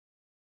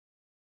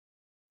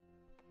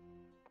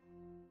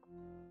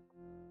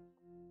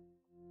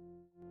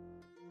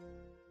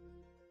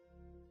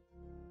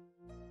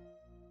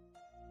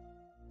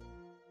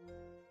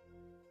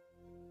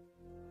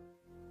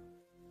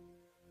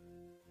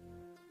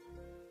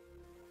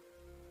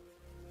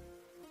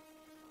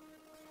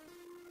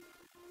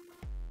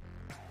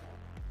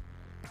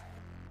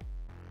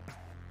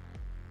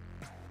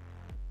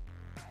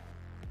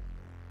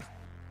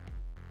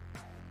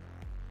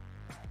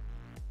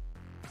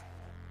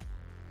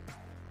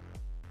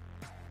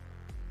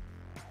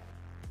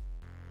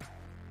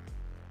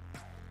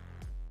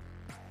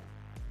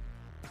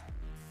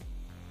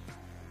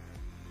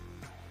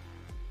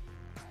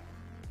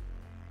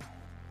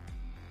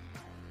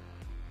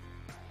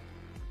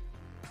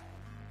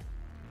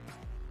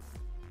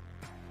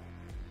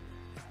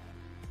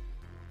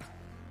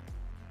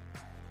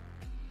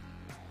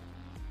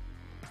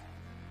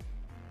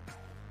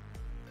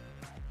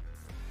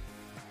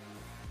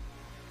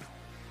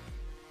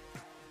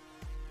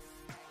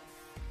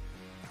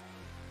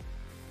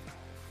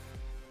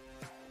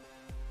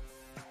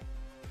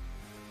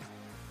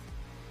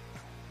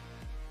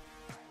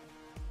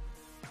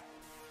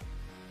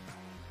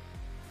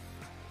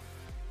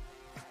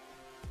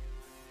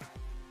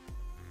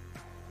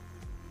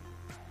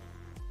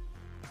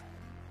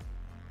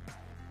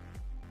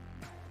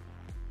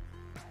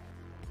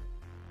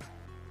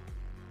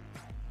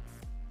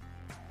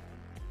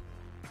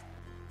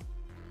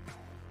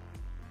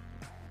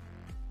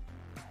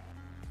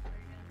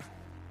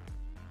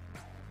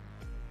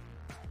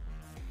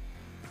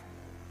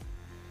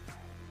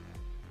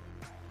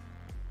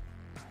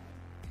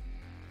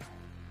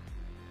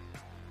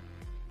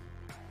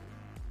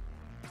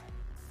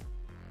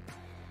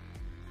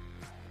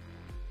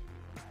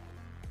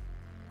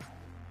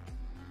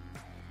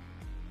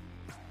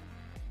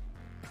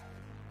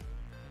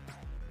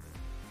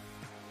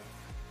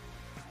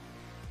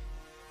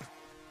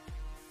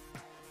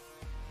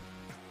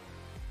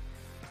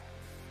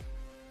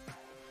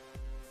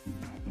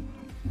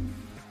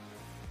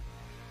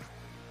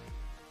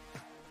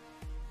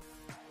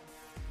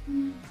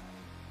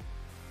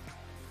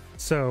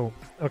So,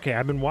 okay,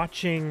 I've been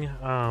watching,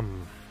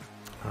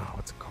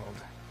 what's it called?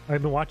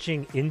 I've been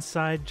watching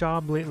Inside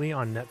Job lately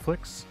on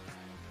Netflix,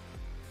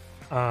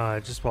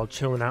 just while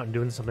chilling out and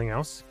doing something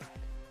else.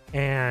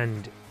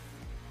 And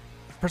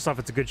first off,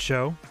 it's a good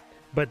show,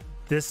 but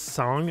this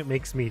song, it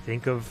makes me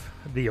think of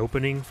the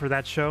opening for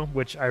that show,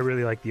 which I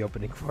really like the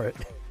opening for it.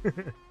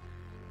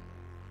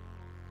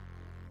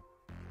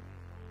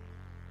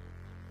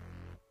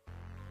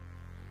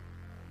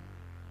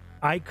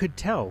 I could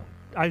tell.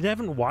 I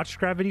haven't watched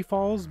Gravity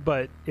Falls,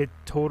 but it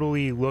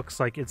totally looks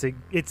like it's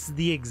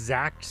the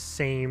exact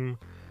same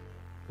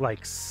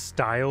like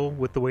style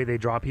with the way they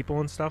draw people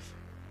and stuff.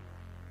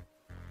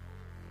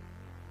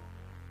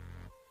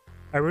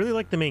 I really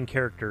like the main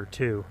character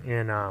too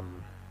in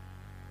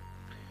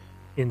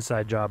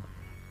Inside Job.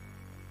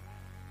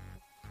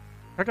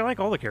 I like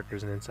all the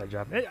characters in Inside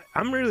Job.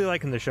 I'm really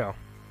liking the show.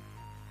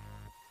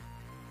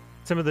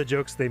 Some of the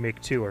jokes they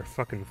make too are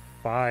fucking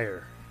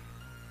fire,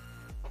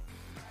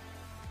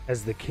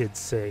 as the kids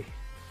say.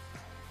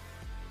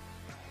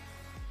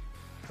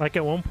 Like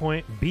at one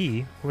point,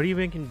 B, what are you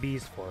making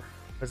B's for?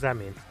 What does that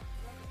mean?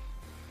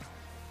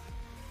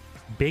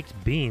 Baked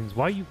beans.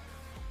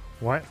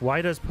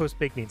 Why does post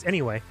baked beans?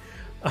 Anyway,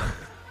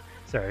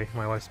 sorry,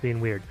 my wife's being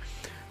weird.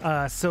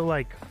 So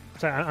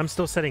I'm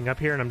still setting up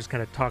here and I'm just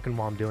kind of talking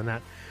while I'm doing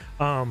that.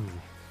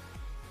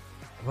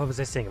 What was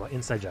I saying about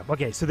Inside Job?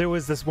 Okay, so there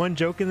was this one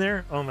joke in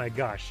there. Oh my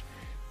gosh.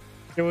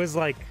 It was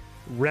like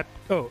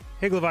oh,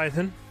 hey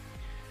Leviathan.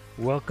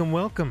 Welcome.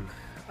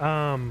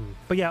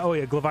 But yeah,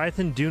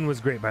 Leviathan Dune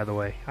was great, by the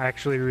way. I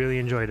actually really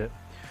enjoyed it.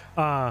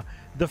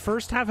 The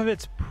first half of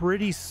it's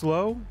pretty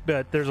slow,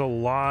 but there's a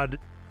lot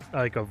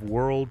of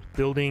world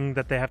building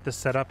that they have to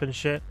set up and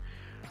shit.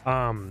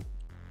 And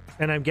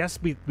I guess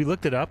we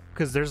looked it up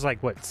because there's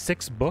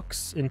 6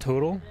 books in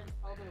total.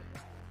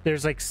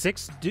 There's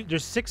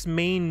there's 6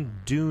 main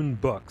Dune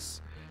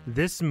books.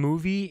 This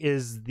movie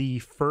is the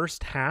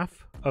first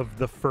half of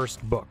the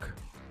first book,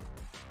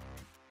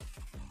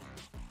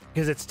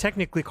 because it's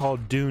technically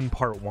called Dune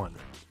Part 1.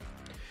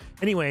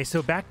 Anyway,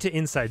 so back to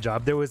Inside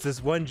Job. There was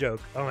this one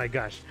joke. Oh my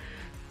gosh.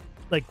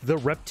 Like the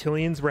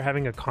reptilians were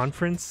having a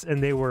conference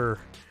and they were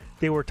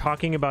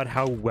talking about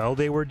how well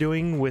they were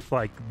doing with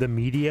the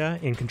media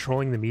and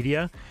controlling the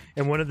media.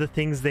 And one of the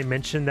things they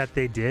mentioned that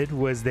they did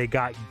was they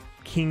got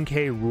King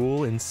K.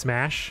 Rool in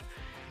Smash.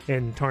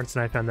 And Torrance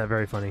and I found that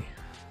very funny.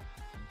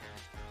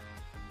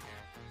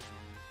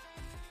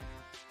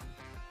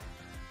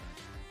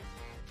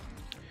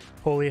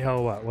 Holy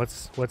hell,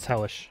 what's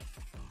hellish?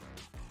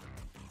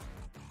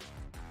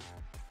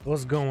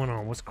 What's going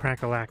on? What's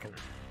crack-a-lackin'?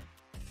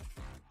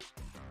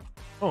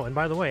 Oh, and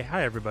by the way,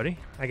 hi everybody.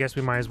 I guess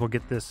we might as well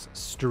get this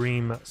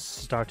stream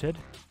started.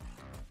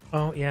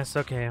 Oh, yes,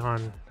 okay,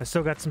 I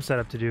still got some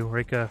setup to do.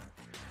 Reika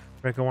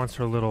wants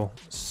her little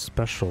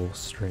special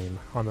stream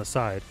on the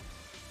side.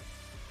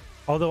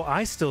 Although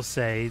I still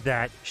say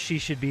that she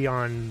should be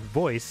on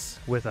voice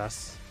with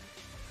us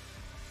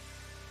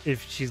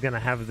if she's gonna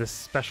have this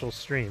special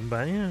stream,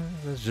 but yeah,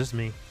 that's just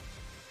me.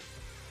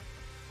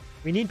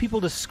 We need people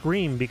to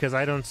scream because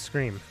I don't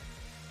scream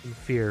in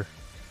fear.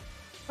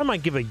 I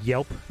might give a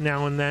yelp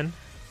now and then.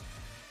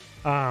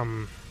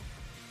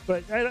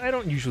 But I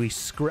don't usually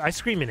scream. I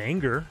scream in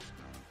anger.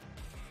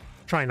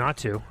 Try not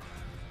to.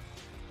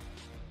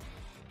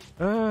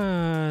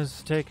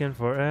 It's taking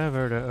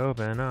forever to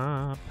open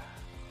up.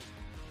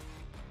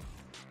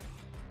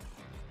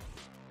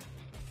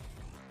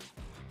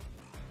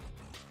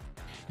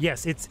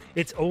 Yes, it's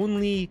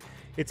only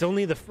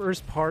the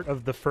first part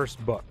of the first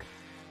book.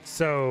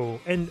 So,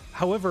 and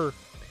however,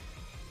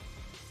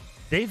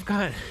 they've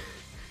got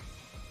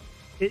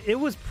it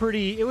was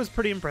pretty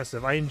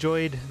impressive. I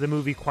enjoyed the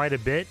movie quite a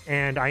bit,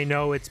 and I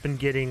know it's been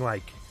getting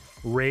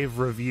rave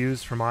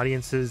reviews from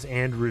audiences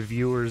and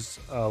reviewers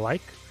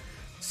alike.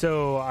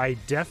 So I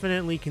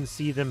definitely can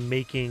see them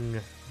making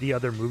the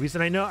other movies,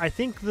 and I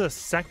think the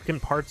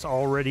second part's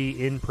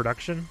already in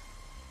production.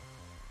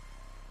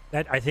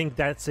 I think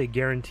that's a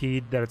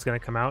guaranteed that it's going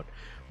to come out,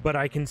 but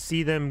I can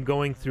see them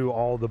going through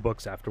all the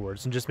books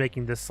afterwards and just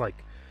making this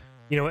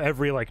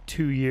every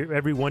 2 years,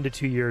 every 1 to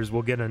 2 years,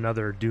 we'll get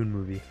another Dune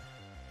movie.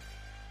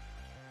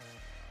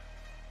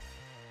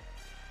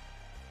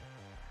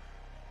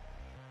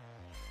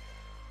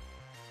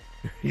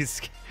 He's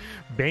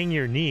bang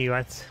your knee.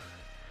 That's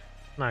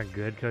not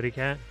good, Cody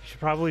Cat. You should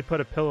probably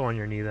put a pillow on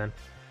your knee then.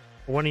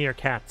 One of your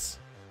cats.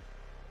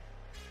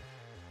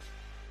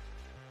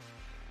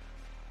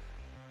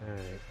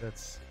 Alright,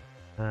 that's...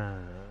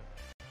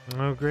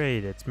 oh,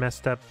 great. It's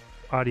messed up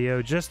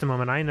audio. Just a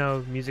moment. I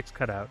know music's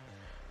cut out.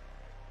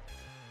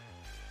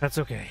 That's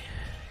okay.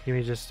 Give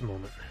me just a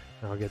moment.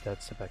 I'll get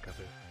that set back up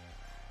here.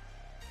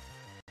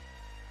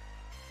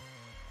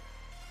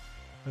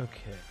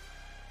 Okay.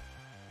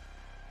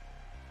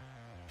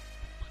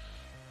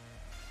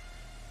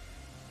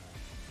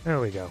 There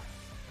we go.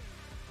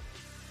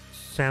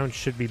 Sound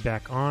should be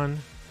back on.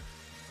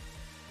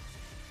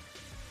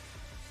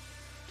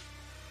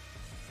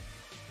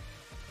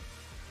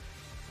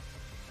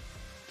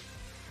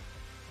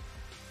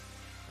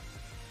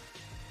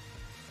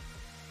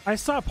 I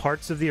saw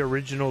parts of the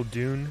original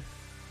Dune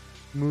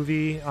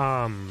movie,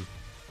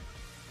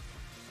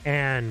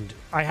 and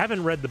I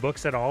haven't read the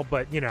books at all,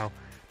 but, you know,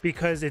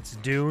 because it's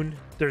Dune,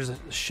 there's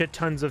shit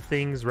tons of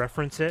things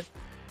reference it,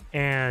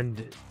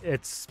 and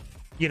it's,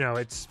 you know,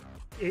 it's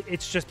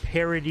just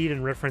parodied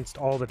and referenced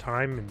all the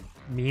time, and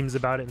memes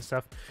about it and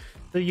stuff.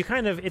 So you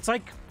kind of, it's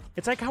like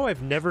how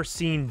I've never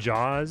seen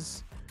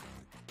Jaws.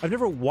 I've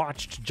never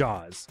watched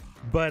Jaws,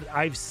 but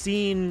I've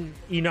seen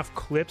enough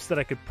clips that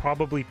I could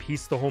probably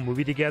piece the whole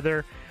movie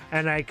together,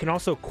 and I can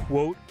also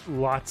quote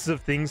lots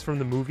of things from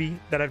the movie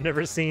that I've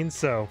never seen,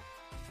 so...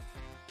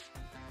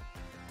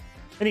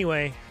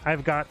 Anyway,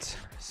 I've got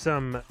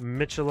some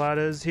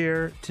micheladas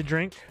here to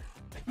drink.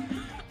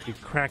 Be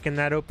cracking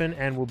that open,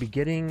 and we'll be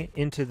getting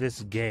into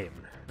this game.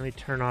 Let me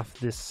turn off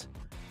this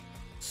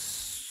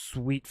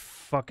sweet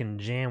fucking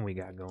jam we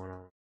got going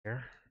on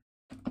here.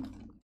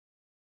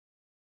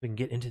 We can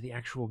get into the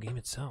actual game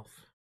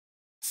itself.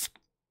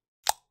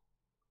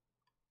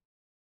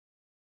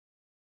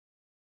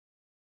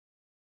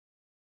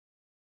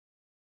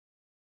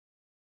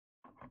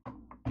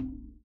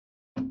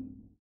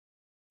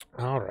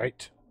 All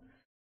right.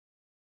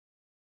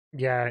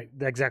 Yeah,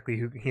 exactly.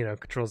 Who, you know,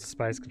 controls the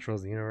spice,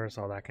 controls the universe,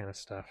 all that kind of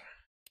stuff.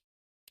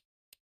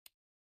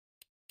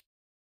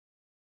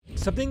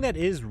 Something that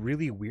is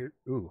really weird.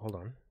 Ooh, hold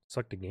on.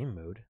 Select a game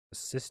mode.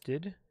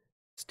 Assisted,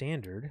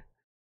 standard,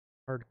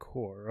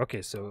 hardcore.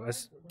 Okay, so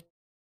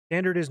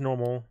standard is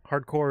normal.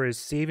 Hardcore is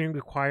saving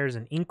requires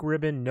an ink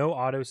ribbon, no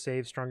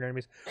autosave, stronger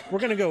enemies. We're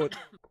gonna go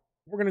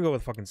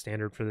with fucking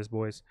standard for this,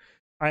 boys.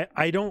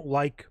 I don't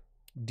like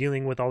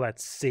dealing with all that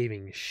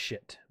saving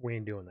shit. We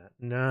ain't doing that.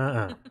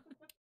 Nah.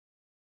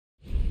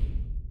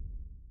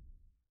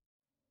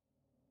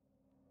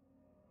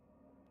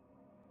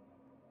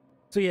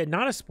 So yeah,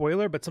 not a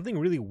spoiler, but something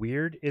really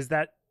weird is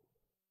that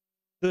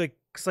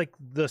it's like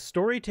the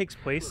story takes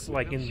place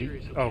like in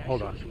the... Oh,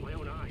 hold on.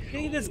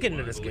 Hey, let's get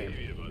into this game.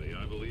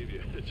 I believe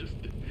you. Just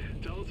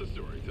tell us a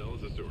story. Tell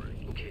us a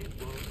story. Okay,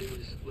 well, it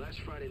was last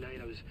Friday night.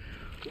 I was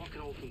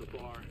walking home from the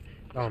bar.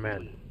 Oh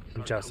man,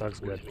 Josh looks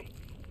good.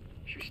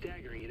 She was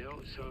staggering, you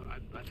know, so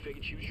I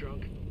figured she was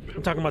drunk.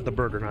 I'm talking about the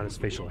burger, not his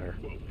facial hair.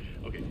 Whoa.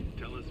 Okay,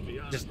 tell us, be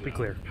honest. Just be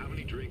clear. How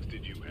many drinks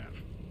did you have?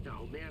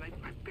 No, man,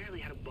 I barely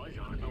had a buzz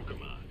on. Oh,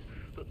 come on.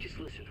 Look, just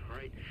listen, all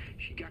right?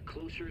 She got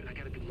closer, and I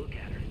got a good look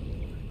at her.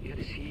 You had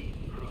to see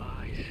her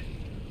eyes,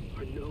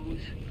 her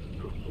nose,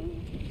 her whole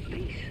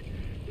face.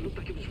 It looked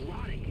like it was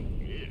rotting.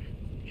 Yeah.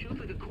 She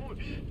looked like a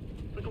corpse.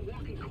 Like a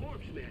walking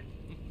corpse, man.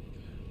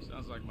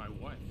 Sounds like my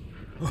wife.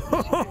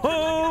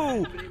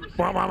 Oh!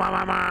 Calm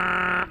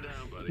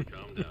down, buddy.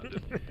 Calm down.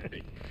 Just,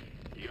 hey,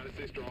 you gotta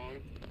stay strong,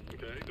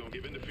 okay? Don't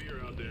give in to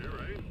fear out there,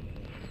 right?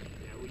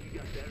 Yeah, well, you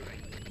got that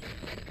right.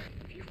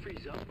 If you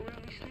freeze up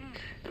around these things,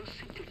 they'll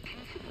sink their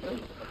teeth in the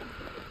middle.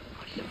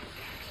 I should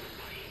attack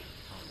somebody.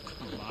 Oh,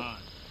 come on.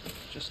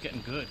 It's just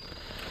getting good.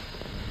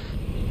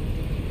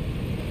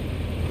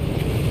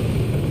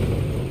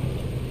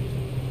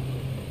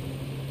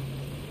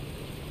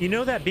 You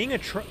know that being a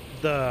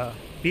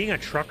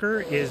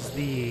trucker is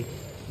the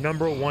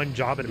 #1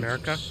 job in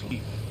America?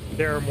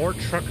 There are more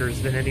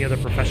truckers than any other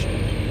profession.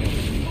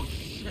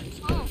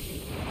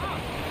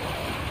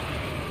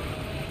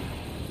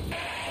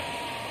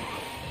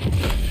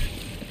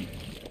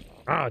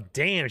 Oh,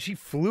 damn, she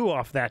flew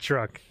off that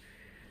truck.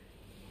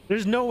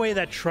 There's no way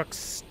that truck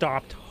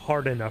stopped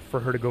hard enough for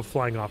her to go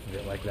flying off of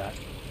it like that.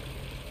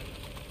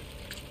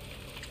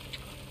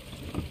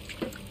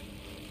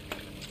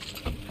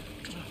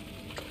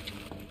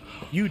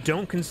 You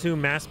don't consume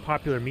mass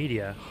popular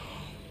media.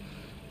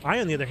 I,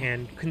 on the other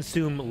hand,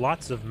 consume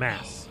lots of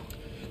mass.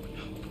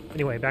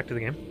 Anyway, back to the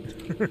game.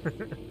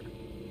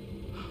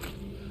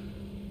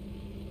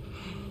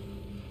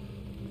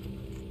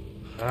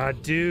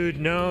 Dude,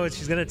 no,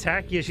 she's gonna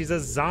attack you. She's a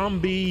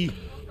zombie.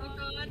 Oh,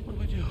 God. What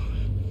do I do?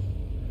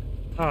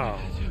 Oh.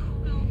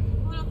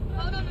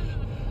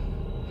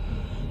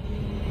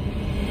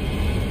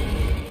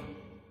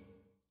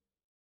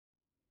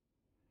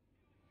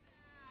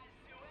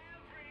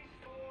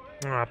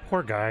 Ah,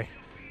 poor guy.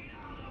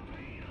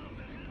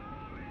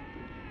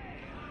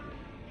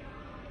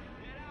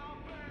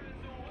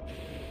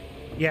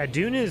 Yeah,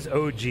 Dune is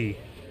OG.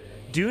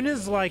 Dune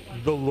is like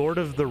the Lord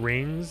of the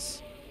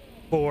Rings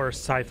for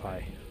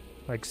sci-fi,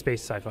 like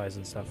space sci-fis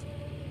and stuff.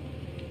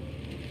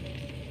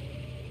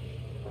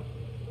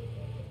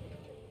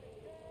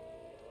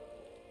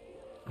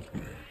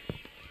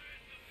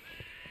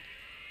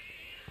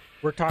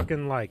 We're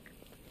talking like,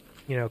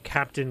 you know,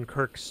 Captain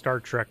Kirk Star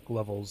Trek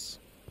levels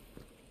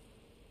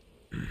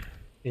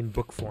in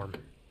book form.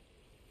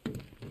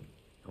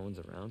 No one's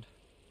around.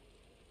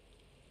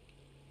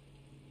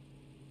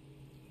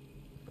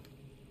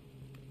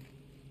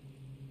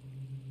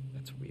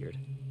 That's weird.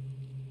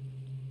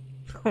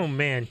 Oh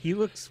man, he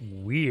looks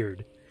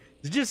weird.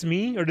 Is it just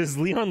me, or does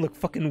Leon look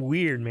fucking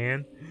weird,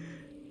 man?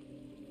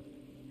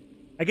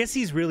 I guess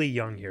he's really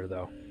young here,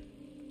 though.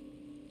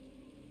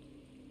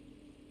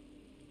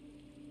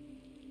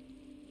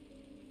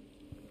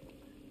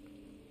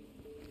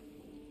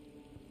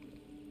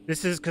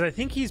 This is because I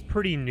think he's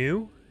pretty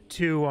new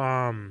to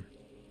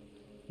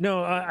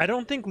no, I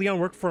don't think Leon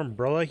worked for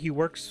Umbrella. He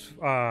works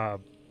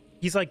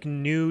he's like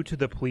new to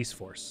the police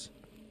force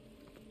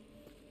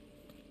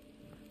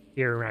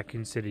here in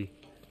Raccoon City.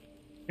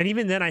 And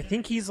even then I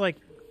think he's like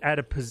at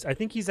I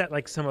think he's at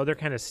like some other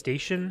kind of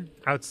station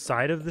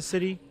outside of the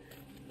city.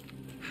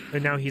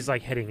 And now he's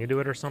like heading into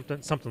it or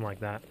something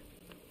like that.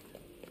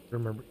 I don't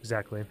remember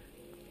exactly.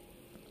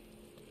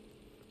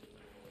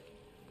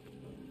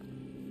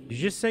 Did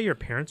you just say your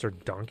parents are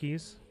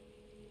donkeys?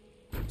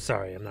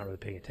 Sorry, I'm not really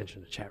paying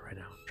attention to chat right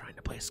now. I'm trying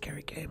to play a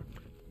scary game.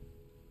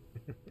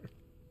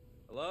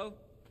 Hello?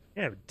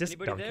 Yeah, disc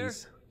Anybody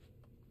donkeys.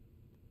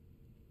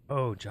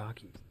 Oh,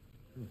 jockeys.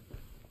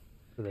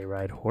 So they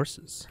ride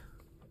horses.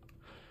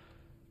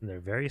 And they're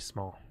very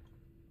small.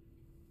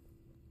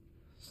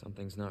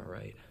 Something's not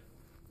right.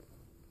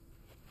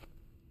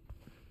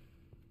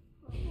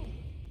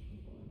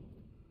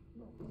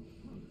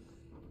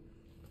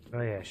 Oh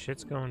yeah,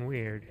 shit's going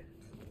weird.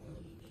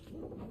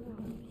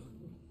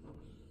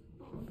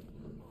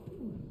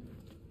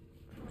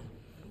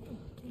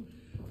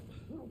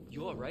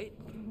 You all right?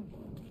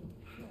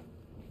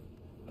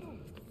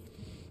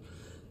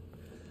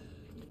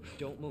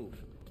 Don't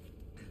move.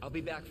 I'll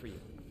be back for you.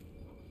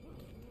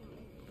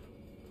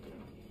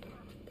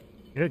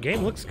 You know, the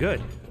game looks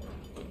good.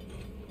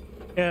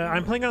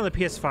 I'm playing on the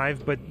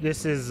PS5, but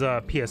this is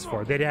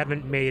PS4. They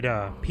haven't made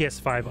a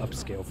PS5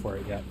 upscale for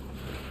it yet.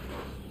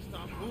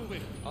 Stop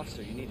moving.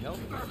 Officer, you need help?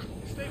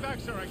 Stay back,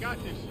 sir. I got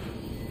this.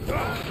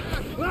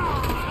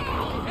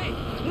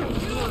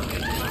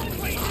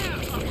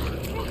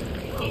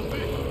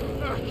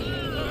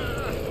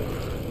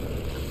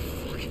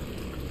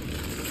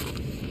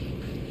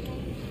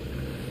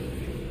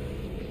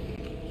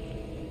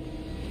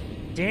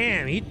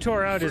 Damn, he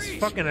tore out his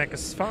fucking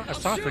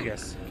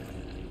esophagus.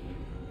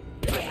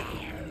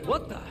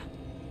 What the?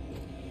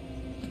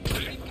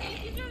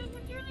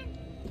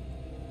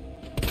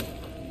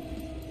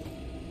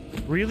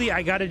 Really?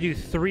 I gotta do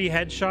 3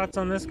 headshots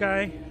on this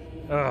guy?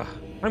 Ugh.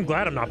 I'm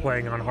glad I'm not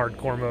playing on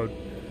hardcore mode.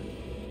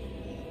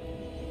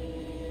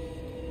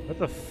 What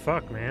the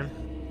fuck, man?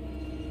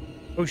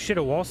 Oh shit,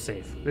 a wall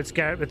safe. Let's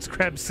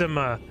grab some,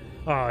 oh,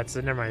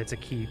 never mind, it's a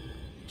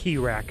key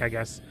rack, I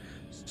guess.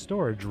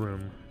 Storage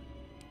room.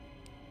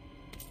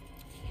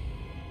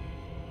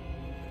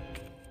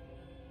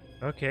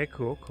 Okay,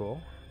 cool.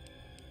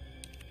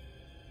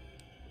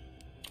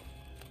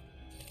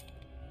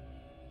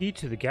 Key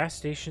to the gas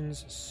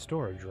station's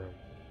storage room.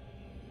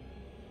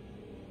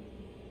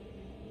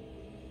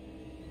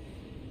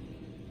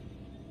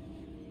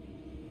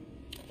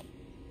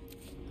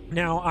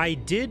 Now, I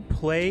did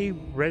play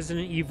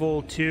Resident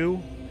Evil 2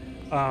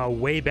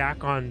 way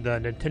back on the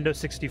Nintendo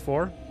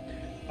 64,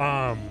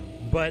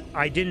 but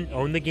I didn't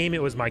own the game.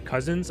 It was my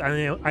cousin's.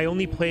 I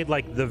only played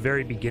like the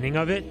very beginning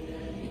of it,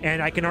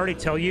 and I can already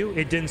tell you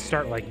it didn't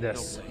start like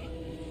this. No way.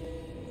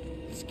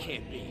 This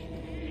can't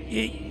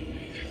be.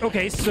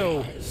 Okay,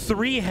 so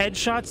 3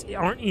 headshots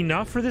aren't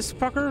enough for this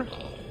fucker?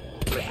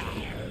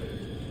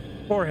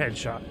 4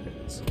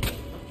 headshots.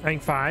 I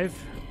think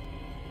 5.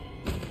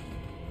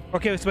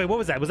 Okay, so wait, what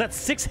was that? Was that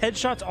 6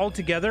 headshots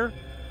altogether?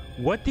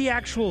 What the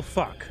actual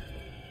fuck?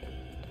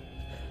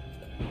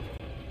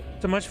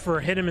 So much for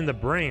hit him in the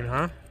brain,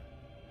 huh?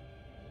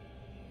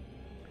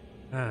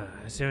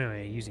 So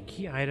anyway, using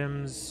key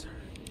items.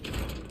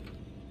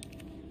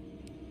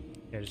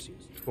 Yeah, just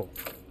use. Cool.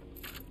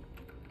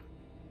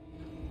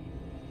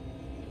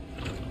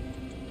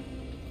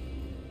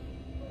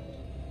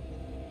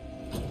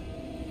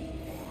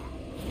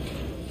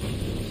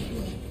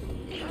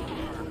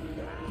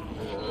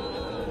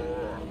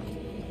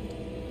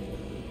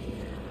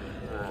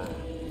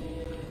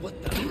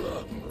 What the?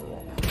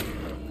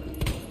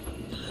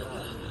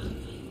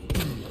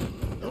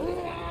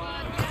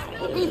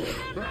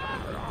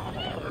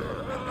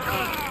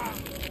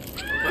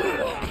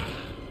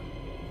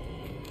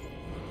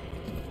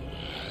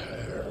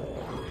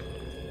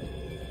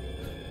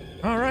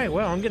 All right,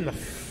 well, I'm getting the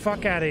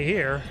fuck out of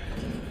here.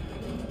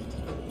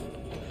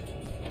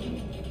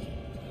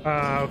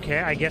 Okay,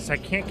 I guess I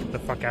can't get the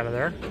fuck out of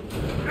there.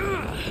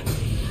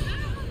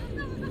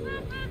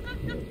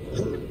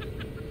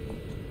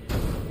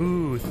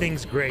 Ooh,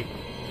 thing's great.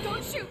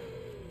 Don't shoot!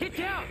 Get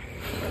down!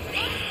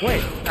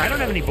 Wait, I don't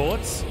have any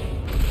bullets.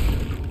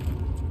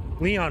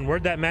 Leon,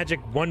 where'd that magic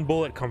 1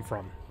 bullet come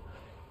from?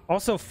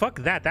 Also, fuck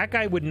that. That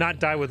guy would not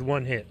die with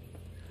 1 hit.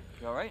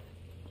 You all right?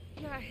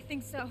 Yeah, I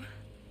think so.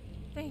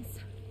 Thanks.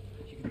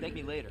 You can thank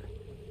me later,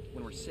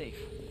 when we're safe.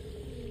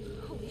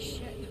 Holy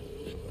shit.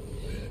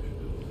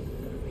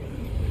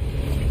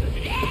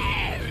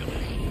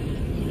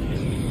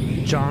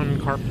 John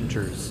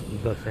Carpenter's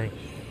The Thing.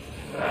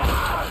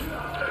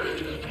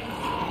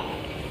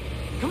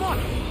 Come on!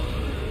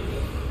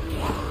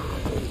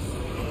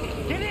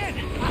 Get in!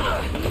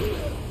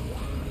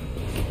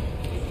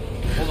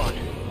 Hold on.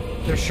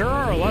 There sure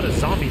are a lot of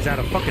zombies out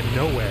of fucking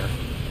nowhere.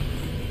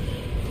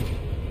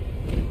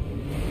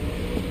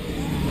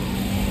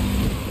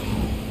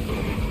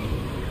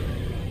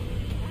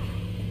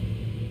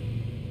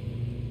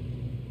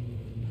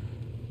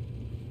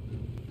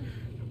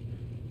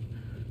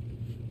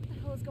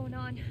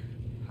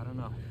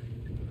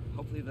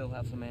 Hopefully they'll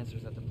have some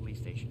answers at the police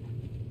station.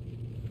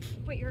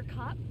 Wait, you're a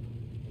cop?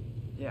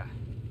 Yeah,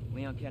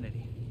 Leon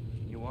Kennedy.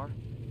 You are?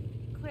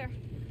 Claire.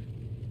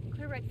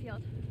 Claire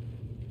Redfield.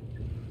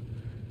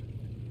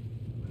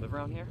 Live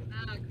around here?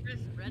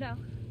 Chris Red. No.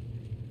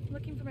 I'm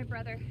looking for my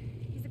brother.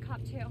 He's a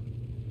cop too.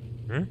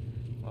 Hmm?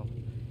 Well,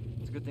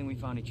 it's a good thing we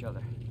found each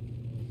other.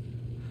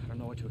 I don't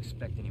know what to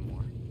expect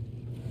anymore.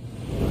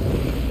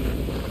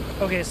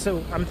 Okay,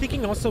 so I'm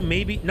thinking also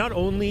maybe not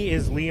only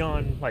is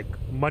Leon like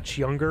much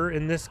younger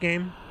in this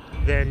game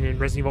than in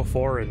Resident Evil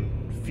 4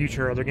 and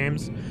future other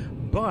games,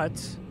 but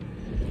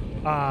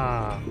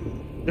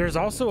there's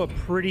also a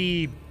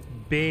pretty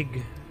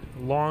big,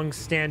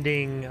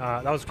 long-standing.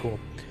 That was cool.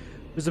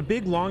 There's a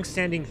big,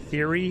 long-standing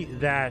theory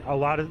that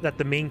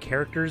the main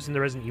characters in the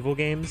Resident Evil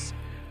games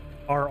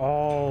are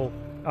all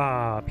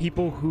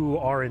people who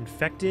are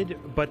infected,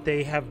 but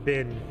they're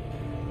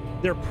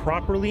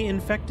properly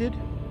infected.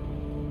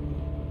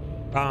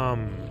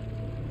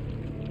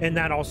 And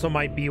that also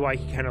might be why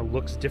he kind of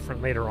looks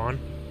different later on.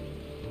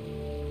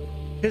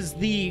 Because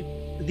the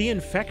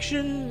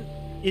infection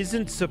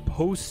isn't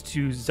supposed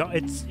to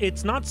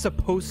it's not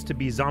supposed to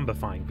be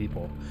zombifying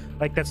people.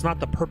 Like, that's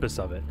not the purpose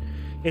of it.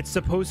 It's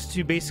supposed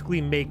to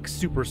basically make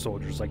super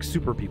soldiers, like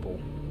super people.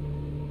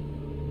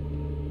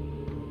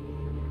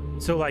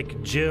 So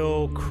like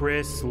Jill,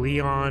 Chris,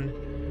 Leon,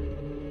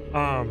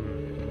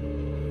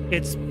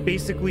 it's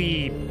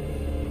basically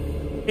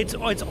it's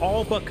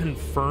all but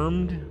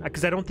confirmed,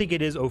 because I don't think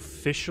it is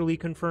officially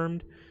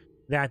confirmed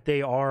that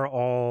they are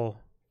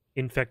all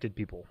infected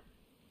people.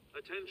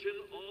 Attention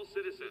all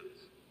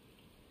citizens.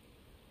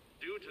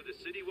 Due to the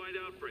citywide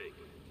outbreak,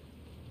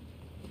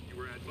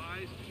 you are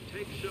advised to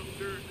take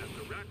shelter at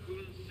the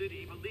Raccoon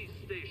City Police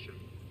Station.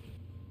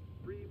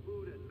 Free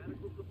food and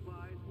medical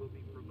supplies will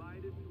be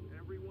provided to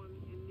everyone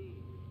in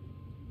need.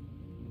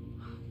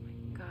 Oh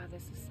my god,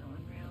 this is so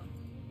unreal.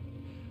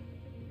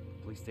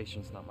 Police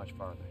station's not much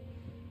farther.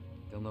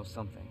 They'll know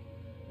something.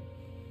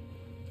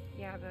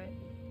 Yeah, but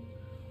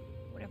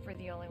what if we're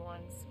the only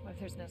ones? What if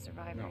there's no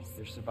survivors? No,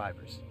 there's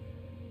survivors.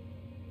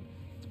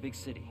 It's a big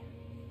city.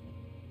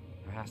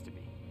 There has to be.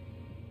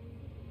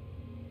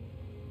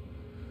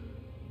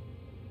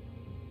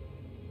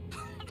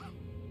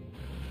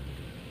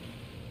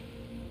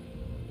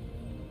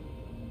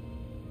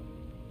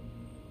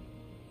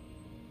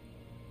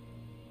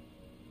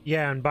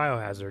 Yeah, and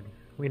Biohazard.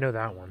 We know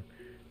that one.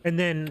 And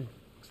then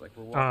Looks like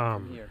we're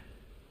walking from here.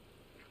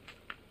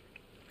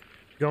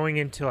 Going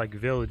into like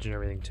village and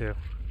everything too.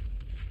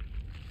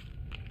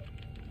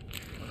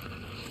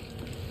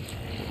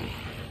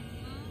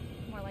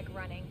 More like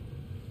running.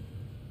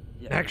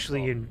 Yeah,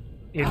 Actually, in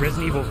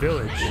Resident Evil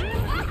Village.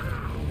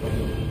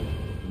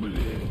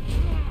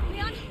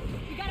 Leon,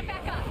 you gotta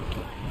back up.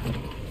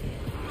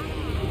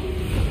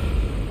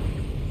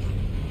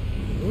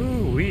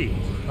 Ooh wee.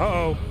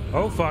 Uh-oh.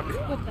 Oh fuck.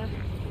 What the?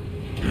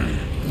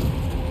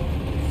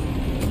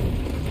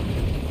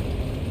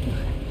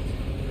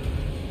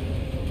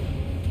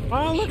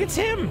 Oh, look, it's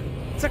him.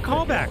 It's a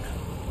callback.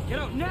 Get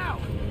out now!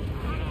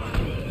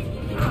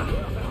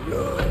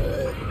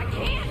 I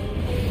can't.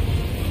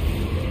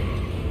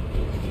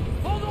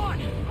 Hold on!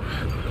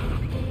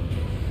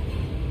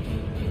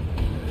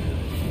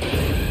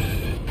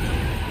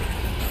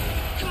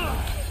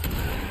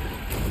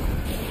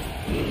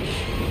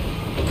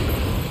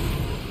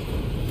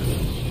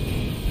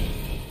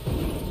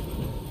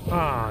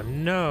 Oh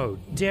no,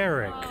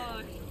 Derek.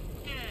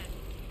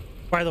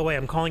 By the way,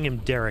 I'm calling him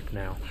Derek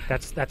now.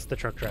 That's the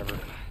truck driver.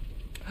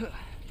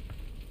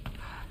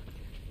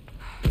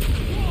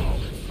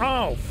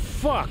 Oh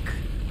fuck.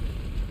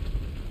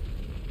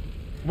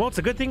 Well, it's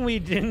a good thing we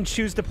didn't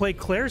choose to play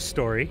Claire's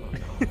story.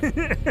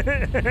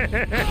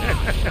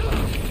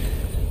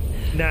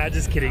 Nah,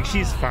 just kidding.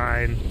 She's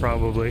fine,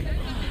 probably.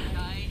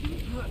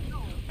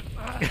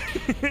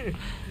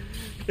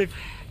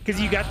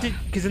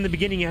 Because in the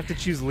beginning you have to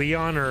choose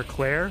Leon or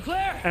Claire.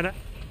 Claire! And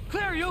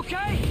Claire, are you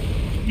okay?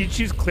 you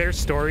choose Claire's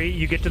story.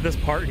 You get to this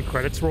part and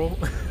credits roll.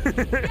 I'm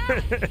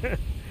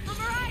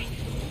alright.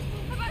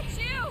 How about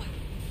you?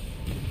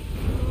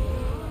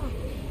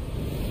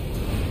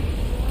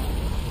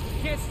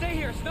 Can't stay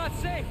here. It's not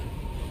safe.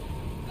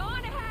 Go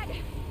on ahead.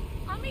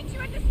 I'll meet you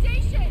at the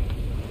station.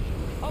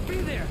 I'll be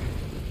there.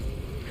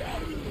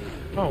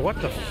 Oh,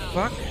 what the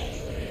fuck?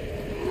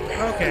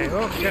 Okay.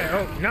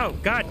 Oh no!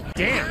 God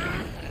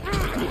damn!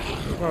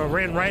 Oh,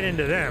 ran right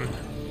into them.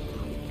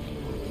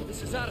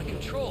 This is out of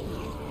control.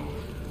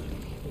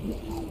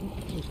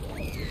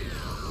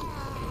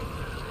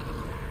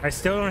 I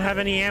still don't have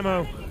any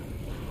ammo.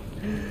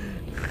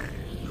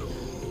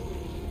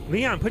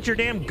 Leon, put your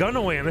damn gun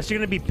away unless you're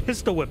gonna be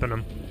pistol whipping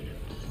him.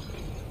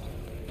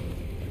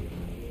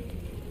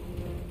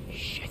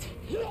 Shit.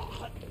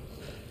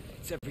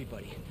 It's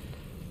everybody.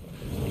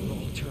 They've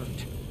all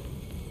turned.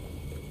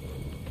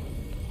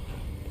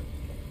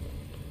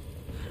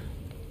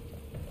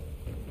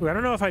 Ooh, I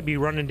don't know if I'd be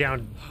running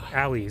down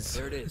alleys.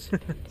 There it is.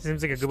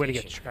 Seems like a good way to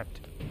get Station. trapped.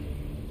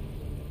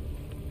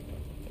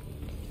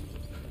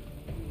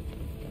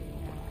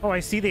 Oh, I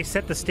see they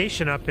set the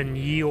station up in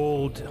ye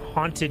old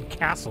haunted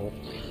castle.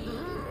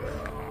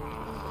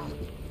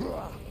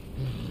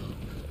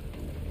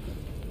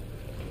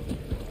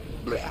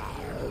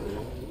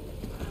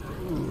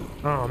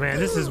 Oh man,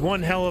 this is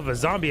one hell of a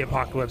zombie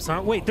apocalypse,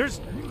 huh? Wait,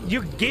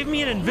 you gave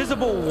me an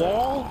invisible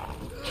wall?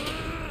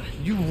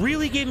 You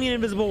really gave me an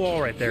invisible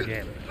wall right there,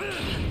 game.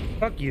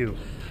 Fuck you.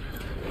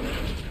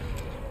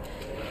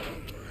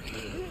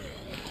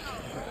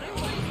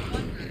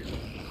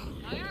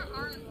 Why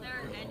aren't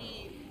there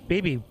any...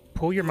 Baby,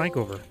 pull your mic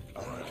over.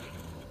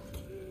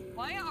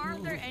 Why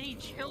aren't there any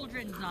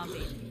children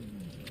zombies?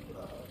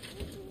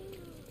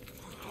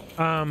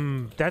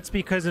 That's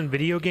because in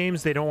video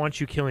games, they don't want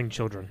you killing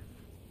children.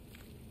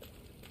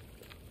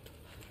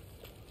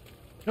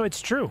 No,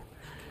 it's true.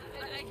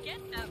 I get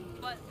that,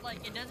 but,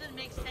 like, it doesn't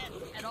make sense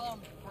at all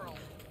in the world.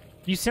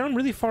 You sound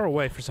really far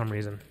away for some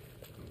reason.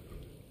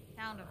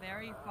 Sound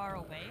very far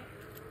away?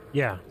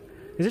 Yeah.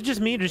 Is it just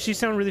me, or does she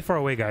sound really far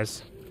away,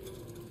 guys?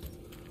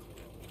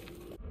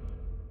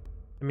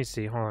 Let me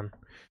see, hold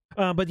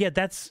on. But yeah,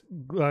 that's,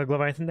 Glove,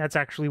 I think that's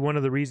actually one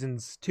of the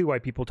reasons, too, why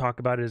people talk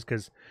about it, is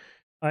because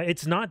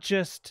it's not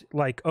just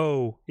like,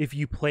 oh, if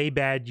you play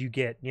bad, you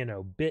get, you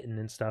know, bitten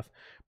and stuff.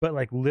 But,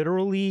 like,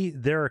 literally,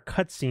 there are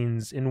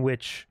cutscenes in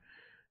which,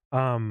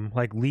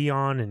 like,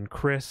 Leon and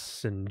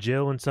Chris and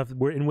Jill and stuff,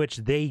 in which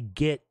they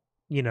get,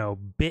 you know,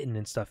 bitten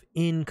and stuff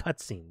in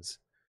cutscenes.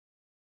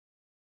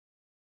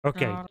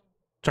 Okay.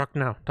 Talk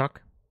now.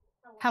 Talk.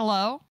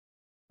 Hello?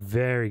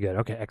 Very good.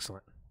 Okay,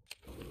 excellent.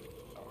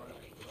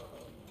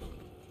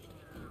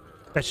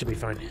 That should be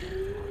fine.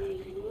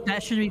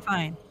 That should be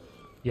fine.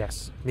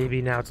 Yes.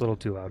 Maybe now it's a little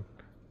too loud.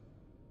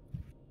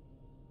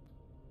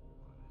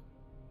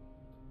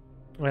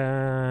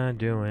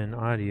 Doing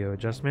audio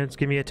adjustments.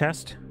 Give me a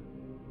test.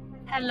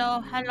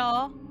 Hello,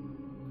 hello.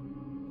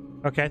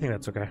 Okay, I think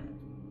that's okay.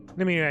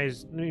 Let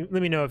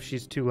me know if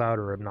she's too loud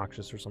or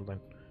obnoxious or something.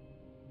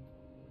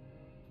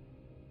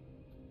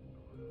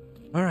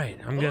 All right,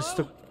 I'm just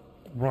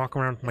walk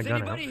around with my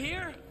gun out. Anybody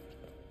here?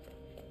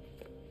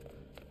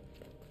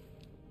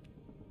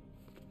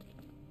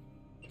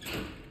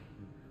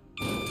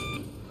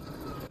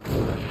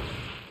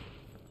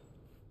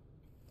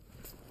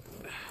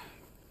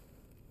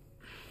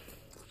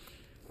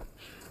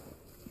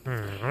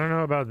 I don't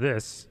know about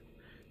this.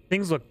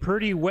 Things look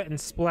pretty wet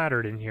and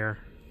splattered in here.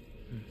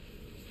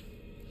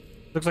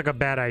 Looks like a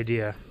bad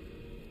idea.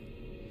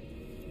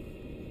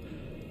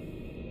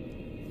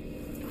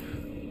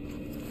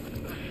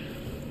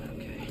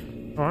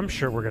 Oh, I'm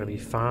sure we're gonna be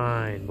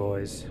fine,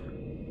 boys.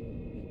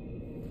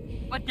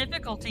 What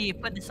difficulty you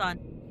put this on?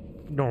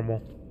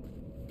 Normal.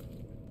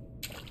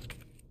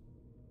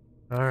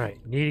 Alright,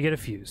 need to get a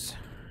fuse.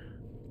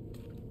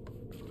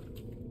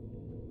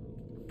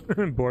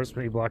 Boris,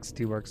 when he blocks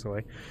 2 blocks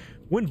away.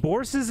 When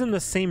Boris is in the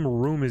same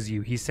room as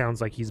you, he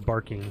sounds like he's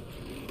barking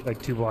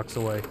like 2 blocks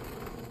away.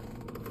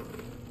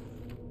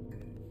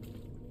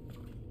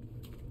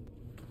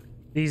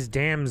 These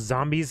damn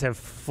zombies have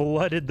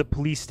flooded the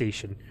police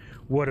station.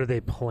 What are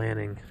they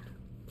planning?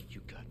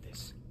 You got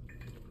this.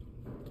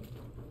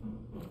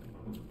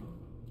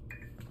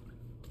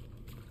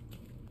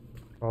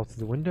 Fall through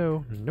the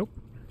window? Nope.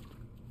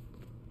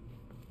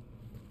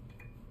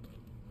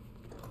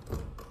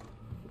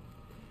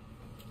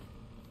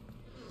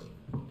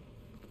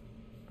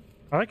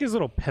 I like his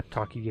little pep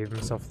talk he gave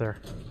himself there.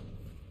 It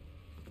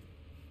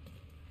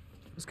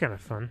was kind of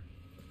fun.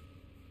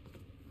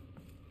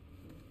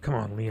 Come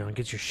on, Leon,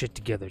 get your shit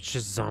together. It's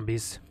just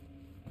zombies.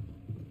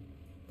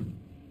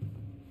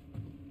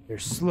 You're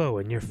slow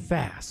and you're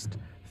fast.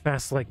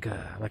 Fast like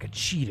a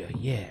cheetah,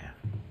 yeah.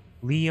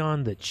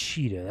 Leon the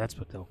cheetah, that's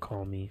what they'll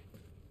call me.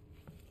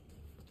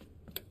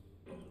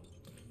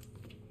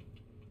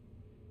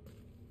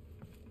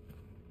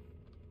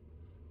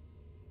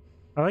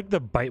 I like the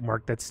bite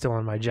mark that's still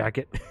on my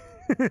jacket.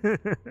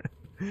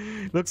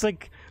 looks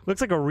like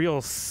a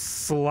real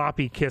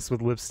sloppy kiss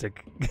with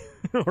lipstick.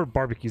 Or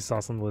barbecue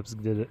sauce on the lips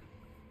did it.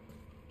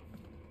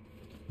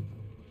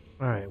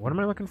 Alright, what am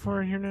I looking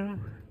for in here now?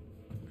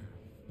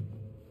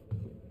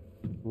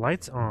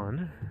 Lights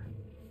on.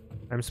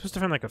 I'm supposed to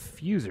find like a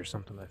fuse or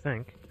something, I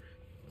think.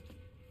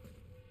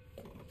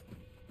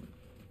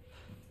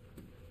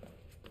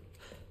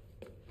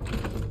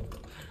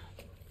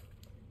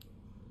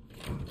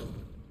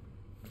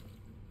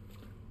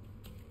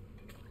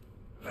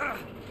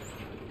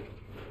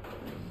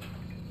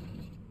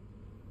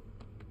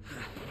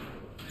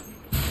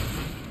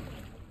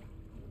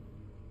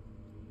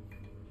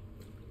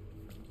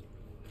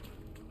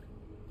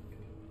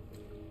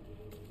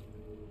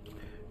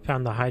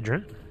 Found the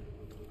hydrant.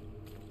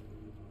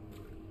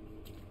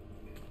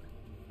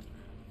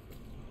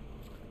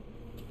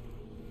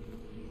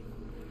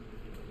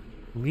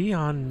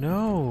 Leon,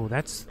 no.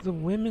 That's the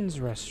women's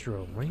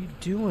restroom. What are you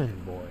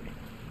doing, boy?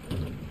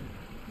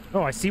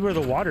 Oh, I see where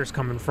the water's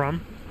coming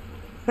from.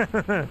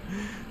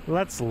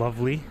 That's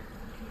lovely.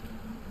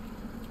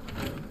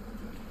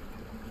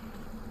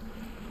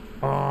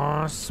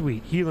 Aw,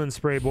 sweet. Healing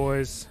spray,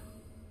 boys.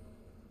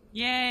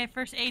 Yay,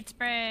 first aid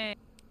spray.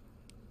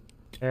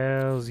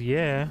 Hells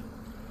yeah.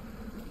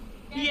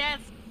 Yes,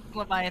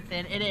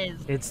 Leviathan, it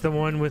is. It's the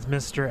one with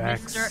Mr.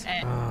 X. Mr.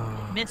 X.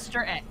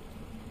 Mr. X.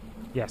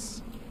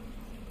 Yes.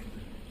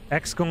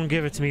 X gonna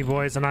give it to me,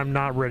 boys, and I'm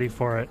not ready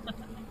for it.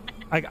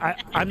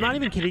 I'm not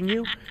even kidding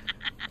you.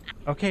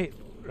 Okay,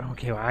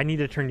 well, I need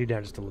to turn you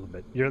down just a little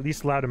bit. You're at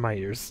least loud in my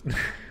ears.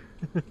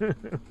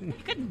 You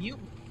could mute.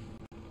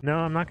 No,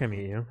 I'm not gonna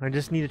mute you. I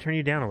just need to turn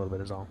you down a little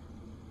bit is all.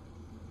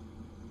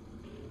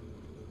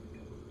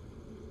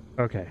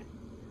 Okay.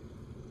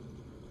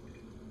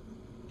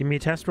 Give me a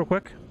test real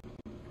quick.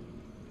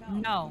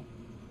 No.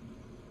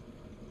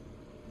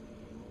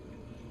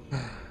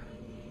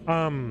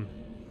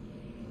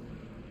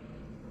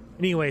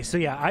 Anyway, so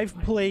yeah, I've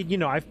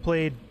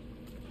played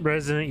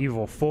Resident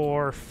Evil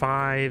 4,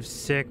 5,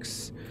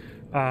 6,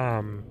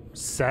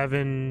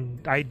 7.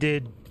 I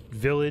did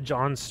Village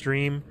on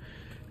stream.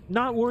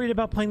 Not worried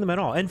about playing them at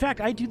all. In fact,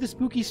 I do the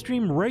spooky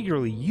stream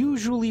regularly,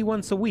 usually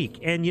once a week.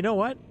 And you know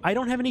what? I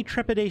don't have any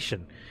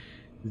trepidation.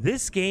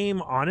 This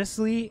game,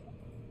 honestly,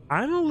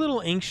 I'm a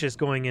little anxious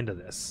going into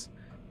this.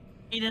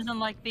 He doesn't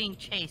like being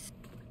chased.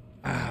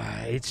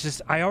 It's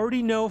just, I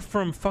already know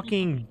from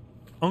fucking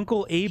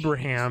Uncle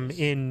Abraham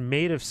in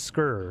Maid of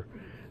Sker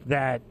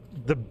that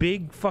the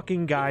big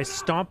fucking guy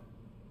stomp...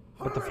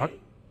 What the fuck?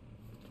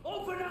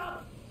 Open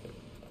up!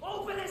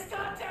 Open this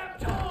goddamn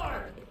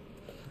door!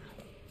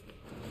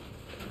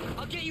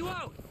 I'll get you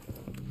out!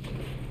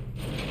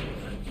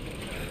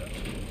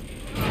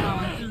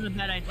 Oh, this is a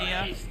bad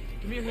idea. Please,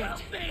 give me your hand.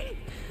 Help me!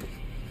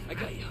 I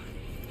got you.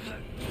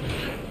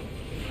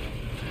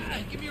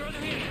 Give me your other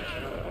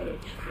hand.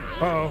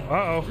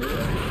 Uh-oh.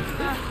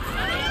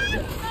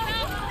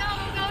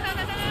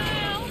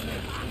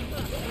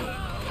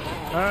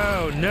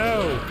 Oh,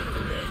 no.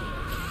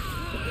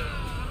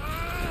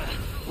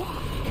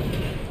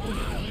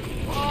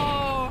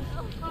 Oh,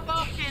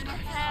 fucking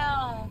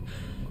hell.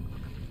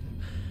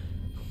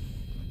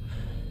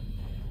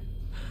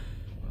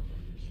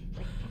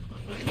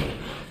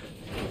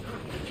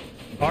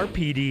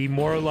 RPD,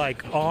 more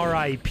like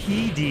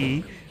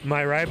RIPD. Am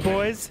I right,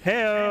 boys?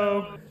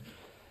 Hey-o.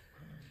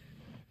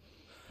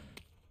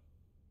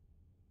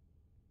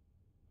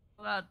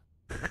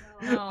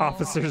 No.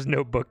 Officer's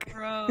notebook.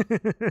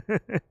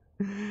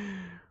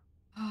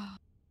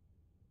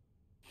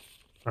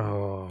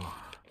 Oh.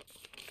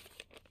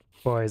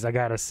 Boys, I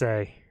gotta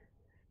say.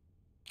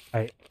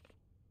 I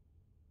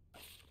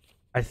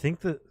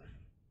think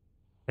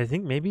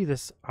maybe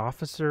this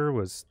officer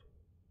was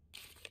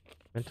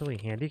mentally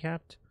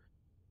handicapped?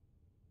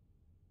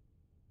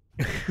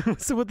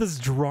 What's up with this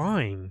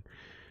drawing?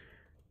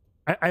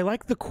 I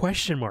like the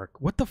question mark.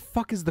 What the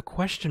fuck is the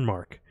question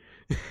mark?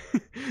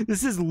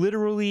 This is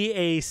literally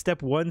a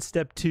step 1,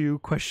 step 2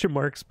 question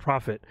marks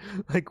profit.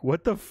 Like,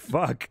 what the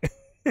fuck?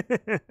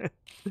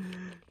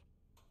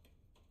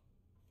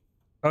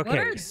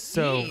 Okay,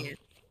 so these?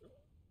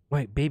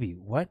 wait, baby,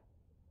 what?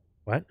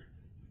 What?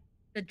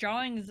 The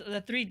drawings,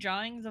 the 3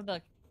 drawings of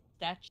the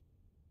statue.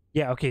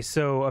 Yeah, okay,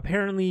 so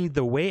apparently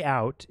the way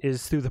out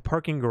is through the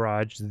parking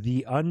garage,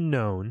 the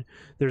unknown.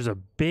 There's a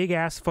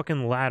big-ass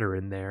fucking ladder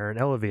in there, an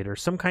elevator,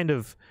 some kind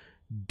of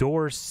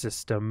door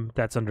system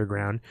that's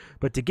underground.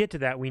 But to get to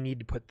that, we need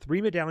to put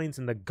 3 medallions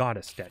in the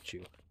goddess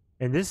statue.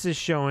 And this is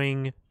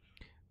showing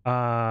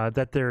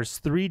that there's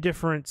 3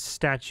 different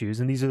statues,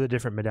 and these are the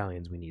different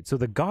medallions we need. So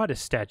the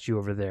goddess statue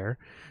over there,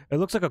 it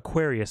looks like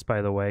Aquarius,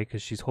 by the way,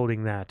 because she's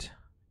holding that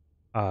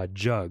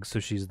jug, so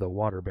she's the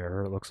water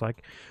bearer, it looks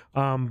like.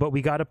 But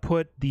we got to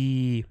put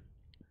the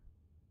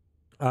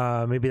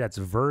maybe that's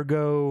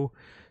Virgo,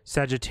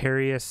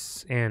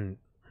 Sagittarius, and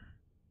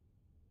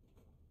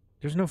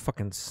there's no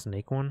fucking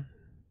snake one.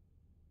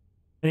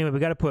 Anyway, we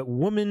got to put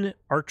woman,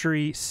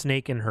 archery,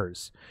 snake, and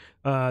hers.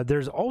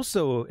 There's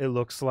also, it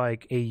looks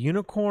like, a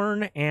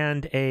unicorn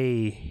and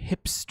a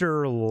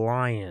hipster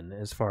lion,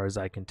 as far as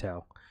I can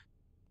tell.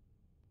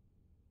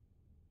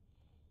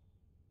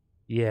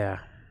 Yeah.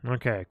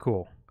 Okay,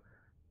 cool.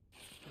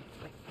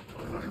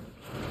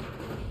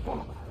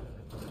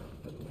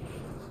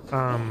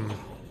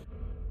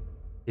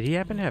 Did he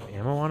happen to have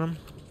ammo on him?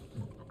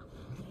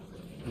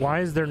 Why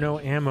is there no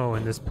ammo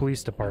in this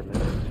police department?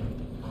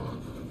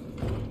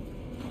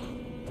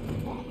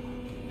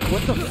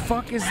 What the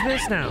fuck is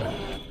this now?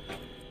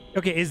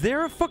 Okay, is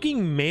there a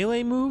fucking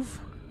melee move?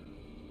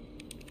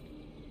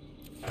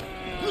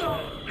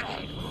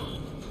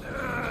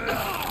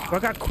 I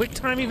got quick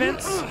time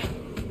events?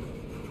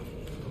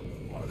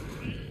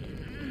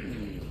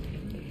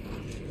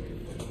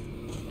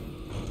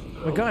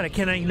 Oh my god,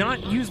 can I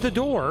not use the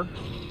door?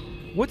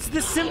 What's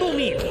the symbol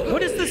mean?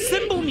 What does the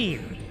symbol mean?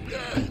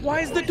 Why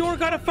has the door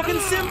got a fucking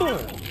symbol?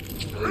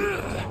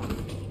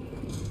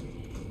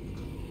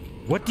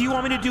 What do you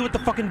want me to do with the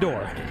fucking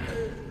door?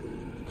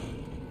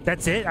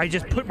 That's it? I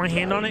just put my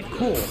hand on it?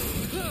 Cool.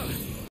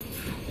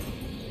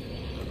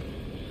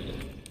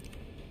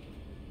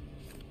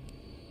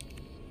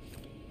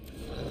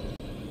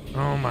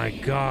 Oh my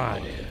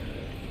god.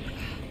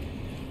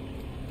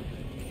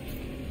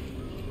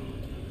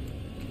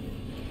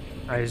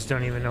 I just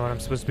don't even know what I'm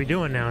supposed to be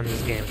doing now in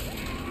this game.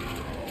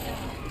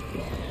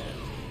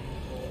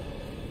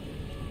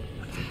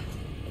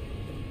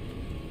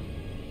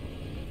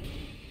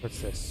 What's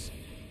this?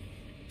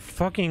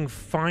 Fucking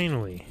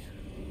finally.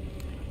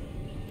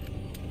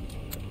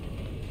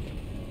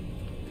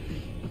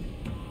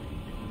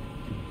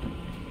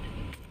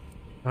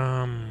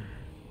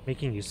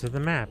 Making use of the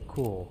map.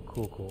 Cool,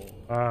 cool, cool.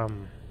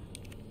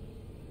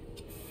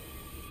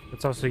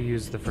 Let's also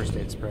use the first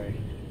aid spray.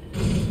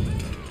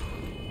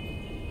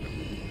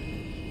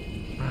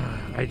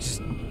 I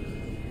just...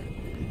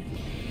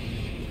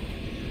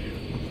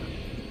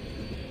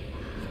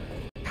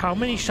 How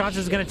many shots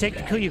is it gonna take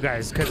to kill you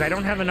guys? Because I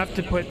don't have enough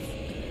to put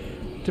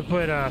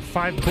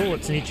 5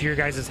 bullets in each of your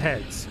guys'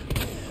 heads.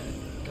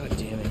 God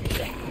damn it.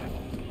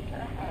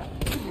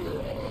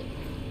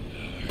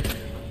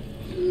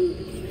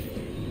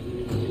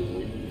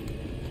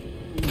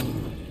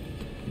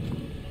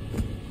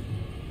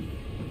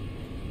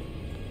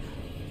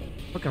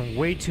 Fucking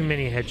way too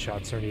many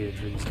headshots are needed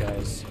for these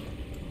guys.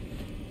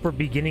 For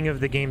beginning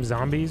of the game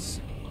zombies.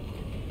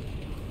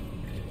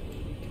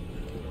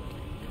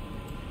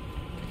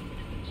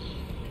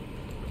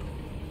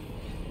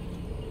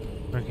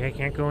 Okay,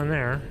 can't go in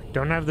there.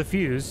 Don't have the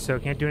fuse, so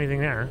can't do anything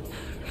there.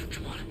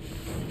 Come on.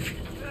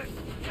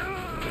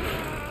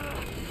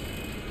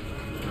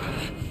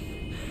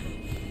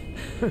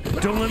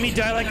 Don't let me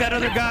die like that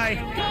other guy!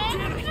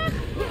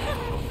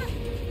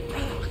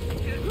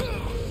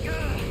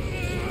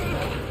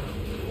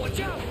 Watch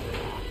out!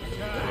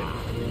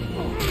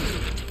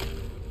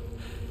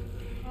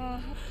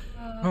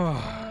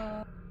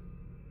 Oh.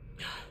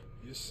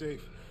 You're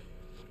safe.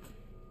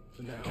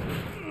 For now.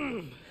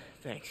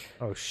 Thanks.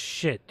 Oh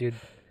shit, dude.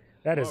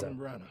 That is a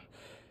Marvin Branagh.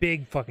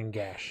 big fucking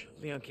gash.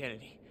 Leon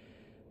Kennedy.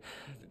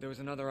 There was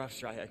another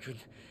off-strike. I couldn't...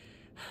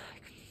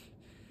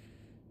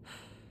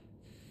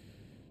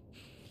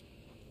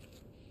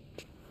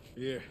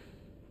 Here.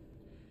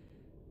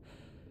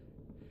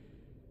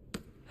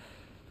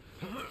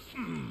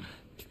 I'm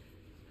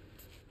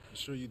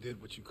sure you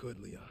did what you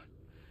could, Leon.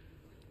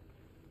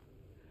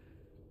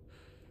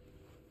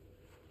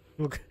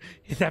 Look,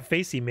 that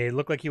face he made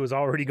looked like he was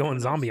already going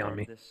zombie on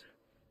me.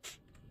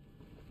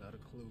 Not a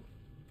clue.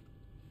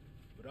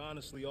 But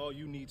honestly, all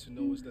you need to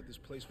know is that this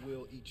place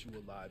will eat you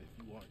alive if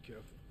you aren't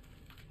careful.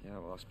 Yeah,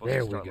 well, I was supposed There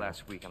to we start go.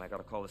 last week, and I got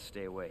a call to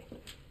stay away.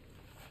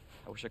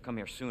 I wish I'd come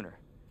here sooner.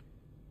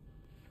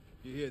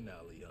 You're here now,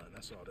 Leon.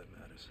 That's all that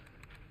matters.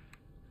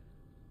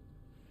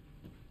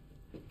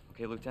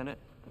 Okay, Lieutenant?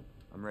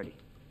 I'm ready.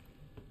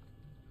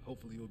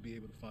 Hopefully you'll be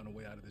able to find a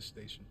way out of this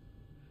station.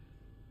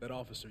 That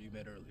officer you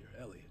met earlier,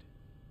 Elliot.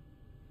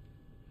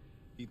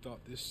 He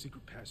thought this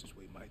secret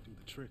passageway might do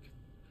the trick.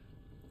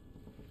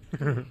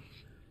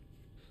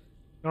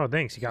 Oh,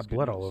 thanks. You got That's good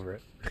blood all news. over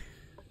it.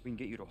 We can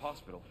get you to a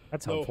hospital.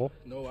 That's No, helpful.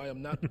 no, I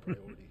am not the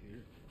priority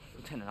here.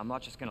 Lieutenant, I'm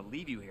not just gonna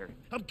leave you here.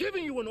 I'm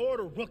giving you an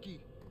order,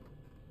 rookie.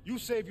 You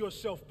save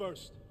yourself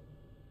first.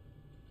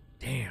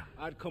 Damn.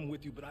 I'd come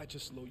with you, but I'd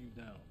just slow you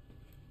down.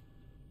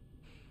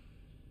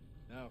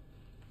 Now,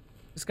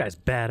 This guy's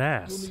you'll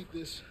badass. need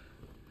this.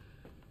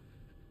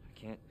 I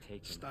can't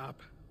take him.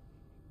 Stop.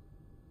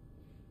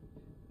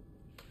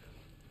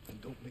 And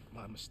don't make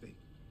my mistake.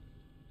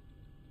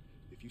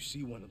 If you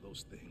see one of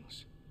those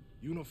things,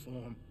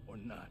 uniform or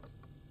not,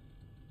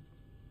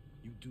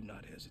 you do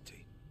not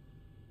hesitate.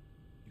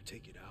 You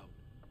take it out.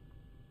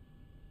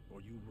 Or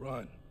you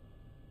run.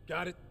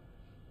 Got it?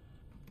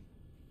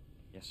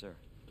 Yes, sir.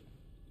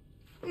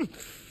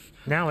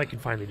 Now I can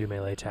finally do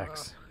melee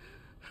attacks.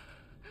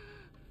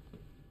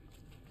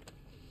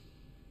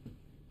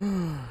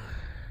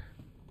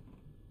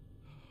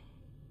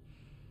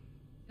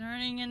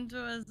 Turning into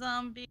a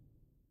zombie.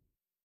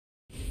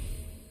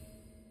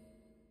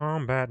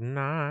 Combat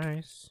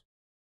nice.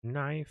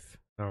 Knife.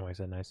 I don't know why I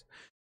said nice.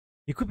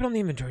 Equip it on the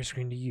inventory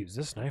screen to use.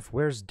 This knife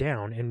wears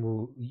down and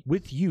will,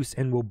 with use,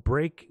 and will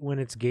break when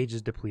its gauge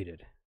is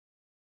depleted.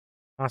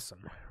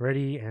 Awesome.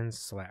 Ready and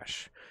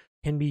slash.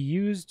 Can be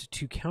used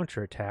to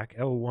counterattack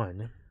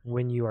L1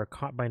 when you are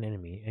caught by an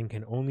enemy and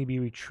can only be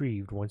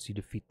retrieved once you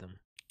defeat them.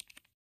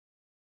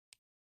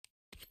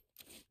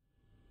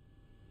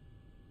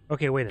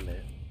 Okay, wait a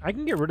minute. I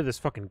can get rid of this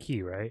fucking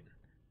key, right?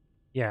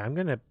 Yeah, I'm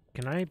gonna...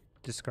 Can I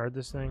discard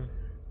this thing?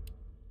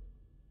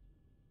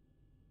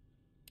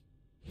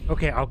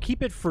 Okay, I'll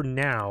keep it for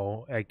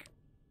now. Like,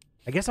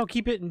 I guess I'll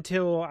keep it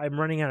until I'm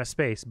running out of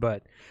space,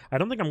 but I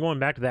don't think I'm going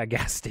back to that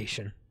gas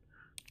station.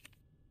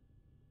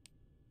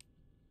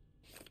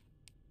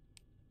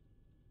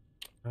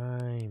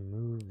 I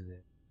move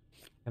it.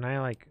 Can I,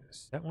 like,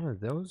 set one of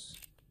those?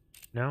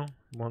 No?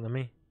 Won't let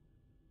me?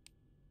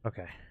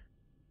 Okay.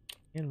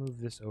 And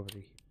move this over to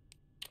here.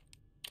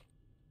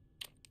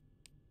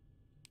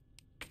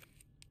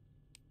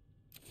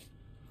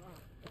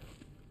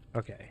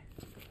 Okay.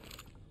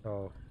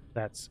 So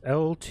that's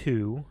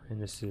L2,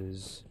 and this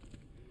is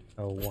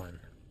L1.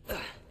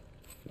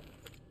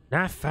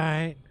 Knife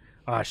fight!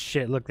 Oh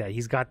shit, look at that.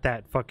 He's got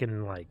that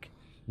fucking, like,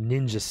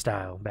 ninja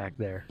style back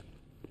there.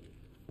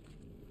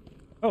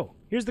 Oh,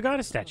 here's the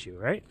goddess statue,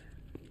 right?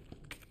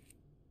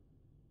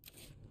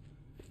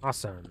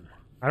 Awesome.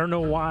 I don't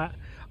know why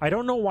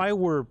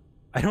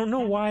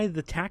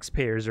the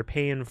taxpayers are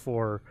paying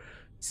for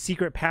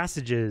secret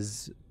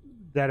passages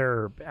that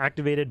are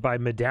activated by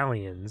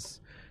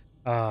medallions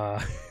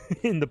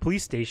in the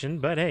police station,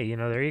 but hey, you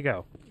know, there you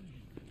go.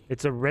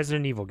 It's a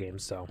Resident Evil game,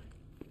 so.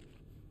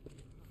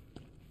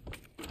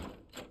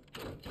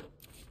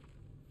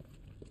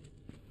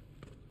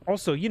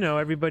 Also, you know,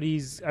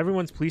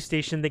 everyone's police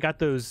station, they got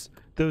those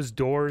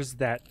doors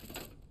that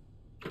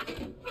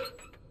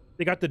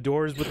they got the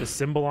doors with the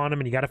symbol on them,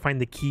 and you got to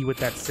find the key with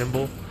that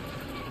symbol.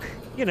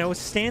 You know,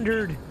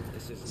 standard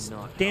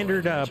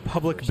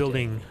public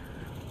building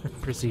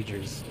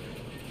procedures.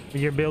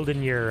 You're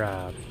building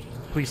your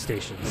police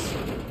stations.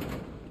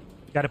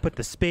 Got to put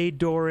the spade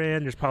door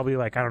in. There's probably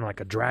like, I don't know, like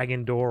a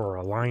dragon door or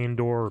a lion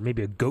door or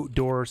maybe a goat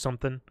door or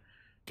something.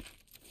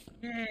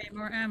 Yay,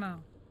 more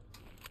ammo.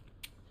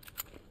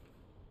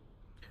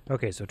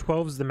 Okay, so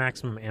 12 is the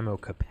maximum ammo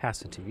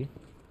capacity.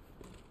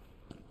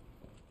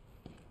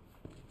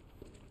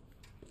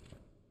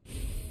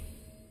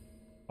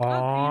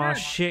 Aw,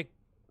 shit,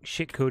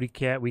 Cody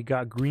Cat, we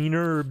got green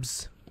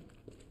herbs.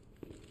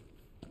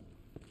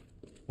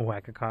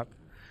 Whack a cop.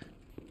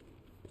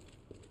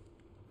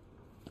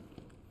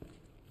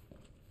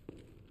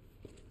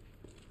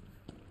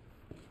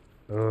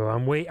 Oh,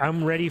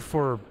 I'm ready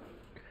for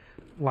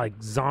like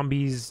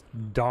zombies,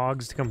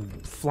 dogs to come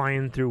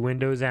flying through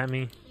windows at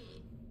me.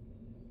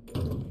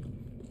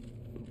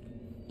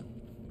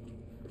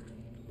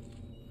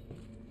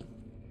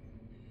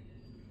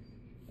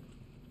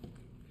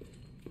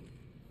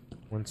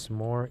 Once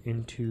more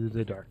into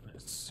the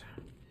darkness.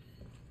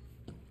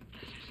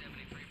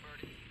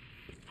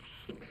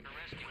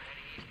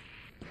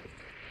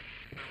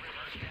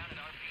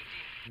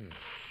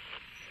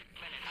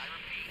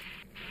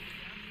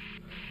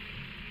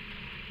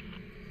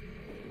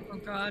 Oh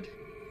God.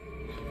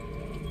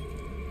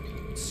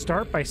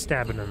 Start by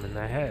stabbing him in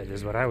the head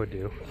is what I would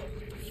do.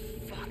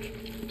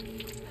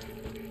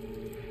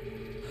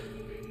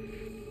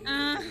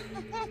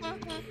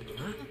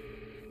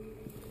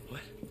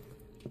 What?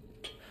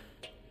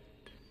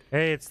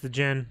 Hey, it's the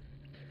Jen.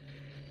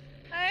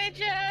 Hi,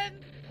 Jen.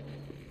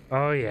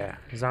 Oh yeah,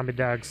 zombie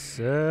dogs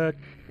suck.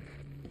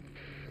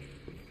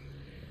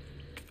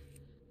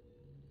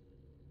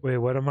 Wait,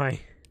 what am I?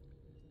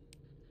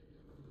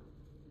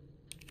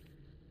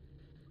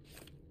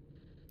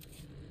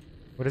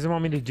 What does it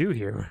want me to do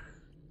here?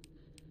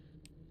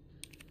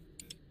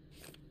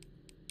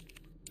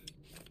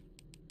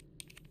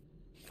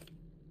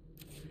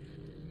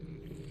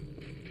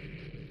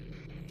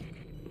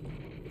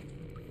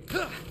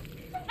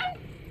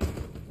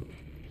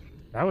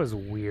 That was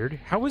weird.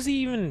 How was he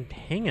even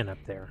hanging up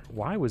there?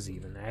 Why was he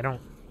even? I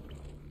don't...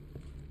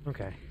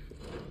 Okay.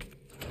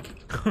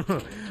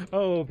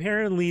 Oh,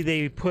 apparently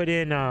they put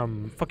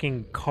in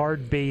fucking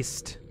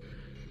card-based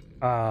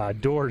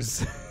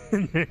doors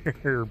in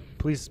their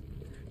police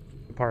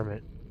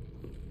department.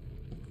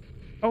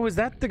 Oh, is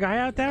that the guy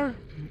out there?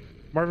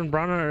 Marvin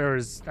Brown, or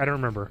is... I don't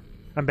remember.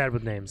 I'm bad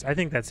with names. I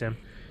think that's him.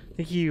 I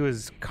think he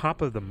was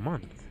Cop of the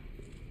Month.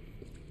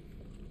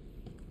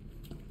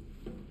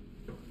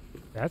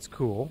 That's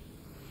cool.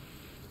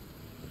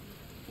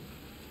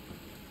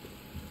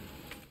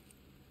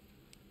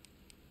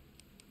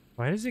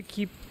 Why does it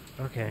keep...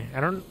 Okay, I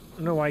don't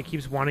know why it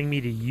keeps wanting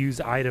me to use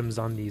items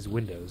on these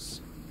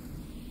windows.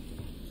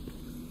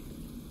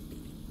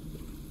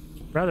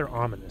 Rather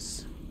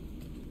ominous.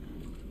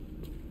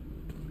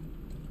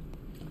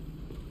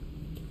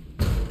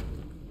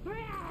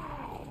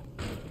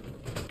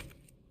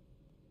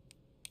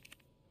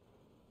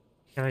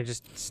 Can I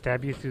just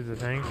stab you through the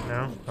thing?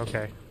 No?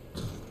 Okay.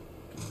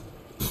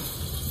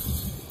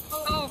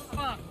 Oh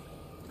fuck!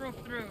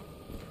 Broke through.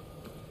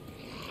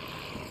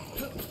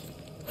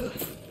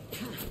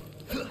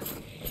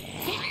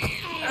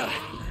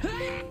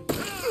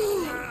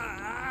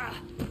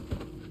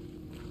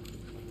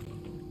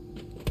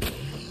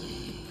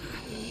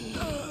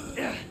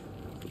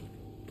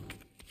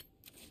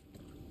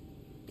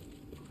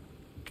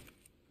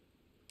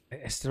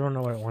 I still don't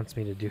know what it wants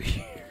me to do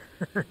here.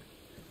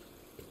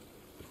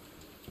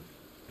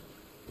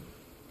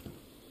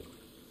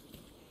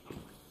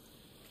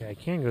 Okay, I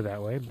can go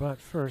that way, but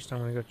first I'm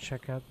gonna go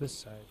check out this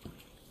side.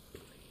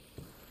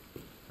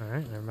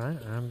 Alright, never mind.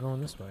 I'm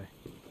going this way.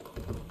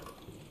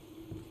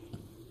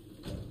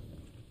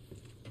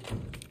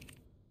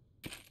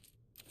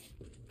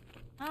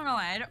 I don't know.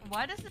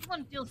 Why does this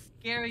one feel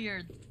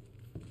scarier?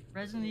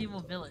 Resident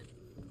Evil Village.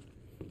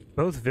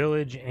 Both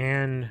Village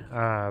and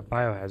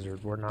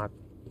Biohazard were not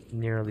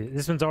nearly...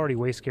 This one's already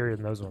way scarier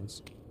than those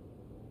ones.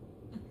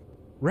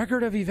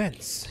 Record of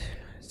events.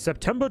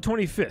 September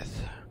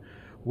 25th.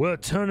 We're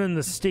turning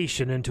the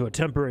station into a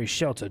temporary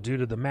shelter due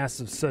to the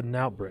massive sudden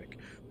outbreak.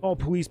 All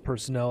police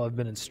personnel have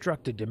been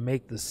instructed to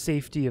make the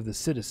safety of the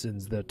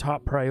citizens their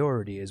top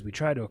priority as we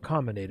try to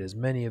accommodate as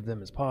many of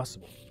them as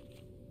possible.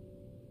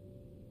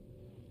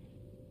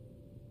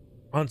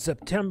 On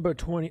September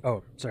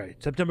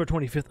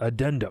 25th,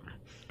 addendum.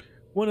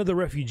 One of the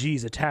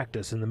refugees attacked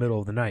us in the middle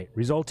of the night,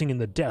 resulting in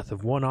the death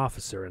of one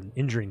officer and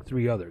injuring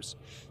 3 others.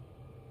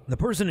 The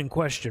person in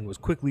question was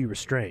quickly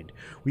restrained.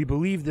 We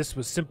believe this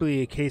was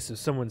simply a case of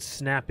someone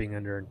snapping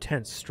under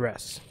intense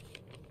stress.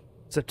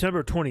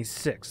 September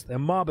 26th, a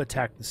mob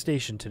attacked the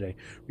station today,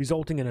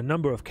 resulting in a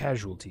number of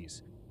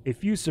casualties. A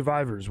few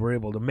survivors were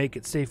able to make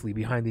it safely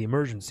behind the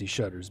emergency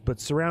shutters, but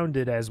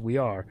surrounded as we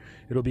are,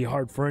 it'll be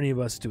hard for any of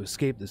us to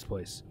escape this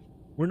place.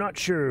 We're not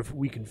sure if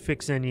we can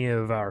fix any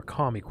of our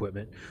comm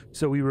equipment,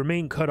 so we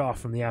remain cut off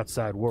from the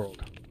outside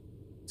world.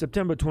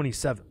 September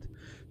 27th.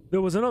 There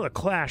was another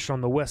clash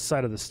on the west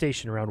side of the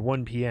station around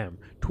 1 p.m.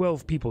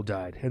 12 people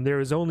died, and there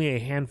is only a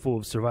handful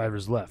of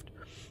survivors left.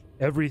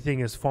 Everything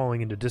is falling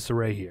into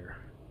disarray here.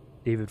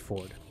 David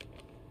Ford.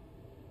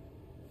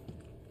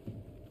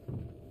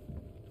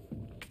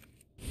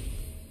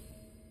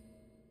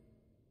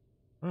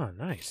 Oh,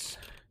 nice.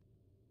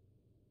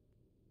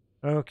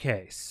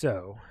 Okay,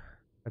 so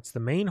that's the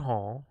main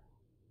hall.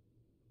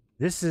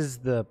 This is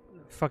the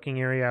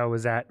fucking area I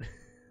was at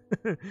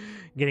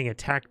getting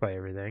attacked by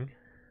everything.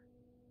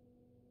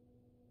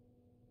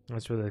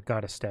 That's where the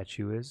goddess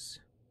statue is.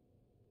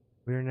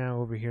 We're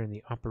now over here in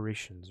the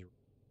operations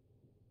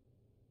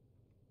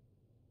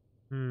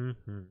room.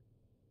 And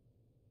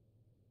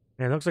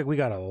it looks like we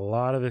got a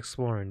lot of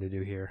exploring to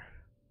do here.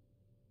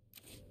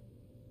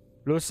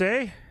 Luce,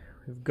 we've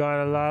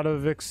got a lot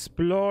of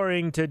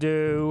exploring to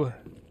do.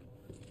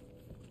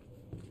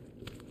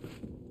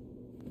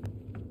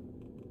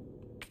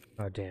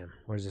 Oh, damn.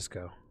 Where does this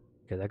go?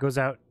 Okay, that goes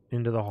out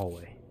into the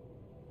hallway.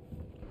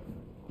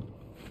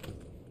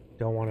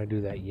 Don't want to do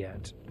that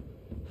yet.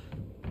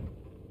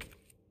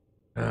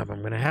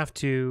 I'm gonna have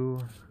to.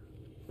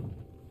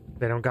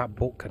 They don't got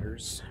bolt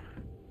cutters,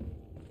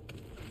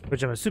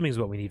 which I'm assuming is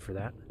what we need for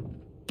that.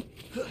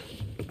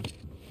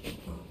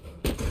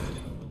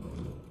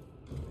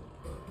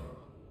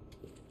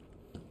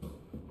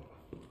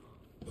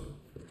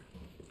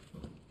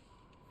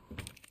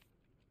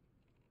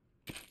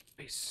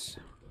 Nice.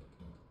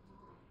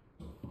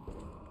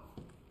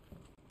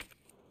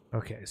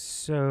 Okay,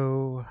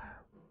 so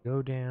go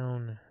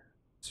down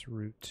this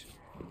route.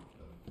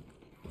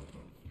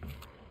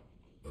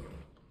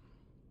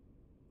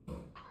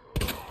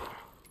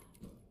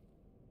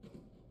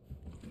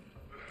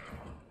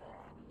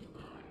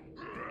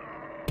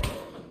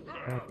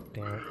 God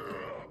damn it.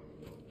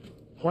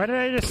 Why did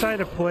I decide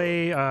to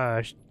play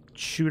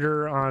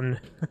shooter on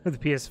the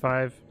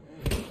PS5?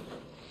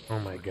 Oh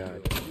my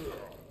god.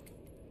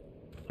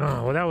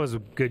 Oh, well that was a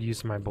good use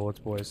of my bullets,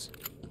 boys.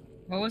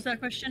 What was that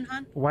question,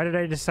 hon? Why did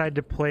I decide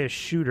to play a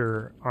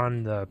shooter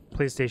on the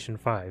PlayStation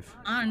 5?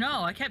 I don't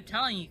know. I kept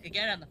telling you could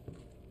get it on the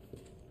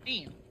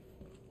Steam.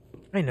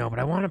 I know, but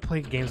I want to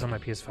play games on my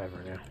PS5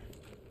 right now.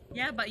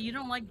 Yeah, but you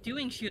don't like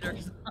doing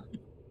shooters.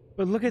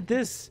 But look at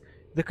this.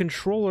 The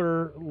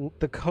controller,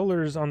 the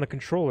colors on the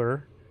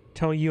controller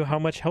tell you how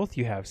much health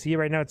you have. See,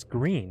 right now it's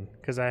green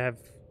because I have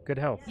good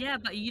health. Yeah,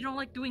 but you don't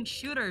like doing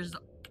shooters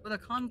with a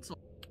console.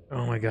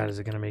 Oh my god, is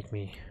it going to make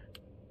me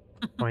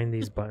find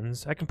these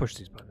buttons? I can push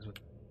these buttons with,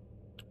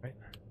 right?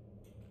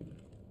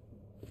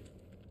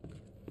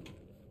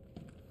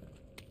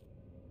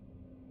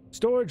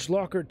 Storage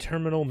locker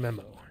terminal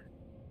memo.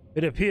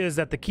 It appears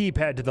that the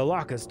keypad to the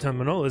locker's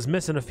terminal is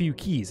missing a few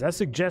keys. I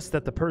suggest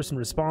that the person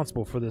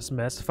responsible for this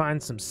mess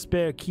find some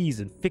spare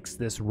keys and fix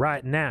this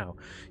right now.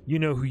 You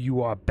know who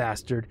you are,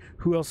 bastard.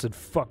 Who else would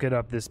fuck it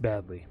up this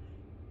badly?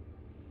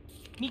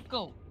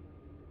 Miko.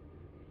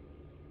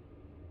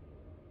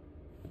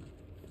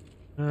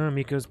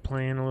 Miko's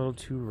playing a little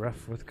too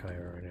rough with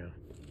Kyra right now.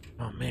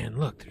 Oh man,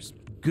 look, there's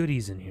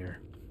goodies in here.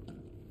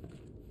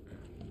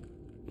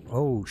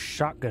 Oh,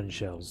 shotgun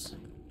shells.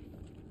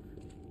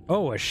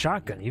 Oh, a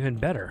shotgun, even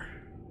better.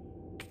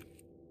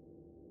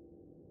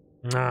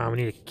 Ah, we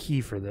need a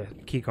key for the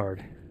key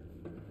card.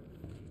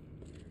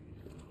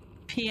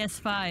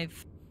 PS5.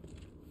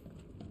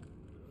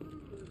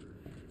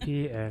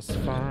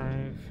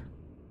 PS5.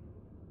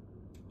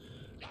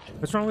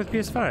 What's wrong with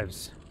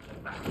PS5s?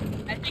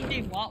 I think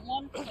they want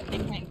one, but they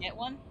can't get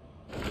one.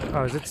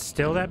 Oh, is it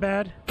still that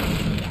bad?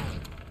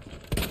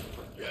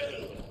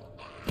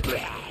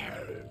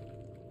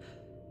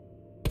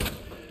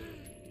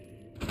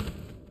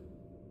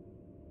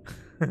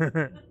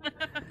 I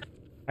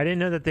didn't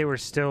know that they were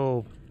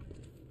still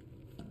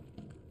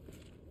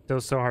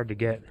so hard to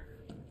get.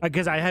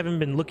 Because I haven't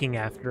been looking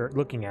at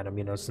them,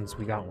 you know, since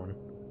we got one.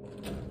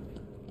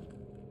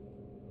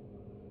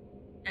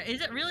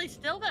 Is it really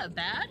still that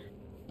bad?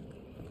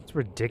 It's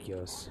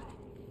ridiculous.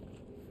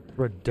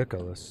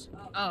 Ridiculous.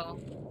 Oh.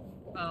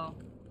 Oh.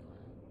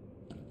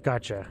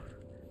 Gotcha.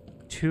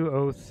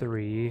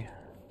 203.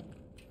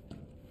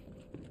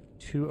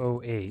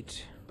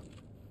 208.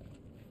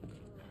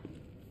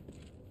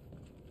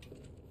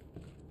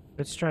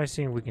 Let's try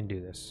seeing if we can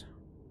do this.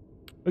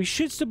 We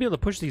should still be able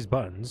to push these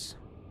buttons.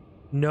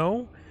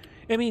 No?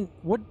 I mean,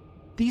 what?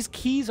 These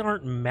keys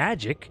aren't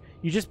magic.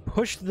 You just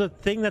push the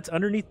thing that's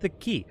underneath the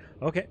key.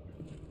 Okay.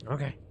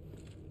 Okay.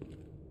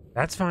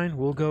 That's fine.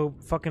 We'll go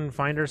fucking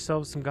find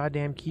ourselves some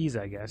goddamn keys,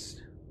 I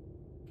guess.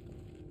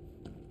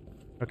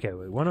 Okay,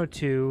 wait.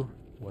 102,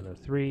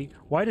 103.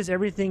 Why does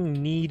everything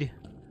need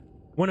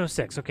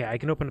 106. Okay, I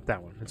can open up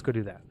that one. Let's go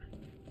do that.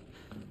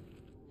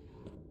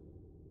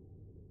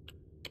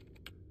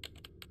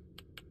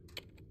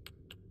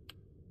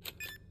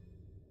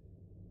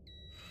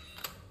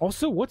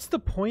 Also, what's the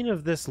point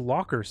of this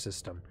locker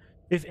system?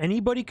 If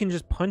anybody can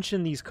just punch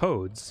in these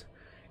codes,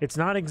 it's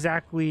not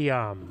exactly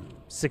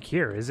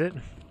secure, is it?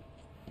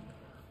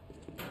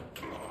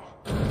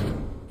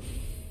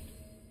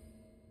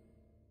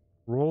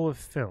 Roll of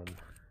film.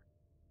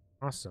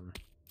 Awesome.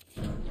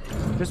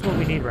 Just what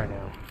we need right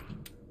now.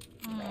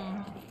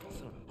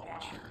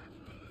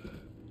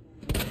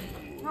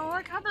 Bro,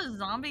 look how the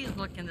zombies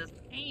look in this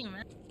game,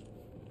 man.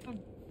 So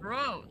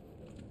gross.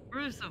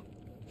 Gruesome.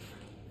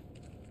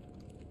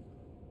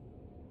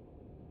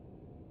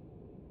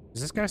 Is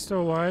this guy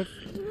still alive?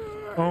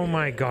 Oh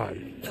my god.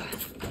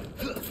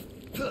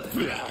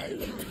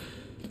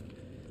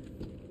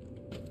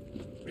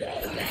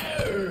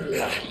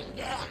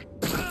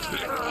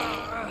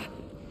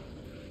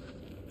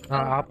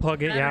 I'll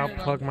plug it. Yeah,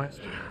 I'll plug my...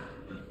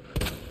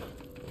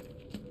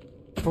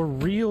 For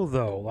real,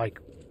 though, like,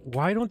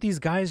 why don't these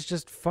guys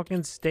just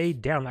fucking stay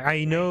down? Like,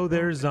 I know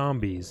they're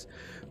zombies,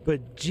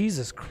 but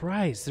Jesus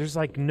Christ, there's,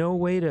 like, no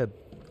way to...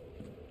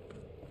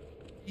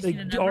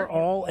 Like, are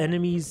all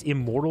enemies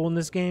immortal in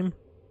this game?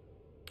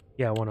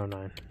 Yeah,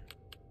 109.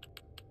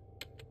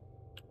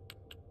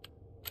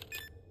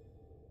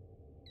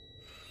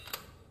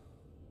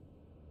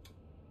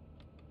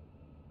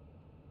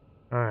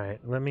 Alright,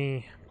 let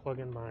me plug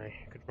in my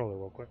controller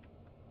real quick.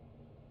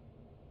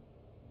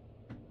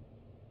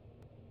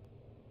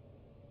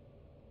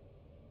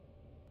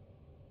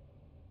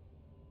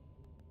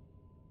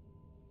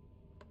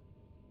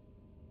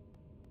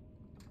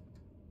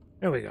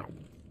 There we go.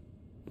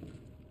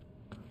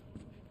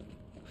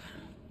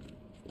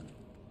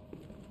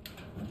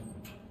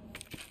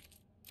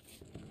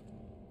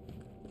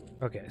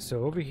 Okay,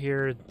 so over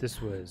here, this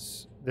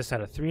had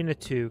a 3 and a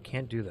 2.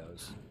 Can't do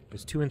those.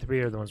 Because 2 and 3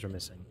 are the ones we're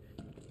missing.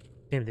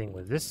 Same thing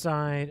with this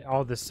side.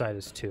 All this side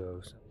is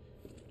 2.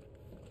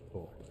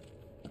 Cool.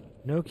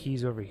 No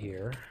keys over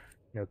here.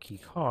 No key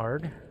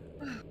card.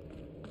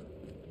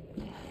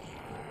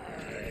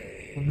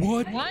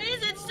 What? Why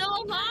is it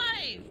still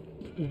alive?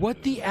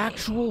 What the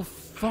actual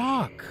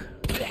fuck?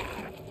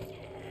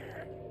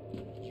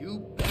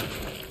 You.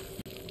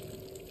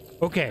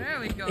 Okay. There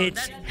we go.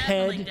 Its That's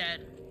definitely head.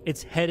 dead.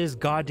 Its head is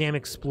goddamn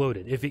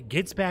exploded. If it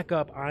gets back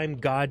up, I'm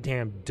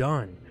goddamn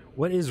done.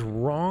 What is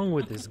wrong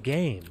with this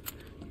game?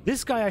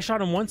 This guy, I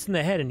shot him once in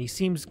the head and he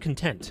seems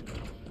content.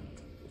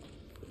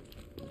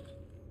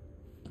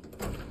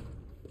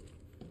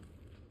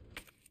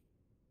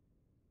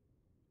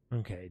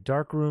 Okay,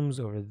 dark rooms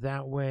over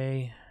that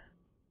way.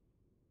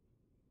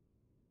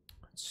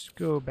 Let's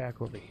go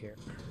back over here.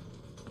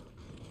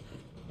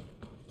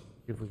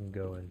 See if we can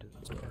go into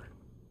this door.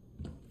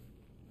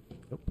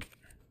 Nope.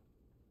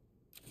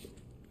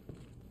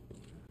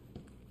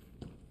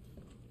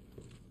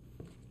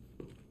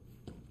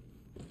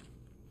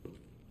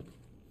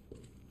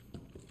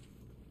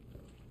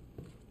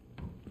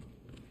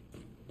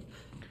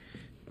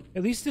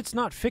 At least it's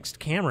not fixed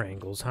camera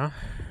angles, huh?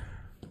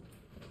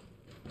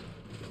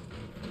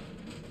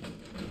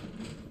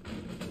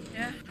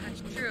 Yeah,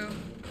 that's true.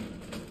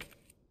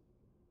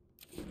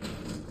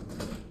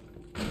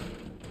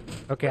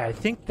 Okay, I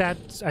think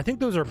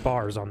those are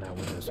bars on that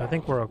window, so I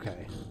think we're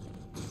okay.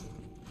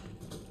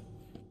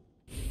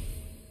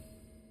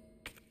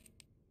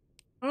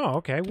 Oh,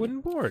 okay, wooden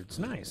boards,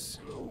 nice.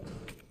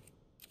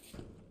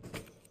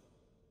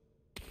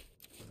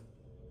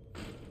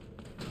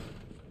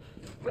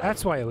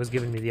 That's why it was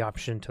giving me the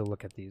option to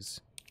look at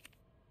these.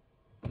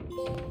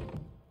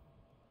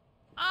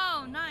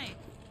 Oh, nice.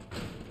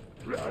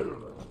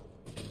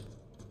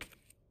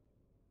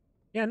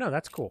 Yeah, no,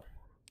 that's cool.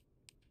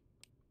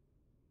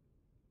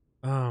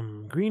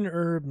 Green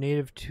herb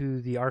native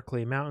to the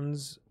Aku-Screa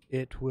Mountains.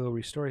 It will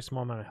restore a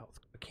small amount of health.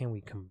 But can we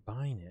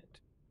combine it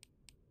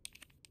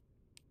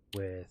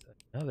with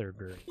another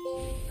herb?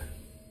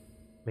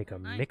 Make a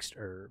mixed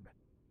herb.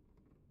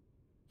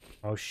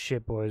 Oh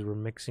shit, boys, we're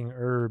mixing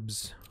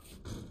herbs.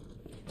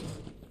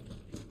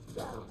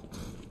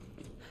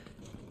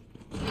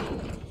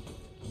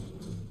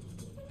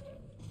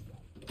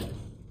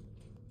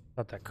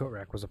 Thought that coat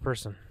rack was a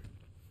person.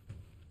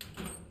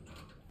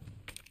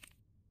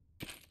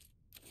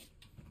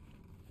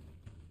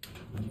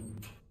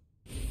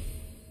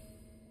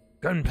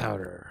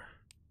 Gunpowder.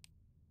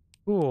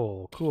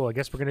 Cool, cool. I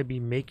guess we're gonna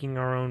be making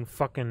our own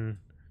fucking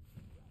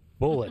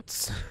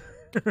bullets.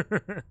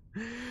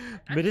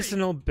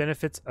 Medicinal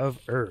benefits of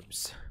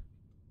herbs.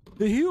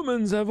 The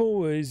humans have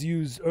always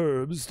used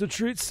herbs to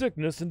treat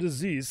sickness and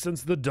disease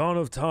since the dawn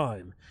of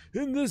time.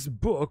 In this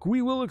book,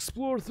 we will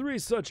explore 3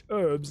 such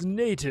herbs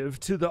native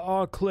to the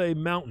Aku-Screa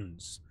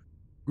Mountains.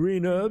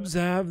 Green herbs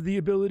have the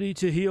ability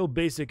to heal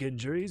basic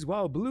injuries,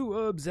 while blue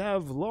herbs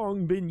have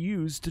long been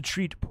used to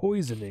treat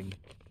poisoning.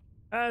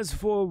 As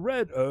for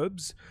red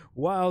herbs,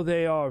 while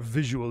they are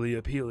visually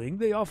appealing,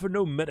 they offer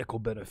no medical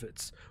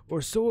benefits,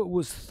 or so it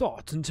was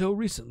thought until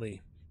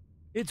recently.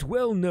 It's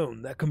well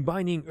known that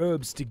combining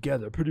herbs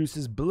together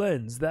produces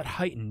blends that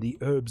heighten the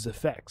herbs'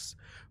 effects,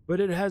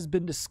 but it has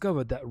been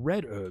discovered that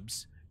red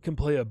herbs can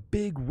play a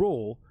big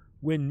role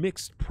when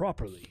mixed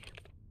properly.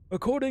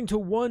 According to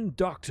one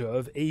doctor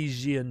of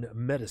Asian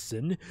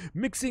medicine,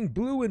 mixing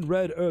blue and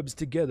red herbs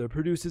together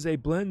produces a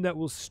blend that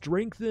will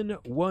strengthen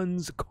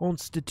one's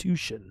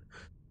constitution.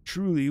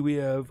 Truly, we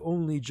have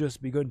only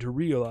just begun to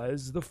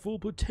realize the full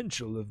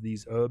potential of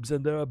these herbs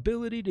and their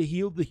ability to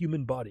heal the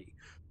human body.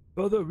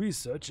 Further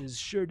research is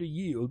sure to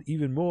yield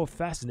even more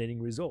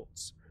fascinating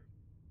results.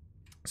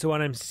 So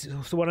what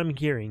I'm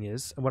hearing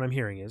is,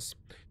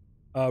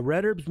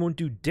 red herbs won't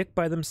do dick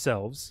by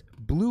themselves.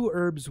 Blue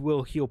herbs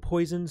will heal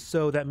poison,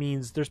 so that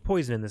means there's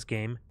poison in this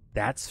game.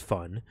 That's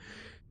fun.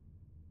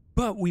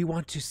 But we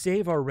want to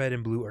save our red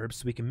and blue herbs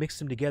so we can mix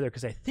them together,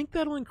 because I think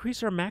that'll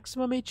increase our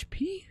maximum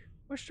HP?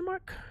 Question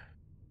mark?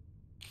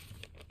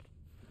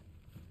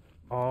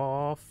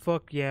 Oh,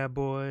 fuck yeah,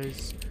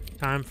 boys.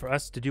 Time for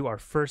us to do our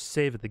first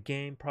save of the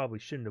game. Probably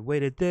shouldn't have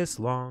waited this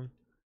long.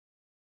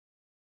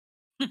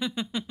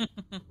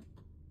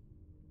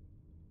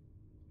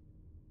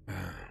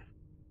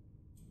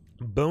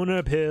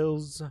 Boner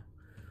pills.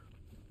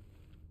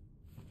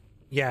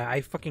 Yeah,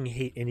 I fucking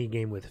hate any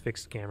game with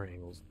fixed camera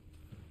angles.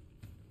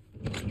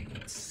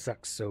 It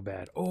sucks so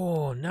bad.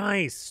 Oh,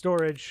 nice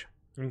storage.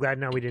 I'm glad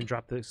now we didn't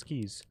drop those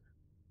keys.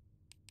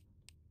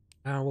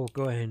 Now we'll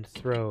go ahead and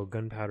throw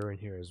gunpowder in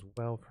here as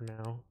well for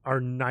now.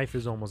 Our knife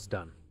is almost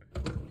done.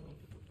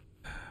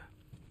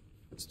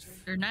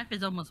 Your knife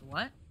is almost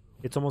what?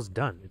 It's almost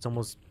done. It's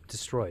almost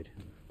destroyed.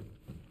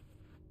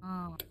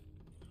 Oh.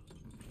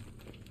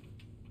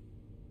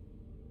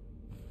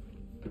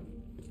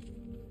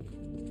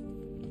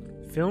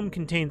 Film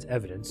contains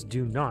evidence.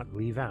 Do not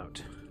leave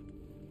out.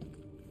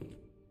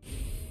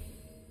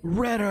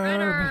 Red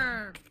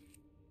herb!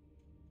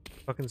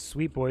 Fucking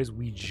sweet, boys.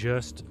 We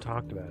just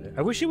talked about it.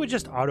 I wish it would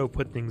just auto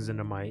put things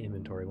into my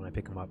inventory when I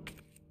pick them up.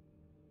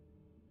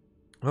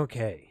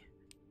 Okay.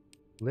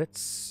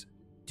 Let's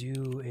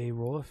do a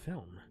roll of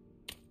film.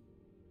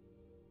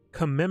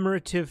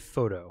 Commemorative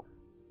photo.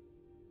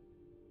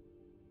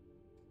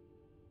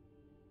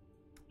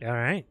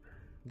 Alright.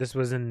 This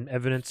was in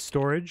evidence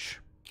storage.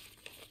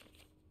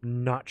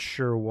 Not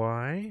sure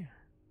why.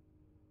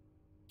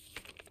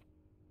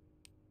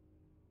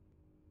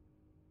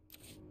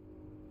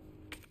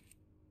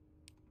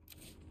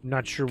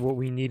 Not sure what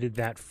we needed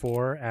that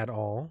for at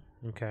all.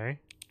 Okay.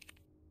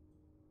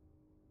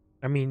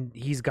 I mean,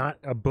 he's got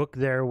a book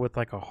there with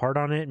like a heart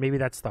on it. Maybe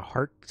that's the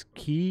heart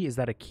key. Is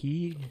that a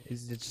key?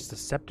 Is it just a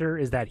scepter?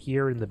 Is that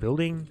here in the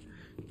building?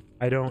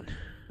 I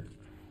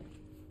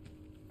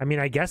mean,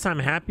 I guess I'm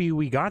happy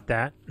we got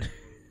that.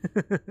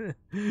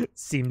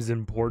 Seems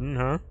important,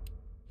 huh?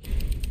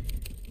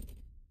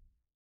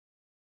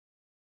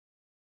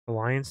 The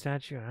lion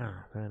statue? I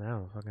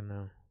don't fucking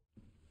know.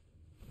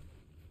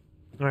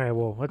 Alright,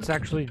 well, let's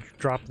actually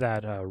drop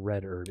that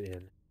red herb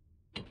in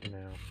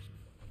now.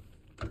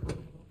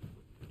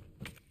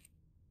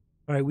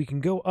 Alright, we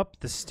can go up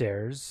the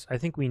stairs. I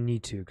think we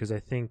need to, because I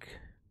think...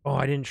 Oh,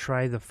 I didn't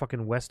try the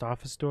fucking west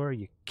office door? Are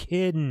you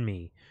kidding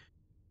me?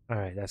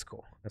 Alright, that's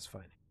cool. That's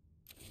fine.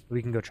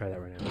 We can go try that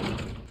right now.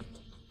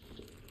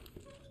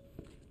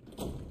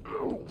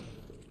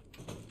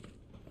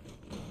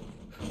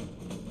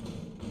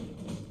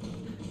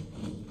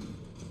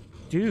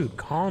 Dude,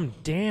 calm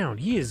down.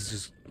 He is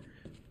just...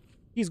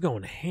 He's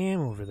going ham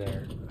over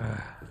there.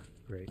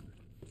 Great.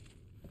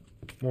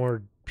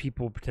 More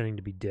people pretending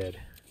to be dead.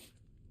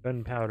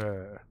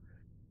 Gunpowder.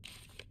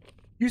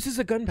 Uses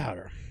of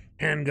gunpowder.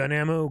 Handgun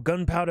ammo,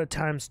 gunpowder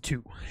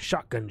 ×2.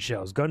 Shotgun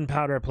shells,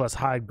 gunpowder plus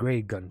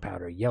high-grade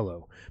gunpowder,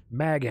 yellow.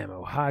 Mag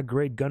ammo,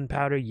 high-grade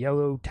gunpowder,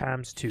 yellow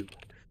 ×2.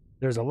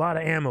 There's a lot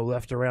of ammo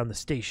left around the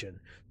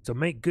station, so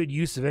make good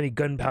use of any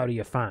gunpowder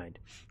you find.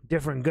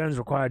 Different guns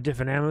require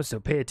different ammo, so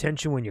pay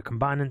attention when you're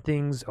combining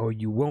things or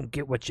you won't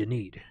get what you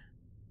need.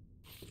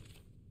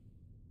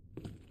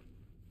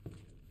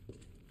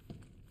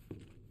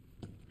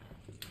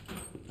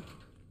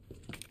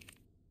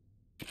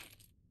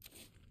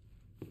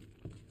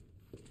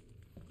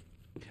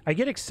 I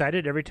get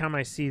excited every time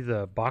I see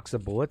the box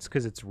of bullets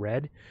because it's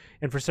red,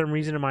 and for some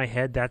reason in my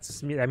head that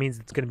means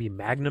it's going to be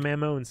Magnum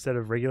ammo instead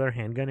of regular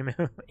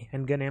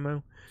handgun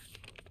ammo.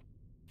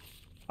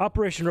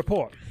 Operation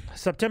report.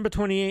 September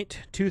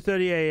 28,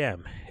 2:30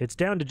 a.m. It's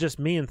down to just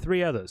me and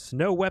 3 others.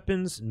 No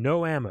weapons,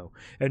 no ammo,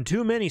 and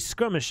too many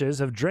skirmishes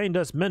have drained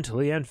us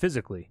mentally and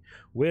physically.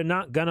 We're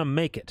not gonna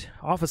make it.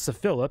 Officer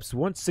Phillips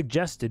once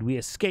suggested we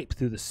escape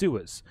through the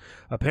sewers.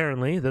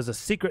 Apparently, there's a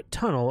secret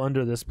tunnel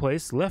under this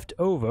place left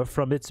over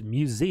from its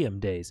museum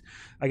days.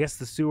 I guess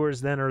the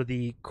sewers then are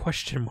the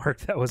question mark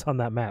that was on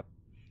that map.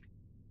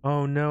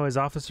 Oh no, is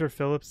Officer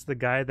Phillips the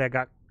guy that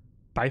got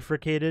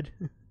bifurcated?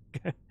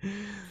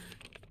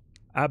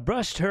 I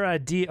brushed her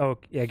idea. Oh,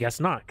 I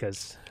guess not,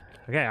 because...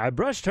 Okay, I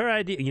brushed her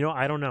idea. You know,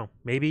 I don't know.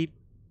 Maybe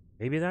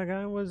Maybe that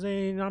guy was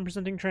a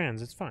non-presenting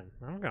trans. It's fine.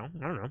 I don't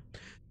know.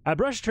 I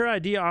brushed her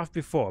idea off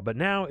before, but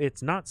now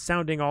it's not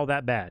sounding all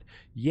that bad.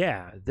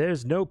 Yeah,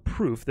 there's no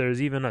proof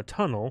there's even a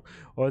tunnel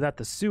or that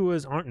the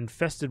sewers aren't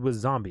infested with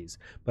zombies,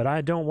 but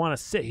I don't want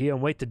to sit here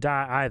and wait to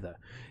die either.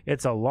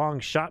 It's a long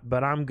shot,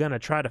 but I'm gonna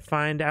try to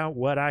find out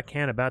what I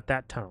can about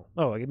that tunnel.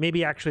 Oh,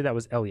 maybe actually that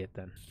was Elliot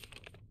then.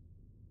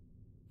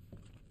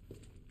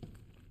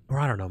 Or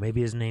I don't know,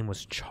 maybe his name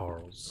was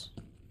Charles.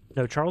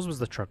 No, Charles was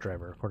the truck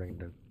driver, according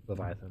to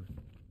Leviathan.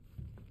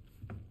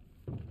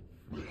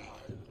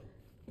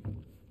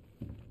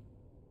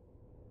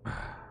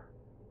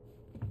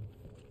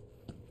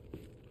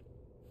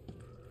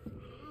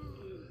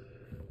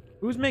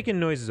 Who's making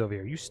noises over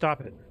here? You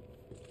stop it.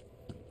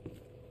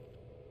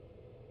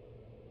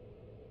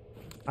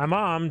 I'm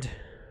armed.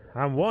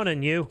 I'm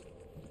warning you.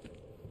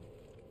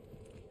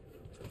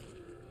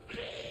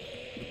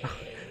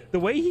 The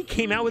way he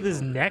came out with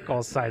his neck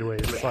all sideways,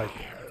 it's like...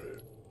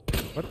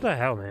 What the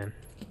hell, man?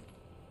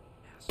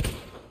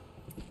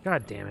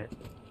 God damn it.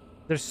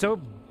 They're so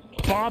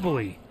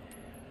bobbly.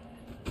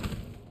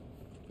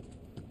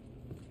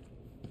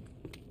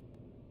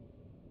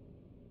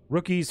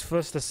 Rookie's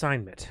first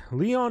assignment.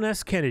 Leon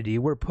S. Kennedy,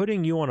 we're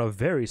putting you on a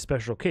very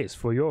special case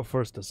for your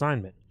first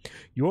assignment.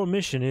 Your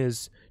mission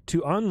is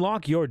to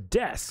unlock your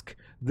desk.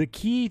 The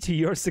key to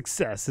your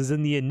success is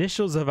in the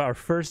initials of our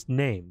first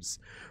names.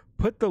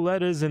 Put the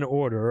letters in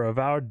order of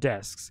our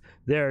desks.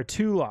 There are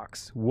 2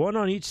 locks, one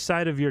on each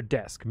side of your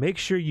desk. Make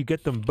sure you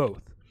get them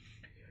both.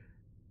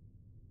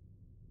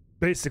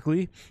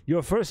 Basically,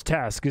 your first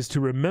task is to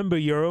remember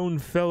your own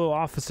fellow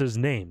officers'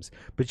 names,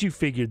 but you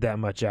figured that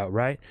much out,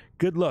 right?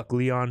 Good luck,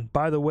 Leon.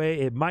 By the way,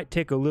 it might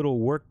take a little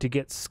work to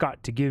get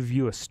Scott to give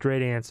you a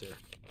straight answer.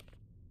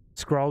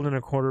 Scrawled in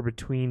a corner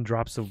between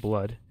drops of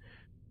blood.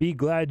 Be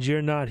glad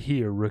you're not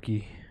here,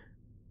 rookie.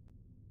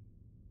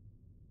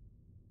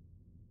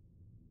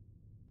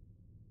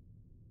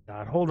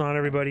 God, hold on,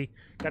 everybody.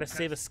 Gotta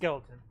save a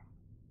skeleton.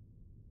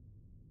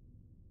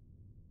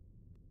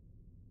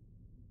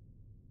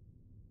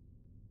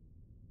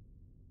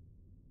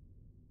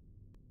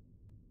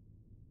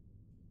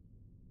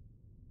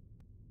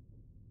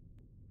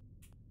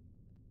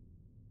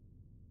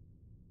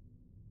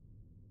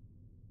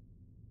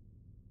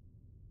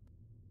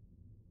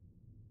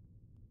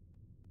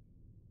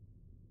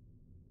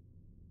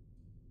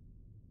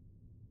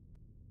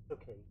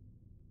 Okay.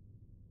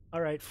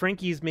 All right,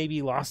 Frankie's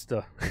maybe lost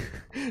the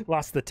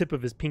tip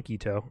of his pinky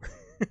toe.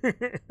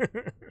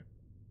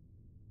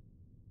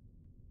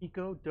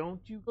 Nico,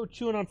 don't you go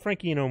chewing on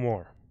Frankie no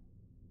more.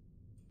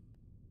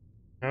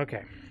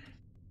 Okay.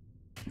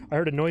 I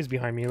heard a noise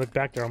behind me. I looked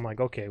back there. I'm like,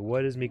 okay,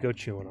 what is Miko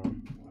chewing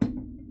on?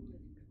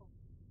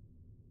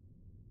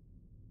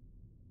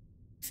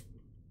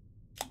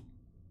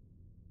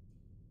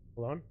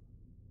 Hold on.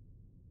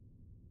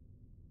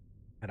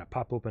 Gotta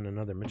pop open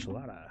another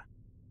michelada.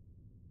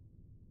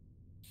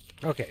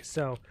 Okay,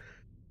 so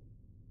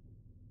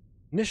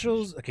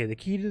initials. Okay, the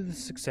key to the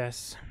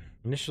success.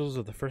 Initials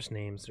of the first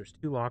names. There's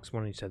 2 locks,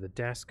 one on each side of the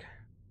desk.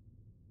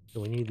 So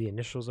we need the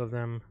initials of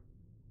them.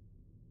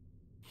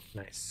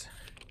 Nice.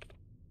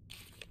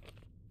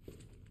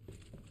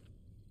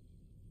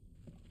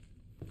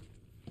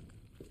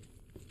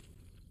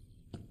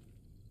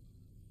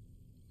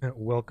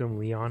 Welcome,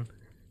 Leon.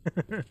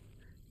 Well,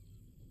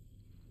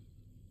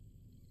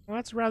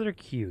 that's rather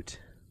cute.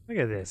 Look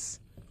at this.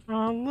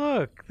 Oh,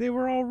 look! They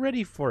were all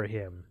ready for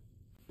him.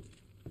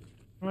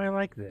 Oh, I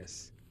like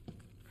this.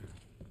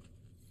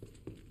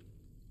 Am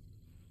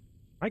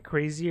I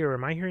crazy, or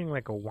am I hearing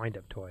like a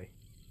wind-up toy?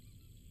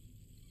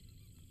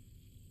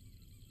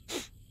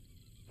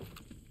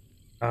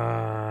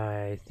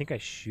 I think I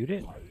shoot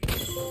it.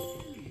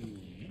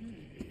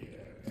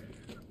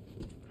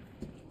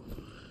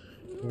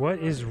 What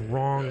is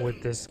wrong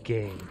with this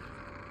game?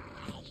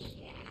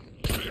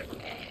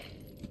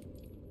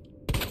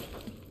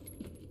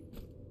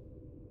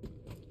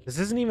 This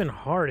isn't even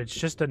hard, it's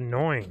just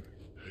annoying.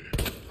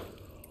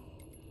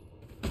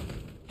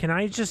 Can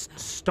I just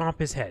stomp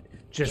his head?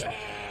 Just...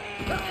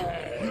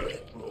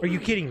 Are you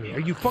kidding me? Are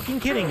you fucking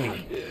kidding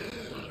me?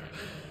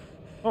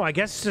 Oh, I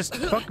guess just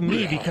fuck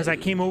me because I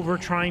came over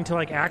trying to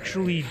like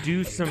actually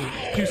do something.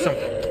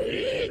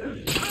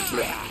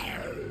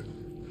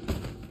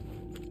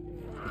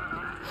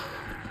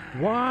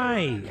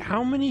 Why?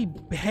 How many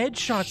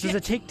headshots does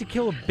it take to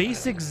kill a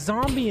basic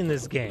zombie in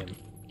this game?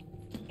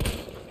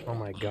 Oh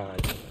my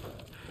god.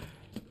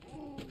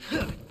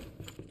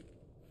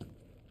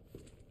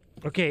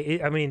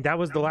 Okay, I mean, that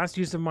was the last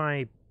use of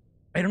my...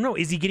 I don't know,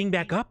 is he getting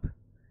back up?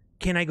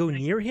 Can I go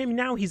near him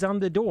now? He's on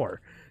the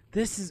door.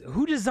 This is...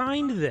 Who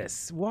designed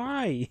this?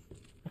 Why?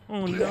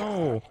 Oh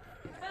no.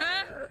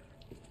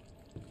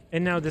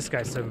 And now this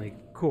guy's suddenly...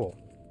 Cool.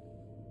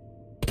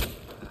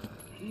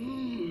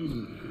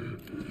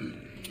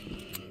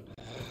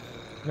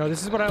 No,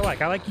 this is what I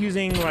like. I like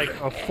using, like,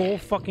 a full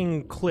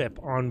fucking clip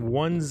on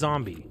one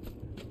zombie.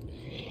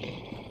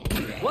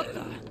 What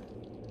the?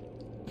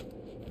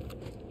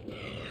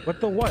 What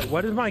the what?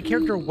 What is my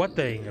character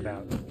what-thing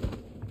about?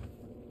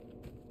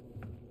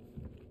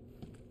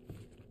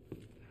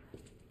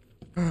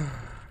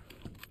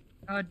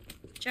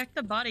 Check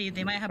the body.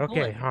 They might have Okay,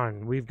 bullets.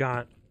 hon. We've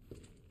got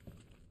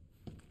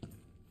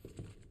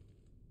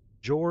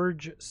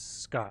George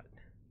Scott.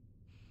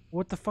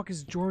 What the fuck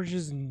is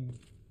George's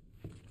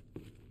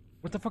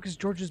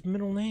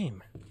middle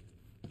name?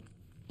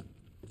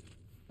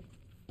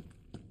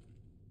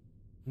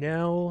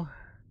 Nell.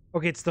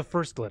 Okay, it's the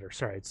first letter.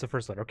 Sorry, it's the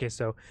first letter. Okay,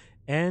 so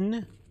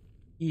N-E-N-E-D.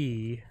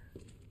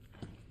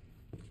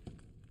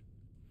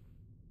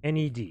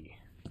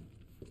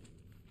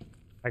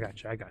 I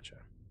gotcha.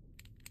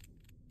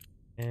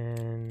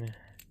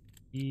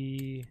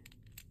 N-E...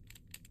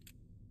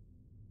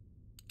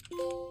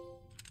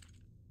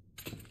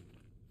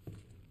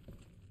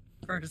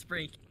 First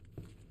break.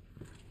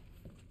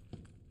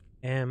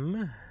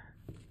 M-R-G.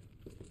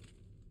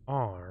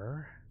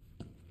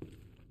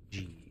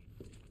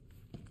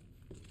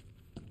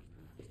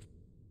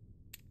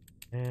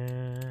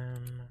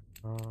 M-R-G.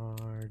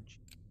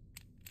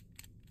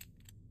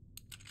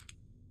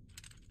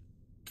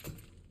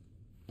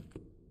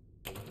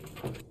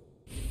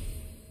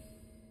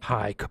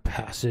 High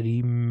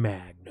capacity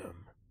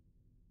magnum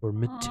for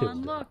Matilda.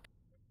 Aw, look,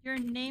 your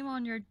name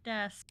on your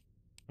desk.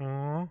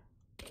 Aw,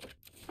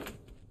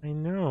 I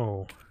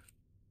know.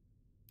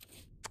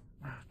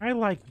 I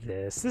like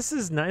this. This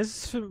is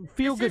nice.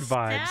 Feel good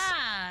vibes.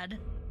 Sad.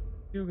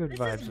 Feel good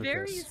vibes. This is with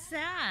very this.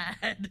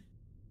 sad.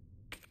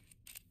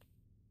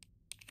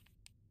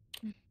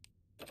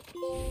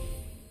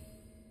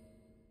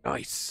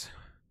 Nice.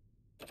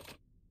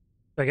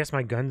 I guess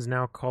my gun's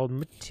now called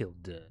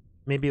Matilda.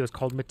 Maybe it was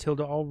called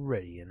Matilda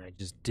already, and I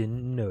just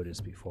didn't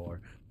notice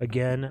before.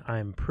 Again,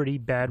 I'm pretty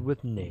bad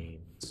with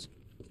names.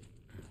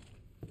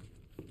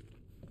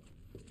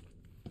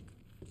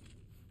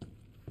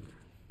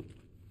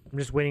 I'm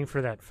just waiting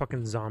for that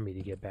fucking zombie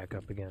to get back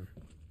up again.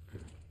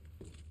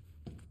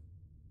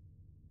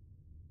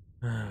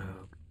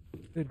 Oh,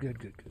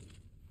 good.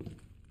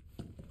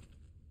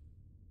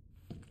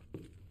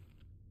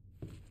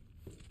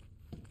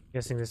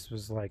 Guessing this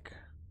was like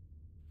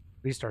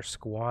at least our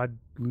squad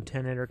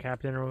lieutenant or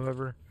captain or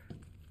whatever.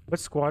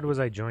 What squad was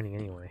I joining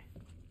anyway?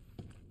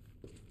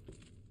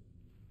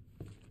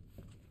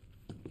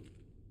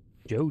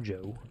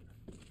 Jojo.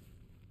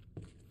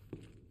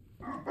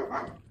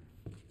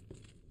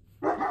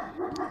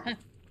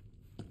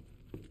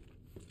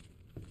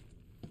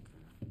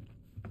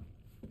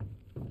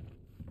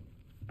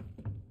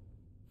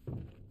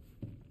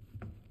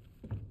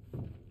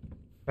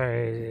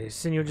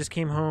 Sinyo just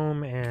came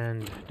home,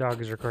 and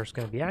dog is, of course,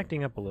 going to be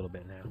acting up a little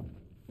bit now.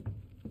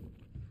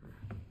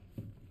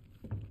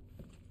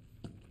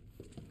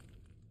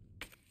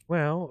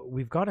 Well,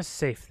 we've got a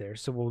safe there,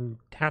 so we'll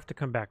have to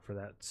come back for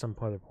that at some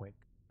other point.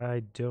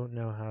 I don't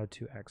know how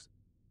to exit.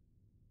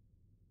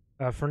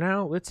 For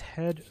now, let's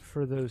head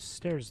for those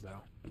stairs,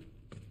 though.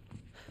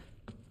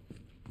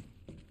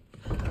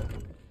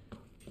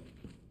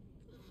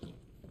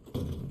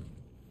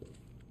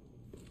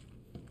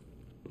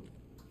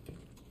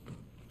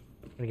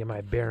 Gonna get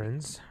my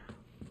bearings.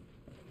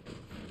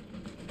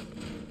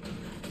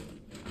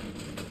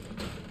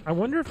 I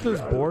wonder if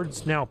those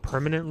boards now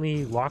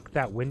permanently lock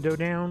that window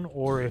down,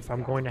 or if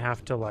I'm going to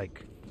have to,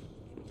 like,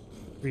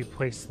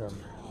 replace them.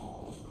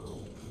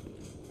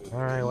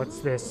 Alright, what's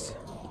this?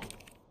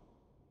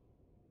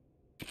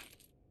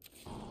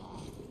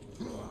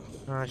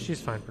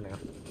 She's fine for now.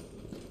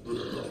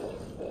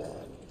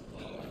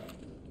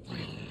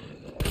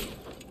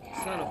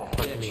 Son of a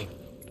bitch.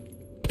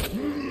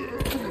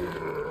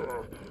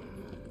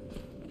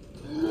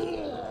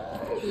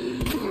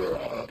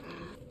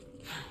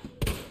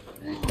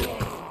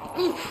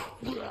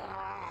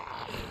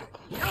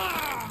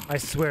 I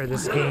swear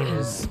this game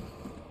is...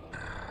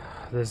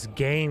 This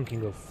game can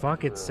go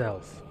fuck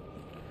itself.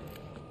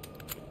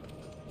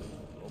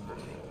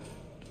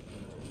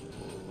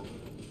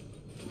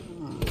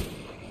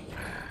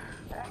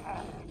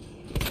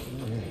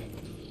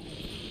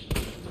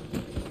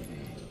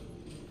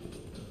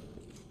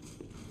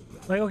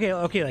 Like,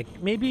 okay, like,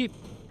 maybe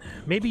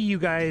you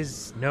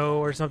guys know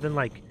or something,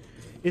 like,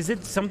 is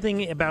it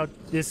something about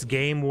this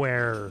game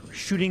where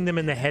shooting them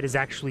in the head is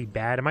actually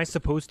bad? Am I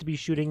supposed to be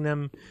shooting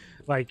them,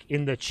 like,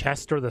 in the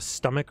chest or the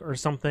stomach or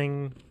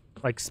something,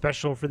 like,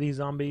 special for these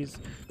zombies?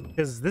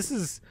 Because this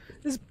is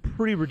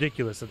pretty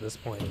ridiculous at this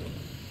point.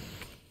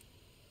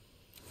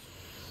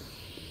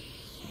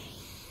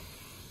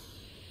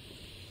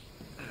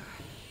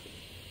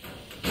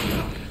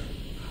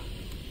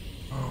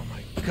 Oh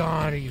my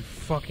god, are you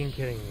fucking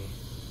kidding me?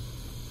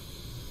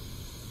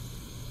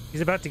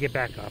 He's about to get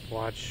back up,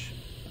 watch.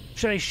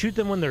 Should I shoot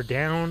them when they're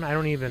down? I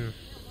don't even...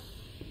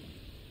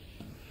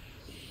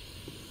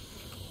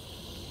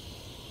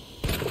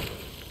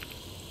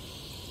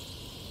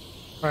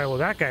 Alright, well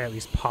that guy at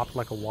least popped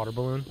like a water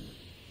balloon.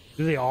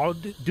 Do they all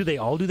do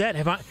that?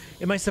 Am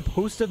I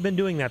supposed to have been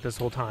doing that this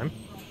whole time?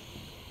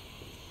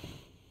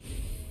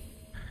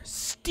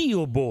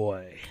 Steel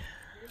Boy.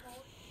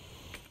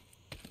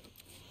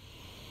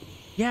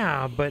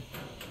 Yeah, but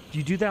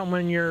you do that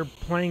when you're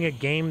playing a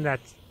game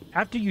that's...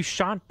 After you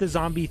shot the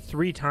zombie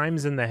 3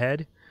 times in the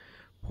head,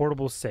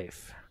 portable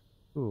safe.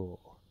 Ooh.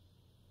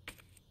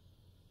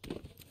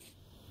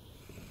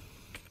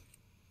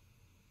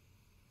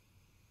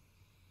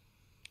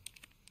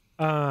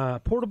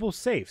 Portable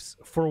safes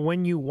for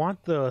when you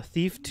want the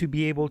thief to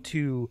be able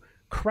to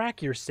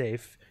crack your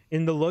safe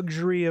in the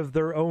luxury of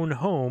their own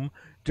home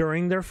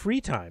during their free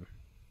time.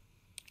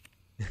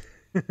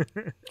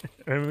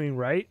 I mean,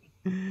 right?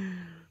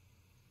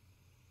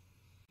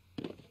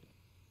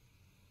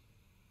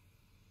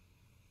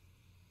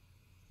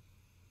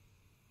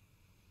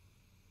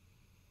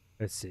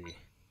 Let's see.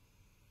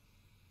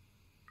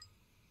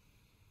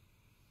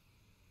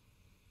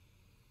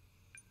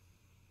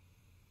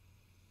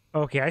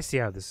 Okay, I see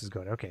how this is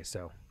going. Okay,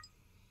 so.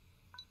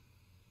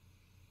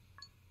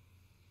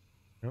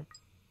 Nope.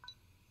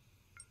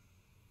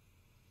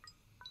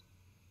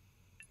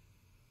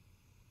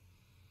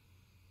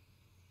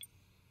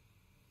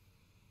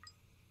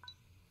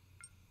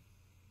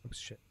 Oops,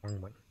 shit, wrong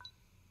one.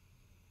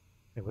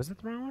 Wait, was it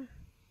the wrong one?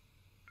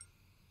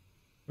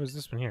 It was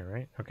this one here,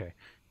 right? Okay.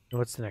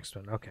 What's the next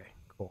one? Okay,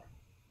 cool.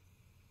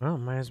 Well,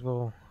 might as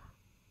well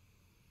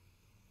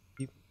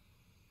keep.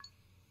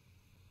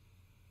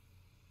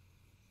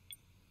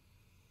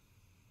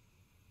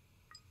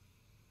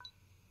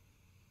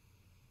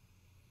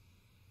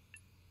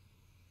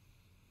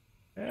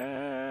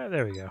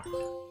 There we go.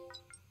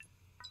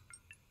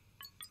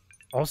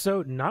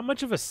 Also, not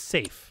much of a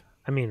safe.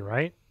 I mean,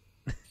 right?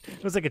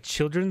 It was like a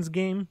children's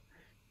game.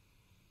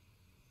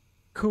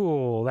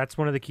 Cool, that's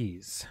one of the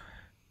keys.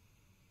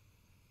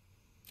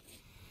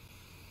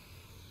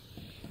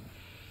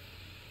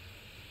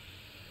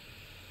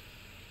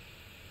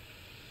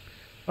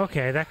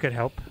 Okay, that could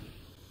help.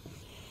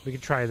 We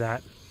could try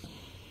that.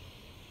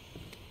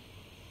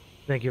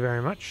 Thank you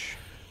very much.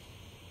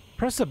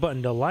 Press a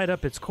button to light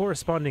up its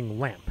corresponding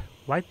lamp.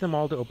 Light them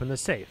all to open the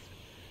safe.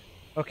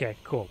 Okay,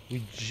 cool.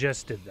 We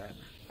just did that.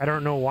 I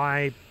don't know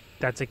why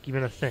that's like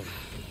even a thing.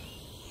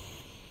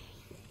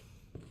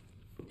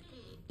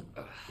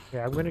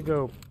 Yeah, I'm gonna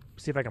go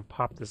see if I can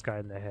pop this guy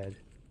in the head.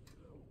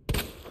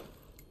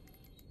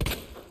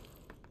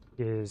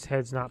 His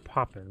head's not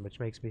popping, which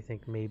makes me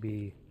think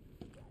maybe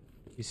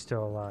he's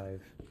still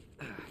alive.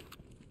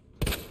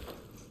 I'm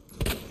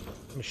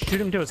gonna shoot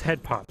him till his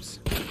head pops.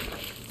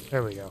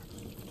 There we go.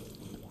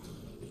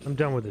 I'm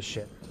done with this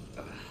shit.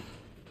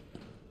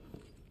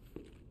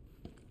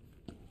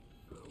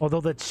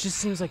 Although that just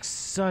seems like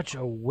such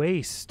a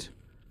waste.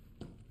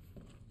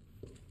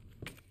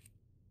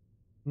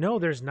 No,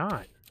 there's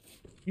not.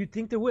 You'd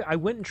think there would. I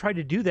went and tried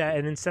to do that,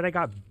 and instead I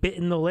got bit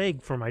in the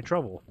leg for my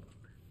trouble.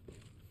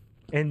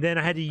 And then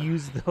I had to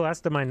use the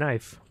last of my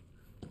knife.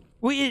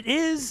 Wait, it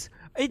is?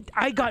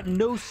 I got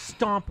no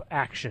stomp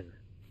action.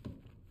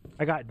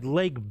 I got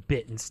leg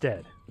bit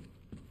instead.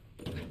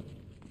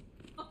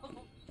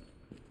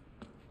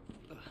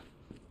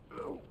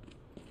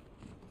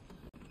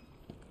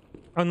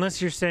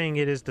 Unless you're saying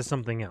it is to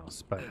something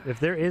else. But if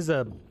there is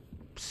a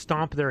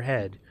stomp their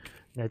head,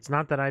 it's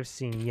not that I've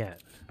seen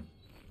yet.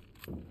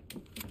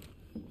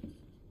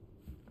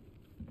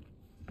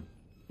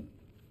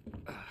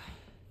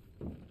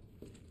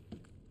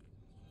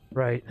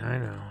 Right, I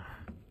know.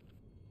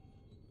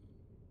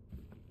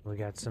 We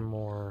got some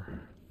more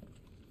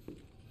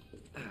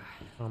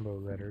combo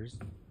letters.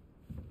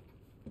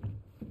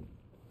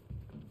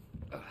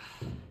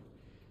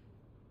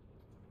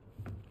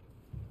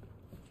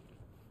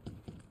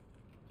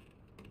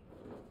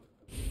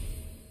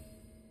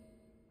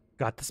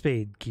 Got the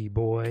spade key,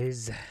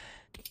 boys.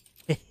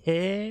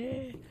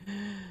 The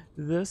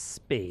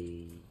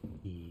spade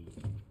key.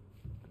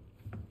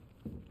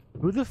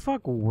 Who the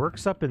fuck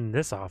works up in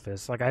this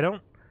office? Like, I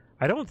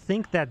don't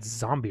think that's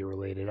zombie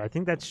related. I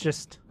think that's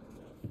just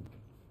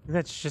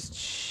the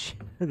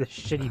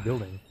shitty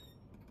building.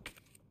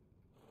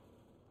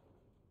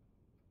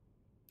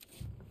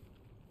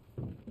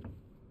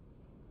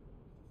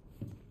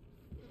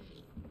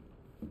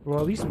 Well,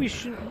 at least we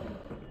should.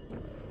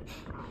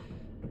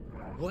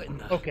 What in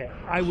the... Okay,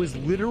 I was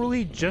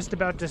literally just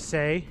about to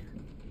say,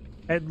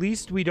 at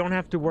least we don't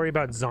have to worry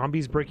about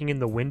zombies breaking in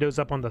the windows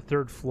up on the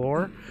 3rd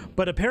floor,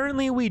 but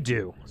apparently we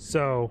do.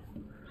 So,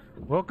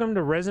 welcome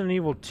to Resident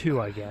Evil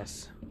 2, I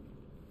guess.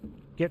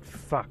 Get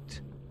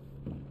fucked.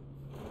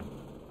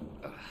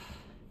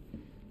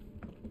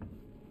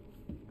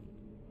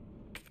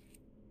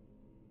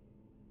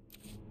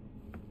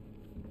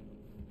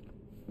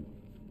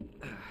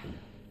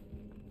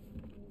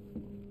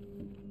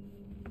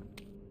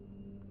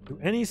 To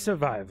any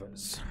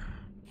survivors,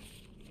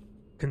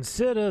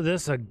 consider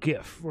this a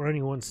gift for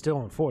anyone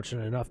still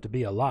unfortunate enough to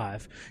be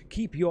alive.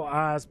 Keep your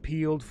eyes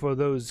peeled for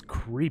those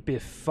creepy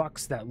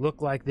fucks that look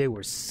like they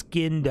were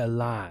skinned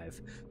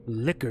alive.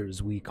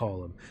 Lickers, we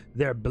call them.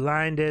 They're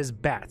blind as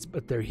bats,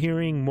 but their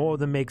hearing more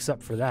than makes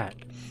up for that.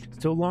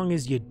 So long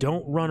as you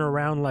don't run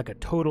around like a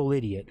total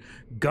idiot,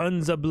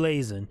 guns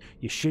a-blazing,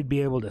 you should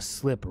be able to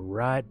slip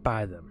right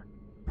by them.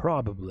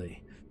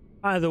 Probably.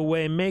 Either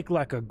way, make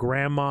like a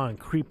grandma and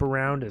creep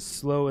around as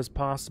slow as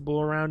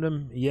possible around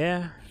them,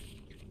 yeah?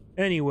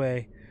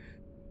 Anyway,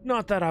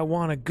 not that I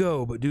want to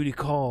go, but duty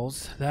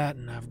calls. That,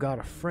 and I've got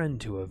a friend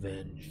to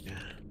avenge.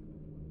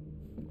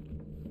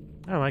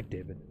 I like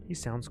David. He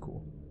sounds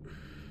cool.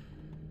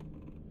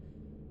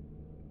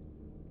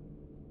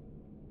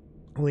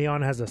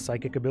 Leon has a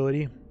psychic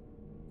ability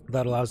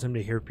that allows him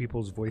to hear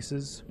people's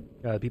voices,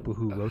 people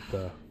who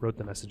wrote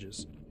the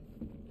messages.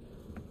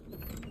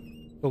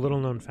 A little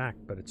known fact,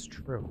 but it's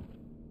true.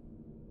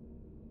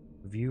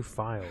 View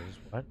files.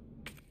 What?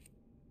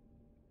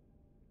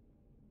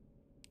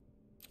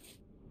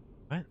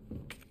 What?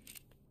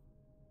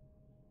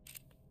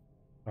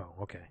 Oh,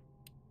 okay.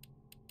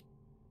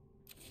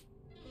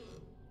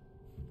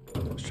 I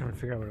was trying to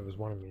figure out what it was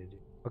wanting me to do.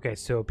 Okay,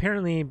 so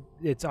apparently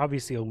it's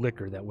obviously a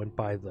licker that went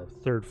by the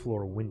 3rd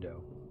floor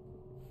window.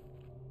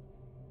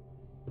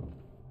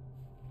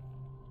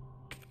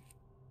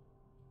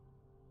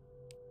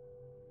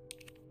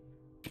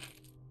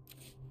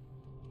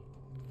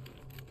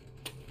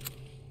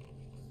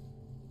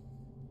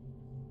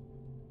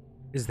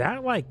 Is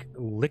that like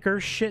liquor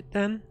shit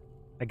then?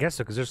 I guess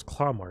so, because there's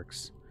claw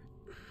marks.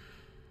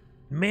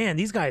 Man,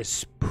 these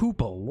guys poop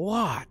a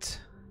lot.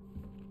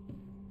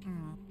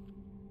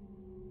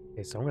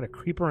 Okay, so I'm going to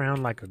creep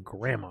around like a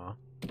grandma,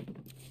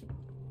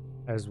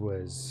 as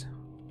was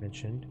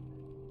mentioned.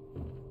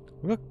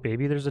 Look,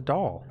 baby, there's a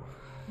doll.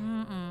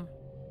 Mm-mm.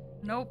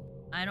 Nope,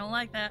 I don't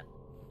like that.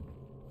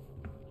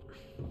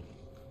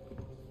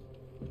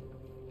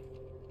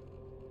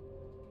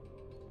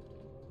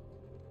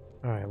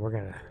 Alright, we're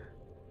going to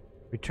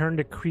return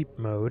to creep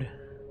mode.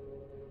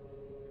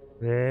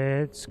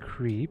 Let's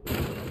creep.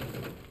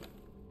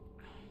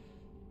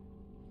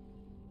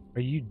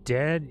 Are you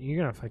dead?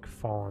 You're gonna like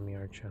fall on me,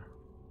 aren't you?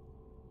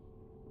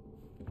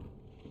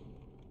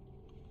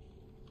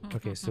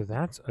 Okay, so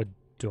that's a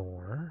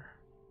door.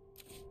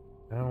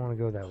 I don't want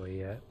to go that way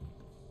yet.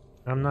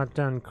 I'm not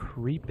done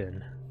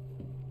creeping.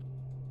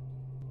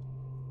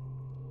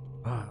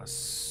 Ah,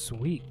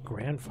 sweet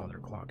grandfather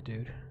clock,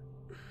 dude.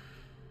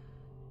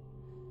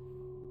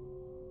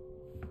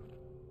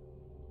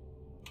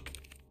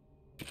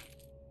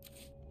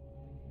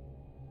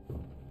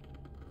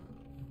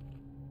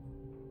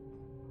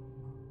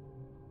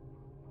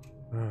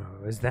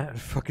 Oh, is that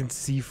fucking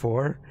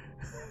C4?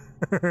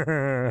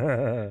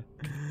 Oh,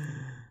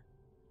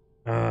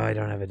 I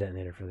don't have a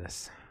detonator for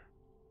this.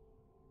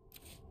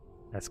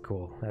 That's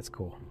cool. That's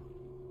cool.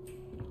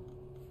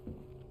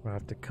 I'll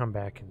have to come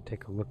back and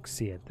take a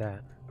look-see at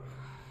that.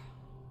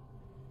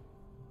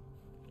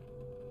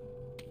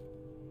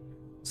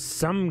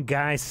 Some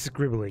guy's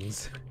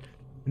scribblings.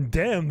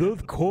 Damn,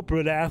 those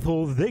corporate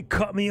assholes, they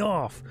cut me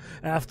off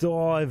after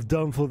all I've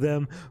done for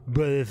them,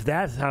 but if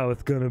that's how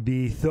it's gonna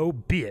be, so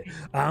be it.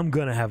 I'm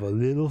gonna have a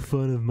little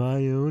fun of my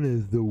own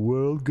as the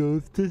world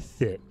goes to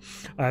shit.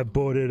 I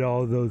boarded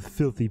all those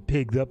filthy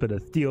pigs up in a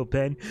steel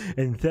pen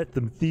and set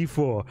them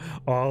C4.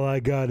 All I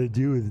gotta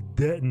do is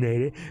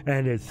detonate it,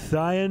 and it's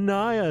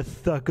sayonara,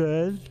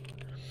 suckers.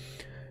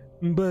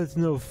 But it's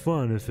no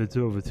fun if it's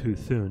over too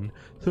soon,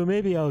 so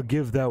maybe I'll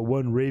give that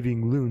one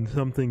raving loon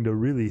something to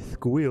really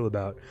squeal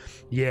about.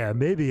 Yeah,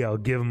 maybe I'll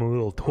give him a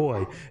little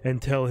toy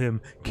and tell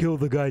him, kill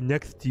the guy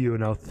next to you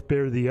and I'll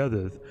spare the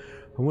others.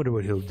 I wonder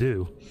what he'll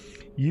do.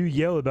 You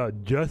yell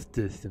about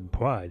justice and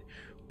pride,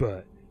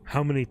 but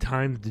how many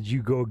times did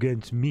you go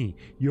against me,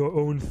 your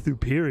own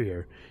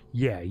superior?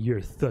 Yeah,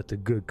 you're such a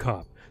good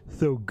cop.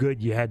 So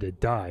good you had to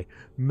die.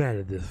 Man,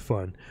 is this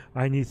fun.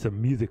 I need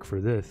some music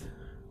for this.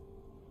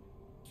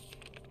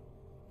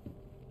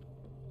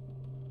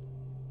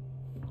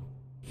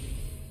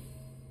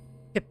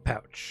 Hip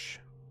pouch.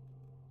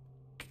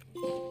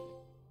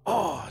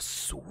 Oh,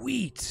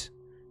 sweet.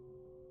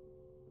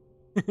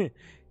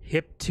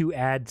 Hip to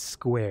add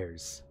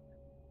squares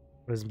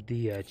was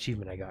the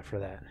achievement I got for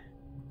that.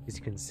 As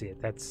you can see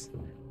it, that's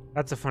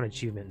a fun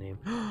achievement name.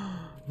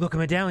 Look, a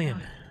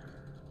medallion.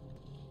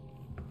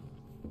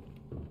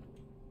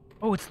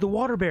 Oh, it's the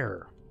water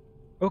bearer.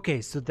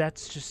 Okay, so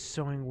that's just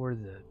showing where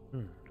the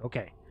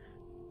okay.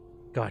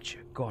 Gotcha.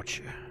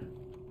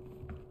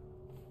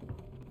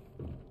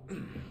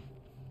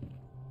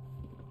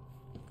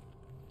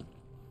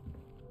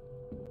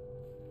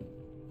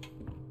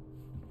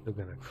 Still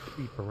gonna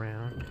creep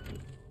around.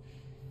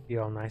 Be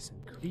all nice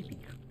and creepy.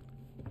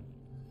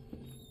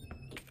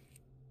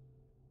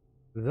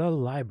 The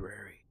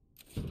library.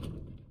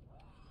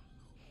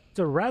 It's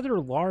a rather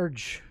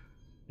large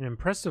and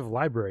impressive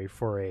library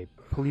for a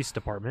police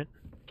department.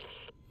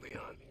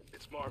 Leon,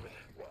 it's Marvin.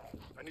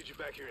 I need you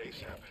back here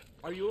ASAP.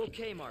 Are you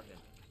okay, Marvin?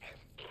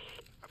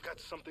 I've got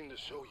something to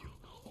show you.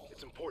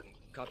 It's important.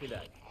 Copy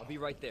that. I'll be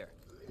right there.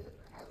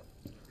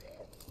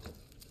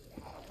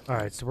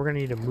 Alright, so we're gonna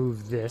need to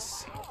move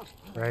this,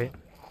 right?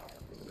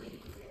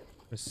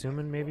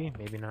 Assuming maybe?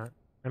 Maybe not.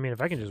 I mean,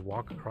 if I can just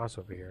walk across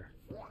over here.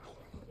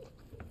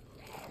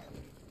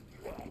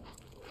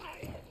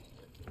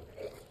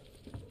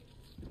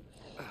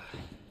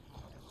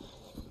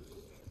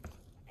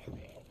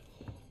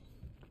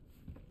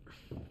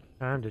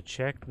 Time to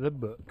check the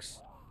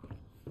books.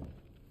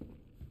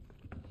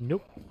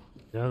 Nope.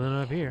 Nothing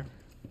up here.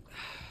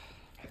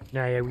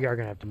 Nah, yeah, we are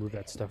gonna have to move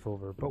that stuff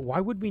over. But why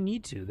would we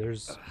need to?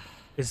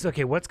 It's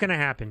okay, what's gonna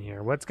happen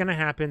here? What's gonna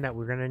happen that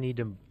we're gonna need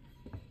to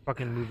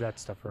fucking move that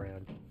stuff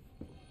around?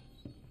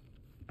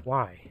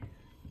 Why?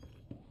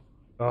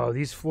 Oh,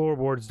 these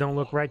floorboards don't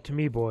look right to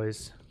me,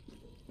 boys.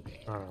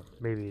 I don't know.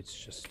 Maybe it's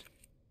just...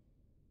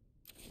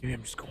 Maybe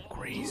I'm just going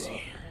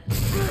crazy.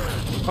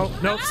 Oh,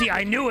 no. See,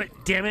 I knew it.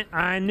 Damn it.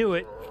 I knew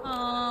it.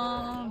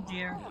 Oh,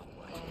 dear.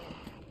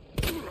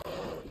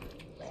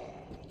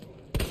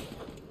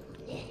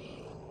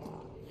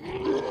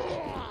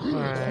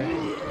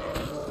 Alright.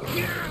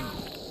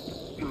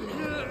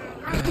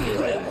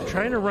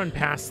 Trying to run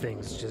past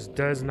things just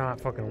does not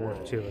fucking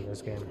work, too, in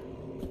this game.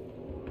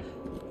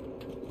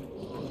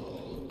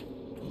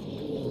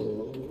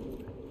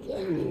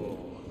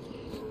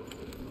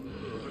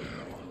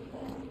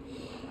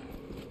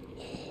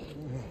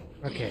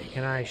 Okay,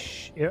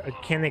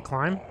 can they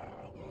climb?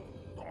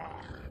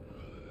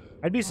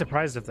 I'd be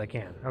surprised if they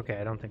can. Okay,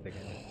 I don't think they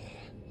can.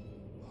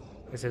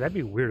 I said that'd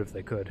be weird if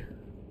they could.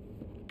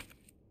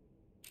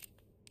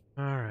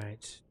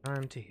 Alright,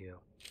 time to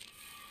heal.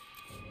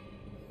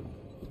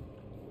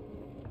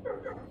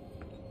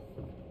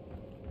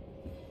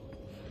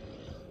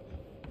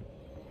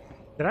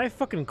 Did I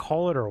fucking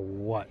call it or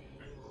what?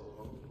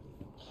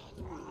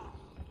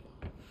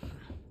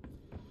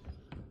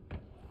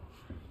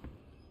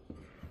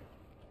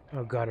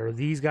 Oh god, are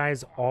these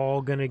guys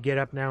all gonna get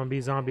up now and be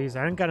zombies?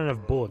 I haven't got enough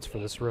bullets for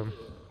this room.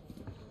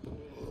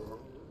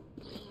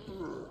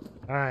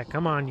 Alright,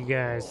 come on, you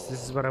guys.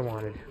 This is what I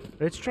wanted.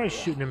 Let's try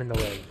shooting him in the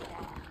leg.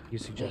 You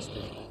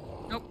suggested.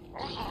 Nope.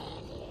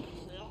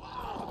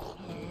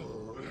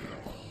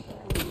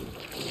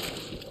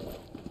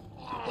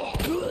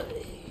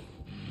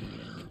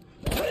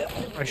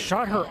 I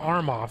shot her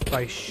arm off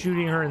by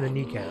shooting her in the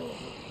kneecap.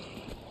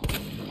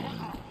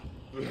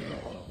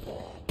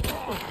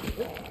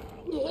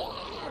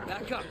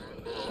 Back up.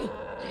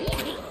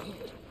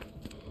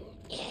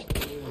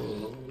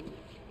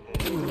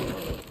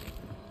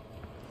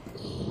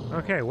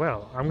 Okay,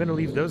 well, I'm gonna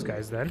leave those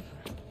guys then.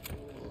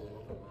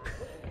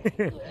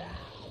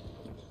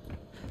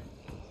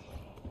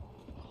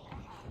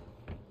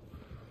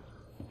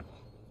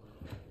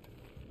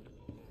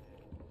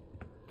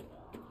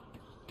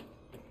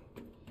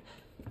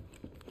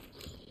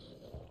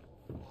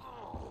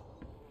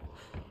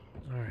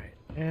 Alright,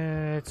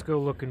 let's go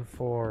looking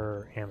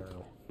for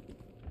ammo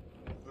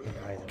and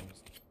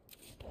items.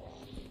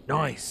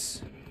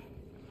 Nice!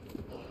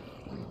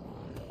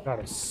 Got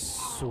a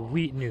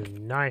sweet new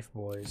knife,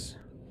 boys.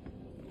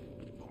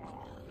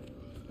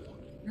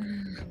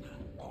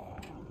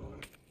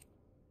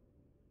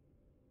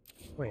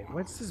 Wait,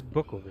 what's this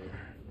book over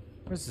here?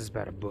 What's this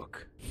about a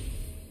book?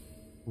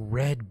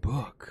 Red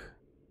book.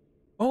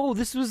 Oh,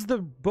 this was the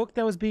book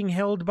that was being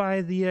held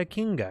by the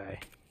king guy.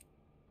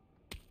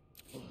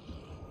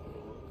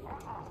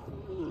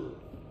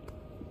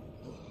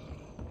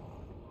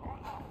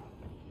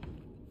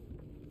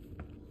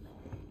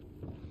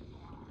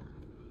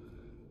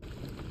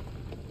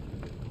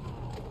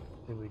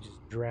 Did we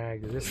just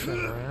drag this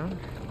thing around?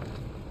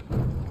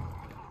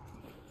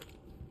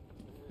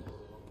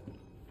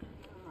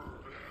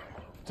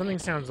 Something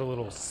sounds a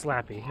little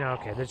slappy. No,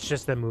 okay, that's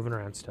just them moving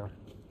around still.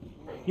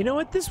 You know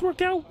what? This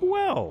worked out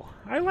well.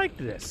 I liked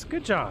this.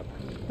 Good job.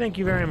 Thank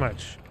you very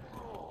much.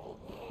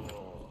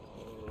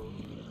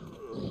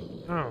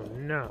 Oh,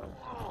 no.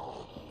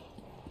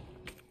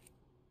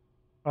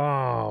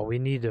 Oh, we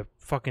need to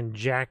fucking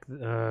jack...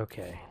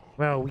 okay.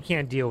 Well, we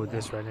can't deal with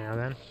this right now,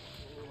 then.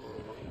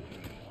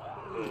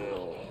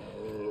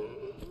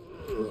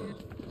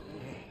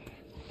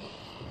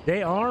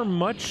 They are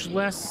much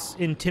less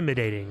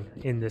intimidating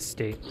in this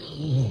state.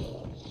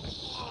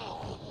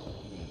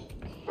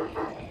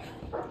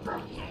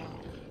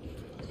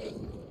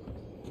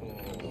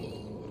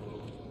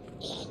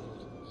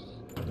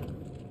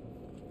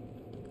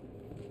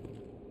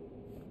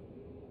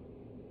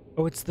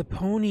 Oh, it's the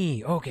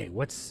pony. Okay,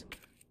 what's...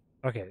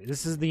 Okay,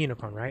 this is the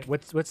unicorn, right?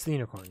 What's the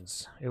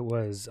unicorns? It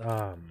was,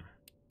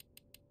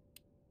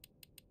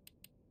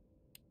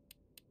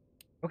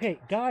 Okay,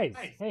 guys!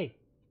 Hey!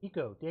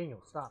 Eco,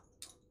 Daniel, stop.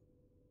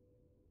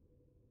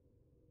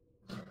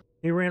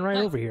 They ran right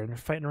over here and they're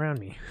fighting around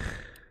me.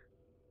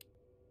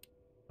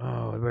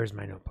 Oh, where's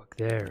my notebook?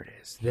 There it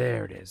is.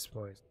 There it is,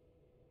 boys.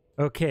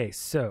 Okay,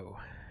 so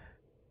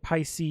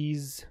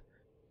Pisces,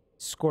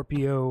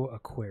 Scorpio,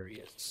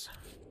 Aquarius.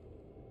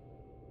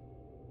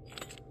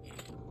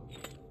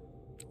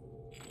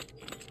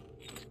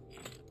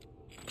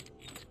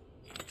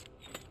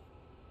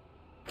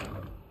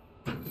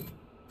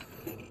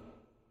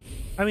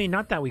 I mean,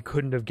 not that we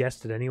couldn't have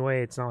guessed it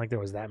anyway. It's not like there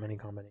was that many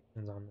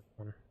combinations on this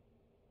one.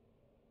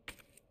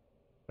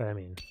 But I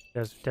mean,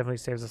 it definitely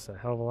saves us a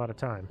hell of a lot of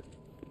time.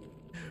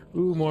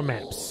 Ooh, more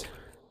maps.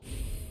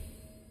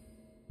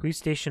 Police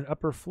station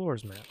upper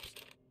floors maps.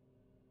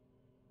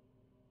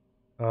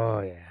 Oh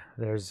yeah,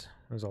 there's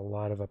a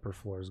lot of upper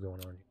floors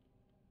going on here.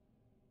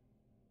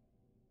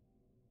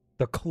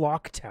 The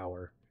clock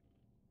tower.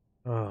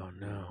 Oh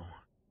no.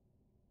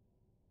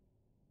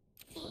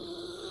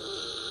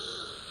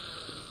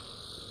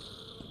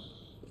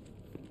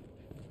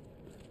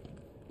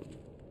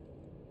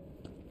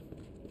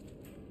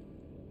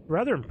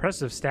 Rather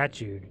impressive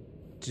statue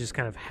to just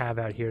kind of have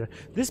out here.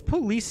 This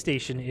police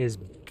station is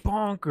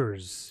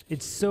bonkers.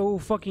 It's so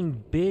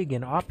fucking big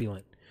and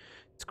opulent.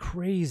 It's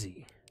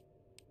crazy.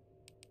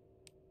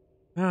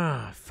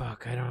 Ah,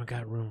 fuck. I don't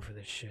got room for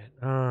this shit.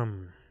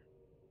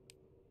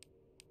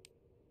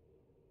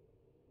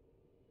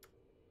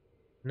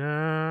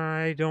 Nah,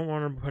 I don't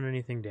want to put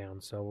anything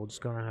down, so we're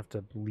just gonna have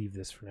to leave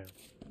this for now.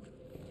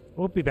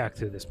 We'll be back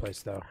to this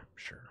place, though.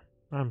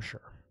 I'm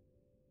sure.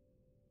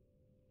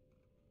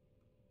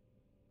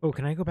 Oh,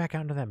 can I go back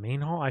out into that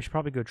main hall? I should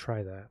probably go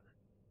try that.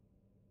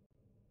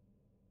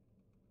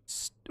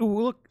 Oh,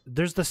 look,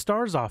 there's the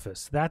STARS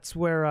office. That's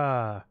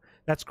where,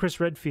 that's Chris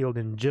Redfield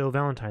and Jill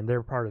Valentine.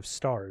 They're part of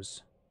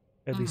STARS.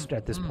 At least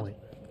at this point.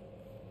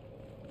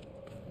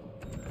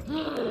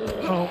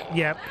 Oh,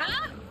 yep.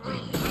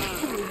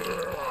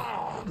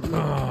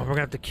 Oh, we're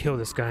gonna have to kill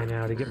this guy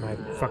now to get my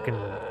fucking...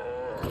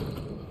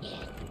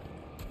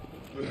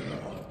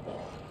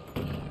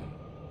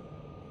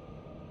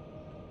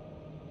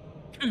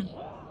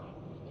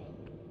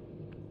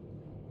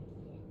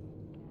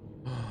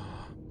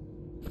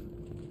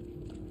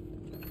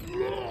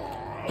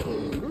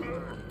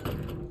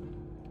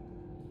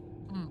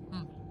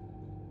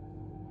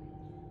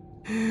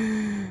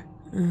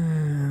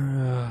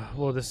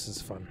 Well, this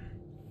is fun.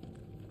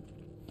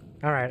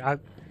 Alright,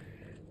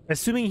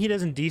 assuming he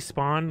doesn't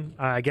despawn,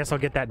 I guess I'll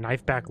get that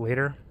knife back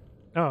later.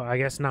 Oh, I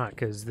guess not,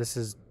 because this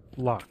is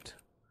locked.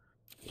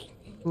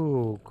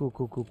 Ooh, cool.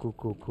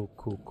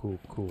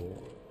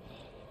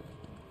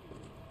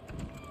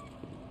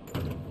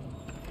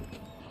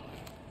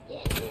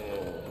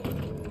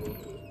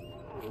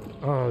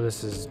 Oh,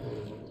 this is...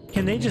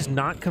 Can they just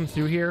not come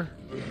through here?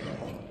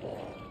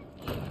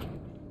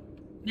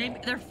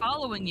 Maybe they're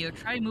following you.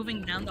 Try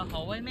moving down the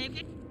hallway,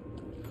 maybe?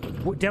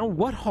 Down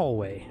what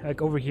hallway?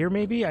 Like over here,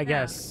 maybe? I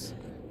guess.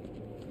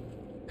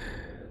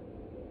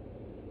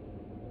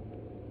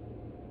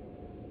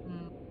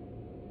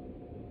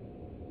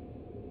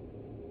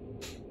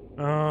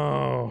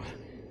 Oh.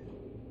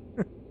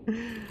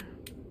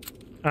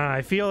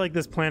 I feel like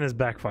this plan has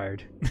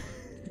backfired.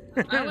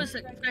 I was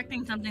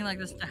expecting something like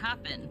this to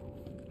happen.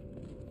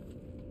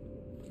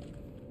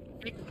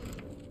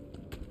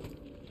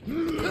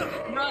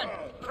 Run!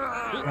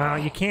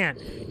 You can't.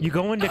 You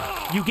get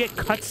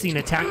cutscene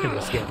attacked in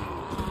this game.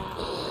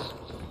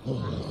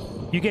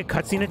 You get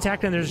cutscene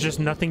attacked and there's just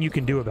nothing you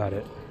can do about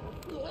it.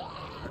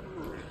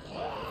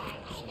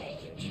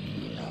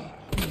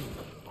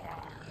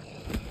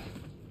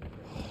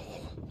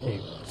 Okay,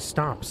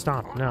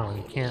 stop. No,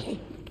 you can't.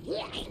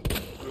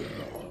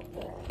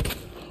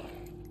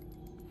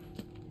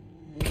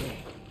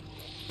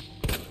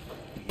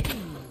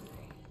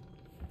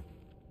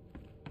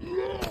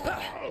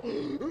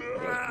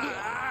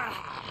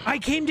 I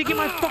came to get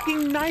my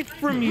fucking knife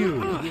from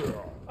you!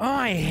 Oh,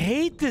 I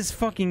hate this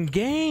fucking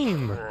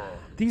game!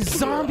 These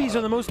zombies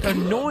are the most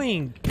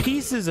annoying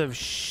pieces of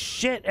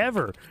shit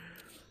ever.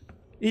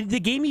 The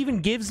game even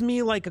gives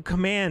me like a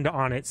command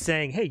on it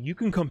saying, hey, you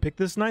can come pick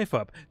this knife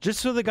up, just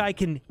so the guy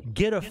can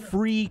get a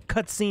free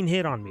cutscene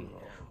hit on me.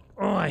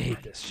 Oh, I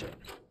hate this shit.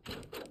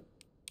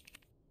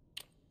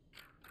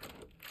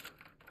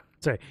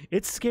 Sorry,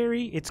 it's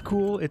scary, it's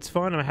cool, it's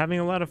fun, I'm having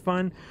a lot of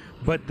fun,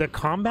 but the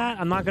combat,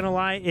 I'm not gonna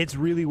lie, it's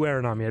really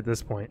wearing on me at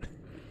this point.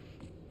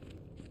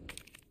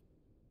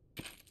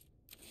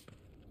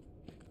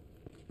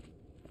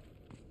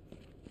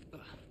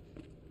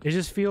 It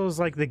just feels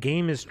like the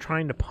game is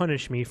trying to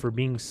punish me for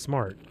being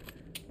smart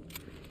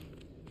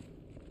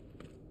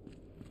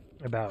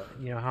about,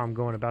 you know, how I'm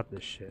going about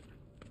this shit.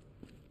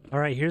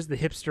 Alright, here's the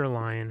hipster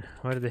line.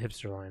 What did the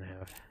hipster line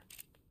have?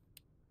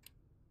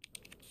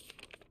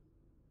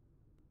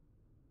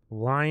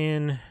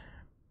 Lion,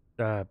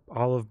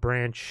 olive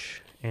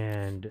branch,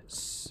 and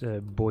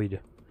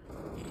Boyd.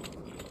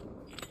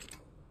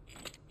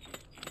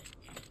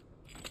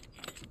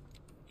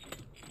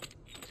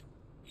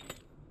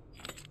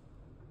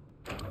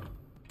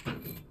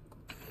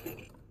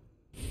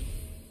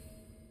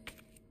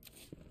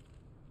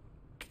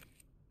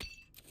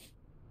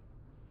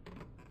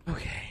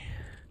 Okay.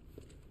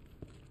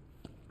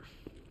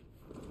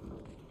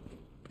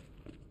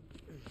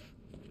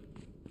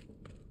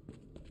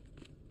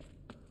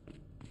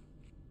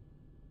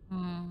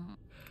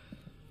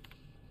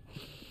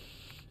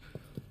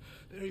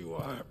 There you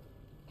are.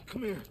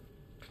 Come here.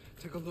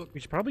 Take a look. We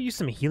should probably use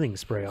some healing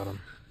spray on him.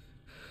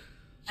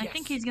 I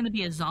think he's gonna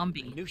be a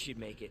zombie. Knew she'd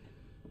make it.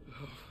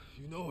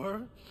 You know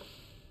her?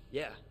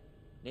 Yeah.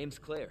 Name's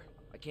Claire.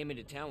 I came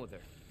into town with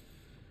her.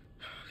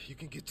 You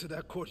can get to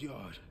that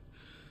courtyard.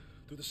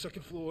 Through the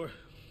second floor.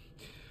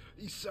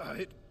 East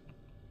side.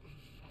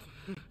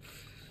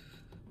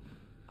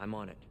 I'm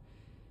on it.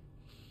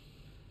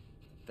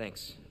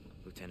 Thanks,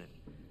 Lieutenant.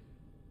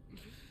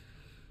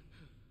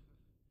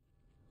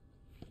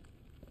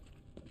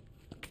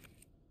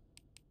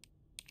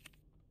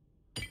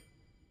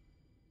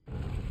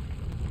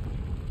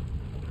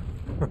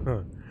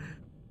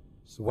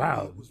 So Wow.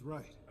 Elliot was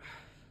right.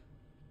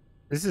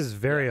 This is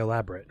very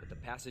elaborate. The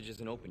passage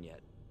isn't open yet.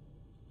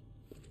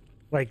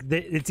 Like,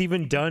 it's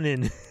even done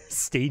in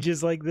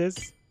stages like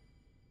this.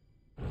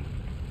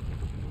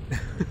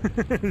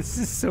 This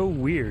is so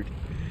weird.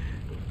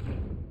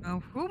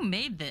 Oh, who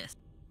made this?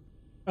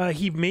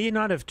 He may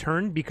not have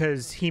turned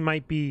because he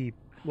might be,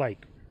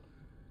 like...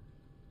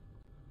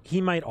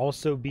 He might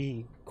also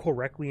be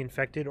correctly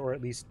infected, or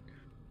at least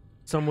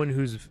someone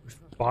whose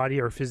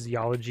body or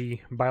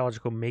physiology,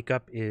 biological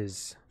makeup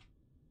is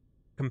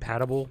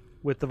compatible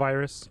with the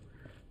virus.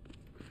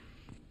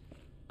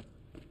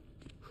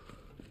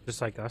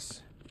 Just like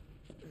us.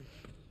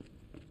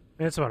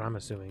 That's what I'm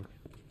assuming.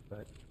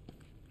 But...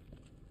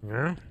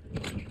 Yeah?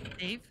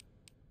 Dave?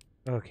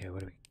 Okay,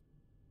 what do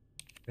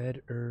we...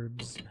 Red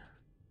herbs.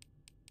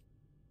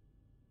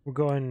 We're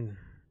going...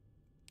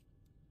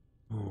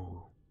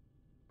 Ooh.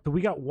 So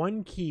we got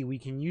one key. We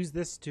can use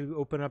this to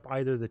open up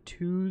either the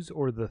 2s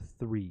or the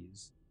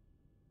 3s.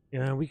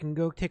 Yeah, we can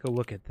go take a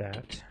look at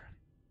that.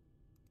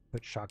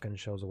 Put shotgun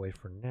shells away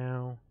for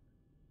now.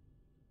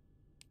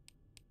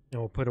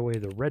 And we'll put away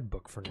the red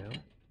book for now.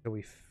 So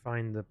we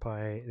find the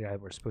guy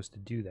we're supposed to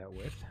do that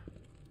with.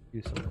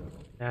 Do something.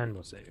 And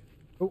we'll save.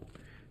 Oh,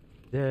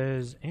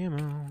 there's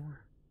ammo.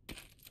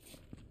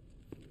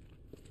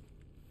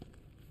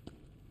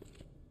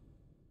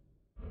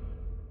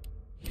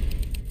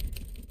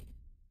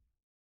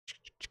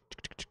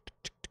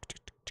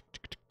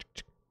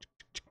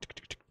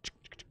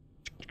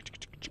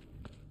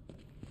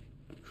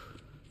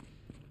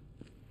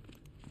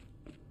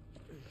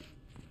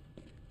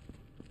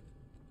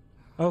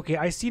 Okay,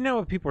 I see now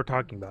what people are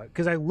talking about.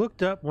 Because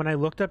when I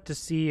looked up to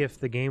see if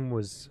the game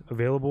was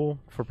available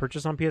for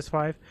purchase on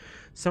PS5,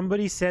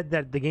 somebody said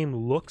that the game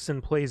looks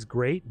and plays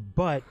great,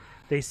 but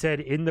they said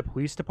in the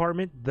police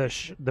department,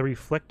 the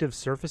reflective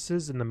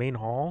surfaces in the main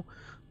hall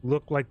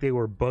looked like they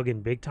were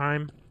bugging big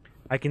time.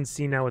 I can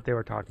see now what they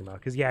were talking about.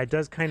 Because, yeah, it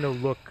does kind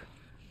of look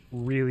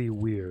really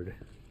weird.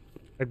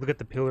 Like, look at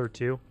the pillar,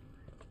 too.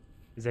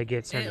 As I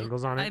get certain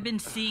angles on it. I've been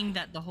seeing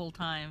that the whole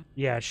time.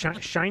 Yeah,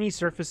 shiny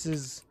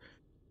surfaces...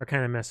 are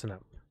kind of messing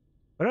up.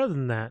 But other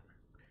than that,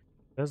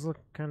 it does look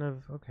kind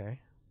of okay.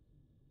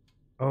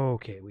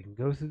 Okay, we can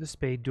go through the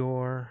spade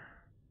door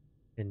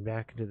and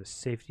back into the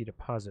safety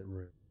deposit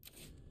room.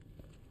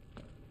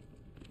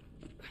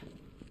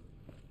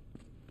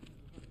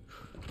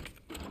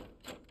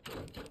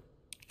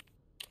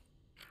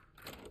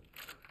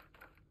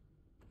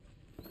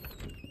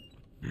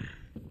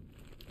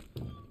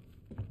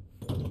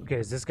 Okay,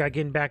 is this guy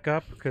getting back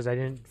up? Because I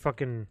didn't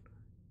fucking...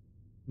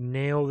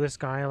 nail this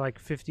guy like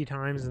 50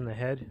 times in the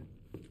head.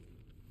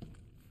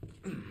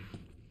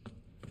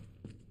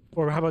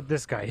 Or how about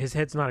this guy? His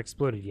head's not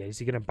exploded yet. Is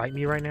he gonna bite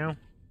me right now?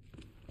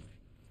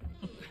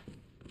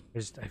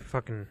 I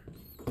fucking...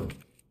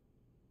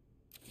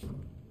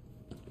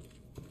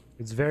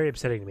 It's very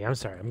upsetting to me. I'm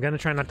sorry. I'm gonna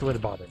try not to let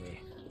it bother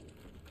me.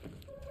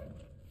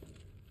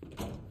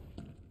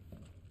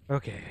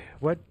 Okay,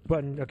 what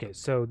button? Okay,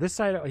 so this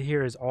side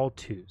here is all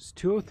 2s.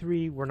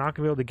 203, we're not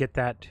gonna be able to get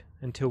that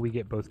until we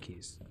get both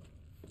keys.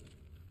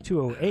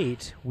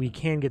 208, we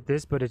can get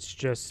this, but it's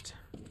just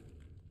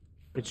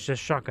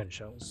shotgun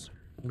shells.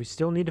 We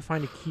still need to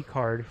find a key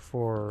card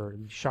for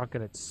the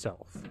shotgun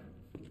itself.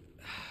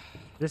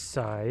 This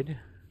side,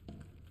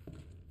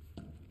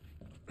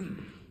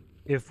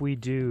 if we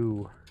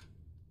do...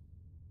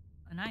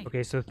 A knife.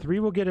 Okay, so 3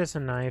 will get us a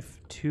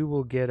knife, 2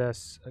 will get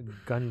us a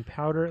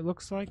gunpowder, it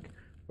looks like.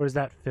 Or is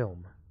that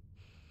film?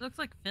 Looks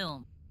like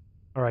film.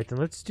 Alright, then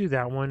let's do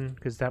that one,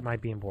 because that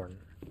might be important.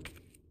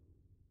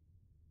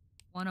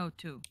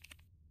 102.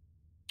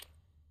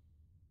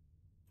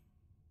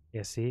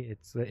 Yeah, see,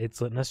 it's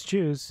letting us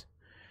choose.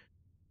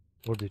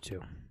 We'll do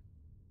 2.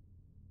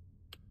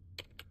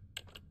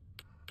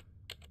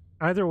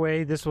 Either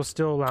way, this will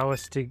still allow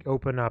us to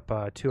open up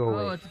 208.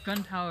 Oh, it's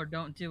gunpowder.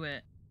 Don't do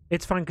it.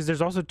 It's fine, because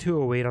there's also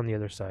 208 on the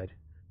other side.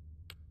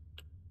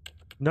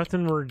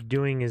 Nothing we're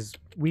doing is...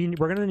 We're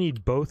going to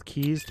need both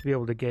keys to be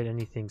able to get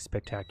anything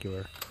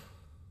spectacular.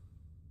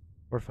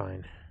 We're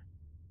fine.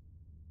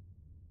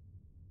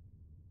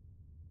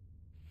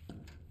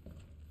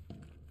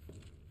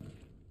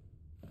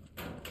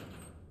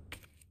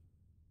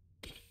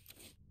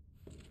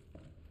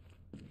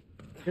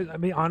 I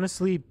mean,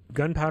 honestly,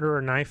 gunpowder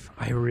or knife,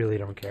 I really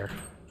don't care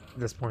at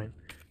this point.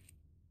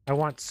 I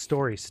want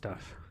story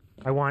stuff.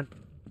 I want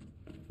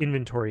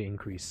inventory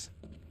increase.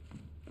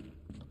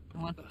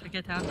 I want to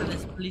get out of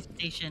this police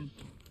station.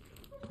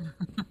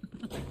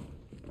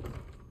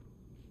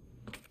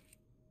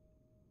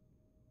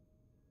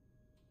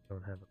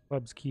 Don't have a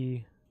club's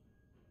key.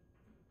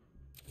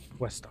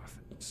 West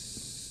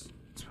office.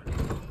 That's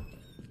fine.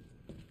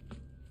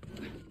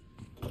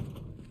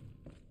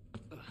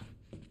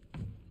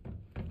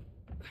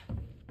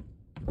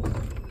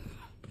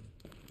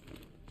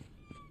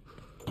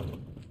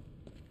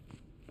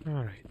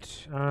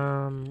 Alright,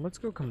 let's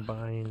go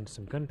combine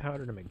some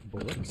gunpowder to make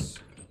bullets.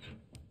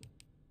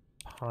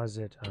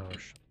 Deposit our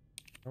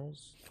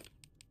shells.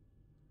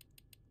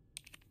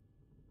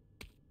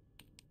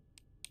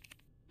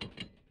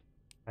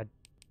 God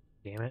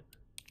damn it.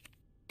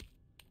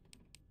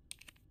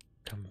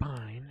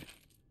 Combine.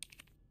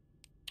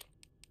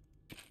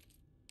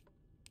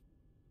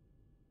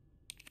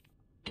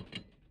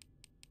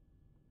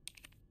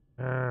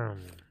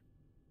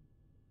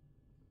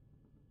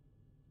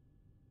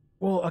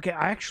 Well, okay,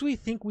 I actually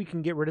think we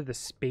can get rid of the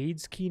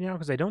spades key now,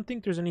 because I don't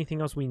think there's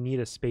anything else we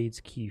need a spades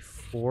key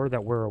for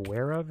that we're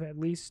aware of, at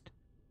least.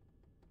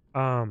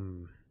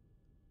 And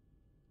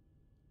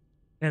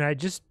I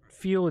just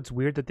feel it's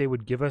weird that they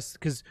would give us,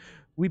 because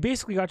we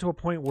basically got to a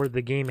point where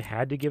the game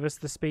had to give us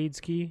the spades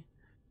key.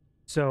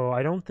 So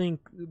I don't think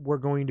we're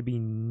going to be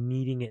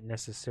needing it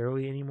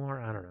necessarily anymore.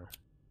 I don't know.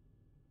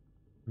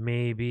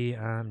 Maybe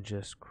I'm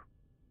just...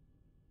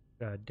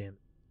 God damn it.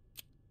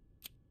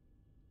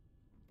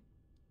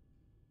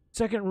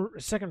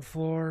 Second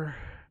floor.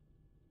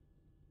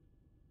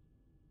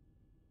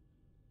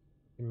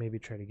 Maybe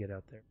try to get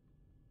out there.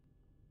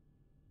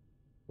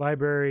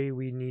 Library,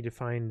 we need to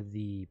find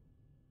the...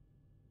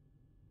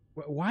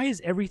 Why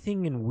is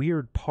everything in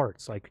weird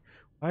parts? Like,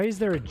 why is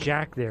there a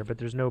jack there, but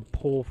there's no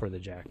pole for the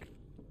jack?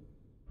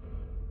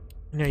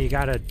 You know, you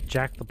gotta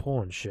jack the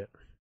pole and shit.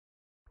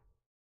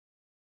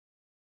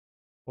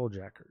 Pole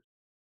jackers.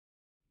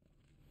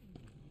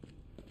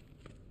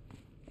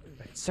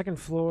 Right, second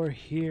floor,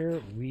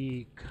 here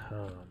we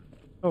come.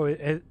 Oh,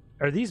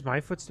 are these my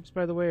footsteps,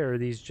 by the way, or are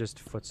these just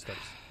footsteps?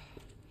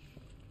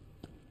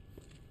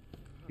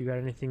 You got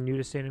anything new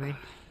to say to me?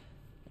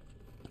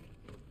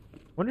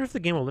 Wonder if the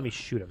game will let me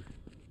shoot him.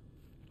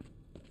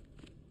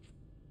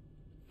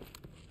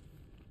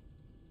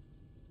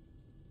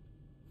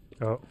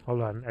 Oh,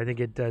 hold on. I think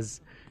it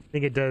does. I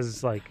think it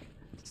does, like,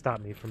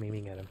 stop me from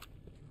aiming at him.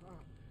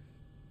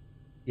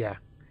 Yeah.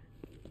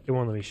 It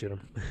won't let me shoot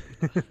him.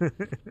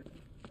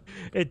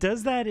 It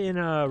does that in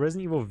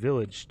Resident Evil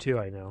Village, too,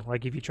 I know.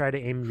 Like, if you try to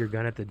aim your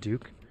gun at the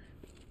Duke,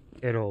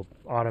 it'll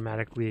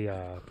automatically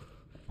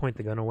point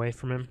the gun away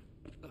from him.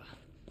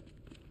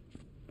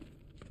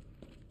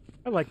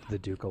 I liked the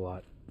Duke a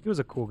lot. He was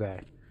a cool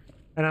guy.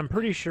 And I'm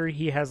pretty sure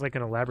he has, like,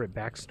 an elaborate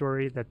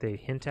backstory that they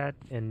hint at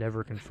and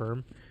never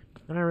confirm.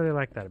 And I really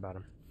like that about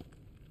him.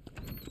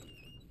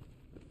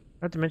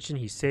 Not to mention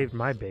he saved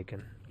my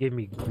bacon. Gave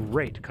me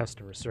great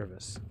customer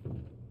service.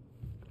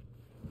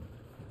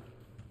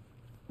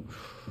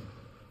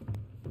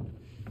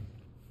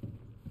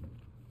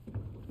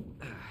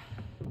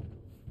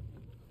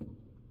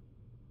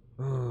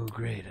 Oh,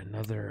 great.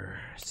 Another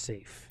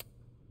safe.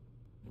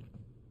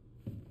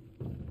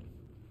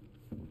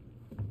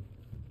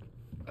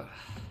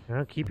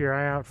 Well, keep your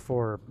eye out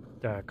for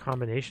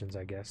combinations,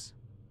 I guess.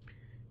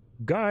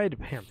 Guide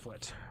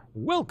pamphlet.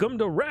 Welcome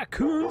to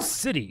Raccoon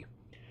City.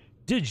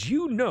 Did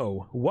you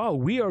know, while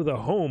we are the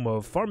home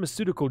of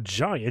pharmaceutical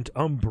giant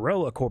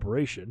Umbrella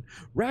Corporation,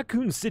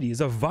 Raccoon City is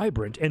a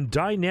vibrant and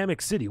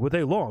dynamic city with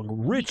a long,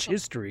 rich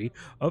history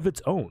of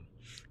its own.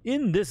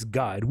 In this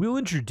guide, we'll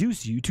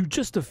introduce you to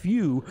just a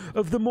few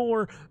of the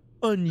more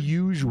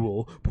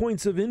unusual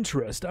points of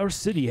interest our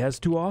city has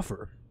to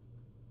offer.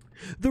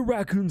 The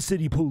Raccoon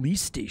City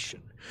Police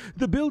Station.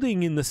 The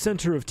building in the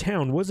center of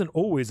town wasn't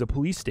always a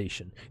police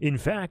station. In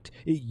fact,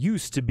 it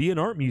used to be an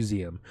art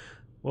museum.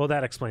 Well,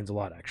 that explains a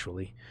lot,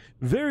 actually.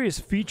 Various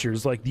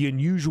features like the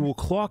unusual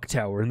clock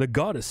tower and the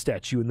goddess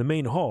statue in the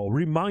main hall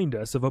remind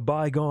us of a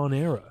bygone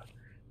era.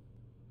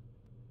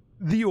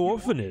 The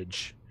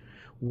orphanage.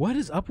 What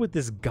is up with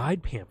this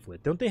guide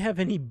pamphlet? Don't they have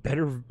any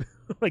better,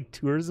 like,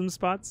 tourism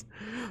spots?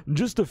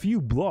 Just a few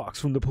blocks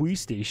from the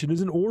police station is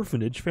an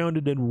orphanage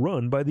founded and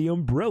run by the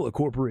Umbrella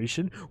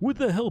Corporation with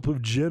the help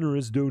of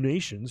generous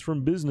donations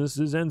from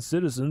businesses and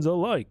citizens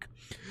alike.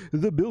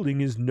 The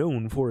building is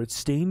known for its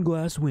stained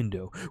glass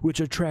window,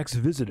 which attracts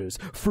visitors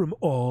from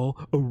all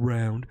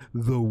around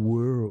the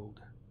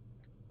world.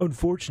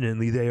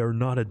 Unfortunately, they are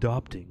not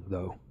adopting,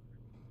 though,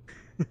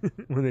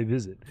 when they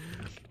visit.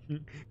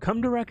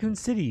 Come to Raccoon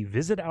City,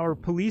 visit our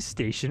police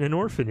station and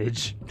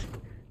orphanage.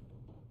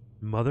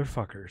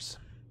 Motherfuckers.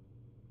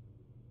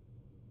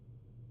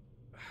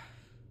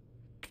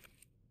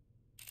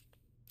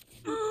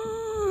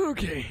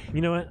 Okay.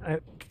 You know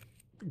what?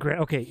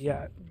 Okay,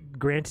 yeah.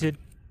 Granted,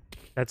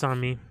 that's on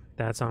me.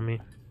 That's on me.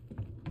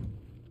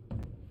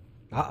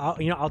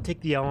 I'll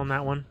take the L on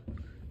that one.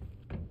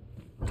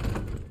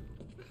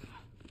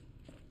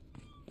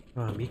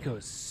 Oh, Miko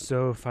is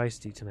so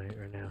feisty tonight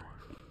right now.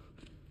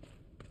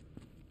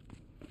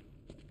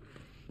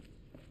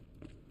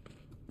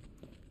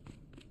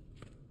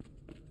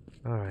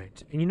 All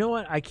right, and you know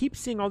what? I keep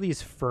seeing all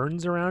these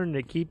ferns around, and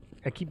I keep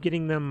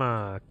getting them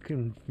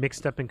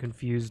mixed up and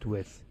confused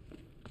with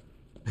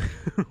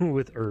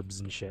with herbs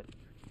and shit.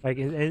 Like,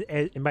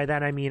 and by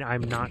that I mean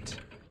I'm not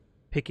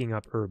picking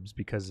up herbs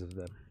because of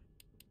them.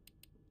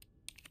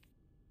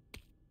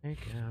 Take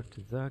out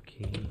the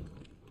key.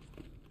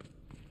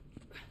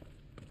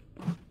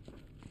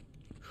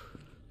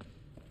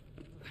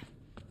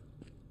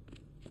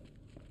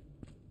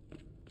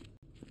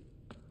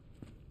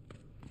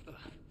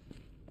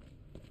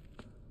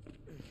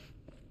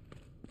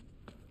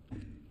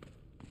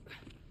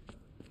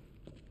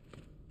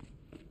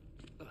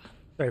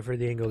 Sorry for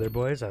the angle there,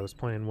 boys. I was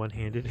playing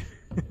one-handed.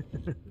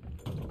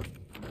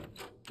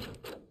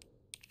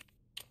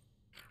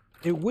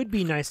 It would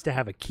be nice to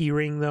have a key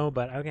ring, though,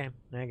 but okay,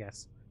 I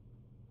guess.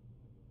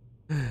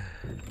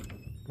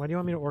 Why do you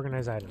want me to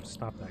organize items?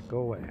 Stop that. Go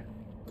away.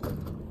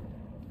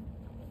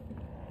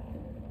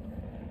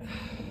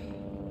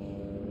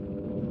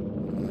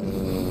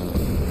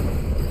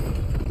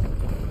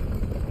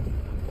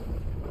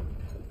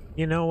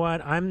 You know what?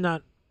 I'm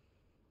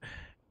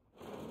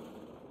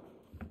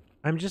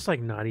just like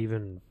not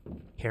even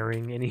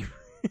caring any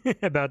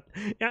about.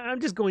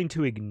 I'm just going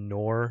to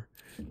ignore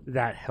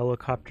that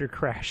helicopter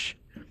crash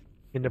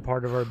into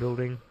part of our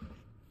building.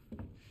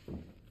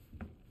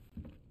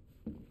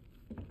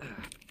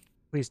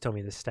 Please tell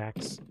me this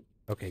stacks.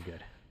 Okay,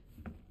 good.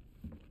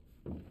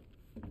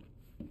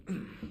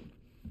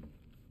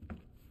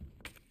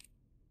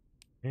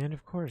 And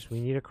of course, we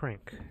need a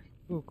crank.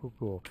 Cool, cool,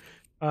 cool.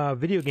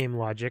 Video game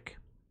logic.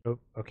 Oh,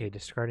 okay,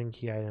 discarding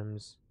key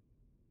items.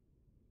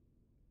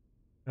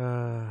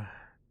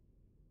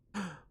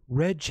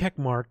 Red check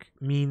mark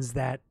means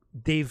that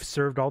they've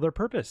served all their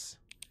purpose.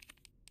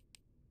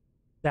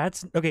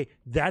 That's okay.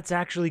 That's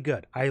actually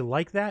good. I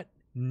like that.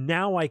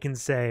 Now I can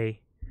say,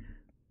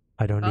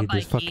 I don't need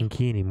this fucking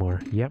key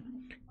anymore. Yep.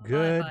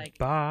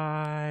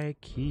 Goodbye,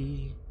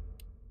 key.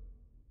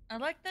 I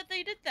like that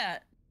they did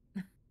that.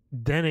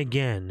 Then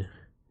again,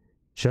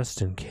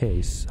 just in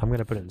case, I'm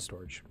gonna put it in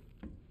storage.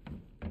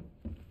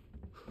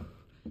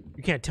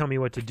 You can't tell me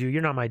what to do.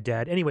 You're not my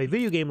dad. Anyway,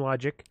 video game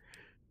logic.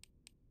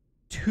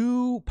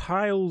 2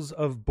 piles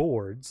of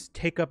boards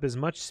take up as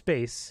much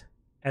space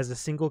as a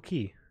single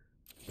key.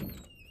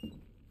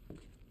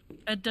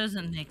 That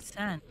doesn't make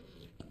sense.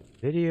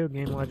 Video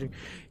game logic.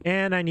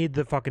 And I need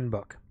the fucking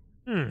book.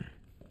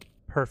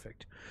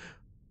 Perfect.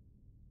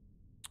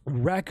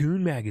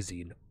 Raccoon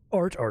Magazine.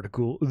 Art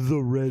article,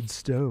 The Red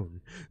Stone.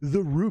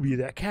 The ruby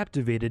that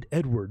captivated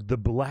Edward, the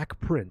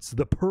Black Prince.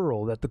 The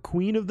pearl that the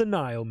Queen of the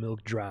Nile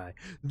milked dry.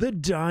 The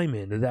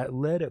diamond that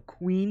led a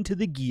queen to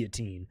the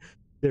guillotine.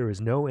 There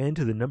is no end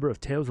to the number of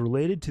tales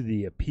related to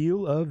the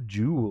appeal of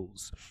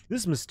jewels.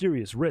 This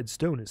mysterious red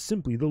stone is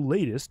simply the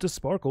latest to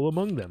sparkle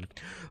among them.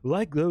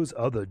 Like those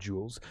other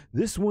jewels,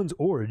 this one's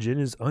origin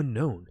is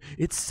unknown.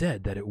 It's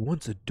said that it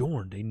once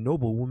adorned a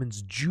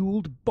noblewoman's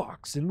jeweled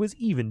box and was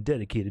even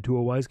dedicated to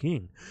a wise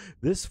king.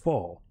 This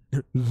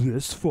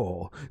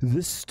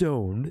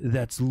stone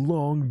that's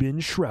long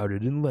been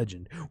shrouded in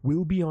legend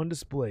will be on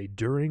display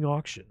during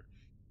auction.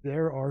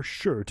 There are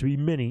sure to be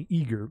many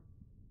eager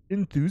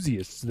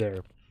enthusiasts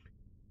there.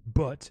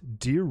 But,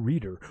 dear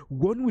reader,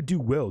 one would do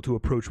well to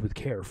approach with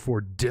care, for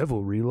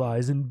devilry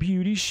lies in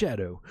beauty's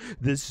shadow.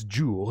 This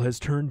jewel has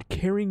turned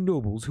caring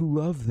nobles who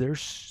love their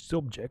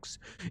subjects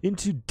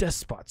into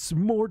despots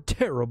more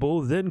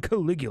terrible than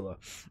Caligula,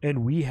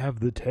 and we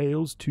have the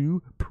tales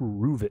to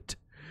prove it.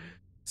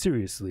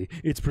 Seriously,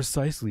 it's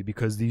precisely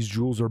because these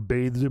jewels are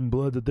bathed in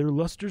blood that their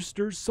luster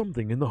stirs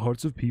something in the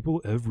hearts of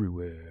people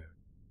everywhere.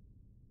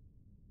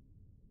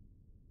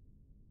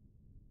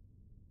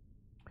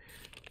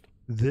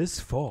 This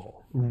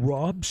fall,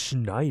 Rob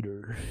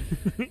Schneider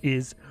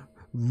is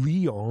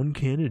Leon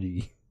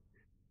Kennedy.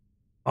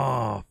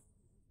 Aw,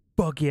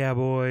 fuck yeah,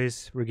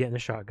 boys. We're getting a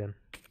shotgun.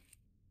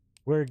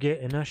 We're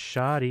getting a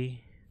shotty.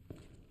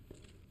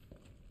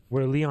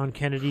 We're Leon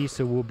Kennedy,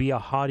 so we'll be a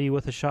hottie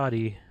with a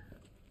shotty.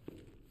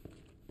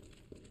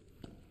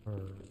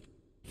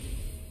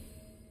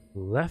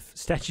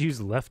 Statue's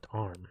left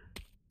arm.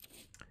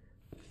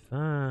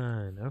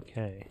 Fun,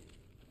 okay.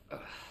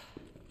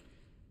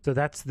 So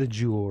that's the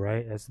jewel,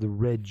 right? That's the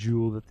red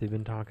jewel that they've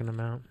been talking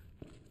about.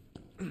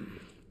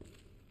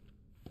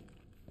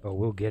 Oh,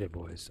 we'll get it,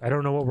 boys. I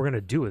don't know what we're gonna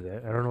do with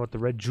it. I don't know what the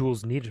red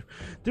jewels need.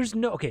 There's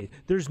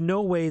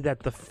no way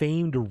that the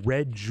famed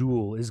red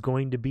jewel is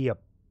going to be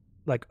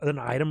an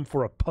item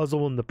for a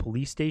puzzle in the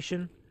police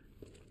station.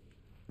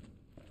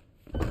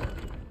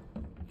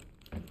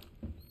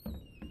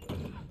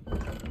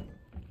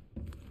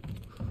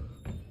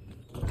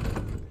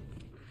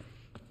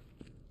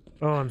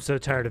 Oh, I'm so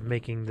tired of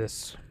making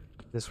this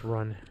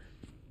run.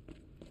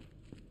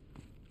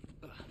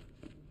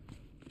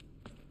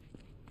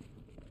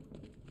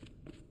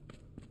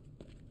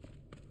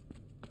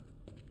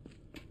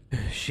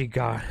 She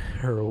got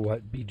her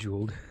what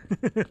bejeweled?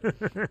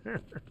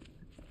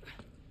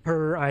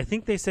 I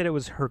think they said it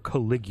was her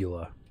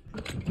Caligula.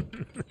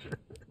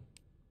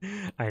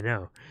 I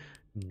know.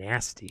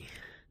 Nasty.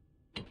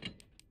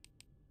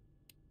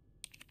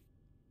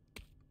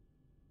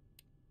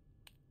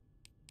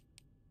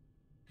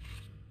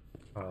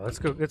 Oh, let's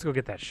go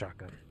get that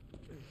shotgun.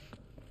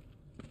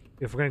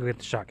 If we're gonna go get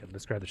the shotgun,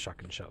 let's grab the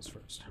shotgun shells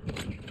first.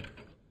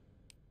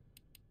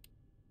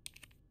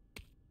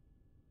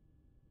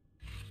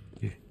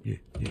 Yeah.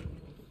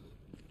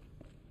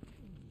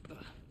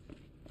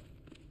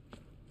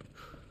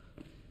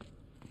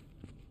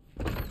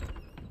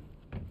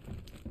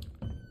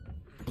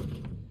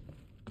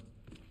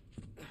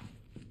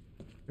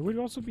 It would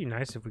also be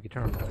nice if we could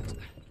turn on the lights.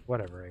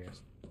 Whatever, I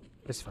guess.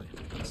 It's fine.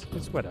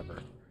 It's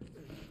whatever.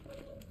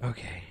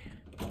 Okay.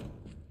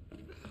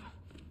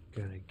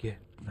 Gonna get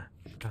my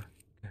shotgun.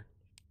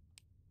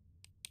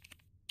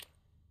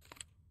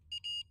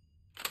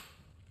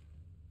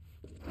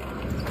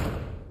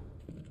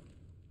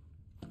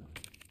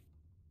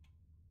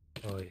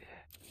 Oh yeah.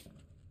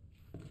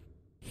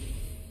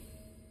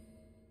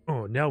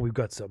 Oh, now we've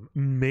got some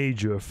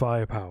major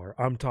firepower.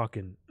 I'm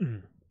talking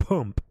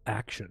pump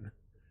action.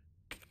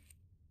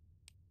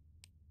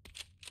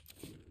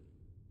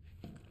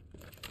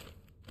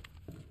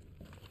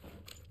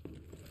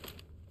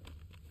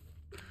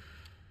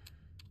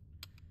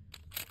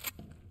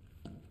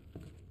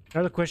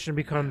 Now the question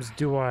becomes,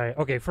 do I...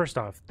 Okay, first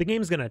off, the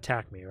game's gonna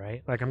attack me,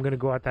 right? Like, I'm gonna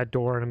go out that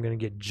door and I'm gonna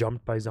get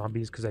jumped by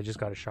zombies because I just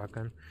got a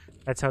shotgun.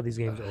 That's how these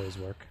games always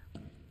work.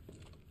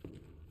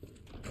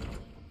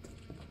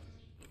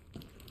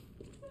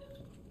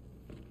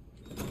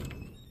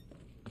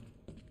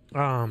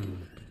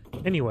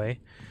 Anyway.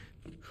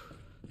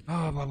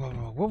 Oh, blah, blah,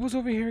 blah. What was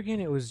over here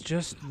again? It was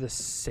just the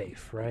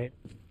safe, right?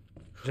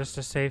 Just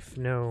a safe,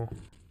 no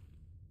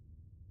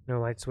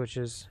light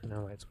switches,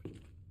 no light switches.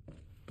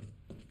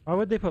 Why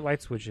would they put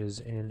light switches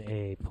in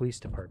a police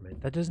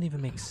department? That doesn't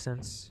even make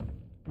sense.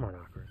 Come on,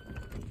 Awkward.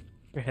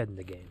 You're head in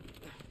the game.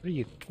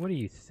 What are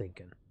you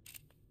thinking?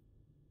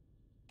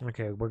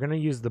 Okay, we're gonna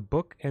use the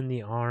book and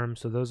the arm,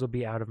 so those will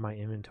be out of my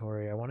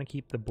inventory. I want to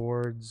keep the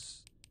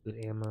boards,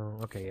 the ammo.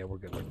 Okay, yeah, we're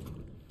good.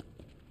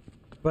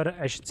 But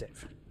I should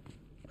save.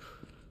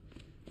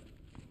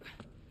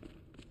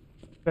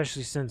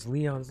 Especially since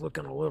Leon's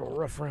looking a little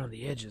rough around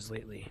the edges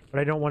lately. But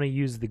I don't want to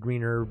use the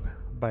green herb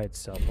by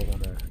itself. I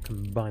want to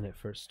combine it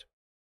first.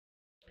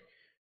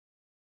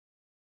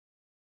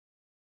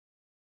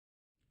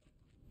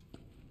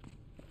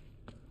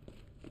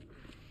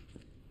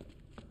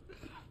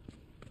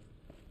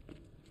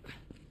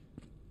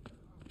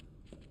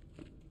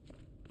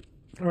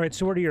 All right,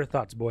 so what are your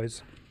thoughts,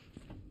 boys?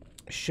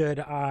 Should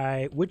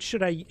I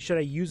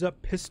use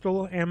up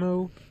pistol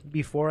ammo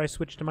before I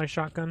switch to my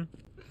shotgun?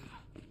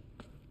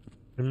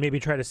 And maybe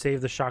try to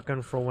save the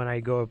shotgun for when I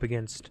go up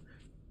against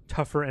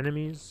tougher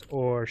enemies,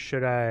 or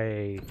should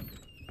I?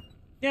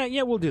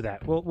 Yeah, we'll do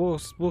that.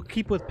 We'll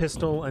keep with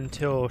pistol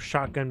until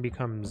shotgun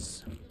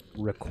becomes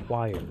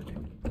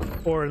required,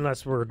 or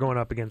unless we're going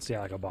up against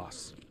like a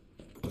boss.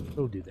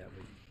 We'll do that.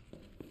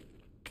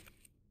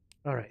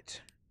 All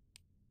right.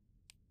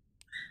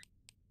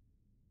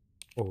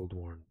 Old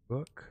worn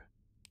book.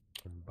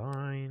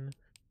 Combine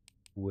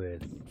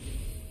with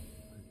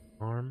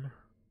arm.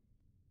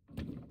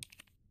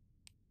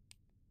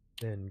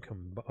 Then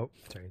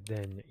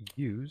then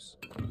use.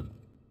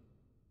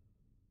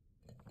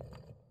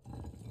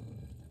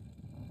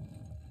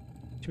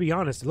 To be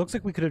honest, it looks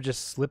like we could have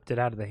just slipped it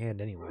out of the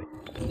hand anyway.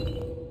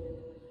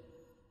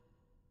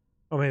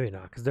 Oh, maybe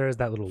not, because there is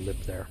that little lip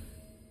there.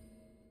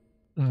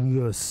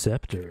 The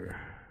scepter.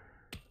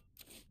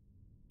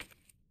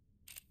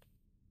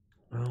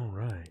 All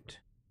right.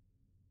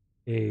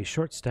 A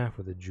short staff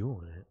with a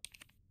jewel in it.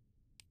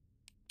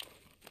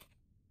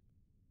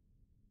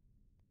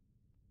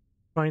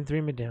 Find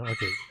 3 medallions.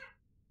 Okay.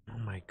 Oh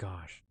my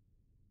gosh.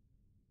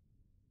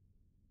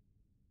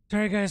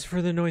 Sorry guys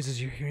for the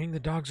noises you're hearing. The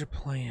dogs are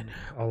playing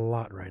a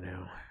lot right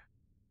now.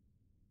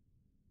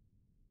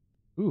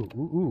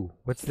 Ooh.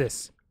 What's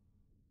this?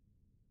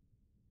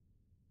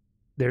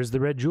 There's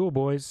the red jewel,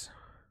 boys.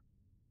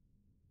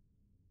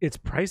 It's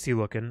pricey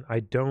looking.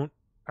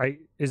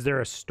 Is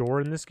there a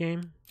store in this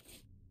game?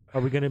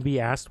 Are we going to be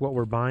asked what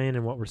we're buying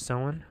and what we're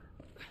selling?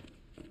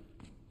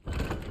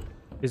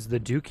 Is the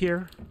Duke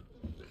here?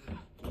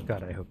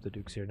 God, I hope the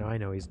Duke's here. No, I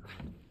know he's not.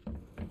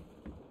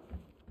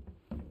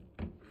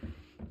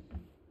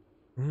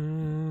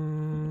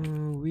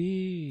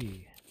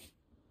 Wee.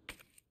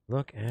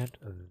 Look at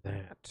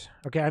that.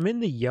 Okay, I'm in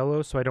the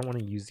yellow, so I don't want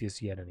to use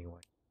this yet anyway.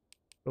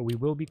 But we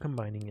will be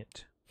combining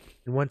it.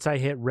 And once I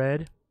hit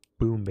red,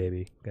 boom,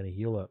 baby. Gonna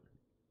heal up.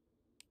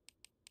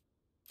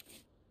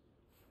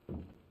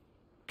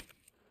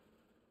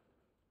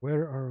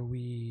 Where are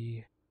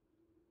we?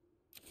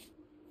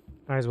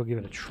 Might as well give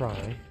it a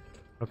try.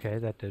 Okay,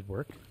 that did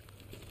work.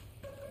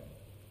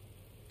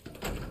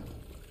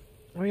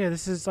 Oh yeah,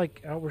 this is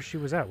like out where she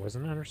was at,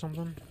 wasn't it, or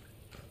something?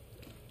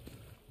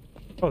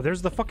 Oh,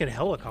 there's the fucking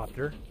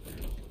helicopter.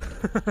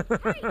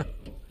 Hey!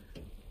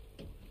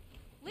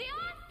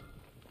 Leon?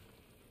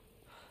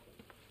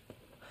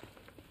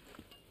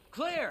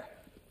 Claire!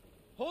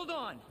 Hold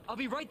on! I'll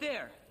be right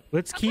there!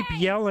 Let's keep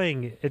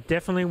yelling. It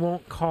definitely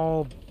won't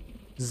call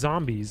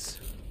zombies.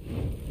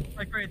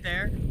 Like right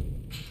there.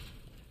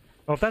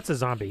 Oh, if that's a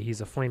zombie, he's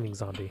a flaming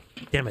zombie.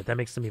 Damn it, that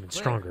makes them even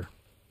stronger.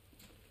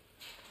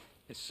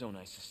 It's so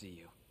nice to see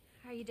you.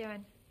 How are you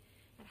doing?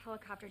 That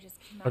helicopter just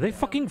came out. Are they of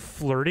fucking nowhere.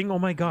 flirting? Oh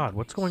my god,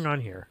 what's going on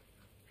here?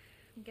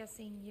 I'm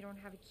guessing you don't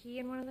have a key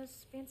in one of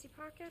those fancy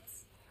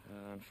pockets?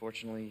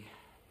 Unfortunately,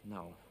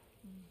 no.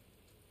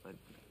 But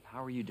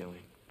how are you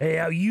doing? Hey,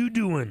 how you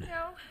doing?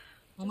 No.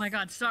 Oh my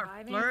god, start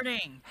surviving.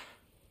 flirting.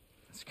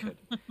 That's good.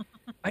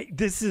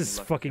 This is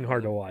fucking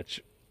hard to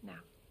watch. No,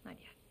 not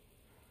yet.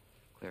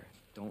 Claire,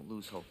 don't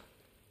lose hope.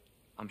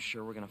 I'm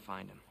sure we're gonna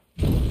find him.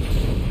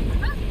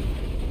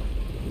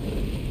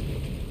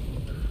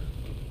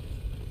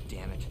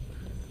 Damn it.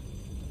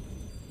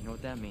 You know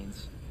what that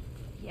means?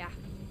 Yeah.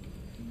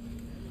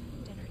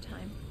 Dinner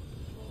time.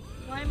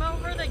 Climb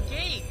over the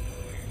gate.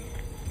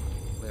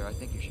 Claire, I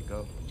think you should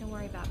go. Don't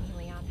worry about me,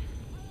 Leon.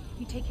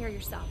 You take care of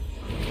yourself.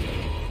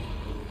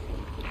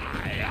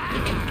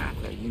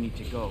 Claire, you need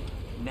to go.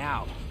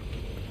 Now.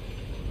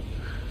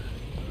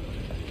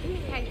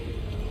 Okay.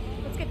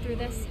 Let's get through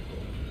this.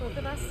 Both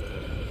of us.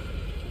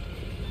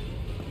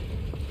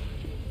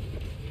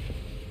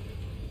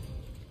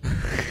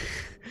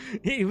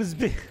 It was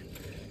big.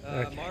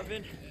 Okay.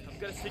 Marvin,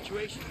 I've got a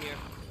situation here.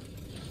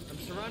 I'm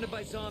surrounded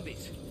by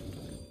zombies.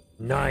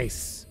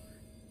 Nice.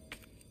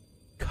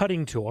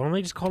 Cutting tool. Why don't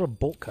they just call it a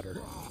bolt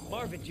cutter?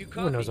 Marvin, do you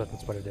copy? Who knows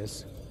that's what it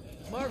is?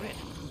 Marvin!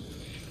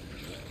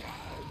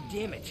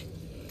 Damn it.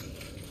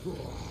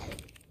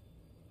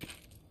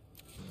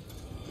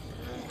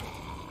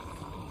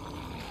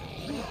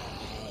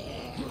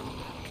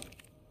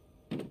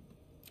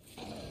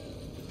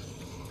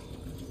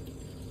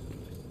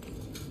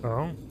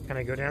 Oh, can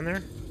I go down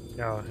there?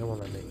 No, it won't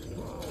let me.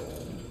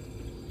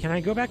 Can I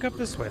go back up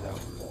this way, though?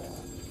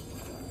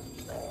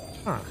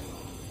 Huh.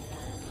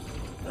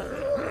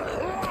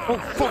 Oh,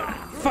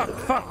 fuck! Fuck!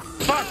 Fuck!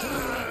 Fuck!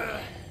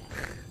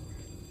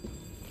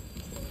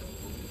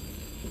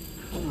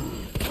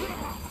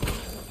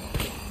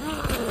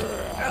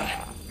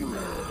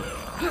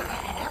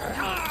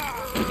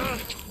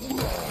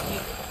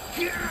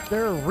 Is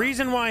there a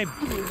reason why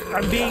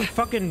I'm being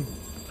fucking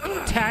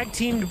tag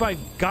teamed by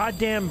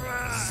goddamn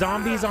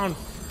zombies on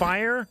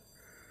fire?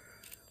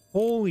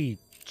 Holy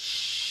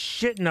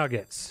shit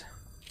nuggets.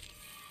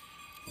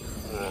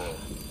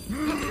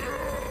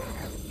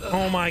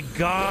 Oh my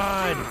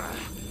god.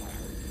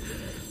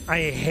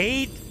 I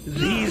hate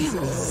these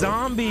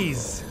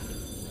zombies.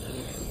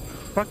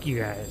 Fuck you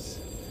guys.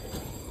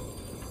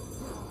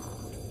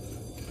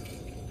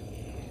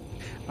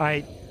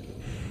 I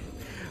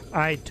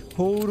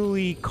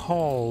totally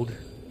called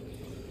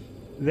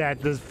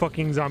that the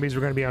fucking zombies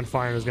were going to be on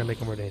fire and it was going to make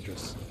them more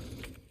dangerous.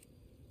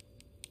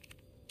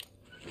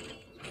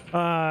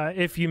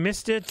 If you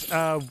missed it,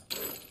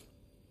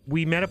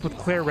 we met up with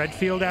Claire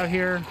Redfield out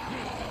here.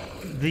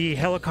 The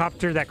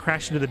helicopter that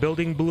crashed into the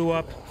building blew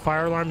up.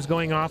 Fire alarm's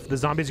going off. The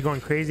zombies are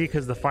going crazy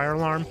because of the fire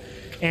alarm.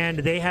 And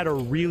they had a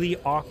really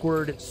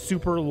awkward,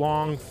 super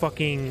long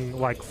fucking,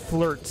 like,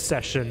 flirt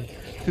session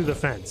through the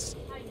fence.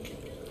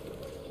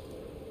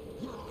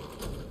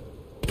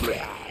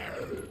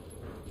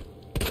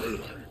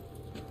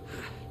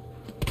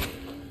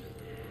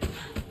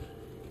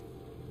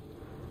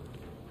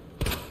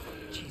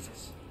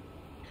 Jesus.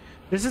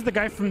 This is the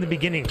guy from the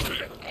beginning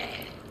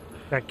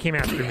that came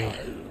after me.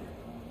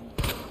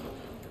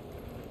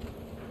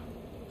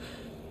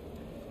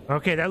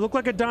 Okay, that looked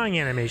like a dying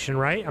animation,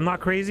 right? I'm not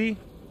crazy?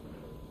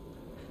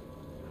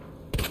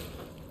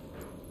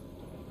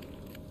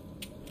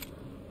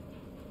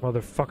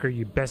 Motherfucker,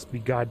 you best be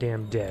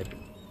goddamn dead.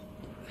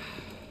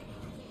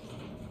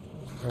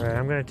 Alright,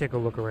 I'm gonna take a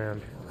look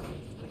around.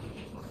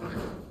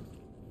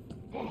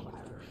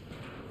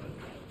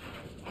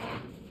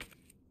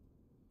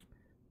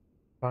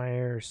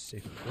 Fire,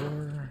 safe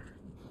door.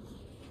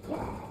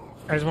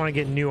 I just want to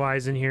get new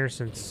eyes in here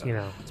since, you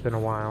know, it's been a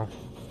while.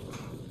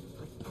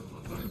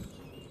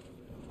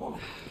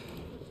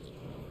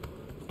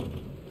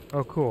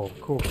 Oh, cool,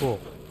 cool, cool.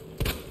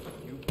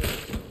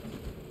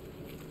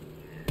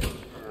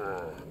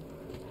 Oh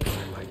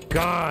my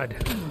god!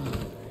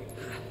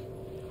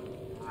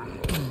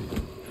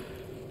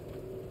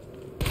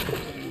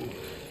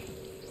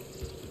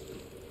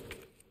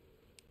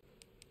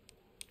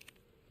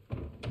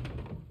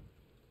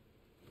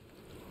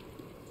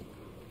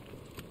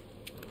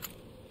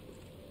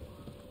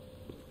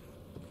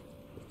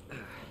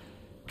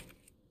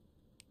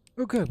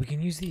 Oh good, we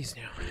can use these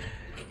now.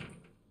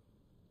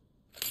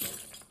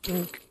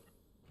 Ink.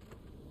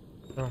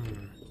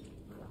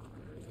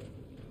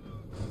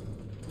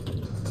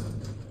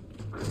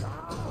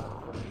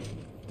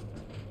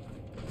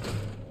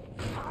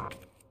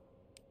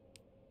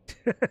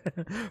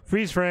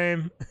 Freeze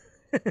frame.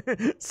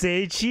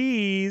 Say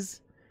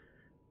cheese.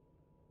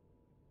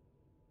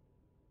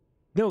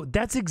 No,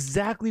 that's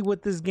exactly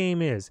what this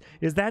game is.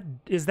 Is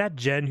that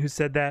Jen who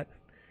said that?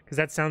 Because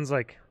that sounds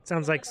like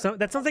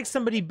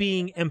somebody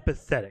being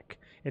empathetic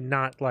and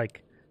not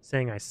like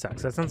saying I suck.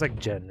 So that sounds like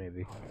Jen,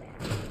 maybe.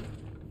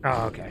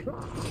 Oh, okay.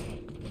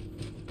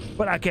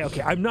 But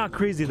okay. I'm not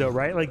crazy though,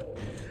 right?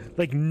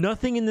 Like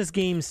nothing in this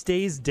game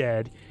stays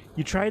dead.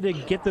 You try to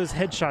get those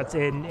headshots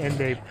in, and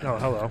they. Oh,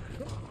 hello.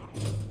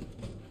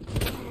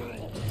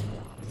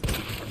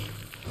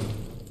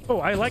 Oh,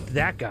 I like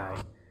that guy.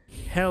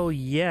 Hell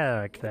yeah,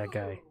 I like that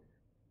guy.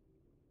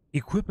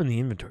 Equip in the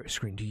inventory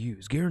screen to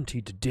use,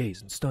 guaranteed to daze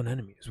and stun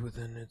enemies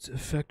within its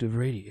effective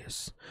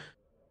radius.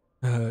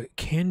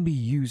 Can be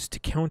used to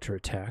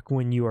counterattack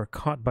when you are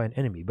caught by an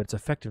enemy, but its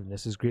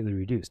effectiveness is greatly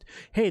reduced.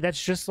 Hey,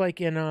 that's just like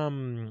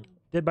in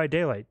Dead by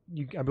Daylight.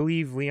 I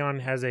believe Leon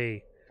has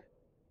a...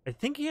 I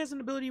think he has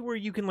an ability where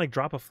you can like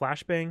drop a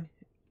flashbang.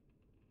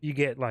 You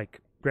get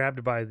like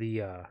grabbed by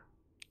the...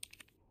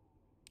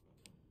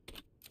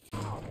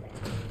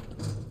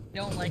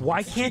 Don't like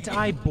Why can't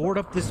I board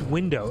up this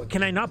window?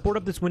 Can I not board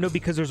up this window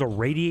because there's a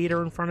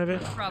radiator in front of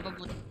it?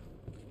 Probably.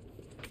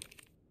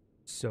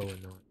 So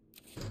annoying.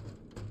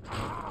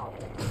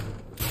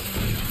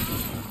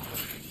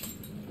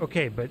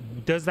 Okay,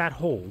 but does that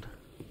hold?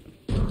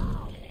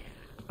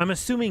 I'm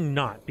assuming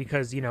not,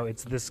 because, you know,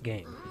 it's this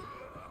game.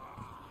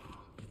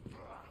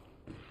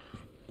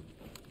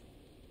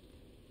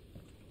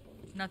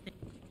 Nothing.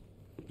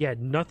 Yeah,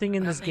 nothing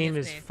in this Nothing game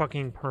is is safe.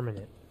 fucking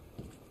permanent.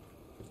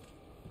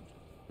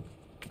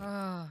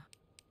 Yeah,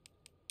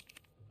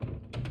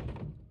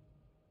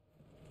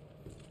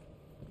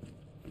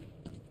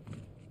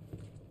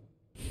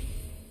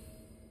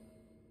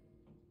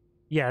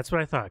 that's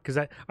what I thought. Because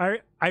I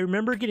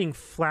remember getting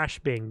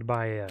flashbanged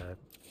by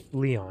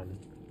Leon.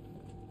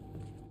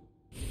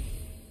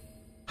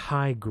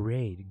 High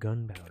grade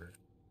gunpowder.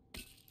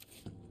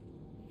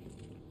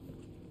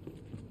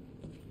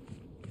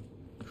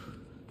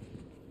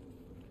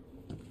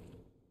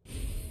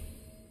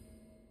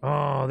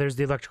 Oh, there's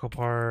the electrical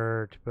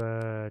part,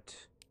 but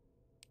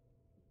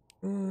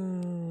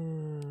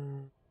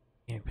can't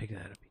pick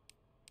that up.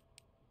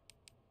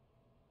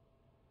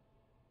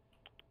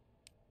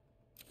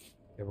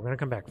 Okay, we're gonna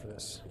come back for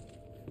this.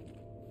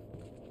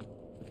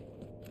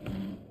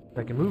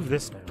 I can move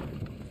this now.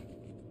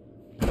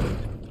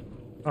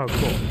 Oh,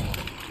 cool.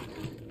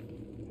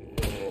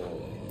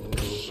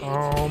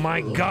 Oh my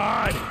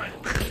god!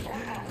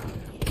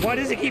 Why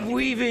does it keep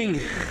weaving?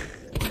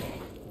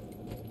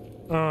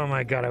 Oh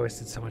my god, I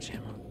wasted so much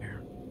ammo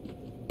there.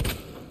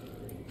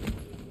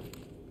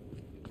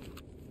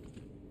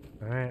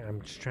 Alright,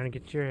 I'm just trying to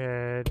get to your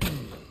head.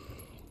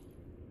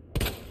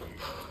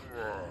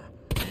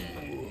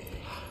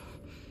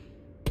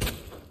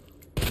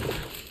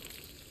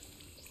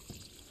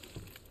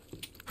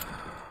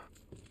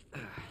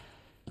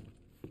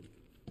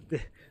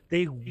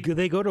 They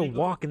go to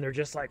walk and they're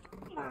just like...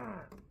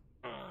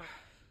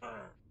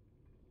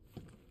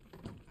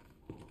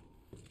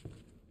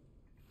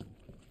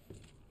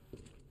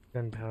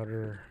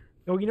 Gunpowder.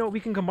 Oh, you know what? We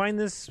can combine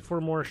this for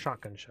more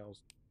shotgun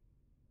shells.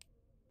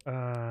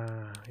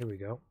 Here we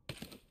go.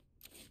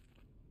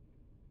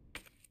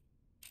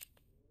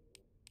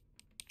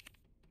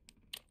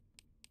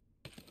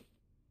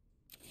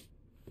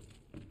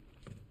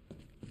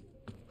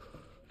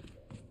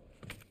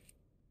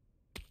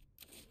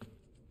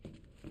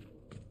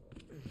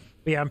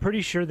 But yeah, I'm pretty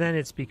sure then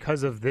it's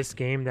because of this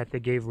game that they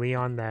gave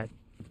Leon that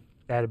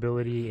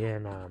ability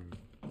in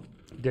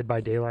Dead by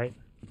Daylight.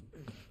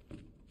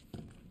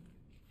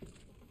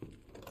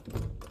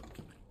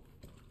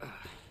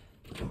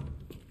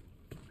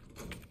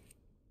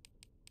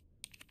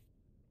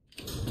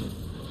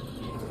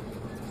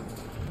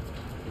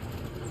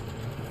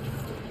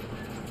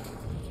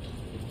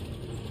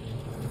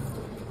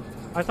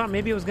 I thought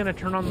maybe it was gonna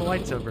turn on the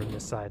lights over on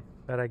this side,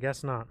 but I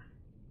guess not.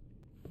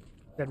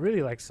 I'd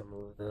really like some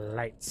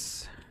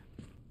lights.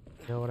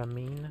 You know what I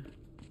mean?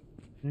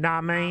 Nah,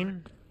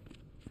 man.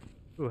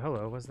 Ooh,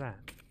 hello. What's that?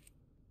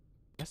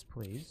 Yes,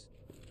 please.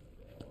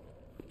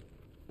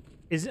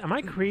 Am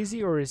I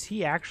crazy, or is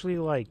he actually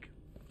like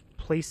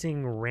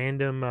placing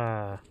random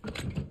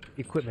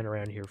equipment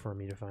around here for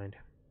me to find?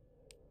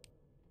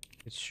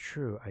 It's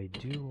true. I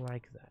do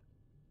like that.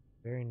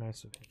 Very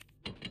nice of him.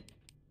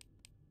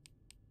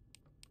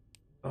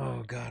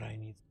 Oh god, I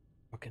need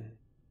fucking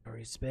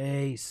inventory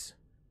space.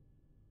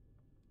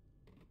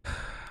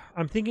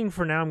 I'm thinking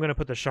for now I'm gonna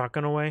put the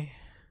shotgun away.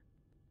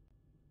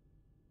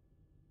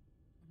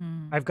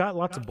 I've got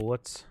lots of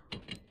bullets.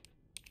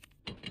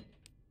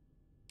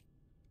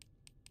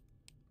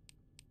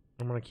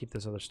 I'm gonna keep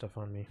this other stuff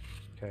on me.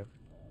 Okay.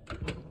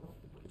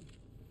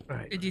 All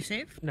right. Did you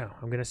save? No,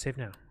 I'm gonna save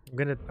now.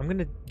 I'm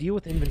gonna deal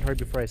with inventory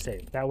before I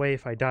save. That way,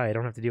 if I die, I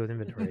don't have to deal with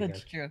inventory again.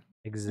 That's true.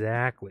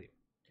 Exactly.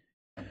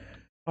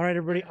 All right,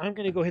 everybody. I'm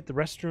gonna go hit the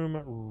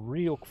restroom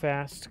real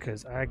fast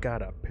because I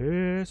gotta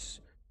piss.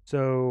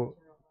 So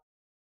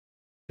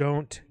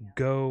don't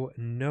go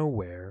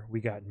nowhere. We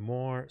got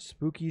more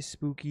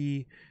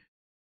spooky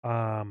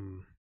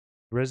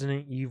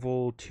Resident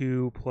Evil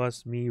 2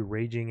 plus me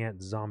raging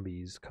at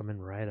zombies coming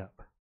right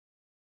up.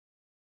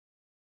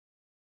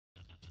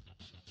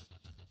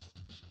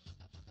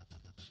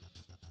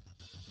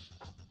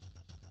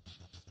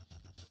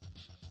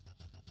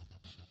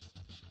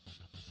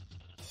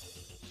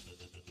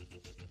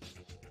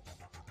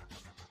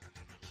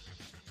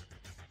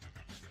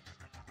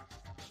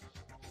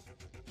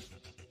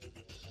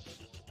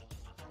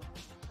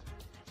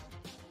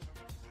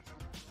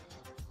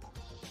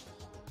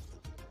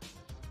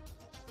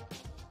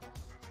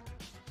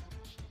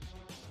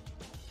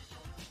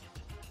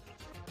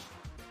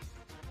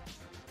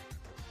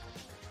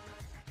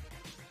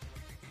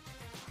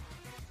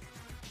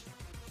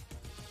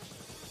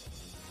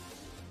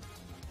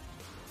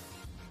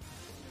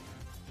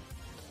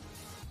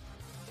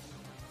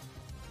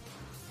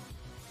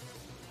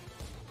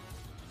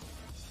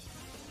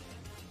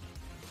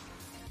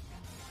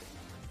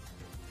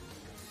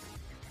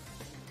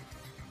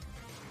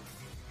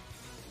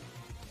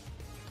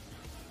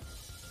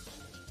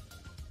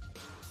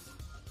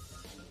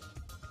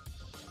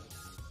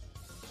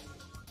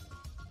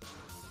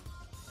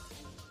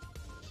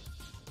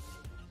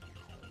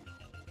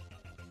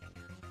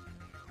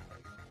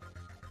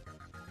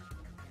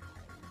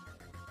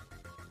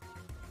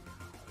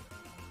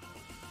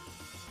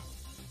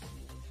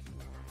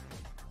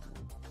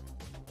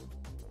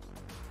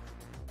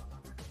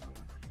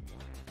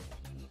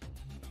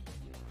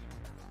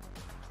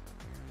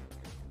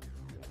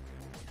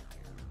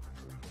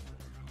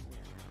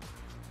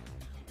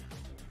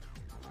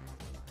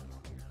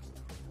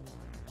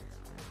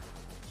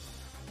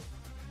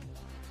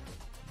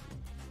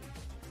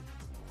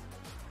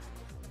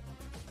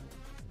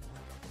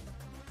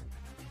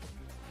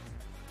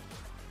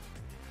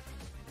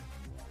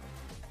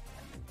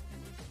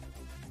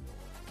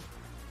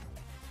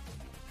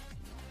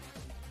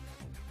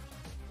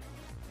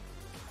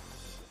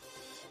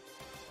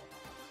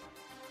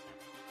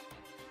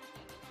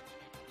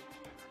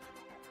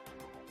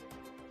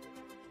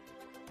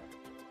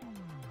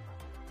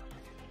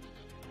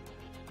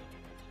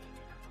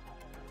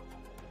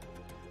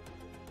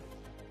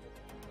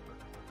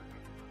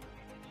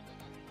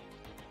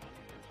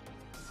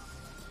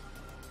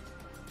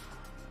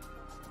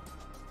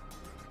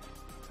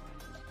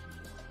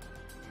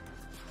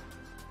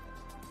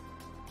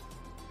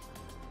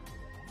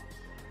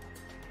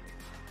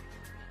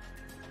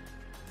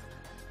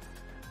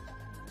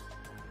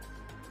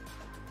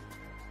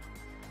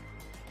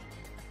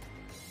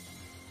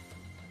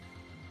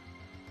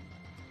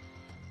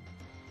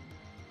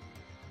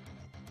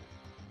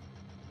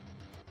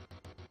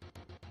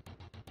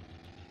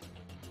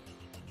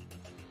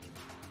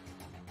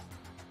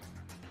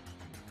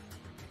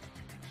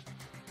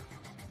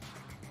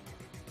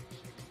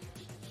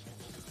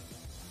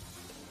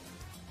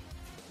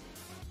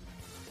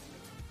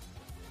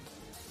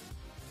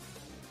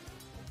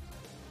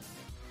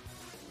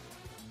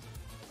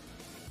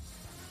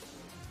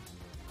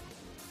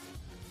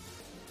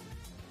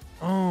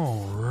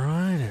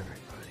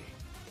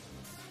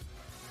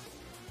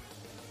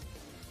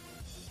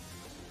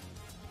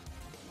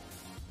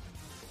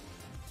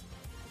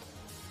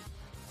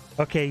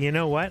 Okay, you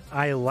know what?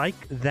 I like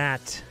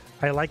that.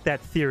 I like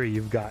that theory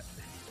you've got.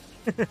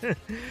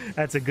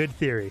 That's a good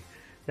theory.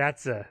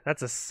 That's a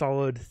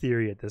solid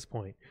theory at this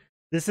point.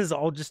 This is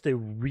all just a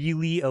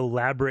really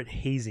elaborate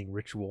hazing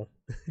ritual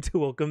to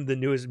welcome the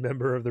newest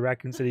member of the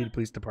Raccoon City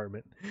Police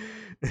Department.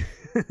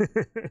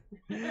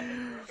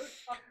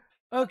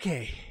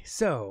 Okay,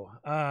 so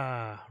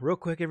real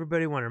quick,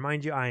 everybody, want to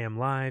remind you I am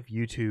live,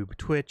 YouTube,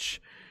 Twitch.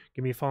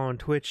 Give me a follow on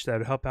Twitch. That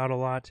would help out a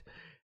lot.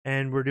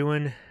 And we're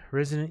doing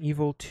Resident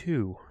Evil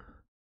 2.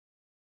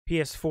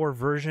 PS4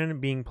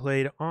 version being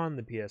played on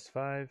the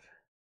PS5.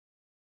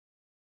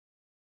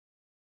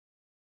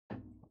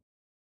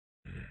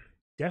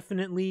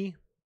 Definitely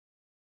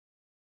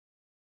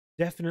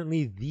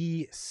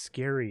the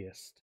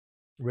scariest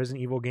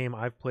Resident Evil game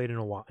I've played in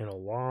a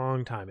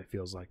long time, it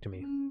feels like to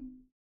me.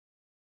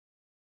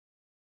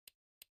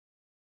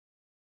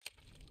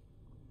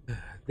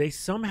 They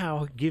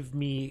somehow give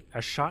me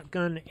a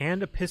shotgun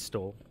and a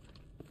pistol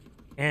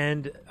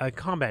and a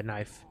combat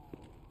knife.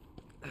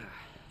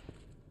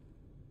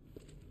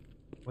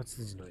 What's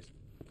this noise?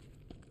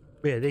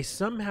 Yeah, they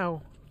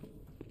somehow...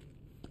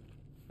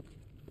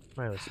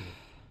 What am I listening?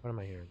 What am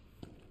I hearing?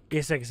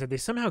 Yes, like I said, they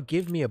somehow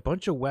give me a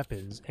bunch of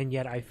weapons, and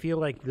yet I feel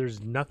like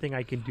there's nothing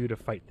I can do to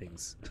fight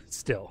things.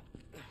 Still.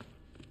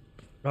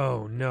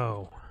 Oh,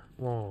 no.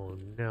 Oh,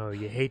 no.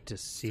 You hate to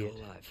see it.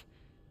 Still alive.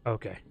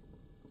 Okay.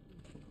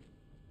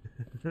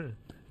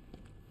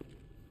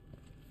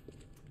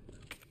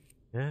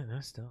 Yeah, no,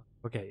 still.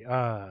 Okay,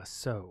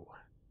 so...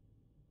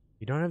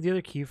 We don't have the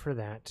other key for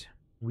that.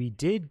 We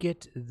did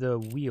get the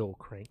wheel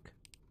crank.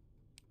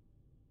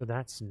 So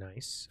that's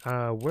nice.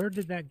 Where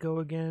did that go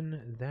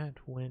again? That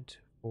went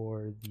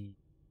for the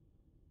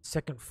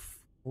second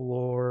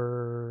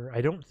floor.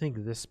 I don't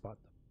think this spot.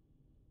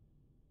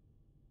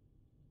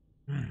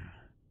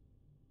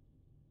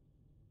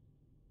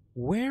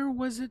 Where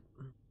was it?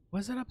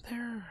 Was it up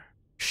there?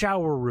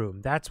 Shower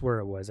room. That's where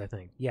it was, I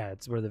think. Yeah,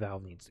 it's where the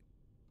valve needs to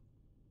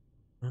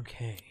go.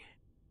 Okay.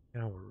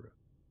 Shower room.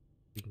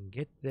 We can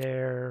get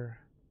there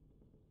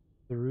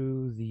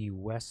through the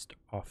west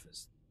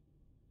office.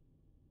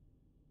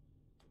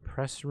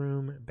 Press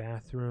room,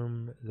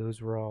 bathroom,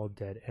 those were all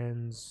dead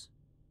ends.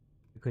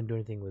 We couldn't do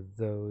anything with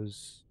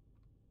those.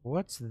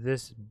 What's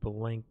this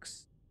blank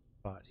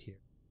spot here?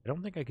 I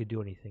don't think I could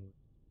do anything.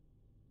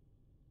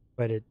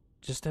 But it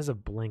just has a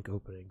blank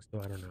opening, so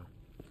I don't know.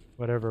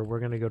 Whatever, we're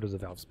gonna go to the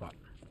valve spot.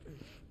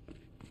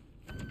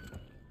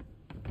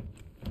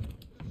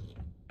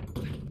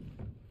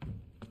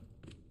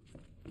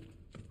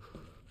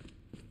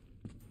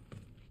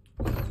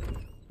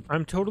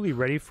 I'm totally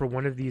ready for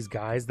one of these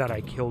guys that I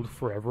killed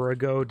forever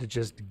ago to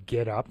just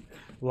get up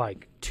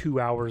like 2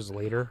 hours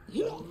later.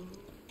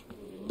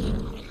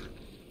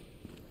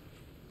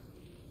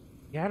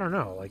 Yeah, I don't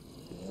know, like...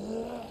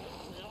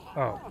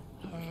 Oh.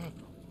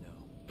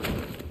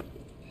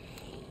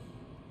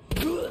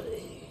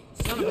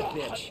 Son of a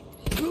bitch.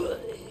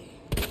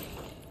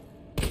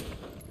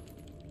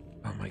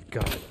 Oh my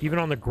god. Even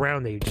on the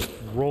ground, they just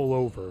roll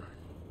over.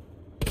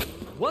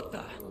 What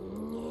the?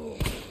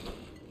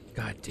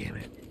 God damn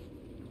it.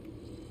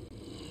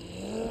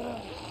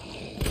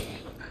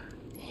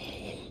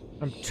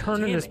 I'm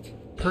turning this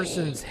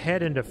person's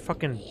head into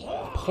fucking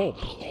pulp.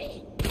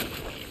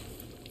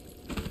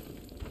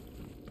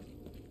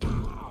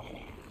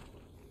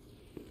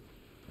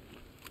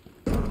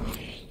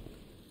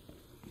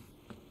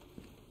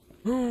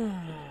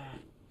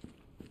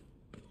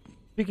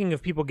 Speaking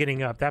of people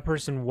getting up, that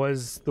person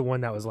was the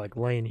one that was like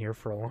laying here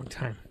for a long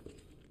time.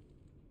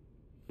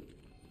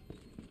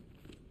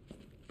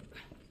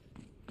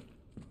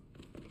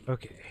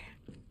 Okay.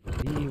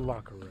 The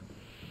locker room.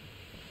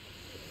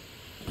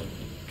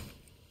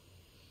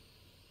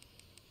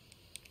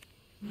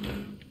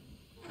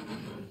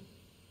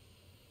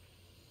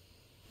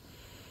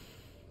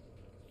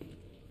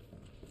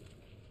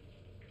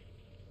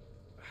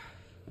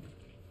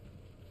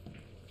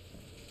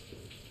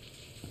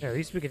 Yeah, at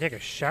least we can take a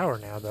shower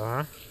now, though,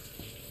 huh?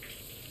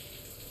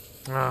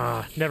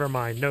 Ah, never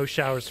mind. No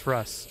showers for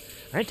us.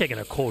 I ain't taking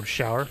a cold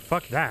shower.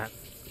 Fuck that.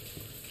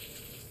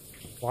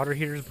 Water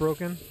heater's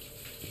broken.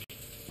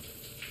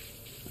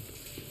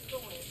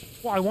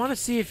 Well, I want to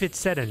see if it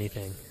said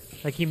anything.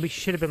 Like, he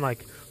should have been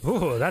like,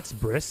 "Oh, that's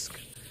brisk."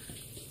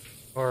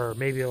 Or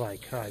maybe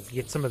like,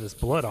 get some of this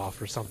blood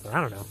off or something. I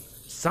don't know.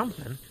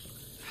 Something.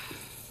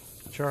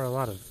 Sure are a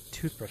lot of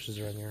toothbrushes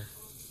around here.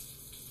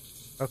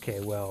 Okay,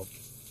 well,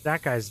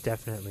 that guy's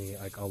definitely,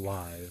 like,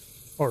 alive.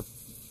 Or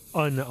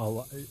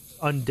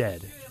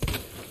undead.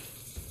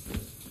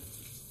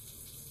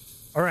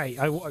 Alright,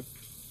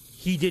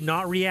 he did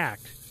not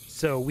react.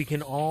 So we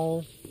can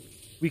all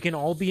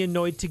be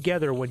annoyed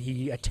together when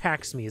he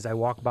attacks me as I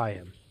walk by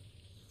him.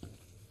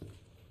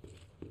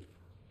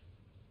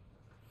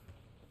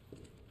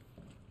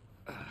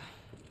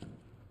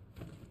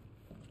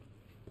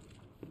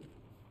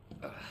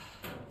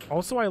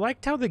 Also, I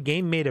liked how the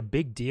game made a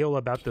big deal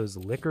about those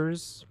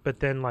lickers, but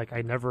then, like,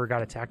 I never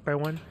got attacked by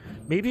one.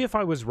 Maybe if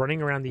I was running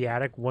around the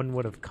attic, one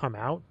would have come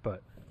out,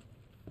 but...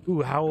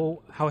 Ooh,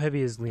 how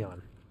heavy is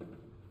Leon?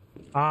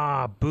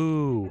 Ah,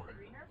 boo.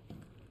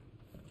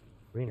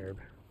 Green herb.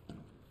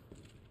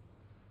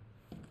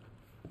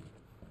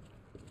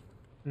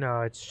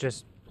 No, it's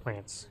just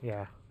plants.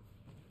 Yeah.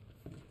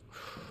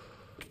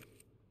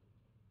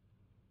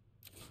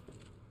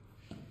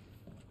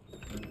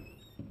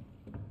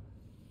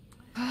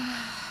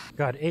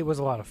 God, 8 was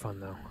a lot of fun,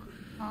 though.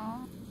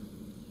 Oh.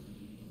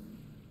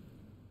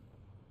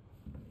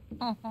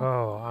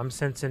 Oh, I'm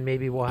sensing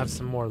maybe we'll have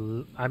some more.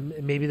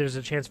 Maybe there's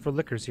a chance for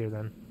liquors here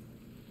then.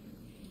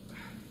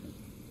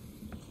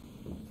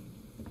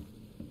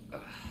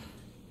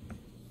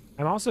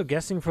 I'm also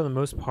guessing for the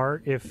most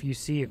part, if you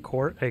see a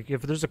corpse, like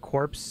if there's a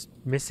corpse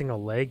missing a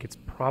leg, it's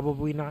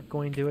probably not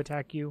going to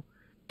attack you.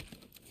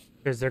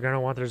 Because they're going to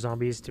want their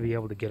zombies to be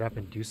able to get up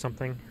and do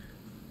something.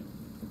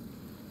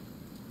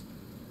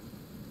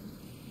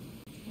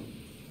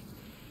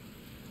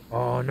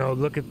 Oh no,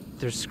 look at,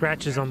 there's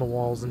scratches on the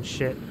walls and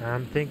shit.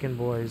 I'm thinking,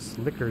 boys,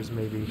 liquors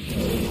maybe.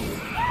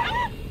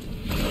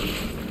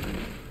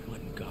 What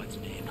in God's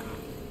name?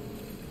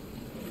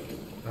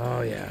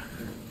 Oh yeah.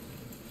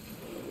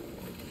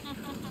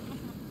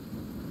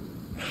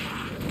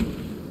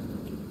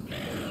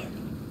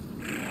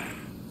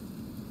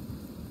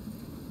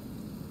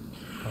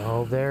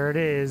 Oh, there it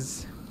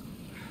is.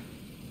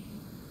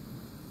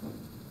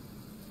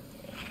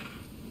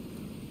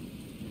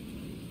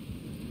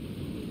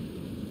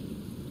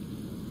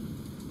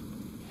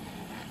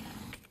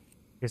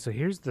 Okay, so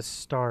here's the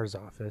STARS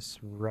office,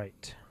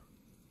 right.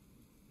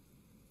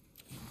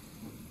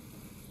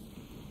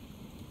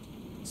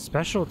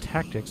 Special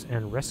Tactics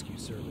and Rescue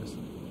Service.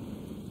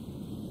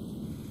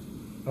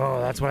 Oh,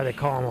 that's why they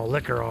call him a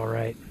liquor, all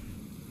right.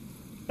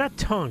 That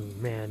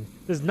tongue, man,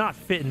 does not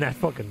fit in that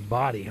fucking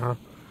body, huh?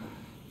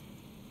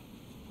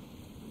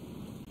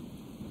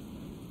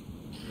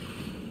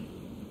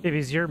 Baby,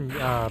 is your mic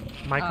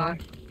on?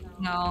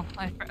 No,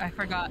 I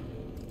forgot.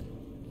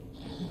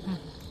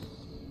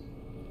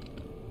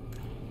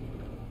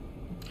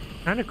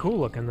 Kind of cool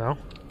looking, though.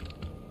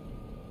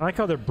 I like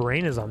how their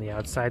brain is on the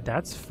outside.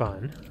 That's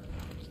fun.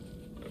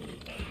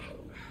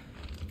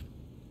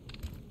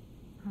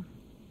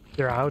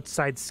 They're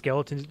outside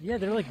skeletons. Yeah,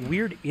 they're like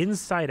weird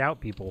inside-out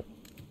people.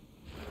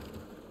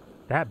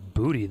 That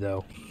booty,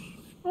 though.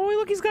 Oh,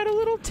 look, he's got a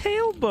little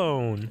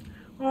tailbone.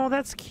 Oh,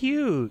 that's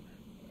cute.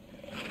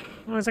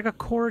 Oh, it's like a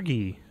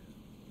corgi.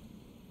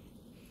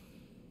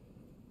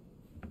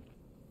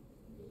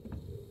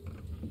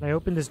 Can I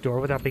open this door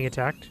without being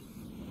attacked?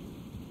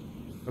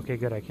 Okay,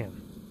 good, I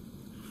can.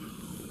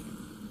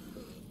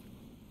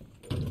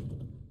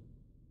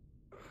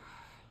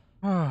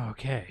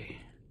 Okay.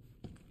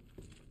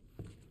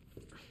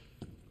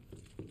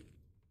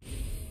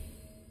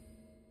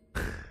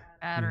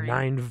 Battery.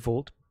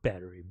 9-volt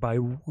battery by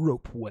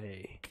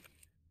Ropeway.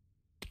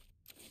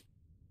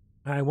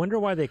 I wonder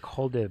why they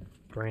called it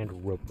brand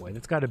Ropeway.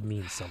 That's got to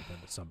mean something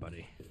to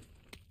somebody.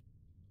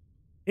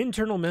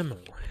 Internal memo.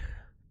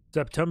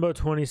 September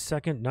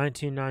 22nd,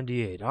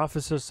 1998.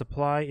 Officer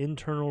Supply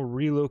Internal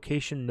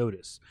Relocation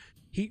Notice.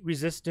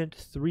 Heat-resistant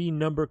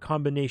 3-number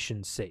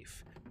combination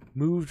safe.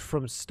 Moved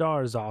from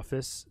STARS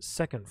office,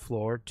 2nd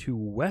floor, to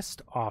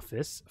West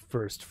office,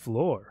 1st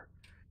floor.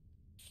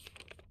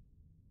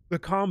 The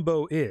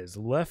combo is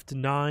left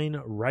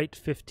 9, right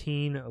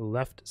 15,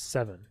 left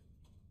 7.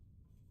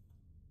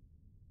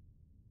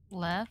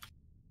 Left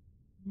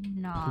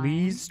 9.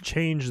 Please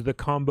change the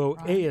combo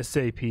Right.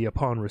 ASAP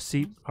upon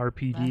receipt.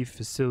 RPD Left.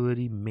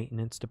 Facility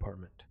Maintenance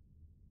Department.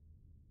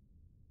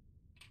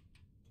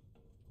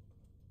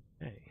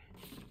 Hey.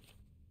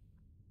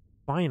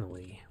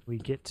 Finally, we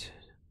get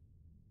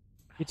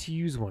to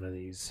use one of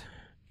these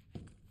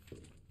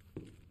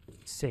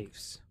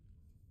safes.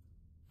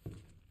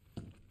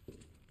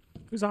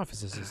 Whose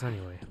office is this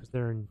anyway? Was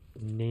there a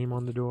name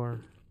on the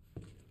door?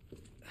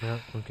 No?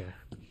 Okay.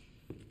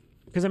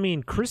 Because, I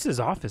mean, Chris's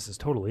office is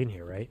totally in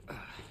here, right?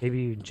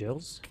 Maybe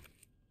Jill's?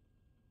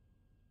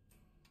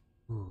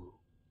 Ooh.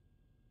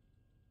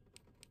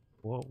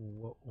 Whoa,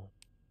 whoa, whoa.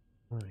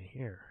 What do I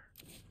hear?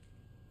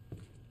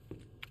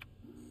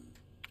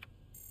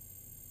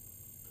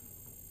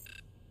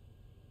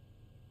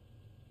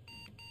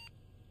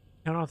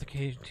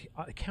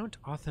 Account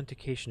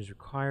authentication is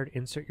required.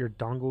 Insert your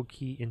dongle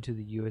key into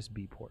the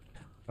USB port.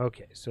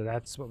 Okay, so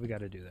that's what we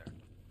got to do there.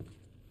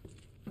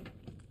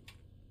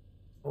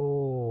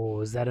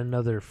 Oh, is that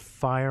another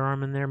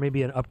firearm in there?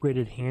 Maybe an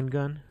upgraded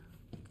handgun?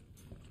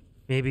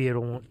 Maybe it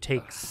won't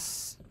take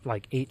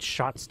like 8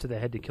 shots to the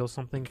head to kill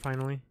something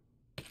finally.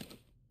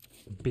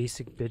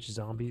 Basic bitch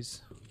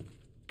zombies.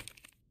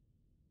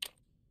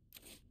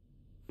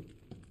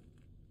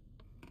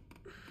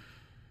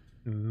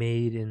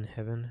 Made in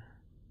heaven.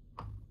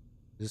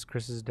 Is this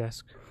Chris's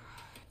desk?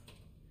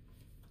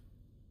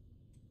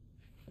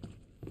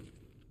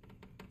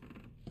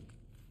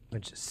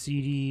 Bunch of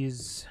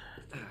CDs.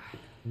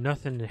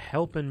 Nothing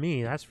helping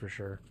me, that's for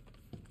sure.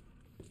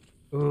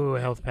 Ooh, a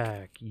health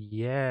pack.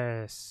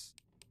 Yes.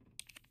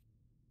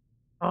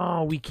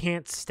 Oh, we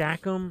can't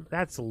stack them?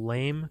 That's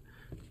lame.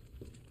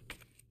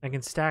 I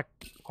can stack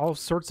all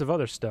sorts of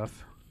other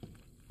stuff.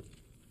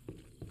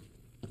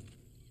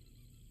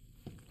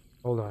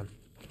 Hold on.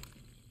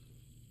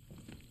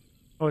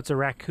 Oh, it's a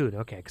raccoon.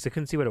 Okay, because I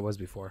couldn't see what it was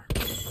before.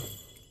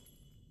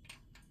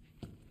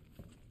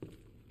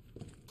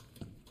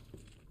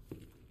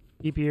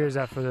 Keep your ears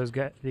out for those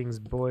things,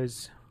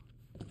 boys.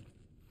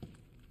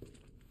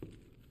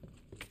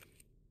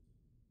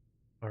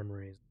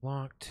 Armory is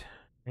locked.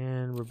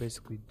 And we're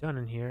basically done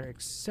in here,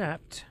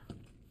 except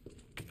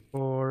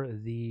for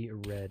the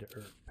red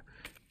herb.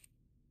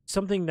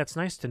 Something that's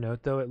nice to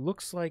note, though, it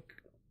looks like...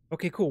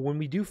 Okay, cool. When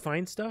we do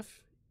find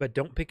stuff, but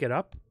don't pick it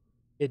up,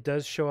 it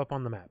does show up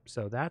on the map.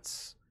 So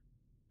that's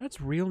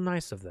real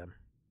nice of them.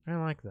 I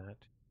like that.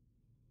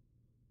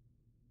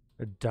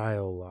 A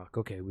dial lock.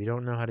 Okay, we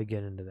don't know how to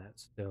get into that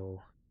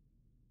still.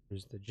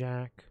 There's the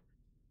jack.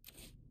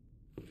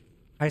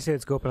 I say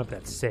let's go open up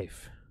that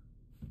safe.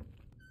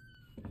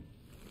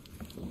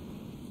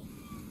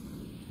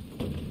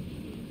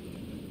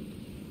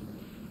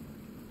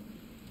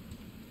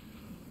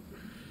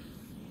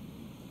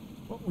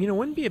 Well, you know,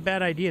 wouldn't be a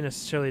bad idea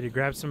necessarily to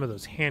grab some of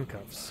those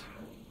handcuffs,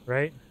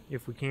 right?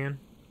 If we can.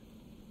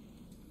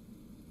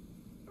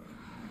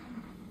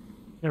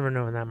 Never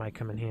know when that might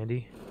come in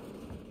handy.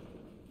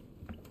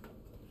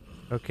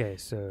 Okay,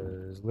 so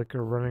there's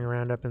liquor running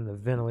around up in the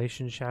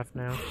ventilation shaft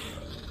now.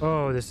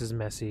 Oh, this is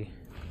messy.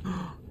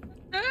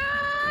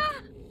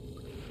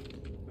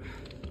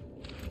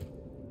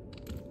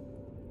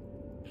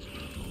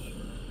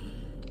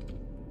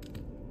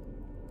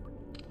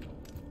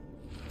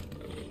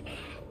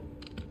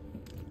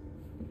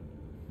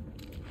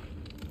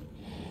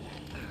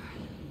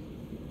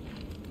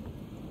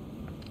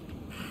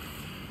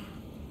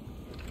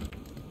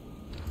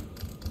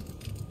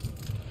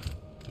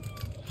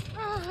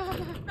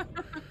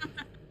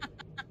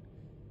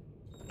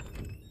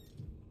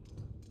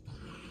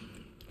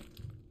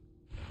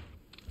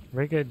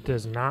 Rika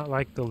does not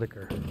like the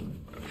liquor.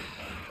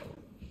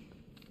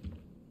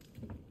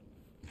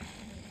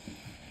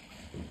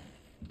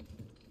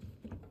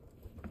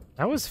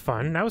 That was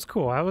fun. That was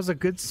cool. That was a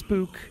good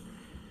spook.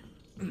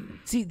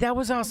 See, that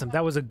was awesome.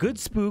 That was a good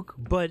spook,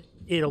 but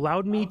it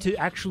allowed me to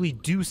actually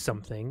do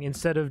something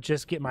instead of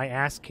just get my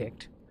ass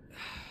kicked.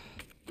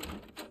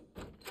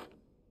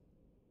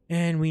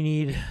 And we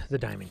need the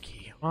diamond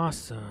key.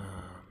 Awesome.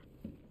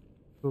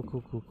 Cool,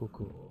 cool, cool, cool,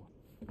 cool.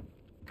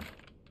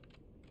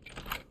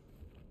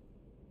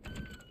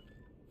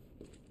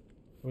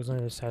 What was on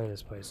the other side of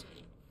this place?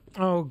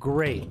 Oh,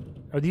 great.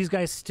 Are these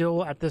guys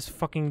still at this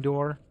fucking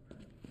door?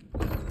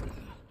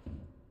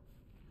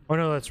 Oh,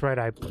 no, that's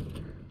right.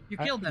 You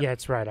killed them. Yeah,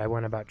 it's right. I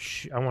went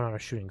on a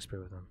shooting spree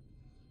with them.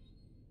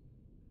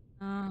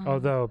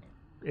 Although,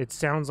 it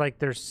sounds like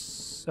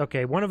there's...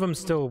 Okay, one of them's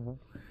still...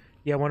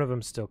 Yeah, one of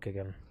them's still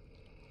kicking.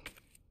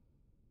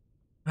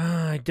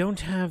 I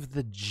don't have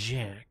the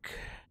jack.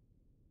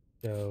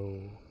 So...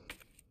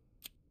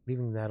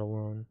 Leaving that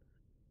alone.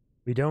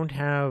 We don't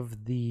have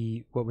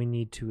what we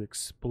need to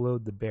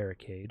explode the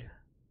barricade.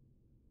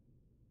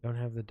 Don't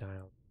have the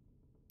dial.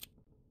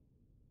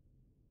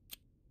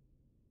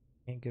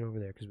 Can't get over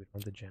there because we don't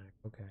have the jack.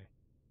 Okay.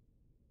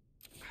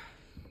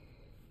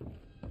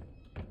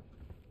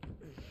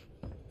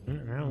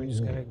 Now we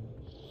just gotta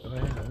go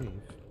ahead and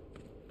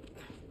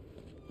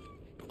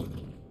leave.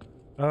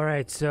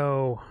 Alright,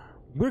 so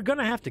we're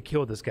gonna have to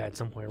kill this guy at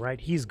some point, right?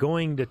 He's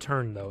going to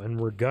turn though, and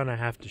we're gonna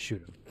have to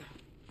shoot him.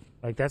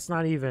 Like, that's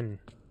not even...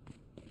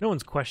 No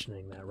one's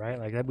questioning that, right?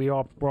 Like, we're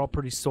all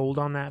pretty sold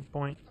on that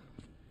point.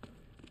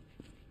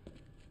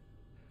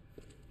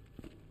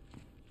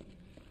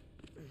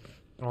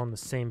 All on the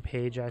same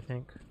page, I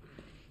think.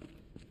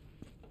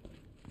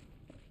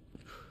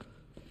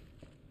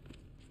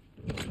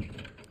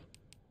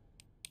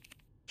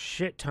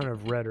 Shit ton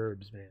of red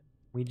herbs, man.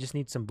 We just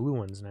need some blue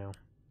ones now.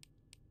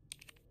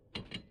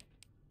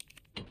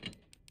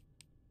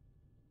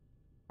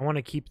 I want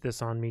to keep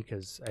this on me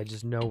because I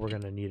just know we're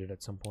going to need it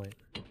at some point.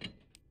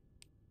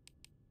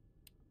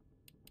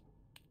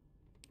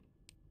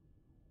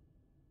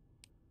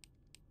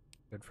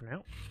 Good for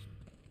now.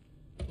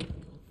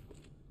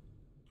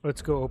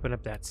 Let's go open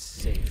up that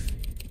safe.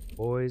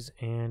 Boys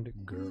and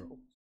girls.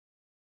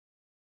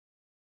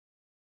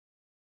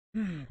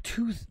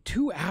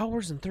 2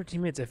 hours and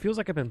 13 minutes. It feels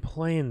like I've been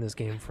playing this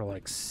game for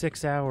like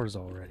 6 hours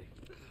already.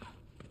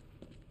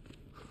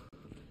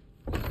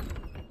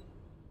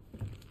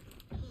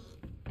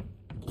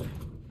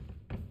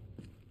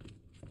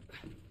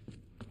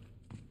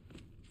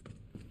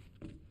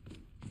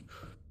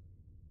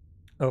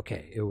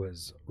 Okay, it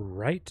was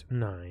right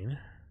 9.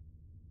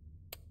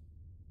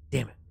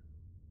 Damn it.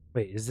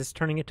 Wait, is this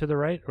turning it to the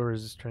right, or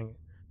is this turning it...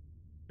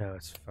 No,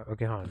 it's...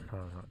 Okay, hold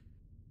on.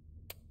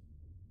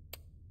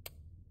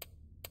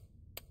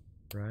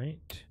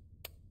 Right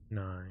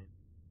 9.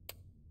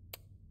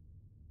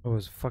 Oh, it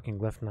was fucking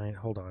left 9.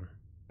 Hold on.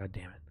 God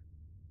damn it.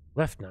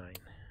 Left 9.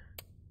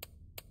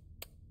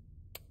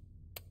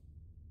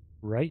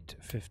 Right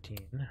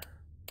 15.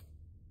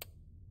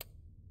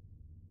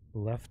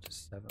 Left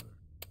 7.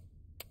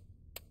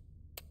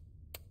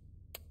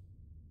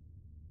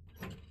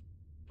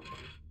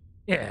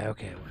 Yeah,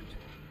 okay, it worked.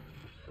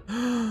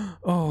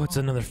 Oh, it's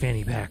another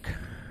fanny pack.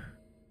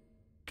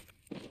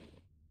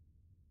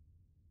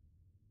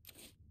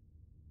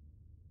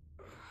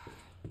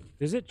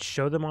 Does it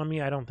show them on me?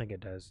 I don't think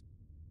it does.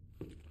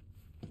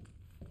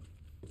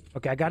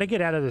 Okay, I gotta get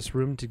out of this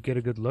room to get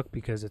a good look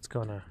because it's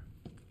gonna...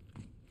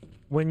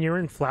 When you're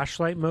in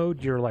flashlight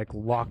mode, you're like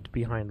locked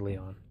behind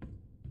Leon.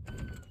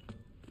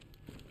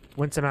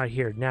 Once I'm out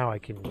here, now I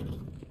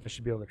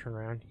should be able to turn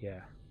around.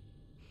 Yeah.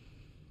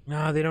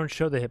 No, they don't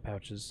show the hip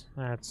pouches.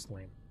 That's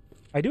lame.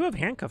 I do have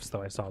handcuffs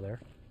though, I saw there.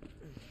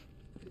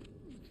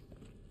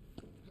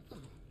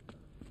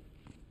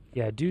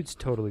 Yeah, dude's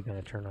totally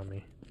gonna turn on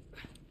me.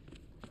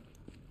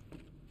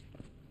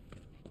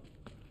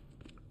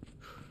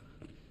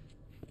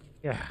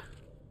 Yeah.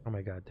 Oh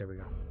my god, there we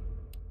go.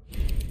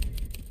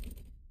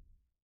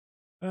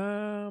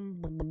 Now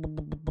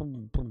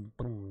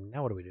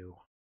what do we do?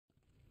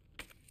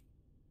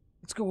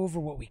 Let's go over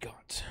what we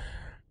got.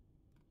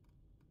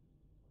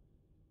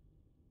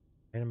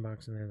 Item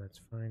box in there,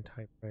 that's fine.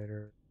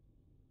 Typewriter.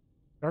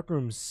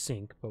 Darkroom's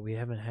sync, but we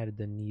haven't had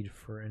the need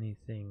for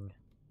anything,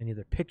 any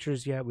other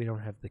pictures yet. We don't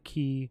have the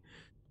key.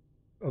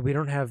 We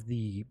don't have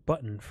the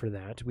button for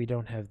that. We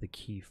don't have the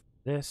key for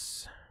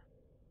this.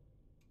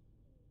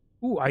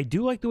 Ooh, I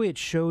do like the way it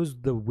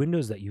shows the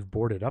windows that you've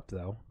boarded up,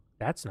 though.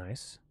 That's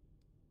nice.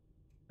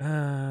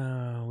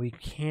 We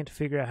can't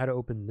figure out how to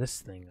open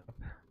this thing up.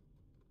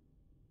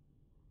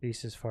 At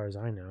least as far as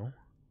I know.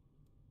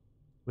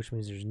 Which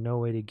means there's no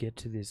way to get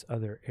to this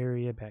other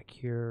area back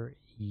here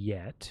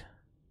yet.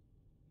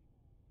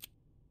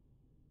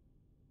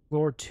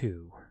 Floor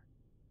 2.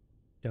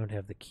 Don't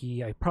have the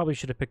key. I probably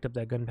should have picked up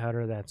that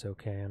gunpowder. That's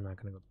okay. I'm not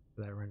going to go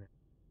for that right now.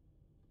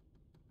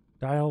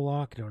 Dial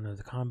lock, don't know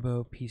the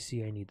combo.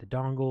 PC, I need the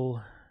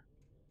dongle.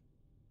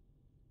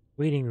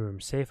 Waiting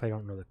room safe, I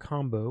don't know the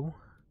combo.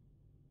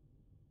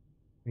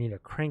 We need a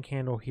crank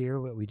handle here,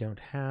 but we don't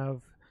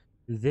have.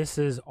 This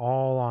is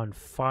all on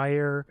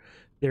fire.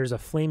 There's a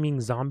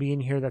flaming zombie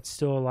in here that's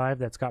still alive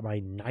that's got my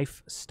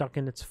knife stuck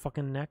in its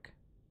fucking neck.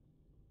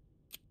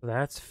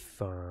 That's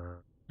fun.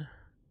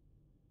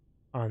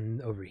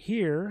 On over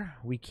here,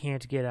 we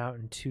can't get out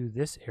into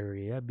this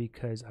area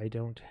because I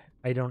don't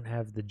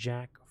have the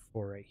jack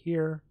for right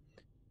here.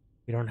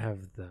 We don't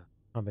have the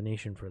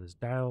combination for this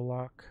dial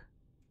lock.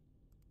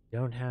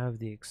 Don't have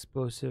the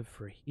explosive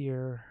for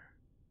here.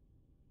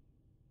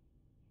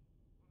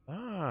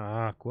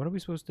 Fuck, what are we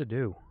supposed to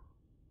do?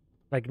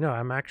 Like, no,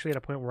 I'm actually at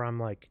a point where I'm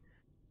like,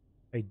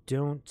 I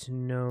don't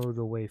know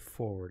the way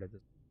forward.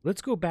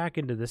 Let's go back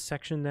into this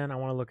section then. I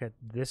want to look at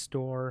this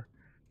door.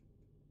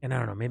 And I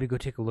don't know, maybe go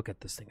take a look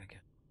at this thing again.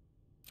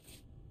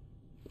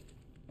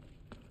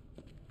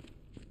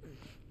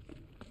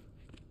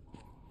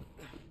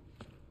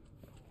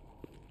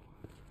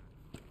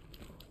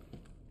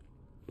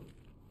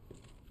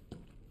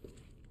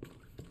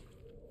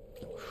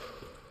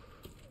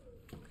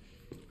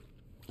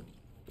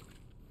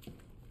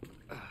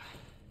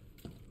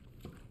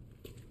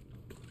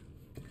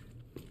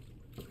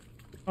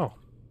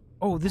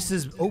 Oh, this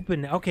is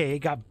open. Okay, it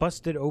got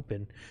busted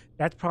open.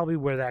 That's probably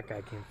where that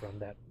guy came from.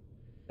 That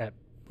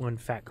one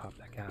fat cop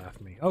that got off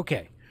me.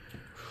 Okay.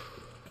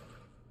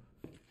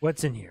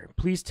 What's in here?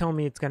 Please tell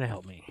me it's going to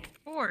help me.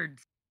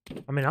 Boards.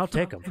 I mean, I'll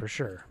take them for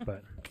sure,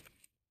 but...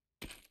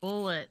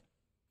 Bullet.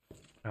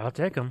 I'll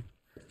take them.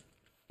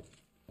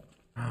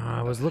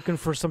 I was looking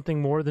for something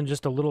more than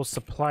just a little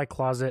supply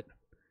closet.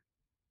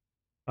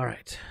 All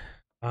right.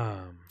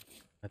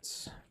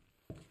 Let's...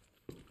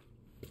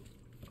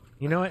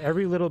 You know what?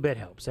 Every little bit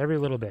helps. Every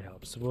little bit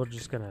helps. We're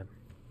just gonna...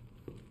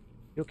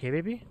 You okay,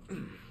 baby?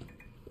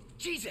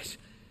 Jesus!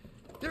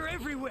 They're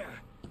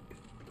everywhere!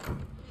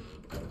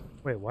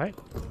 Wait, what?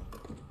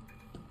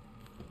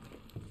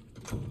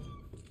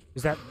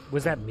 Was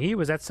that me?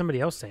 Was that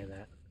somebody else saying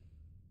that?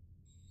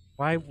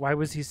 Why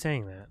was he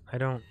saying that? I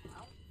don't...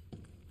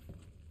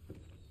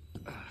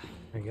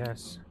 I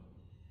guess.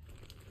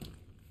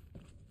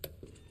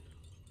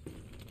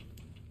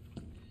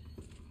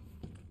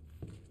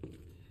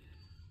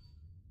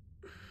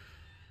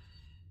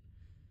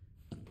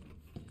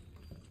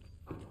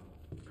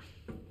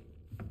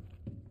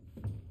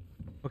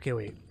 Okay,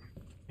 wait.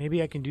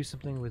 Maybe I can do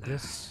something with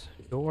this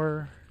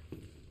door,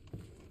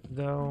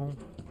 though.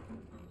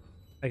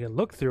 I can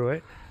look through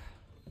it.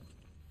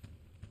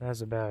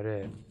 That's about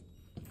it.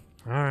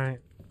 Alright.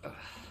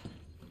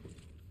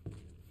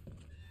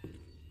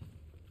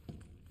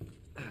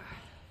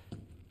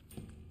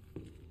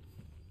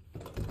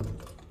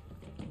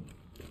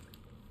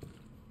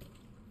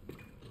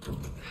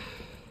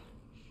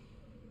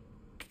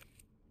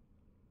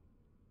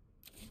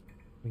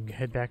 We can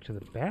head back to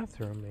the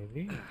bathroom,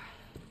 maybe.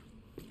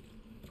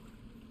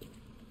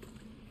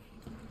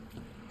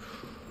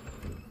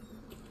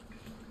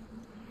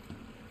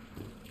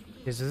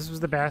 Okay, so this was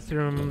the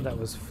bathroom that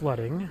was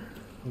flooding,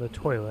 the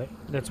toilet.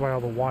 That's why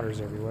all the water's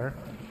everywhere.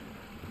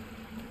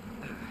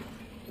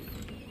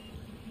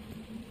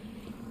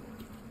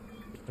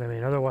 But I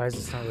mean, otherwise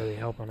it's not really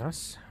helping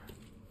us.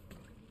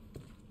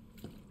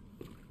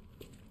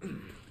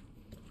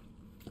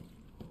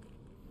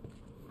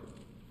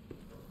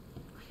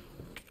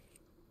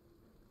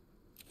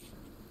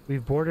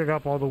 We've boarded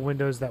up all the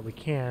windows that we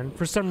can.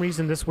 For some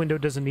reason, this window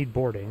doesn't need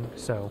boarding,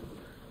 so...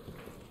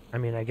 I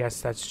mean, I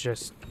guess that's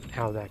just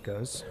how that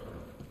goes.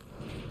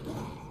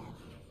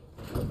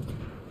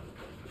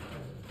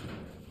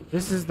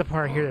 This is the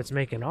part here that's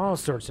making all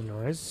sorts of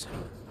noise.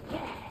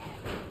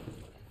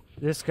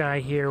 This guy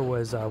here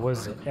was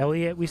it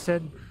Elliot, we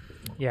said?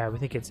 Yeah, we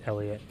think it's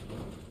Elliot.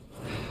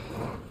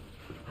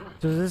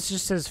 So this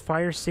just says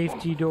fire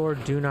safety door,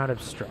 do not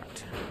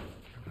obstruct.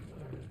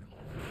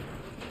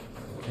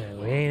 And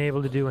we ain't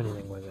able to do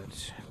anything with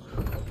it.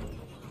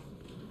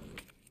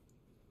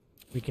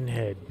 We can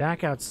head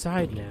back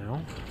outside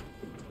now.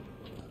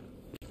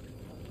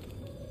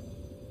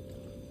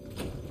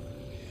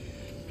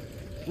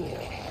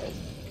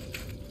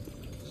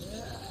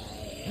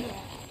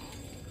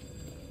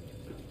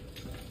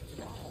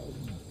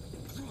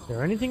 Is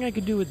there anything I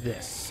could do with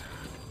this?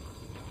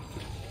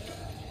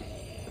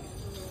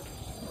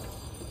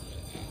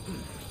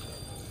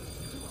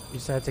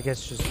 Besides, I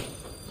guess just...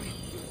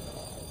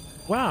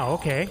 Wow,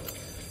 okay.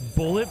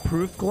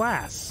 Bulletproof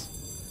glass.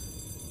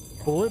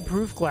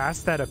 Bulletproof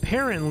glass that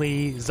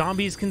apparently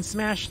zombies can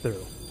smash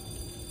through.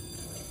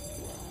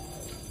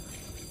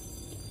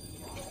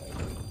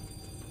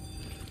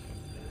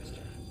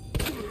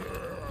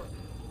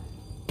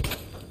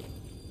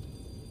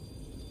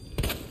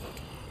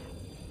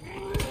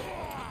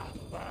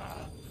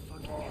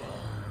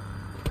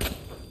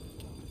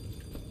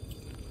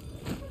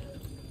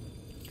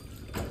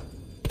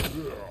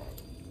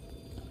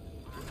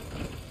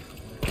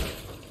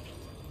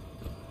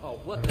 Oh,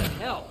 what the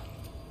hell?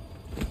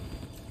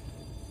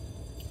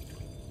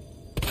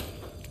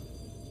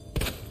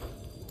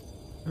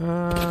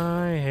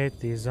 I hate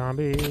these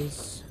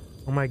zombies.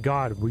 Oh my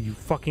god, will you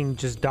fucking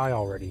just die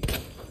already?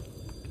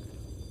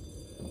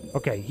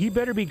 Okay, he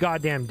better be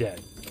goddamn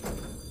dead.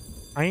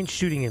 I ain't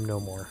shooting him no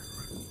more.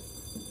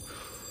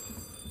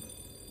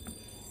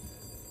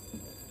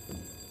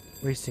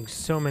 Wasting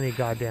so many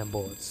goddamn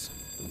bullets.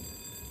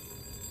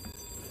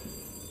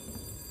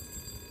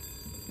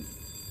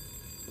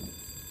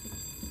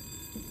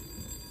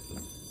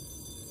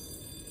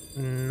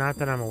 Not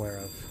that I'm aware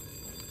of.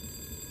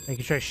 I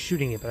can try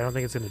shooting it, but I don't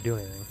think it's going to do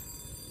anything.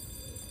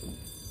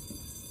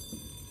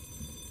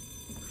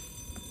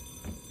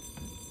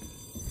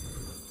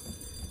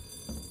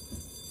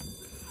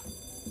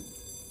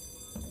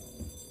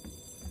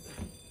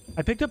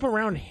 I picked up a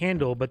round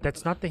handle, but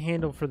that's not the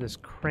handle for this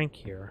crank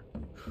here.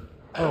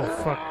 Oh,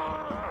 fuck.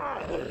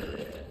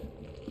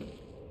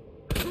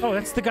 Oh,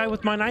 that's the guy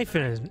with my knife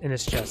in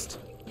his chest.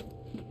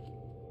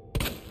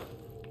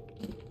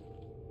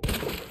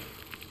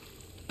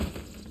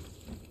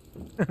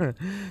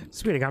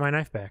 Sweet, I got my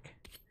knife back.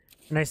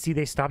 And I see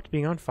they stopped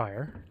being on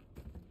fire.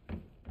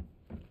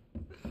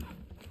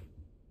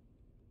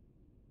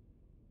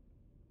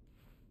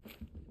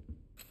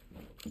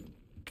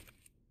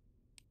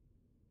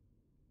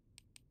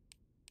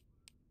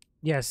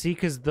 Yeah, see,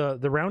 because the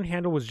round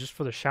handle was just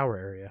for the shower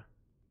area.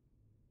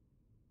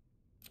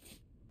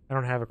 I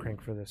don't have a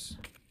crank for this.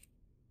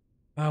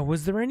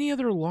 Was there any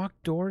other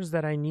locked doors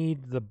that I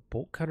need the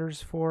bolt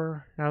cutters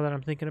for, now that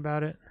I'm thinking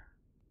about it?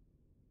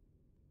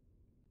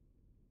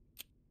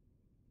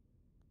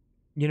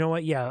 You know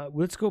what? Yeah,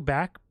 let's go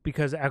back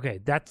because okay,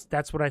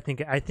 that's what I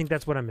think. I think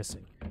that's what I'm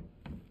missing.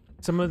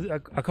 Some of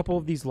a couple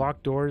of these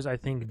locked doors I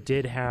think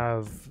did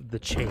have the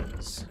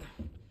chains,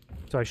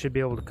 so I should be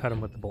able to cut them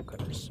with the bolt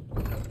cutters.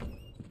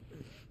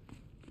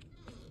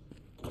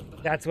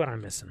 That's what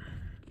I'm missing.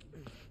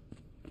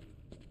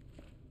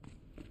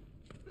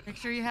 Make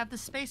sure you have the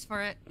space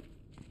for it.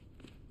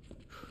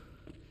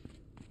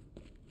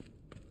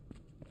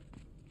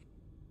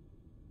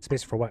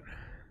 Space for what?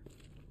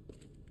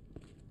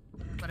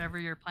 Whatever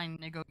you're planning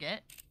to go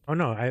get. Oh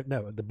no,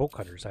 no, the bolt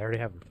cutters. I already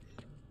have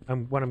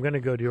them. What I'm gonna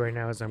go do right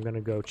now is I'm gonna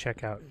go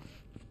check out.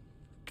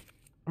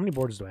 How many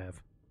boards do I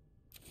have?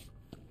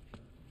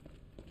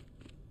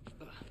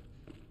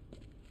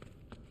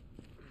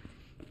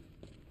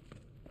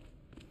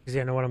 Because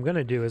yeah, no, what I'm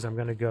gonna do is I'm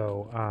gonna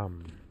go.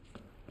 I'm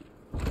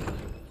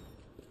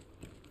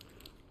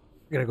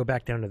gonna go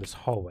back down to this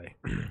hallway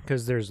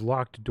because there's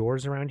locked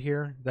doors around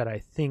here that I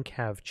think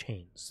have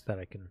chains that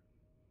I can.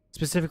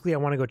 Specifically, I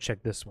want to go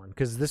check this one,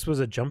 because this was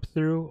a jump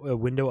through a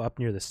window up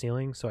near the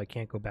ceiling, so I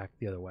can't go back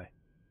the other way.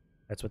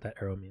 That's what that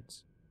arrow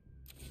means.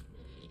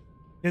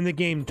 And the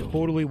game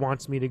totally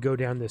wants me to go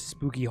down this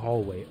spooky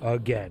hallway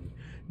again.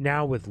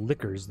 Now with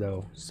liquors,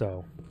 though,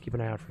 so keep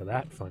an eye out for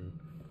that fun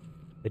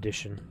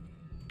addition.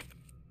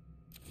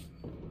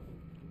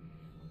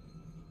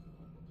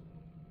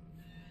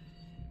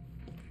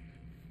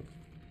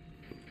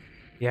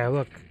 Yeah,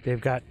 look, they've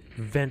got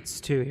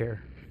vents too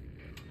here.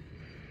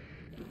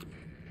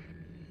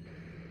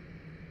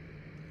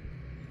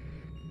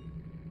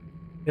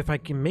 If I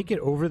can make it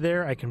over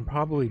there, I can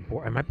probably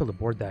I might be able to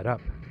board that up.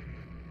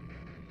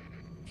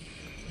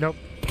 Nope.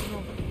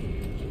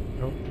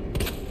 Nope.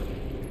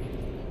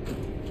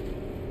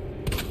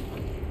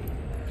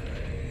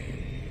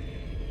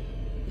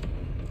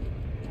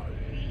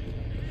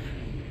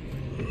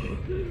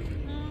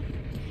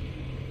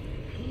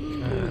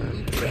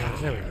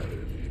 There we go.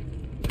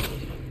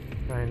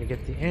 Trying to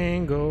get the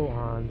angle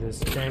on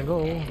this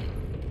dangle.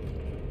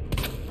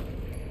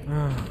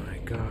 Oh my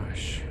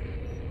gosh.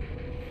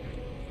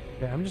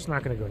 Yeah, I'm just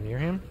not gonna go near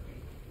him.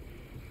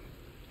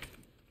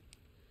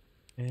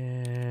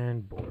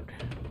 And board.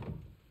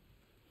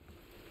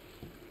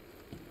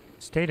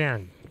 Stay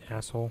down,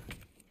 asshole.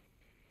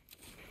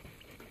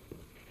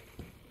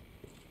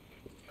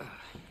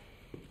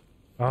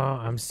 Oh,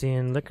 I'm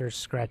seeing liquor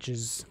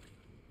scratches.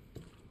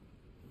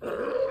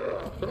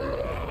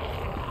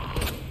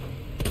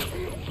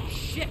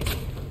 Shit!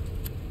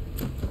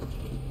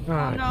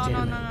 Oh, No, no, damn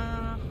no, it. no.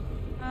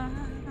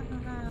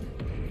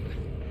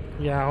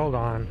 Yeah, hold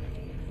on.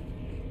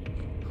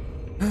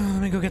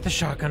 Let me go get the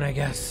shotgun, I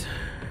guess.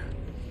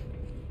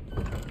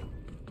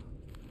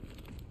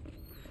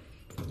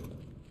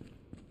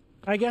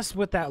 I guess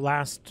with that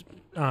last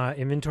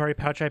inventory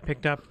pouch I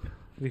picked up,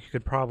 we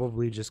could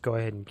probably just go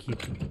ahead and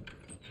keep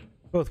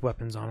both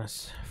weapons on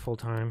us full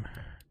time.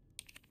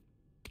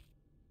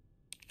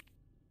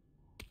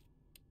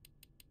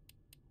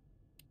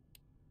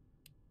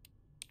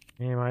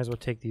 Yeah, might as well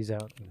take these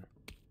out and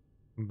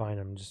combine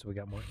them just so we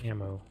got more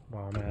ammo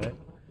while I'm at it.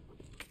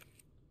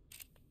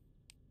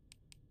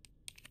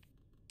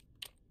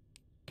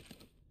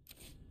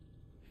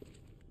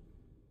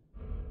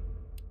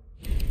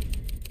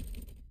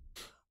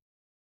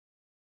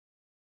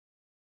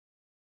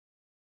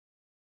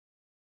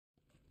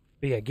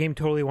 But yeah, game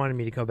totally wanted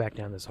me to go back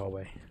down this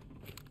hallway.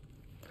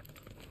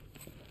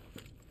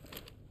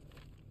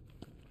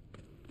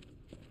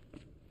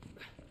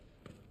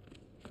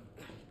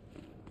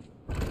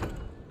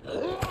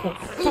 Oh,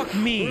 fuck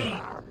me!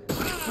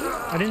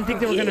 I didn't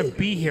think they were gonna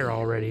be here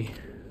already.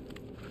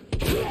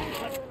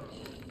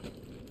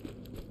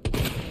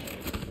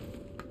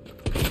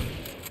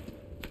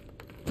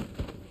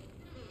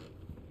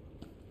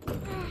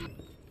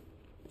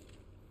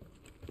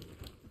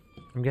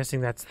 I'm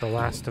guessing that's the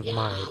last of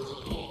mine.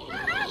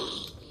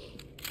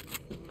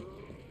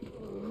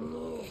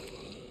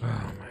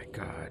 Oh my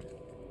god.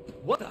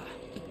 What the?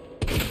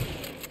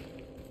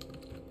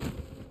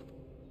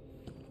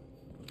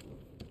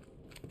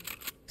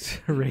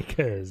 Reika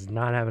is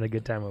not having a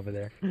good time over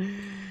there.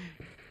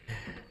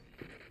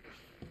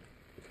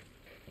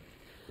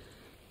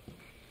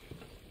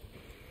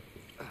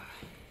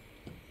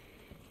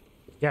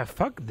 Yeah,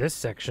 fuck this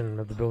section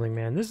of the building,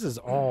 man. This is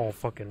all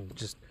fucking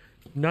just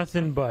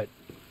nothing but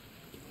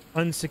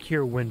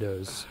unsecure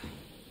windows.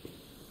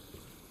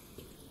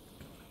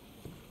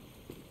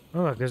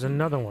 Oh, look, there's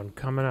another one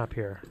coming up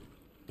here.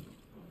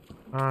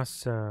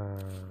 Awesome.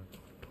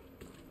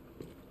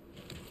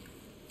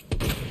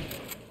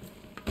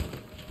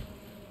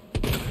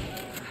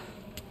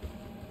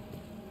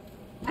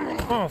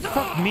 Oh,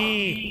 fuck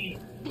me!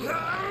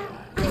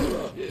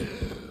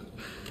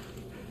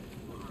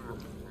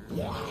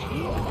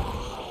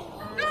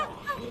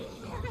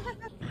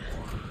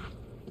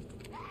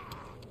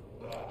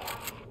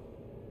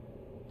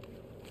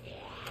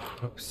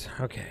 Oops.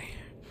 Okay.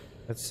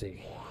 Let's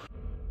see.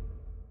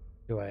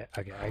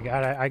 Okay,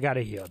 I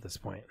gotta heal at this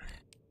point.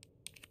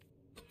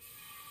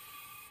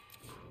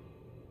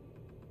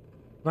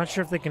 Not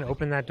sure if they can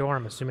open that door.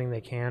 I'm assuming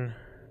they can.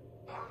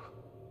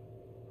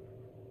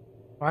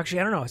 Well,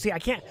 actually, I don't know. See,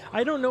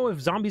 I don't know if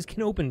zombies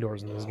can open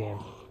doors in this game.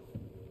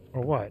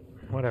 Or what.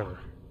 Whatever.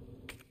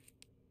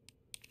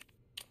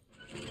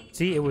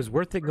 See, it was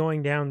worth it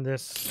going down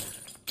this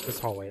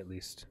hallway, at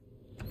least.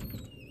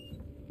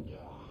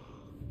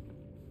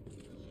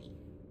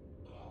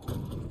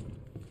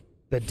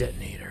 The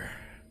detonator.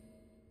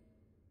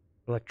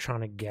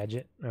 Electronic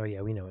gadget. Oh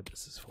yeah, we know what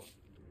this is for.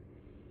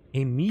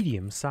 A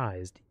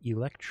medium-sized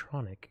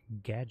electronic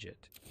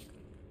gadget.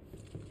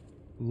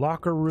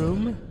 Locker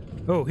room.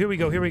 Oh, here we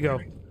go, here we go.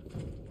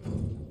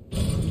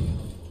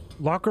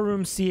 Locker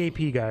room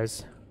CAP,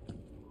 guys.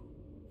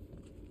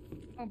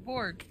 Oh,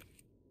 board.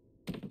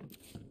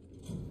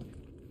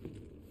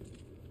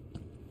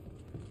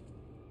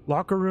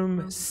 Locker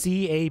room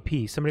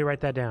CAP. Somebody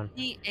write that down.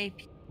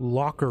 CAP.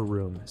 Locker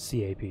room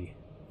CAP.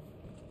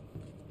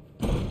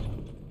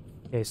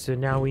 Okay, so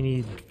now we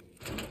need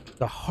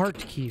the heart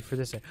key for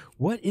this.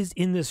 What is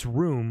in this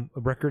room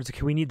of records?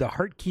 We need the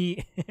heart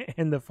key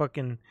and the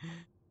fucking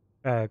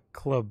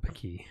club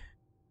key.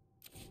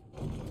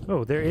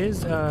 Oh, there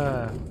is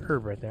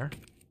herb right there.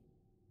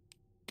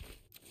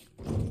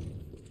 And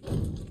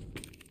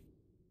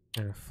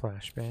a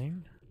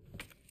flashbang.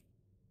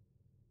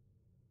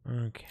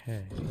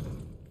 Okay.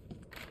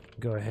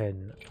 Go ahead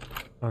and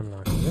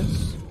unlock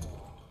this.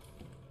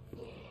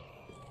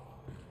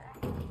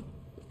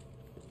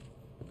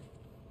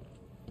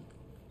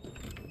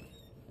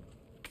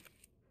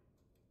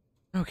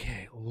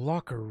 Okay,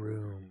 locker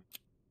room.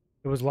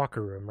 It was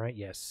locker room, right?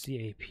 Yes,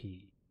 CAP.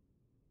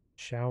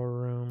 Shower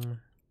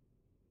room.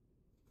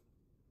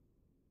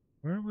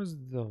 Where was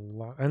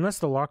the unless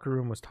the locker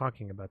room was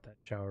talking about that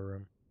shower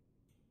room.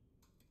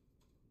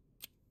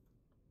 I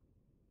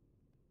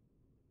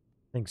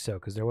think so,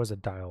 because there was a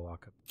dial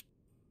lockup.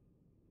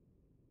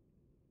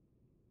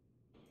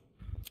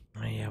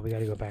 Oh yeah, we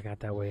gotta go back out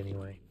that way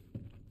anyway.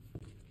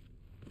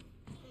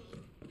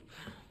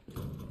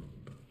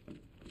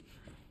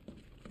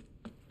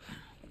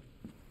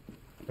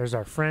 There's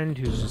our friend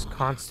who's just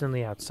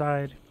constantly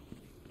outside.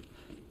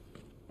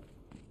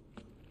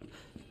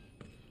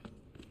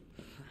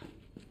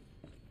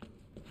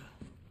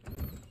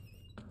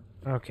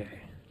 Okay.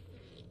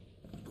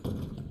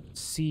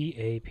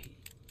 CAP.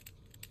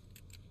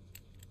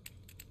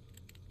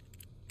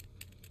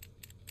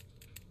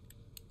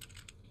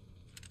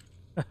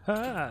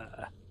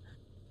 Haha.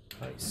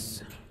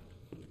 Nice.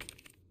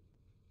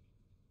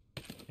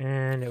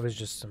 And it was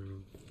just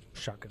some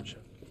shotgun shot.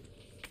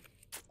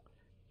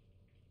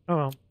 Oh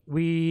well,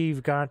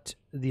 we've got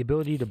the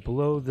ability to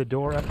blow the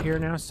door up here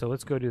now, so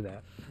let's go do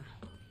that.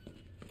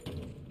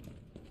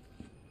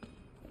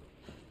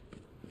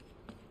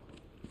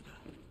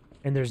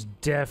 And there's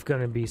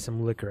gonna be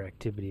some liquor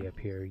activity up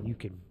here. You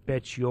can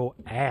bet your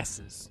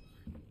asses.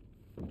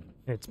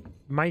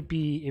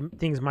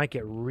 Things might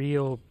get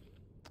real.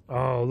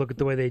 Oh, look at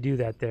the way they do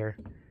that there.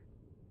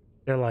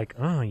 They're like,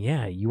 oh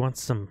yeah, you want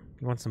some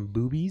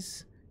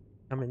boobies?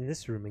 Come in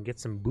this room and get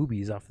some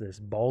boobies off this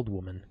bald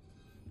woman.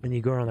 And you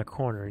go around the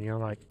corner and you're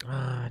like,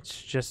 ah,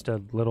 it's just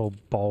a little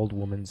bald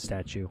woman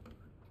statue.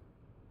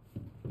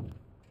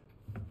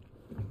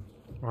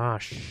 Ah,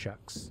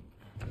 shucks.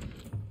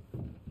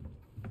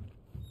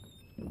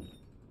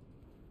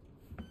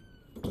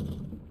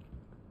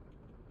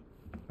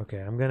 Okay,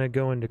 I'm gonna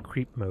go into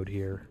creep mode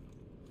here.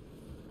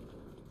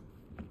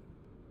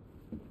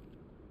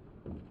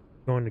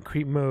 Go into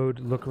creep mode,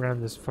 look around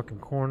this fucking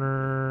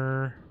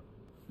corner.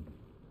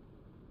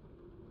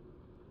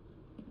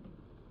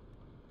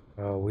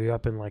 Oh, we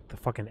up in like the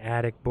fucking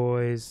attic,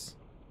 boys.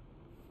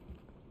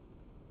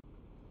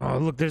 Oh,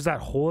 look, there's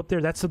that hole up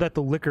there. That's so that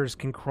the lickers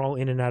can crawl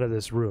in and out of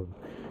this room.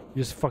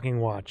 You just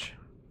fucking watch.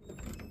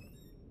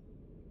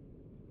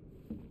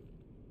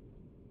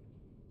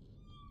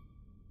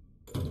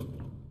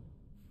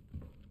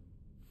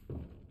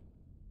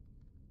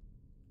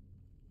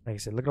 Like I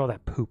said, look at all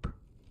that poop.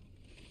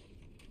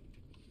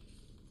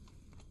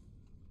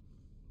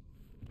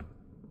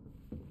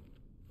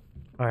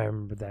 Oh, I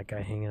remember that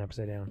guy hanging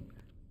upside down.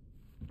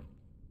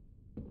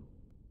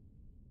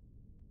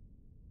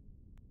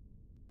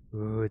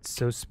 Oh, it's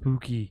so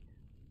spooky.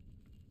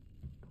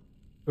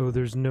 Oh,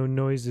 there's no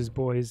noises,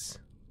 boys.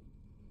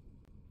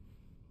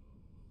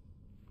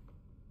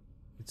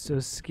 It's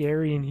so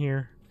scary in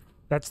here.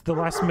 That's the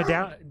last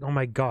medallion. Oh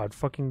my god,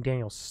 fucking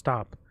Daniel,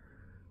 stop.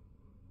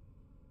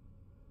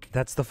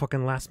 That's the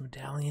fucking last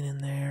medallion in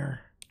there.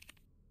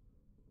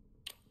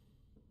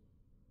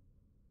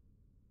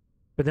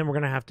 But then we're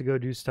gonna have to go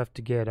do stuff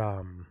to get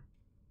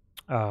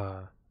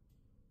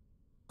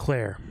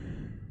Claire.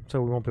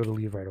 So we won't be able to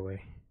leave right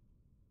away.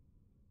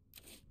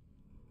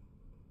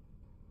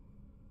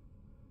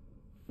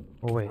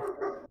 Oh wait.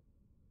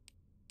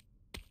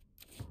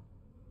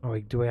 Oh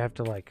wait, do I have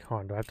to like, hold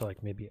on, do I have to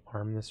like maybe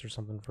arm this or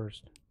something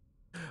first?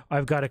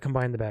 I've got to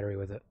combine the battery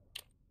with it.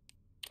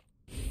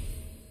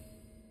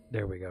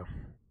 There we go.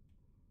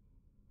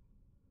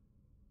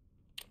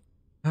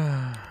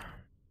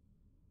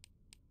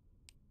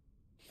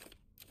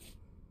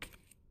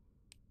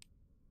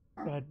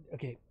 God,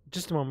 okay,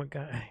 just a moment,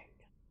 guy. I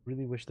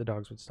really wish the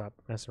dogs would stop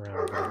messing around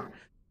over there.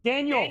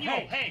 Daniel,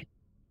 hey!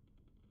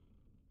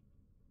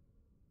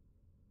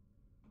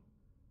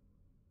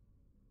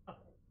 Oh,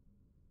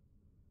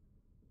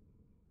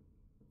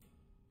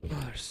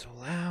 they're so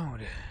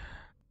loud.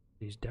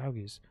 These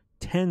doggies.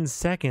 10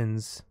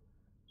 seconds.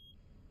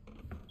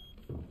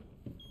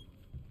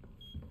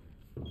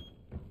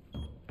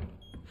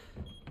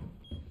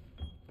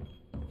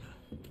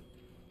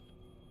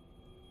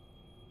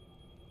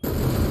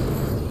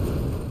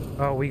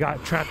 Oh, we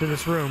got trapped in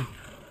this room.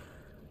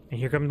 And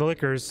here come the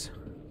lickers.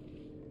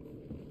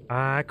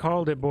 I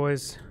called it,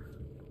 boys.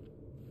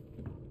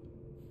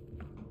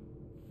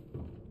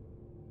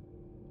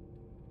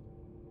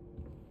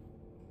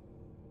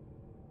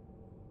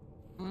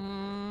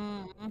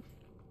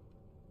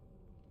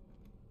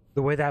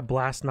 The way that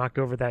blast knocked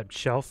over that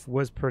shelf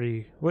was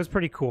pretty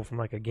cool from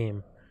like a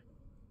game.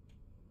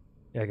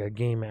 Like a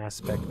game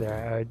aspect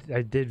there.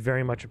 I did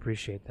very much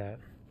appreciate that.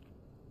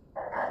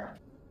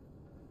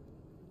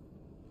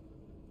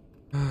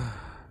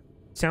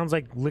 Sounds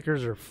like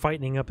lickers are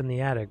fighting up in the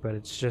attic, but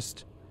it's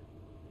just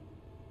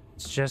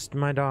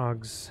my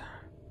dogs.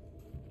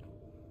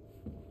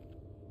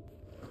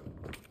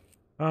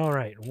 All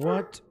right,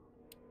 what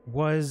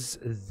was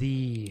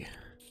the...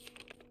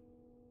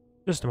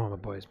 Just a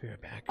moment, boys. Be right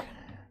back.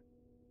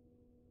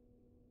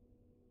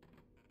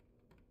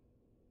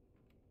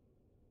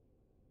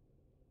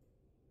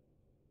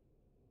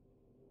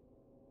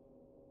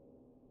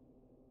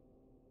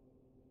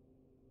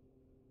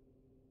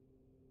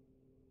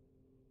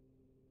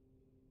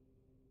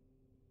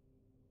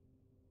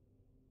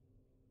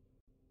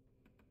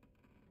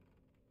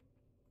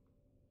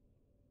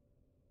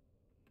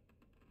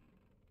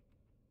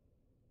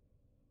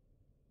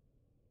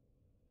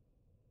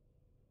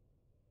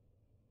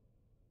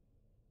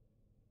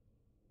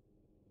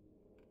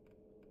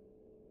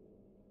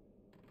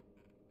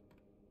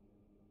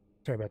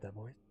 Sorry about that,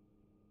 boys.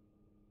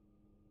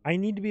 I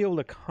need to be able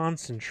to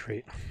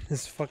concentrate on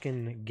this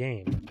fucking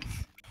game.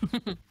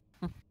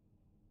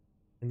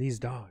 And these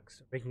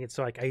dogs are making it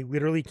so like I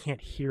literally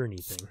can't hear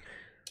anything.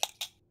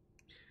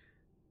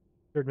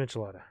 Third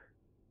Michelada.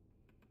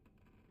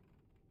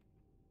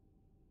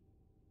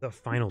 The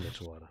final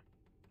Michelada.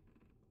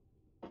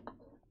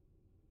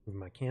 Move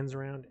my cans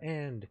around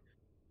and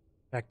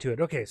back to it.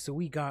 Okay, so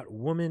we got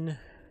woman,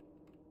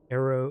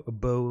 arrow, a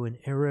bow and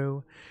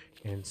arrow,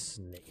 and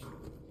snake.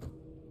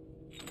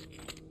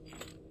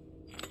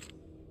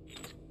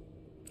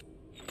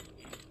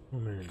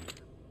 Woman,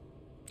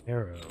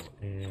 arrow,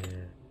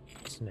 and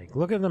snake.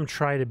 Look at them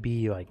try to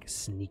be like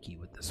sneaky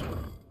with this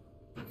one.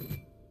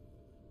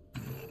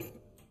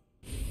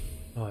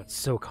 Oh, it's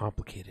so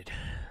complicated.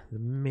 The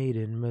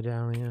maiden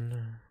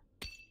medallion.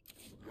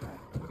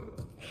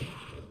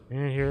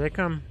 And here they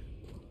come.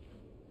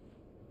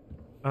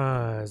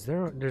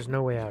 There's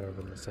no way out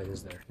of this side,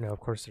 is there? No, of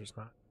course there's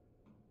not.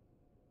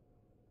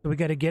 So we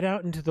gotta get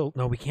out into the...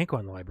 No, we can't go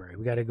in the library.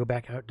 We gotta go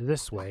back out to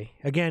this way.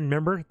 Again,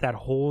 remember that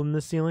hole in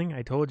the ceiling?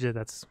 I told you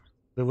that's...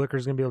 The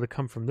liquor's gonna be able to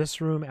come from this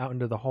room out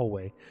into the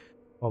hallway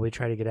while we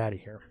try to get out of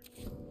here.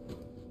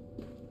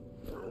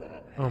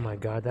 Oh my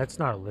god, that's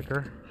not a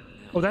liquor.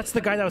 Oh, that's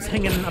the guy that was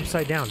hanging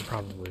upside down,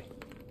 probably.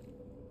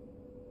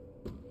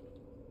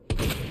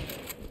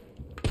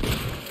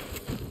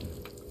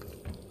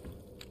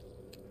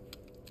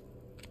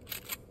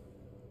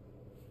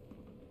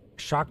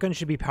 Shotgun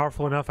should be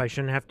powerful enough I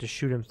shouldn't have to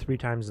shoot him 3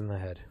 times in the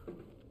head.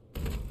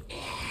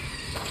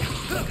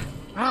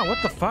 Ah,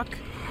 what the fuck?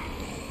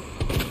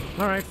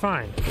 Alright,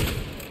 fine.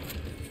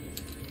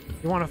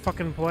 You wanna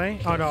fucking play?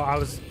 Oh no, I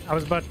was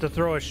about to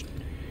throw a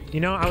you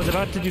know, I was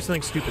about to do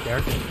something stupid there.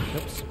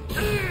 Oops.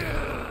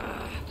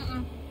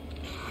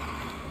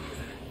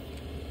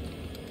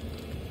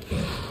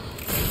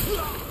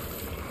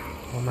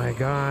 Oh my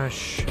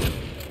gosh.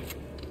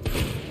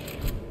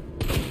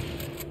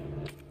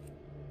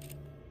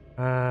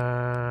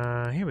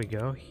 Here we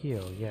go.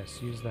 Heal.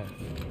 Yes, use that.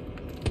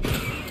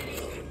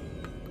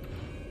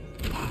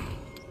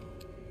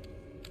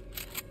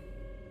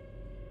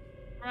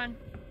 Run.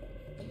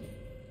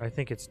 I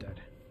think it's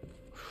dead.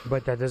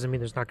 But that doesn't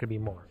mean there's not going to be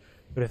more.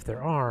 But if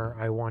there are,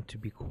 I want to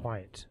be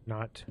quiet,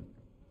 not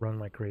run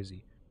like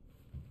crazy.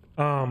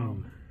 I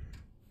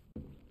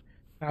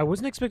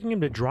wasn't expecting him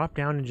to drop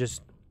down and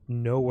just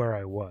know where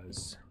I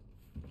was.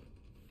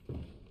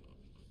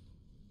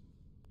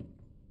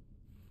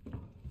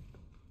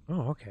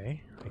 Oh,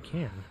 okay. I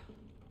can.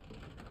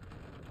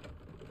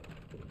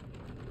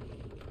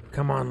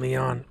 Come on,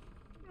 Leon.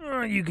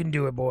 Oh, you can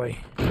do it, boy.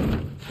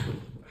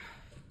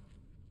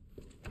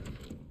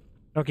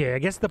 Okay, I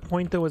guess the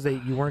point, though, was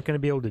that you weren't going to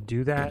be able to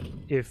do that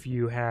if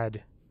you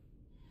had...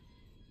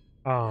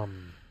 the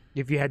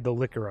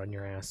liquor on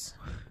your ass.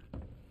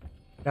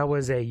 That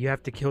was you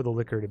have to kill the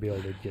liquor to be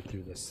able to get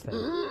through this thing.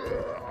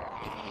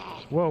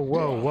 Whoa,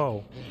 whoa,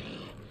 whoa.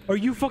 Are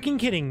you fucking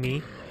kidding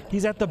me?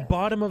 He's at the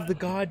bottom of the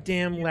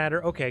goddamn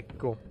ladder. Okay,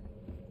 cool.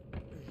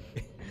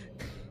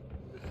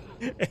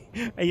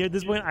 At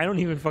this point, I don't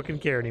even fucking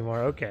care anymore.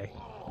 Okay,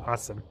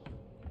 awesome.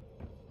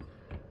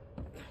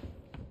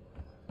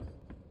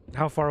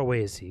 How far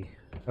away is he?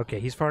 Okay,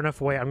 he's far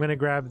enough away. I'm gonna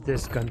grab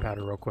this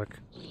gunpowder real quick.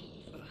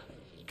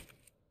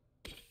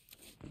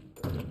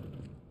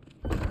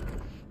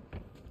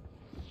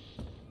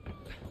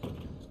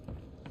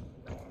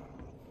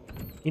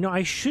 You know,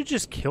 I should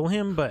just kill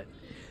him, but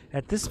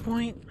at this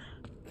point,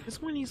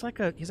 he's like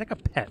a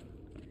pet.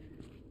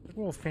 Like a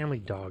little family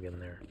dog in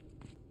there.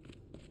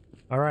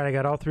 All right, I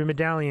got all 3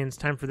 medallions.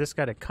 Time for this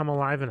guy to come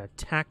alive and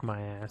attack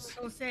my ass.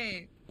 Go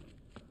save.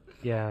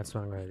 Yeah, that's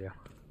what I'm gonna do.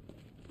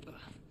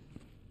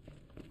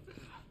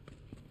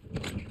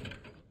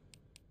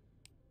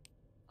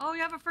 Oh,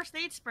 you have a first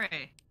aid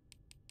spray.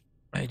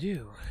 I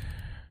do.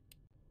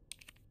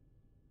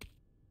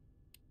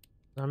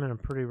 I'm in a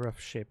pretty rough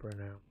shape right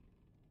now.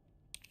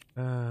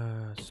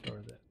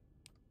 Store that.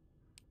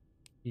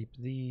 Keep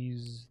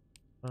these.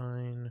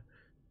 Fine.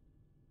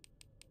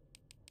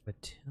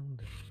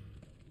 Matilda.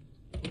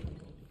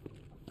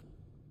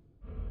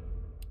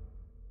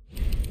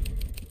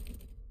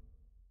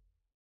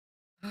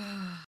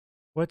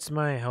 What's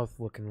my health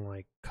looking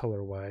like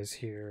color-wise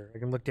here? I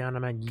can look down.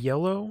 I'm at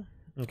yellow.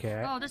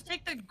 Okay. Oh, just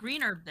take the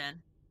green herb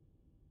then.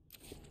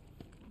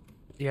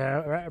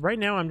 Yeah. Right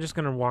now, I'm just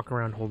gonna walk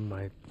around holding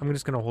my. I'm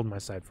just gonna hold my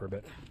side for a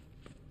bit.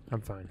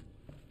 I'm fine.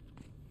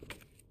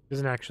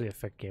 Doesn't actually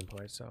affect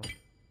gameplay, so as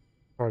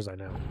far as I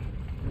know.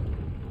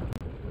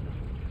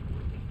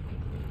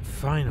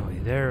 Finally,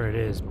 there it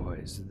is,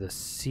 boys. The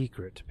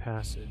secret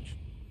passage.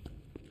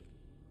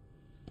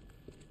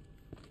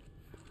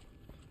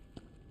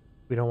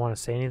 We don't want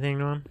to say anything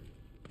to him?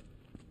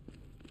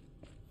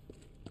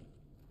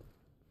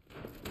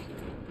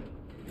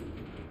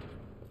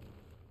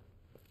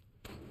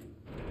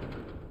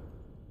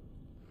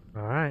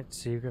 Alright,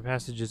 secret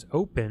passage is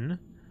open.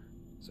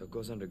 So it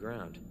goes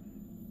underground.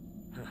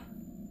 Huh.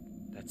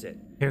 That's it.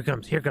 Here it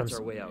comes, here it comes.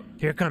 That's our way out.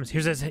 Here it comes,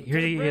 here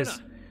he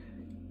is.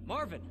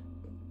 Marvin!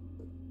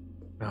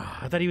 Oh,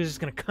 I thought he was just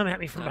gonna come at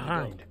me from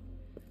behind.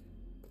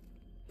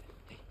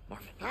 Hey,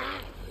 Marvin.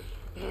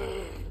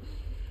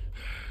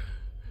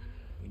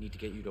 We need to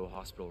get you to a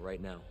hospital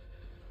right now.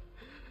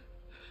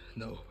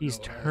 No. He's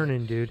no,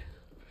 turning, dude.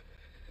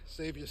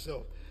 Save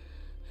yourself.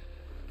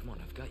 Come on,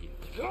 I've got you.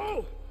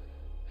 Go!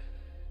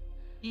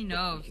 He We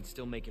knows. can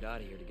still make it out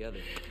of here together.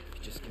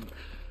 You just can...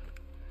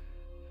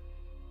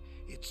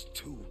 It's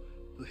too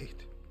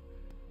late.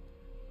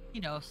 He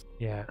knows.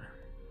 Yeah.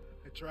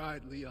 I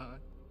tried, Leon.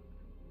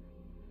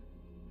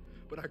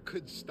 But I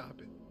couldn't stop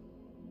it.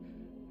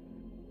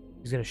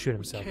 He's gonna shoot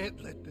himself.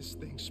 Can't let this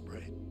thing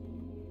spread.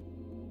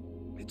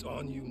 It's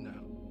on you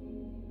now.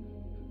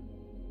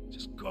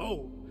 Just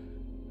go.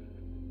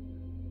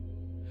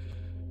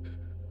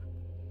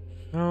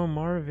 Oh,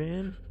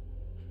 Marvin.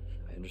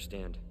 I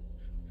understand.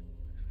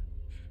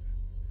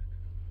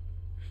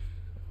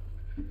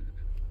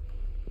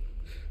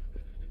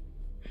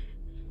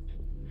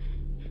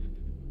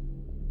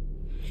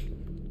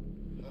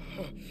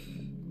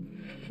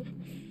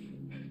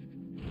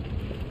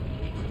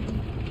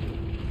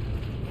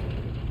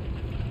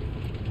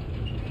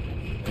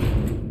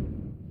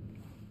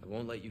 I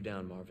won't let you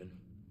down, Marvin.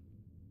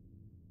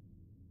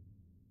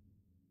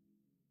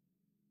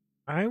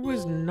 I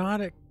was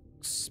not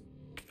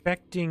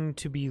expecting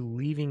to be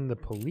leaving the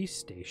police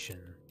station.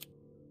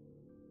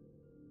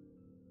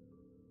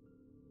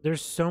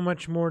 There's so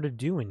much more to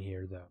do in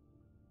here, though.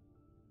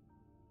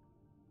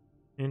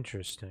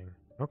 Interesting.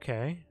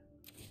 Okay.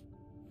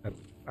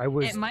 I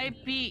was... It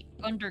might be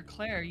under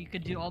Claire. You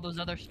could do all those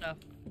other stuff.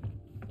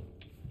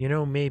 You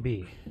know,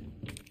 maybe.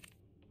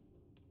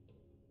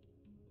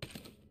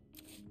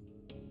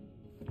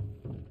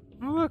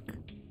 Oh, look.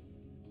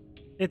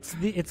 It's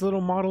a little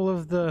model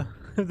of the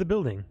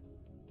building.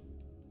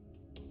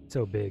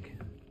 So big.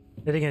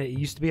 And again, it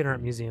used to be an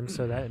art museum,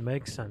 so that it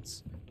makes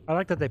sense. I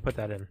like that they put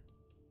that in.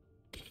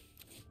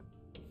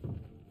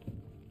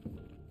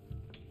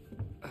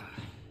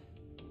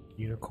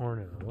 Unicorn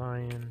and a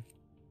lion.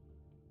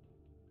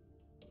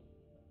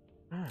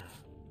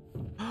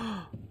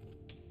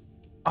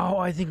 Oh,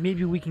 I think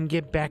maybe we can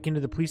get back into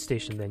the police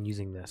station then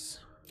using this.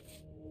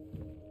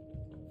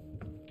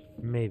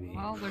 Maybe.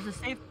 Well, there's a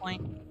save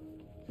point.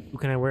 Ooh,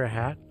 can I wear a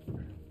hat?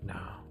 No.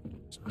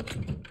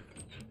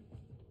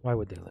 Why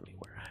would they let me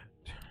wear a hat?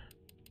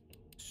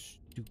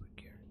 Stupid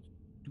Garrett.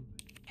 Stupid.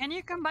 Can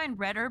you combine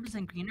red herbs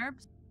and green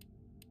herbs?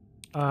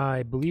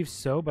 I believe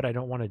so, but I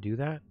don't want to do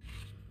that.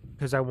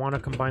 Because I want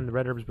to combine the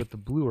red herbs with the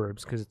blue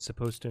herbs, because it's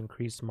supposed to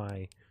increase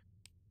my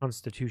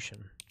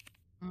constitution.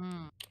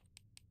 Mm.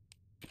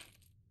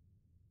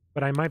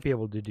 But I might be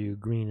able to do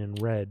green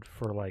and red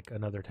for, like,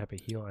 another type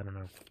of heal. I don't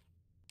know.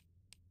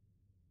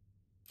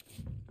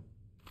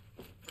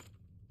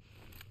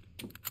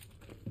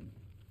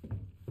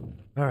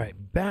 Alright,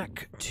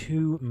 back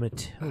to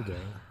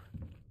Matilda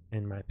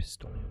and my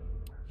pistol.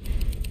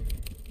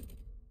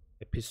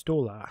 A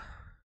pistola.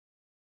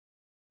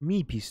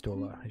 Mi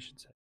pistola, I should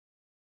say.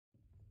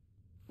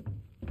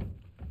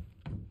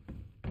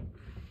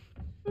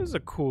 This is a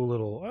cool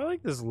little... I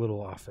like this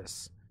little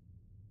office.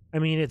 I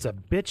mean, it's a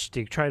bitch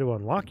to try to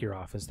unlock your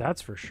office,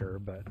 that's for sure,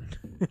 but...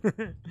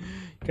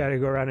 Gotta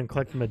go around and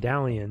collect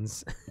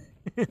medallions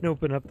and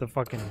open up the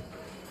fucking...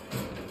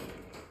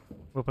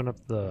 Open up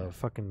the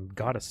fucking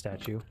goddess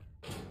statue.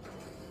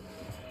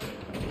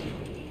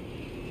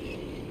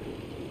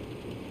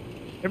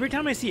 Every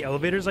time I see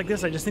elevators like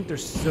this, I just think they're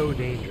so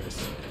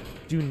dangerous.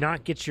 Do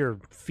not get your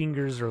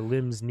fingers or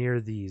limbs near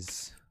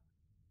these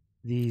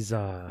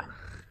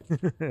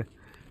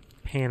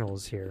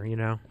panels here, you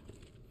know?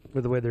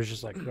 With the way there's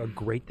just like a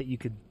grate that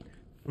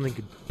something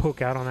could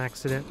poke out on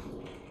accident.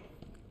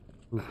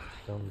 Ooh,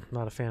 I'm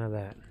not a fan of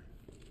that.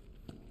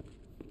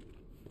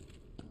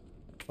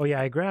 Oh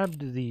yeah, I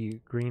grabbed the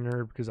green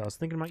herb because I was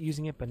thinking about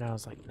using it, but now I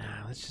was like,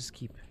 nah, let's just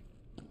keep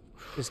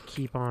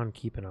on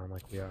keeping on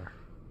like we are.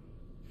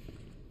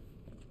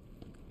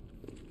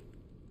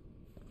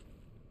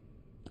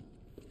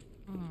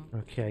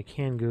 Okay, I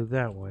can go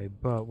that way,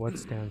 but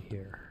what's down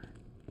here?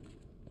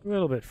 A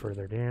little bit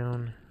further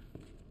down.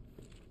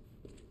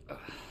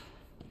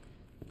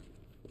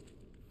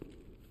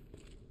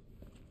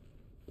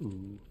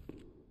 Ooh.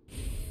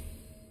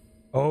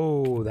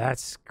 Oh,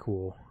 that's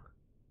cool.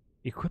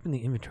 Equipping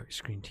the inventory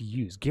screen to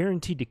use.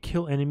 Guaranteed to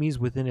kill enemies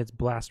within its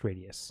blast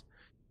radius.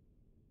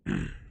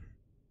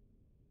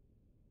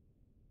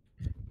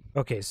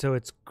 Okay, so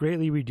it's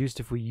greatly reduced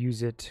if we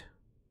use it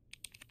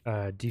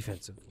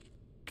defensively.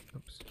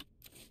 Oops.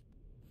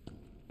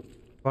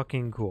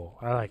 Fucking cool.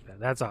 I like that.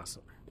 That's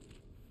awesome.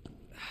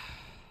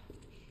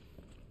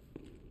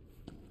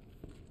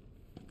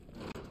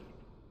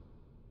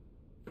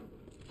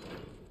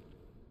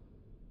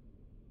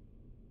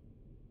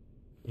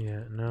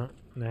 Yeah, no,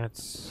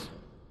 that's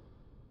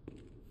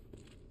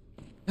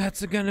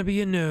gonna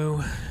be a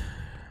no.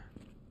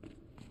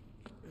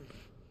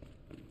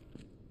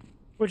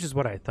 Which is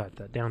what I thought,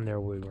 that down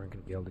there we weren't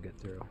gonna be able to get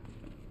through.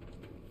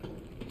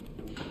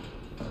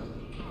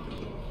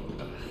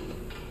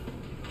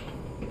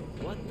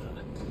 What the?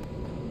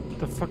 What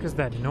the fuck is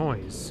that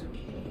noise?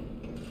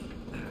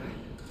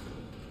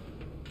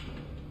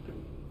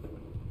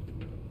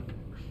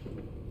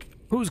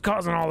 Who's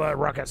causing all that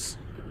ruckus?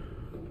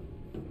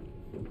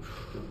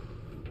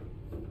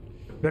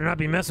 Better not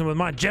be messing with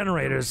my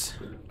generators.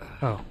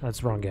 Oh, that's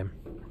the wrong game.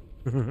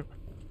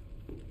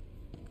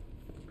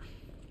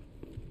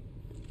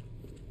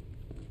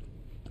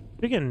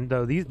 Speaking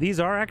though, these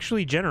are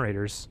actually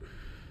generators.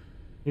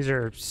 These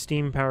are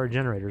steam-powered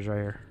generators right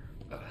here.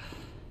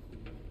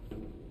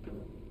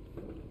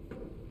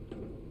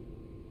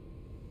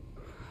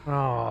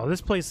 Oh,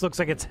 this place looks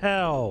like it's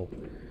hell.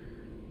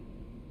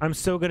 I'm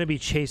so gonna be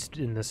chased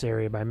in this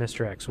area by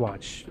Mr. X.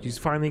 Watch. He's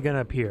finally gonna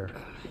appear.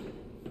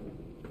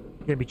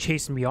 He's gonna be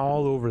chasing me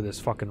all over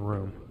this fucking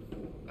room.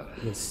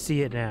 You can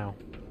see it now.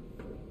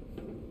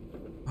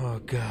 Oh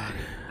god.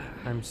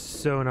 I'm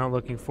so not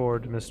looking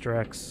forward to Mr.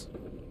 X.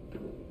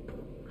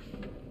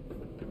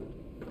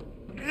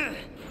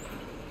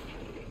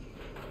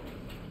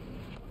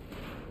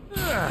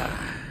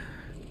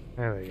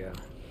 There we go.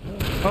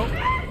 Oh!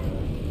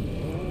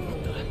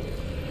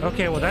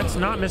 Okay, well that's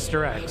not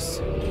Mr.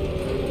 X.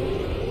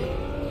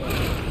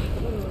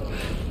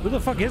 Who the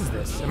fuck is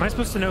this? Am I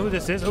supposed to know who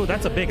this is? Oh,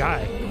 that's a big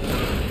eye.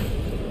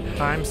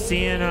 I'm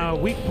seeing a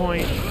weak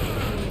point.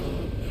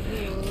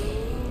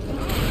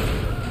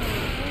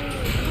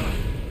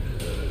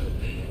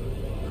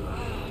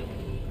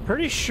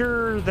 Pretty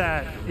sure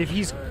that if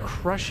he's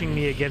crushing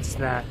me against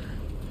that...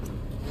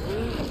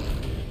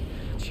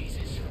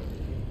 Jesus.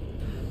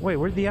 Wait,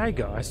 where'd the eye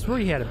go? I swear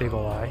he had a big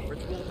ol' eye. It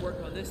won't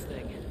work on this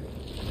thing.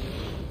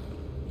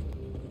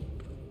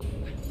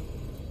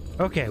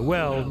 Okay,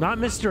 well, not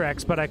Mr.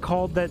 X, but I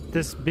called that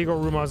this big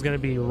old room I was gonna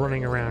be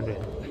running around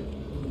in.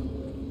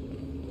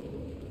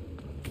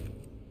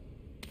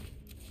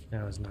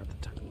 Now is not the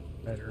time.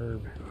 That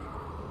herb.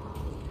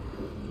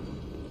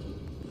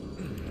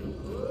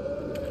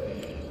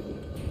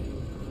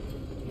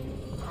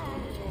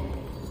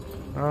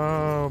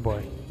 Oh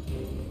boy.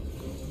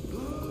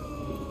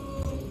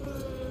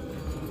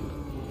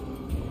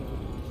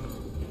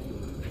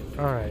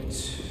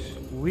 Alright.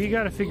 We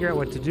gotta figure out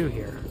what to do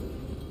here.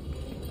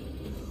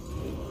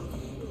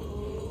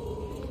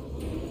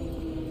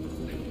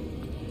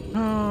 Oh,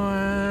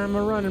 I'm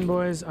a-running,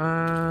 boys.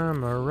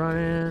 I'm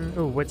a-running.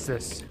 Oh, what's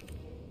this?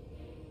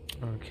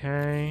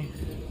 Okay.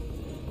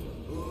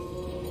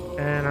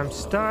 And I'm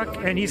stuck,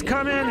 and he's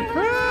coming!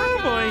 Oh,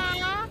 boy!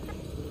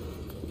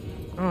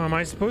 Oh, am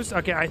I supposed to?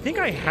 Okay, I think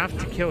I have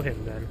to kill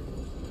him, then.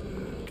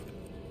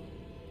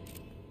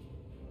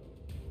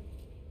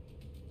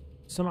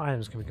 Some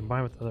items can be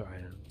combined with other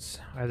items,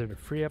 either to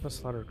free up a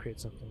slot or create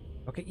something.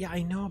 Okay, yeah,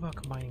 I know about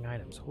combining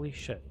items. Holy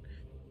shit.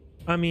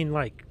 I mean,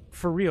 like,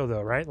 for real,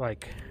 though, right?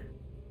 Like,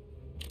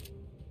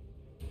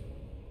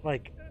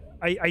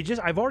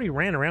 I've already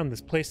ran around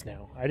this place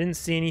now. I didn't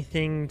see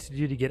anything to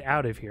do to get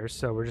out of here,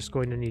 so we're just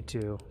going to need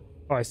to...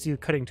 Oh, I see the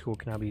cutting tool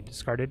can now be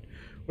discarded,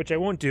 which I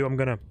won't do. I'm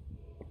gonna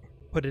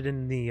put it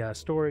in the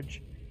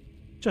storage,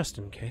 just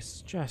in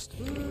case. Just.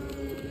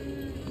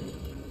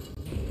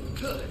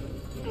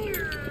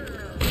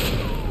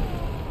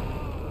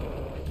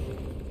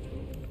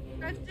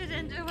 That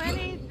didn't do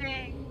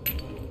anything.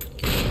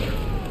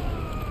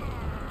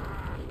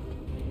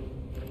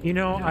 You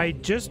know, I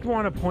just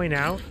want to point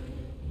out...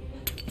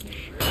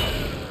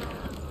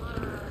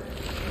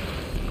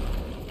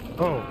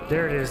 Oh,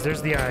 there it is.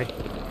 There's the eye.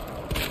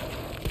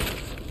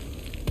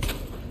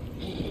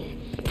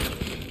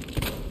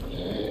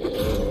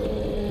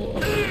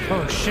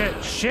 Oh,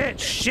 shit, shit,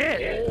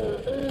 shit!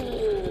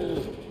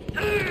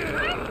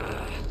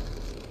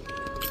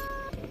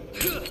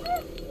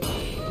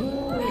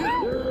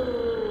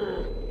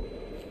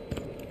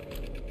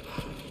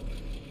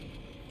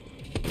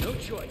 No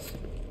choice.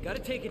 Gotta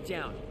take it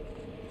down.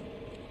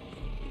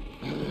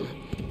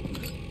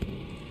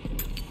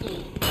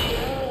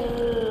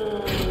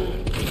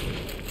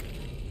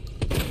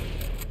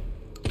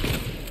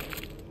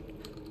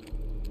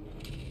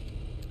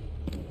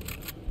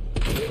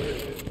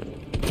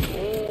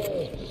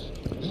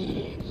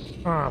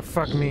 Oh,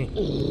 fuck me.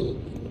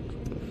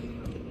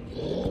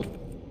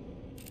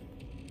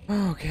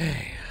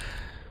 Okay.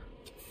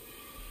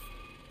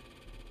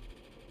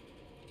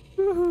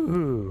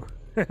 Woohoo!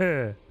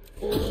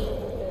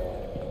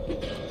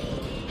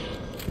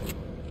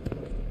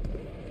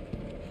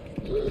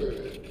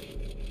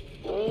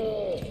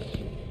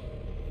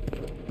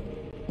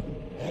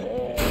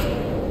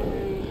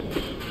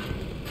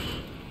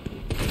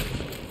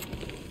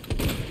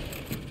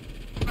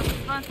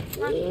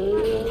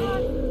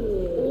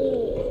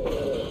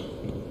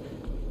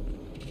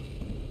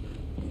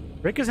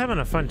 Rick is having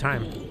a fun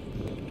time.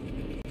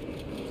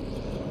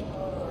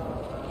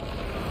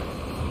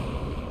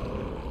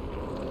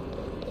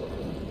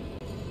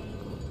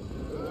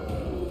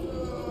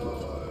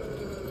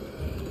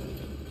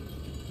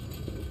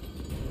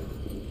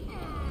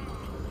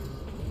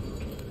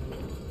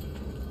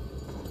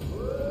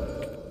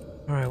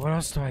 All right, what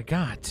else do I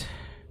got?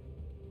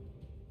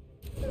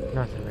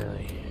 Nothing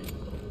really.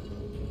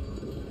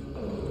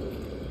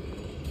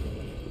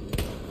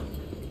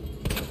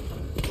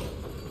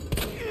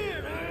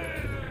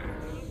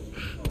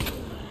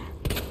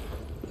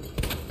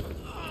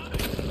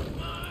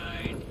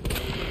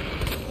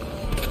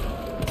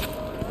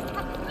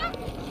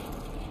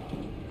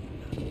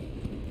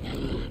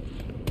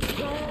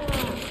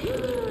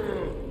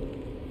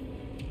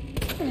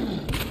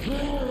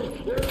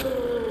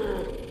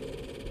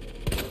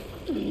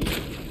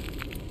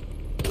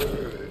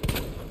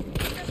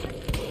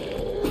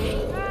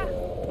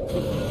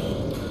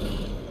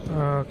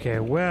 Okay,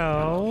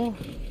 well,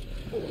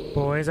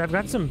 boys, I've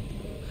got some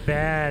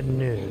bad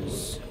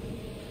news.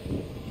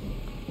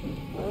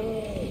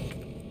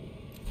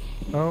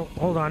 Oh,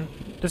 hold on.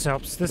 This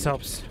helps. This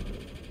helps.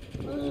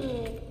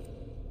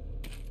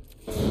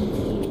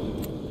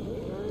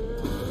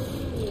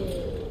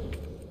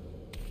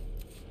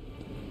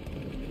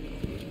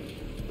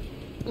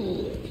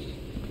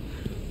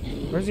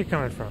 Where's he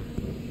coming from?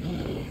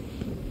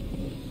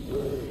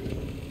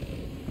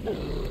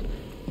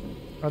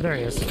 Oh, there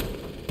he is.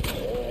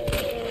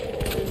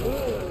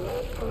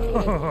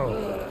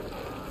 Oh.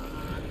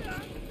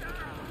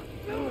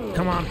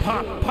 Come on,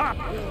 pop, pop!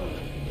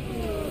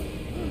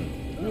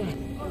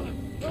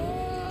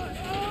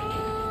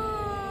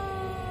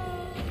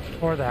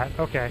 Or that,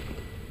 okay.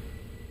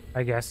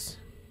 I guess.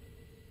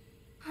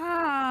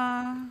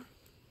 Wow,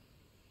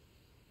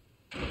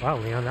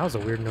 Leon, that was a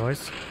weird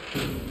noise.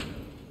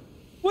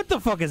 What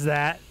the fuck is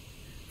that?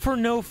 For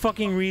no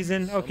fucking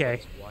reason?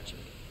 Okay.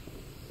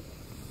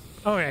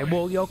 Okay,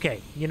 well,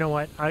 okay. You know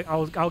what?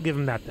 I'll give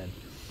him that then.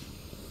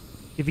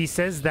 If he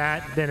says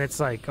that, then it's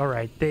like, all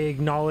right, they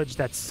acknowledge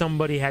that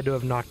somebody had to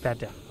have knocked that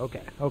down.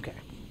 Okay, okay.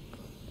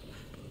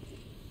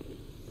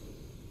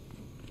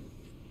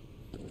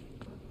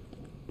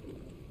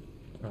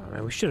 Oh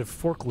man, we should have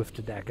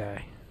forklifted that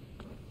guy.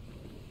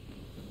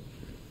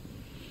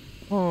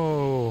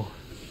 Oh.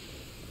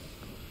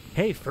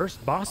 Hey,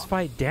 first boss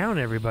fight down,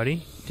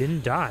 everybody.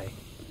 Didn't die.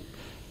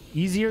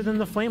 Easier than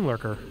the flame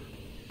lurker.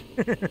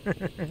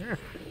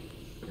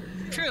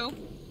 True.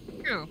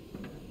 True.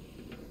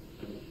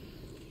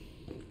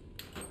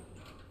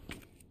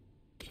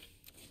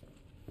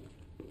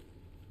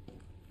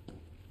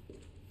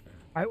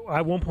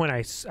 At one point,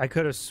 I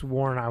could have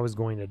sworn I was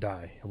going to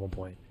die. At one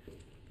point,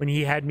 when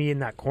he had me in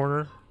that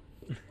corner,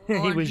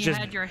 he was just.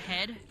 Had your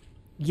head.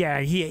 Yeah,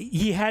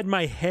 he had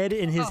my head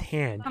in his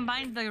hand.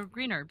 Combine the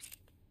green herbs.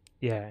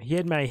 Yeah, he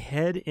had my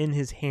head in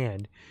his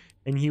hand,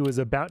 and he was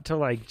about to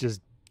like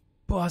just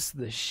bust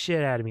the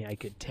shit out of me. I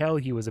could tell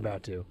he was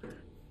about to.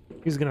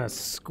 He was gonna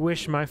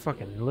squish my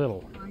fucking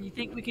little. You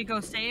think we could go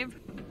save?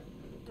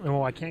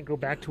 Oh, I can't go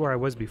back to where I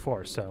was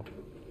before. So,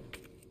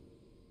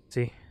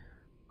 see.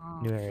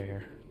 New area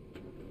here.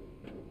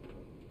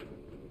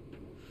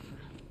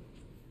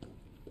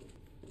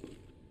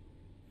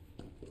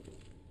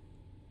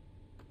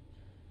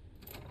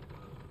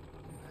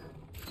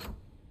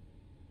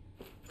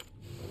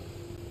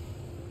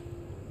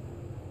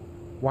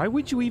 Why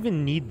would you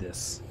even need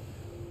this?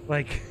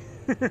 Like,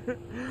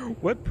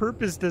 what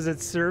purpose does it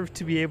serve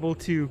to be able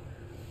to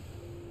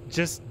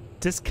just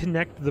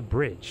disconnect the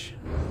bridge?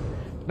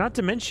 Not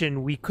to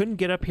mention, we couldn't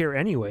get up here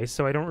anyway,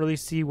 so I don't really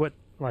see what,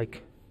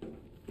 like,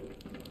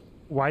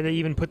 why they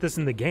even put this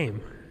in the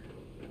game.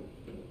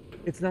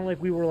 It's not like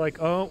we were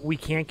like, oh, we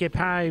can't get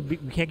by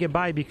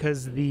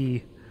because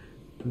the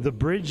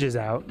bridge is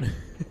out.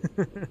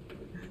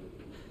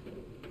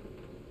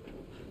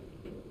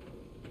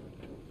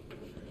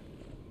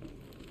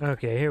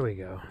 Okay, here we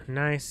go.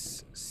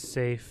 Nice,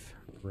 safe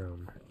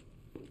room.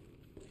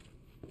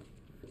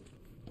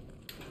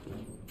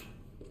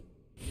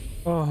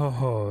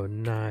 Oh,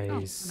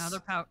 nice. Oh, another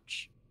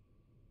pouch.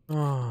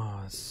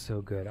 Oh,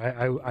 so good.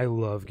 I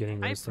love getting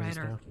those things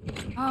now.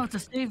 Oh, it's a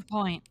save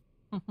point.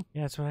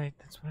 Yeah, that's what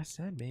I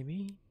said,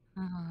 baby.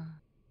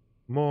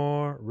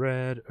 More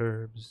red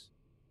herbs.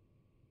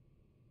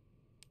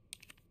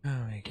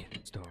 Oh, we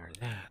can store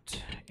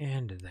that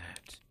and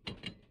that.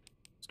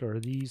 Store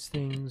these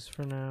things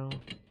for now.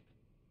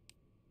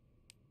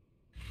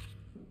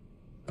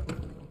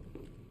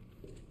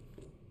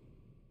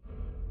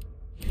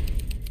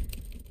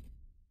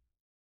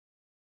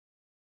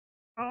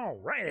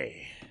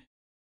 Alrighty.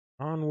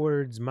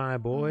 Onwards, my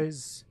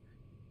boys,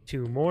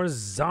 to more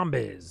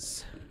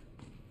zombies.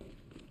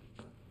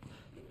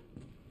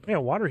 Yeah,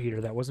 a water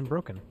heater that wasn't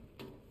broken.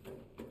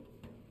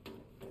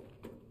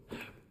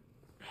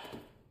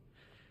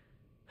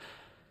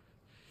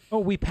 Oh,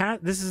 we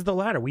passed. This is the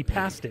ladder. We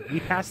passed it. We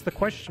passed the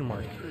question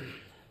mark.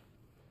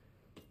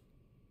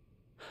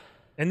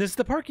 And this is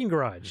the parking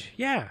garage.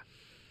 Yeah.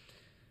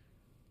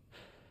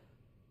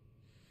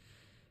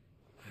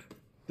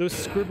 Those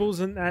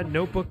scribbles in that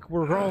notebook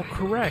were all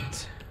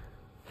correct.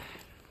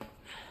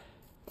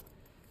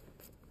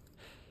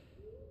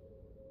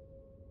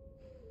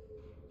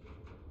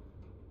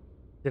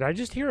 Did I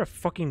just hear a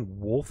fucking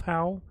wolf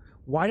howl?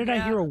 Why did I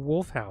hear a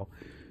wolf howl?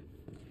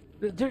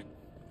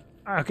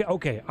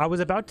 Okay. I was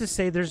about to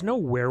say there's no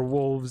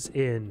werewolves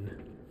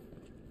in...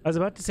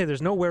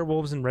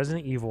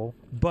 Resident Evil,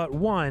 but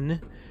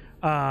one,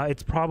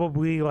 it's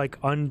probably like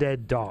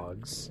undead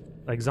dogs,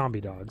 like zombie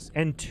dogs.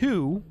 And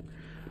two,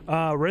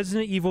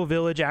 Resident Evil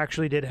Village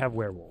actually did have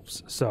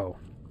werewolves, so...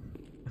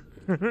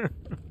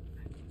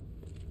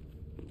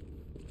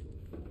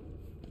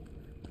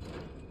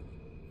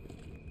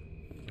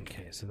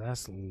 Okay, so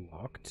that's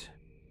locked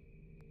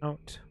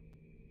out.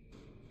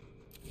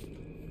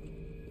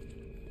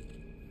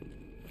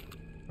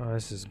 Oh,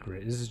 this is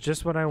great. This is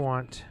just what I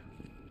want.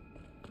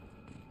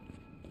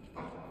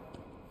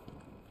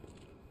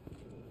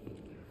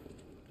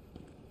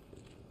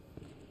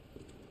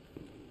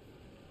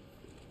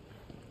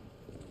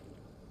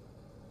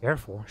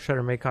 Careful.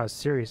 Shutter may cause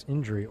serious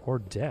injury or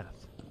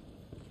death.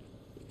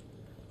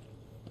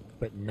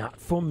 But not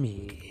for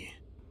me.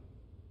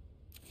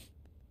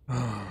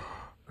 Oh,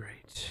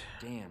 great.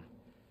 Damn.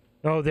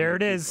 Oh, there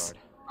it is.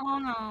 Oh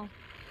no.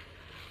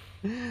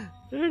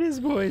 There it is,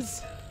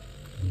 boys.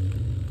 You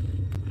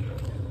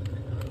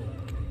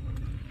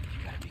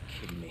gotta be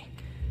kidding me.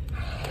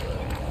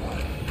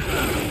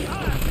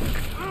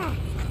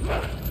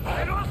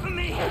 Get off of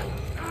me!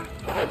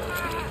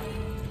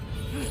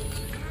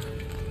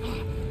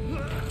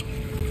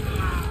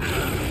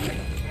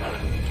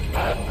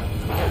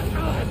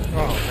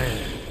 Oh,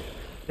 man.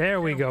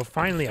 There we go.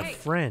 Finally a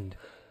friend.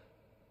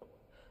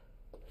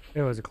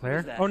 It was a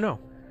Claire? that? Oh, no.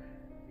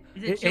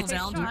 Is it Jill it's-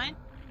 Valentine?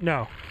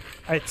 No.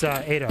 It's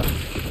Ada.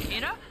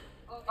 Ada?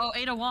 Oh,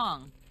 Ada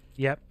Wong.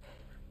 Yep.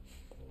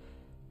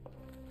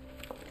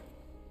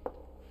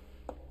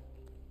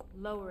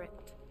 Lower it.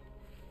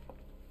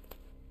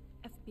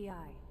 FBI.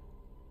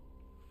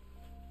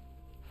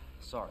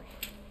 Sorry.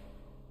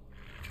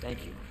 Thank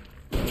you.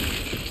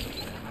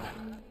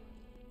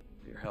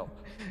 For your help.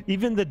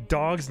 Even the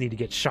dogs need to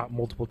get shot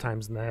multiple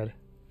times in the head.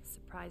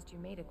 Surprised you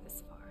made it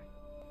this far.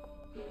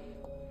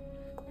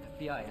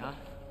 FBI, huh?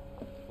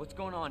 What's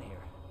going on here?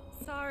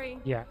 Sorry.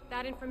 Yeah.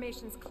 That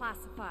information's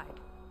classified.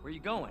 Where you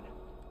going?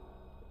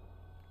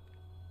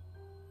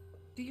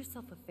 Do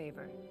yourself a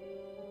favor.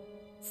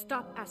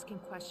 Stop asking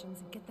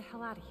questions and get the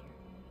hell out of here.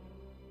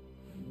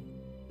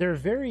 They're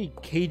very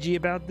cagey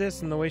about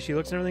this and the way she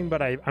looks and everything,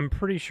 but I'm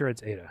pretty sure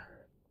it's Ada.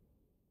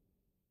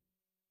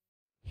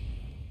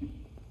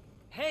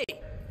 Hey!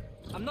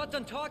 I'm not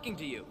done talking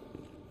to you.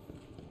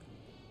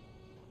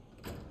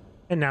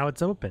 And now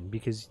it's open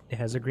because it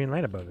has a green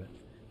light above it.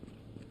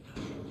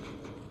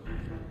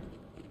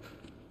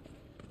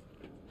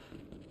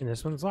 And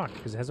this one's locked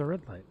because it has a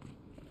red light.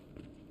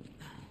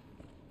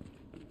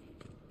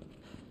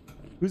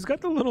 Who's got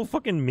the little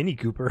fucking Mini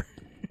Cooper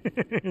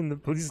in the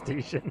police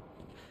station?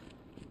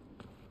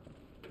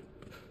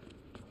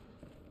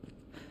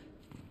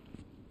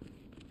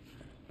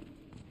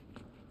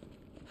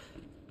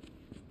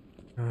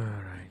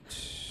 Alright.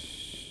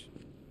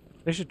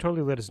 They should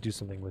totally let us do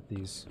something with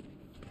these.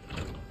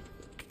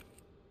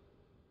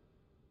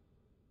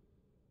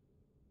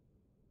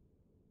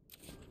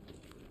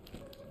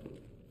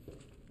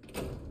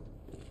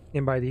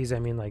 And by these, I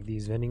mean like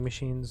these vending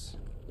machines.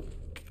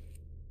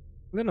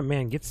 Let a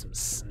man get some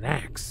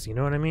snacks, you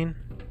know what I mean?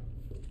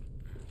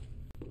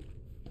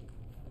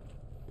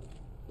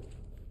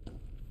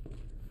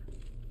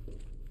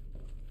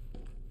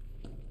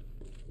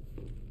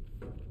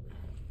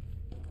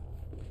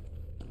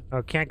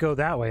 Oh, can't go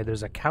that way.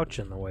 There's a couch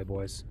in the way,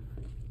 boys.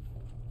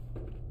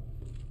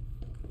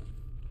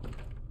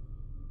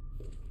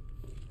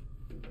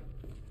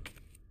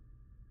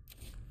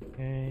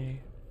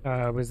 Okay.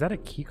 Was that a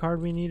key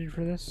card we needed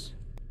for this?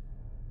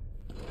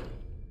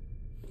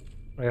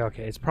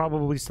 Okay, it's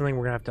probably something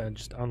we're gonna have to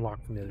just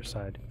unlock from the other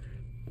side.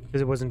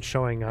 Because it wasn't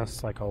showing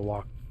us like a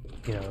lock,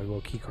 you know, a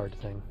little key card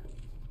thing.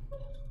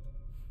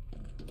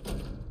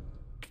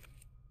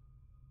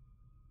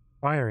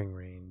 Firing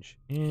range.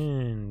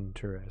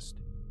 Interesting.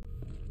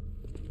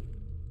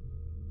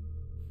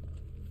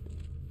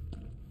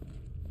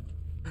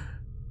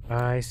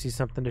 I see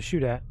something to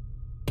shoot at.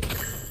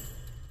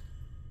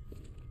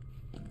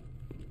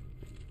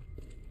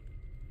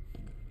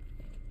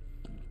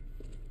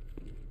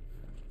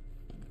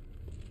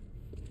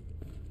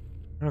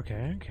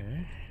 Okay,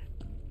 okay.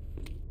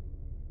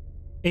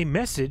 A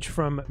message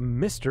from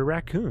Mr.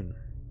 Raccoon.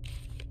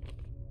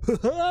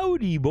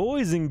 Howdy,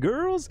 boys and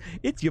girls.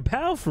 It's your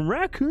pal from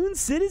Raccoon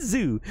City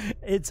Zoo.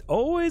 It's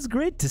always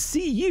great to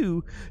see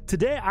you.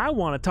 Today, I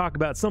want to talk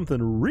about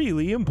something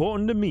really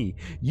important to me.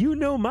 You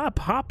know my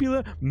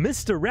popular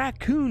Mr.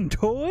 Raccoon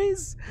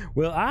toys?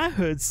 Well, I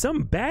heard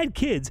some bad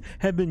kids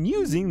have been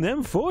using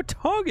them for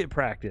target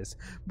practice,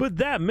 but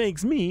that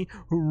makes me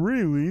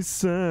really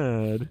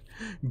sad.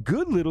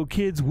 Good little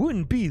kids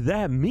wouldn't be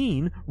that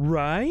mean,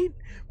 right?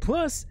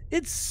 Plus,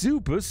 it's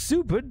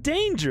super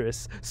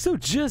dangerous, so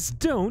just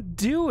don't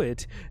do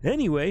it.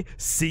 Anyway,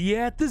 see you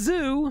at the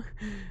zoo.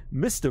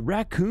 Mr.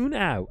 Raccoon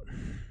out.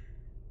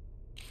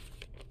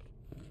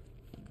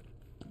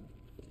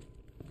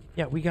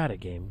 Yeah, we got it,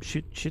 game.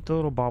 Shoot the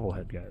little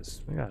bobblehead,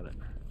 guys. We got it.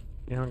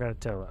 You don't gotta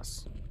tell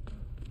us.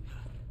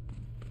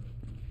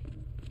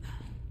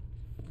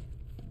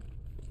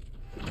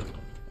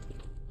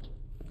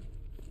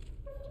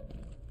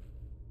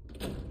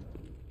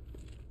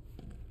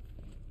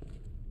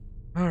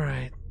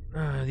 Alright.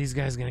 These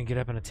guys gonna get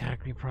up and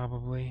attack me,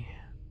 probably.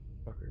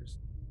 Fuckers.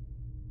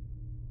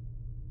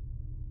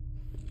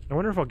 I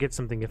wonder if I'll get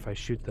something if I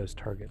shoot those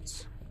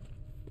targets.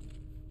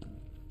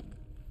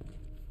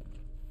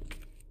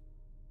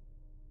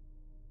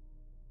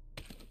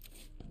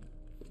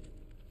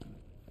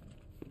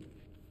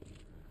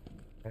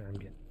 And I'm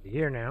getting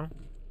here now.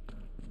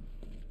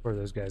 Before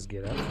those guys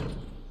get up.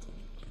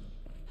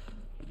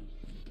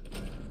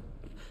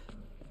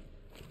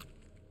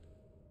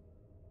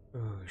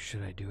 Oh,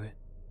 should I do it?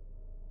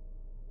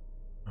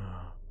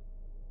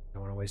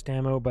 Don't want to waste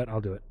ammo, but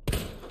I'll do it.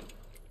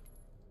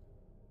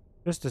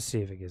 Just to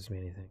see if it gives me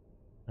anything.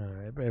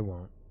 Alright, but it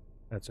won't.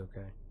 That's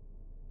okay.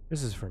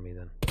 This is for me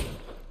then.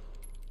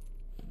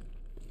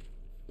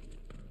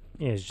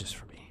 Yeah, it's just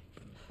for me.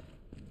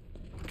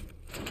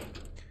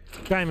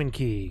 Diamond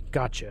key.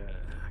 Gotcha.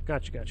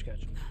 Gotcha.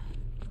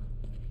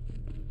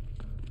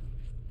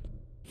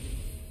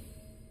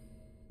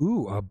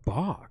 Ooh, a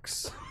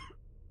box.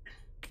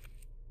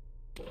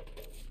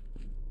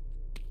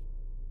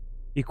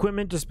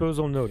 Equipment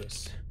disposal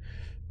notice.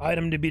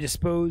 Item to be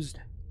disposed.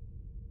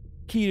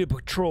 Key to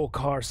patrol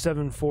car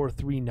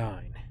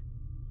 7439.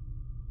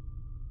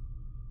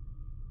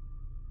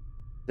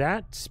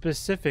 That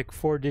specific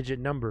 4-digit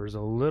number is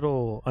a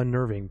little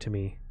unnerving to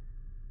me.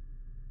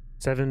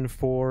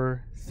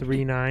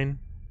 7439.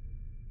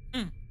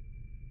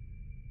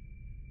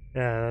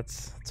 Yeah,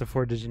 it's a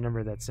 4-digit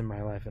number that's in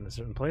my life in a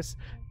certain place.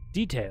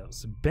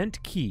 Details.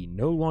 Bent key,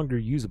 no longer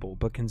usable,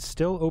 but can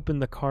still open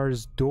the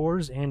car's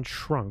doors and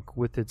trunk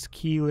with its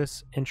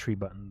keyless entry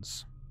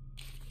buttons.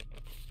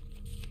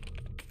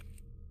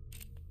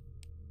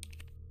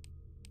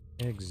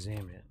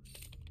 Examine.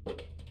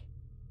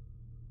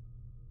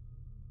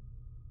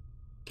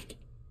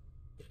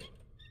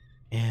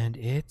 And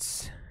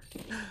it's...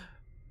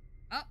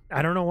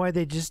 I don't know why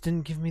they just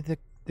didn't give me the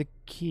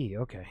key.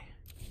 Okay.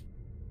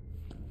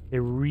 They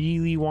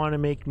really want to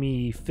make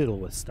me fiddle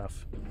with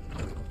stuff.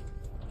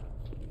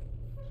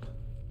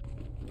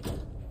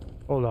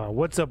 Hold on.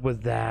 What's up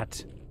with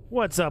that?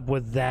 What's up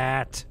with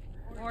that?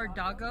 Or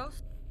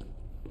doggos?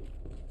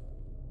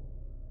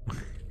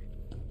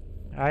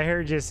 I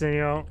heard you,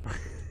 senor.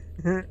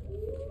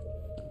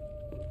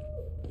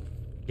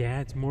 Yeah,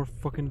 it's more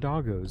fucking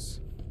doggos.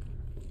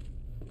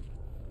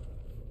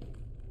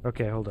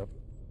 Okay, hold up.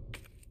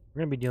 We're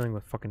gonna be dealing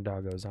with fucking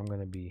doggos. I'm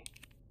gonna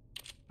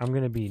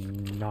be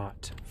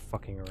not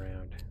fucking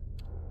around.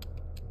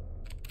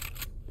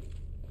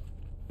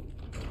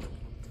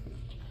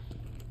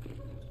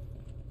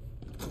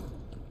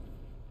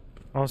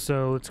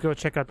 Also, let's go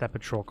check out that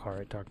patrol car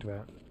I talked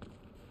about.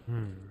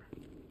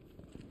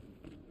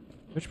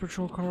 Which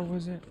patrol car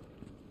was it?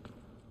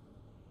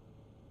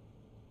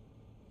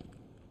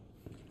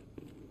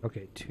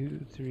 Okay,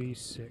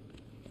 236.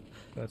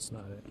 That's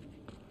not it.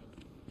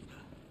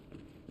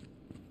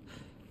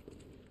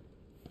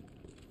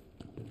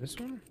 This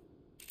one?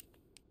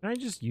 Can I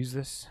just use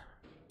this?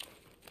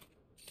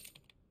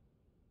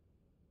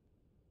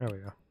 There we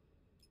go.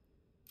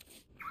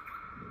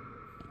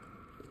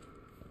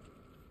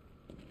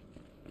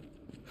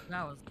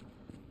 That was...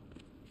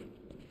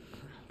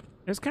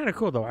 It's kind of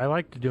cool though. I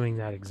liked doing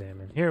that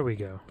examine. Here we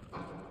go.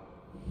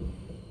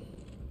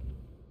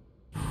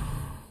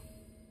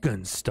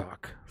 Gun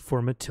stock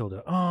for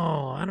Matilda.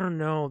 Oh, I don't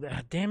know.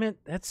 Damn it.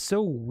 That's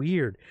so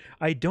weird.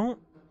 I don't...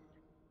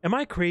 Am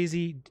I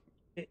crazy?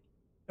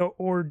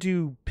 Or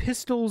do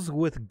pistols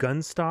with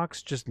gun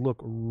stocks just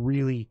look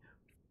really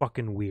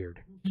fucking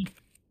weird?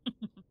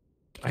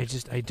 I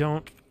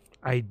don't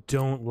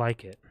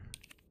like it.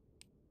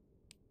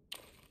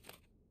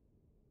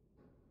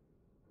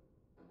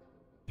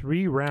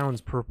 Three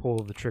rounds per pull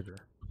of the trigger.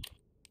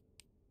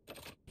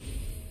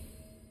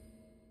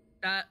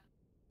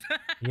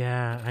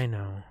 Yeah, I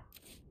know.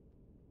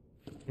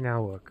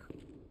 Now look,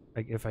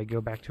 like if I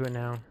go back to it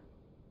now,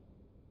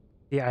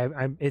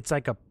 yeah, it's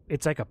like a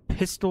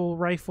pistol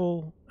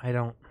rifle. I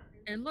don't.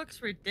 It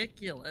looks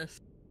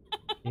ridiculous.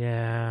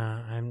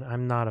 Yeah,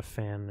 I'm not a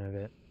fan of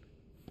it.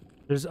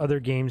 There's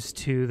other games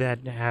too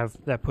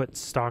that put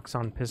stocks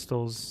on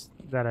pistols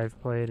that I've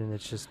played, and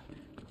it's just,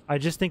 I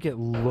just think it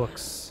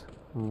looks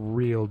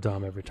real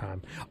dumb every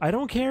time. I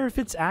don't care if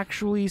it's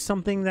actually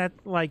something that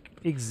like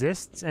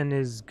exists and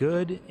is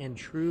good and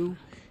true.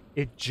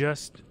 It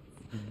just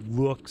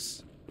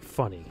looks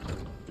funny.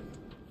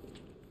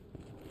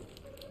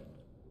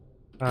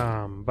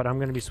 But I'm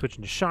going to be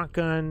switching to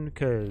shotgun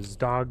because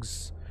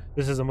dogs,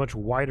 this is a much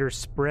wider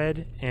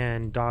spread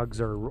and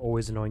dogs are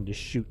always annoying to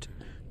shoot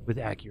with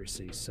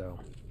accuracy, so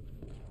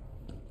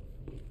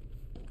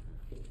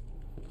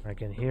I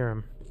can hear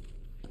him.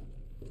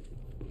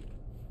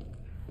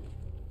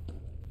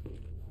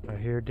 I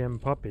hear them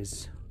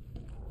puppies.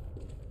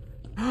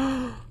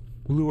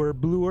 Blue orb,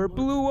 blue orb,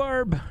 blue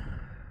orb!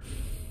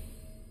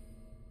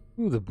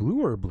 Ooh, the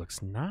blue orb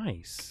looks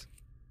nice.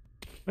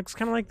 Looks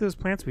kind of like those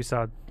plants we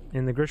saw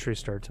in the grocery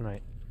store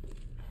tonight.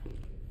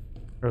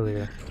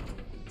 Earlier.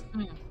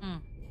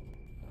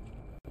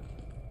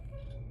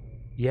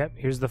 Yep,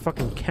 here's the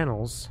fucking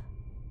kennels.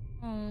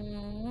 Oh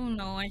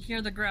no, I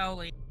hear the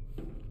growling.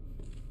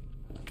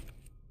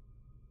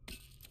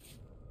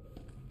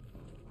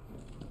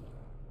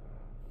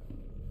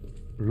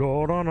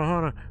 Lord on a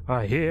hunter,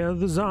 I hear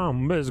the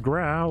zombies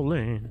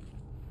growling.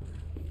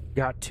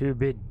 Got two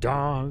big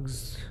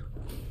dogs.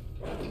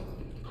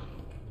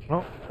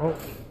 Oh,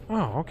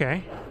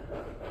 okay.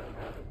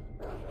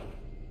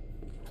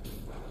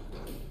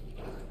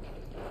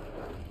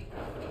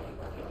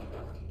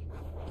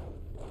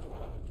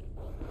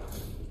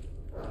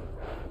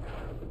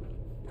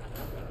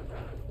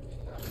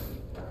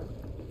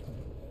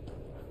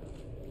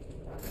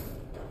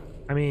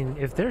 I mean,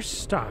 if they're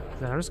stuck,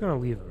 then I'm just gonna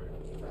leave them.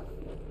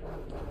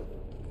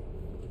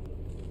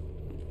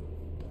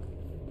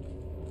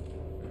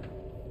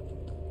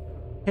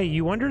 Hey,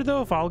 you wonder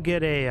though if I'll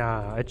get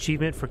a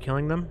achievement for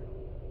killing them?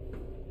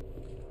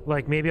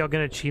 Like maybe I'll get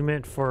an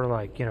achievement for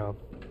like, you know,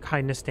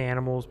 kindness to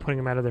animals, putting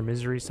them out of their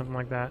misery, something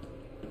like that.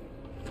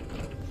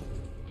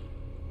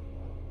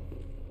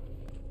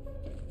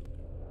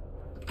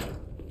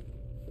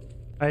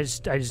 I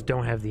just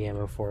don't have the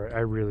ammo for it.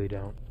 I really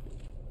don't.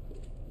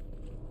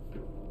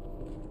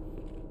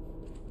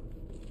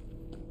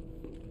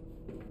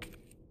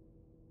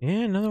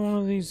 Yeah, another one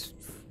of these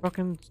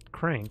fucking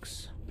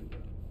cranks.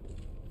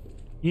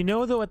 You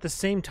know, though, at the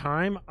same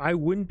time, I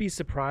wouldn't be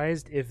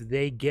surprised if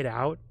they get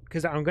out,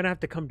 because I'm going to have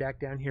to come back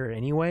down here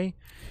anyway.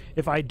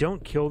 If I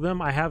don't kill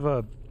them, I have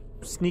a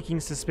sneaking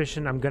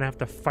suspicion I'm going to have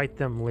to fight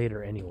them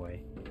later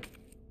anyway.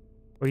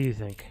 What do you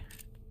think?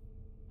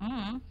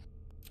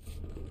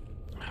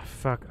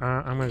 Fuck,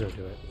 I'm going to go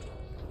do it.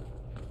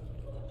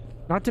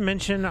 Not to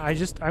mention,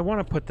 I want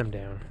to put them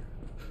down.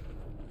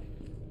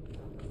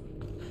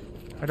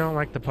 I don't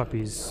like the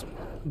puppies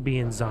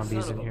being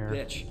zombies in here.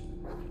 Bitch.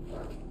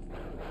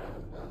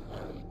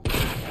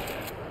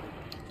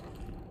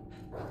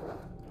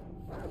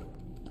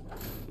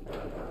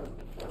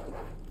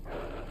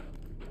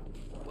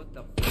 What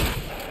the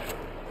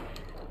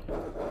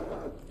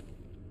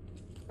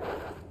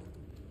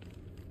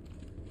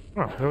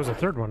Oh, there was a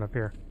third one up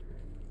here.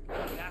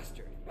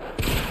 bastard?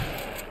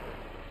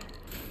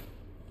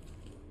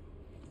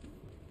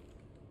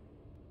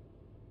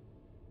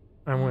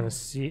 I'm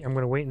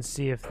gonna wait and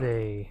see if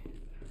they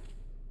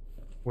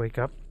wake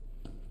up.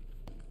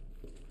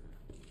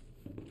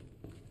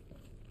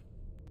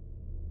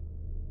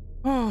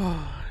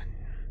 Oh,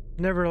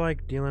 never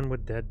like dealing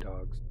with dead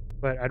dogs,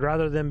 but I'd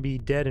rather them be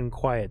dead and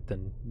quiet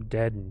than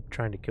dead and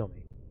trying to kill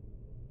me.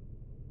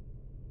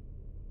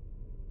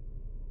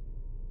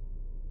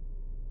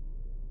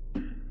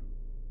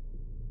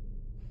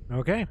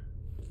 Okay,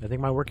 I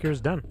think my work here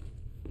is done.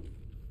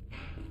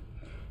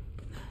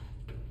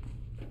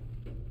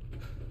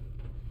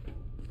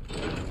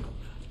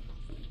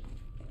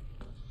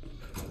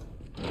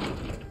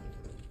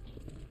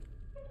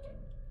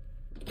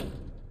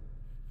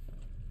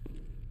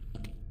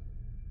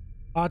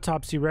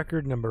 Autopsy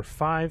record number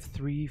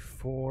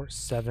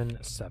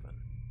 53477.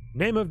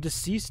 Name of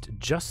deceased,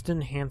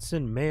 Justin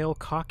Hansen, male,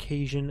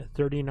 Caucasian,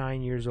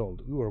 39 years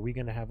old. Ooh, are we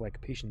going to have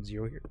like patient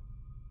 0 here?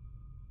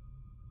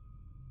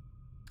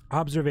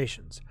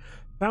 Observations.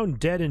 Found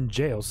dead in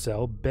jail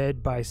cell,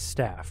 bed by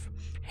staff.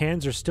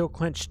 Hands are still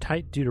clenched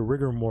tight due to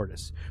rigor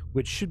mortis,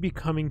 which should be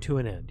coming to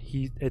an end.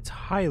 It's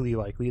highly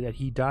likely that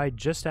he died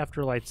just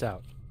after lights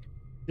out.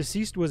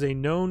 Deceased was a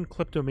known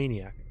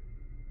kleptomaniac.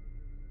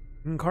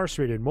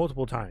 Incarcerated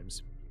multiple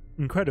times.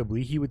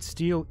 Incredibly, he would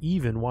steal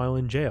even while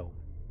in jail,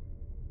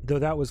 though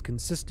that was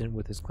consistent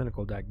with his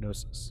clinical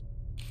diagnosis.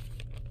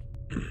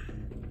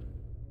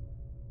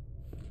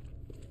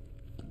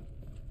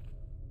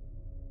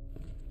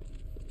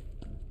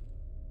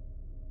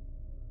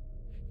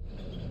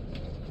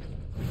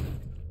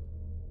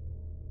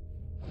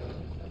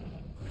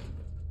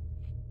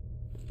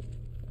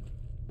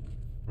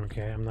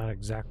 Okay, I'm not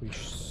exactly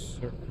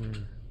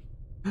certain.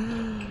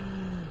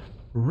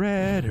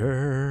 Red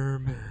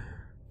herb.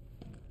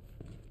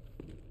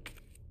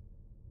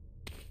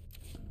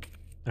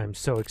 I'm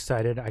so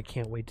excited. I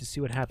can't wait to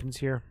see what happens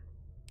here.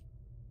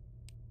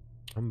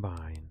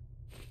 Combine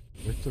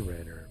with the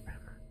red herb.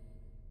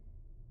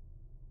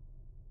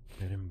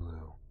 Red and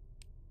blue.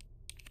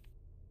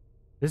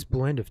 This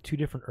blend of 2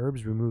 different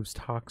herbs removes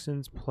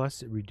toxins,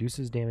 plus it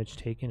reduces damage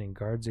taken and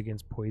guards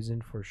against poison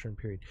for a short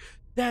period.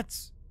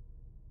 That's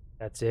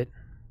it.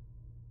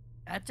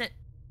 That's it.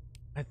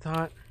 I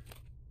thought,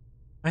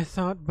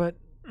 but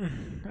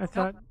I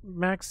thought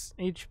max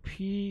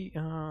HP.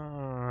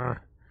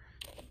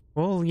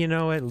 Well, you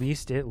know, at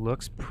least it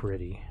looks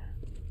pretty.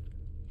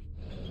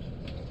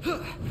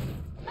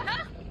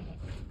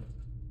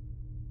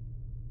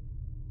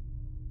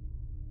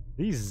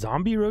 These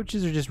zombie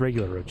roaches or just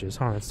regular roaches?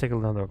 Hold on, let's take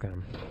another look at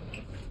them.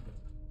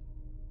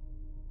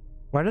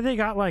 Why do they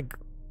got like?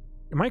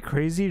 Am I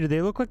crazy? Do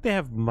they look like they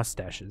have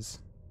mustaches?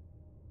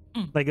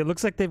 Like it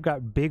looks like they've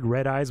got big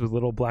red eyes with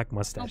little black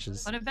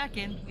mustaches. Put it back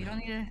in. We don't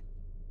need to.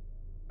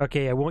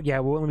 Okay, I won't. Yeah,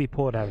 it won't let me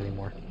pull it out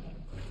anymore.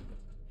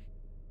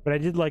 But I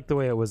did like the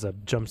way it was a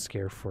jump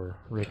scare for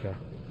Rika.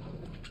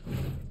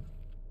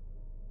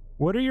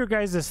 What are your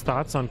guys'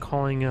 thoughts on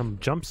calling them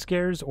jump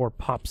scares or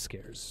pop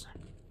scares?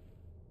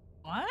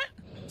 What?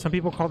 Some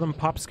people call them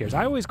pop scares.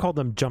 I always call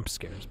them jump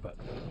scares, but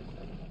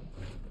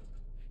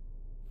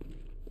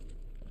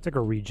it's like a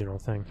regional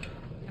thing.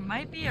 It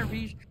might be a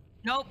region.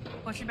 Nope.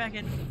 Push it back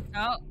in.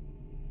 No.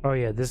 Oh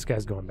yeah, this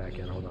guy's going back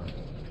in. Hold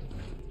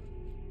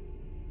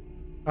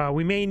on.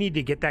 We may need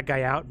to get that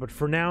guy out, but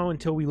for now,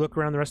 until we look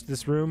around the rest of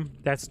this room,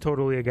 that's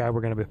totally a guy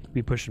we're going to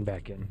be pushing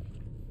back in.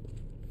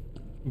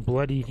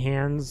 Bloodied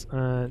hands?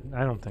 I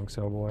don't think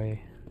so, boy.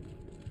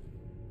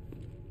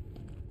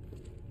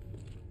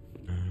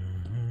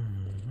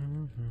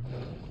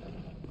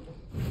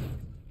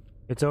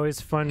 It's always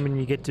fun when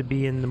you get to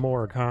be in the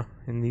morgue, huh?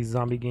 In these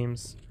zombie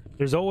games.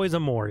 There's always a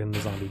morgue in the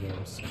zombie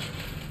games.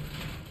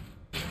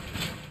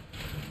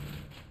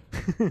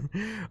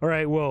 All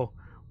right, well,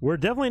 we're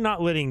definitely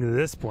not letting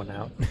this one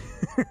out.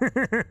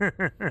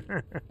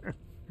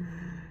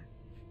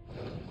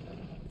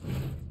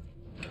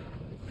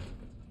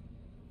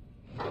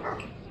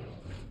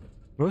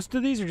 Most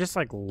of these are just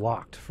like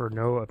locked for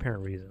no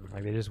apparent reason.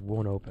 Like they just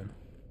won't open.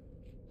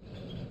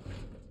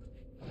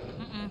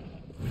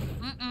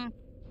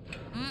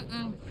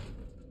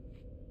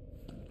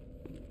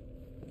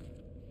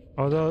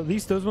 Although at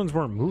least those ones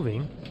weren't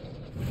moving.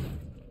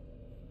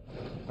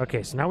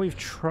 Okay, so now we've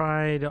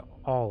tried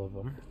all of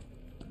them.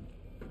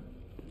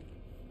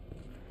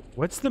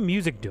 What's the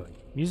music doing?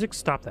 Music,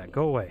 stop that.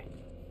 Go away.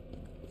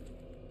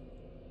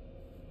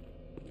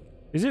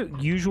 Is it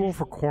usual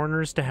for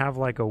corners to have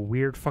like a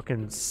weird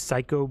fucking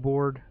psycho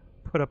board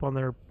put up on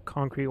their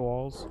concrete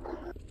walls?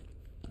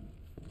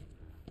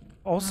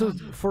 Also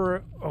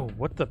for... Oh,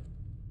 what the...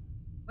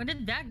 When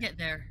did that get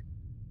there?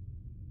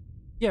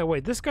 Yeah,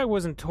 wait, this guy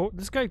wasn't...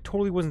 This guy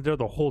totally wasn't there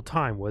the whole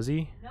time, was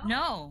he?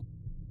 No.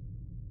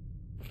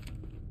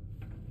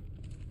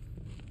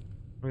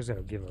 I'm just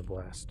gonna give him a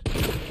blast.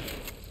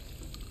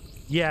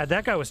 Yeah,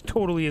 that guy was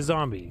totally a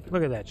zombie.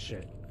 Look at that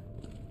shit.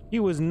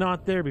 He was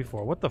not there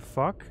before. What the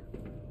fuck?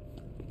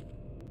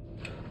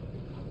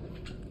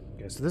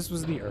 Okay, so this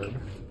was the herb.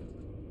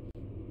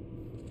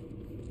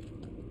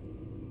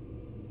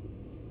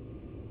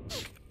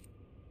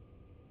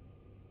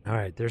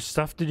 Alright, there's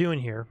stuff to do in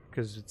here,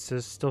 because it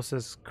says, still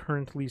says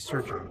currently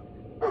searching.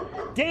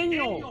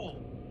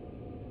 Daniel!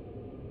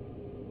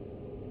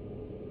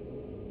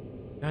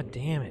 God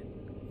damn it.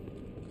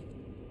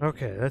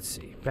 Okay, let's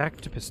see.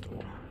 Back to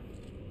pistol.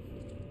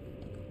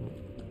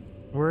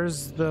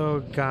 Where's the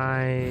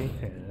guy?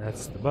 Okay,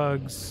 that's the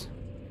bugs.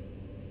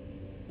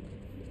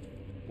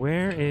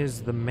 Where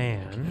is the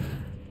man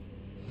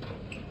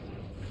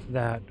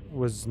that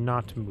was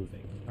not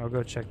moving? I'll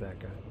go check that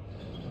guy.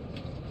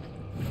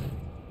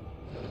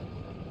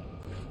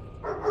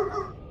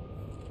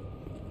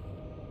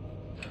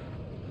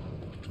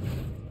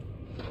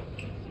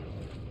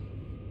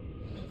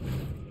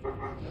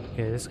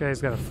 Okay, this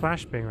guy's got a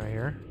flashbang right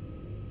here.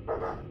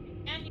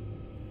 And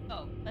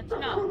oh, that's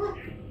enough.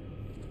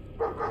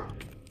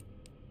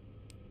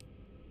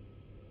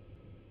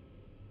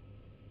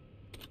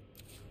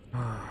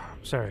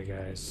 Sorry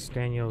guys,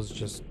 Daniel's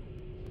just...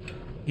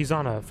 He's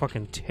on a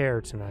fucking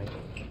tear tonight.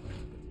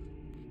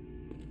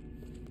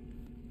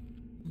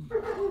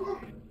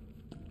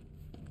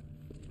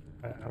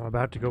 I'm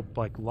about to go,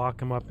 like,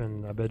 lock him up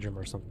in a bedroom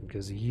or something,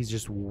 because he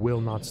just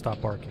will not stop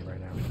barking right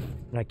now.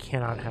 And I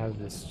cannot have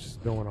this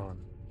just going on.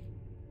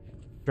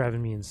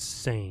 Driving me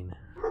insane.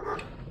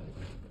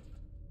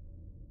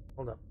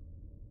 Hold up.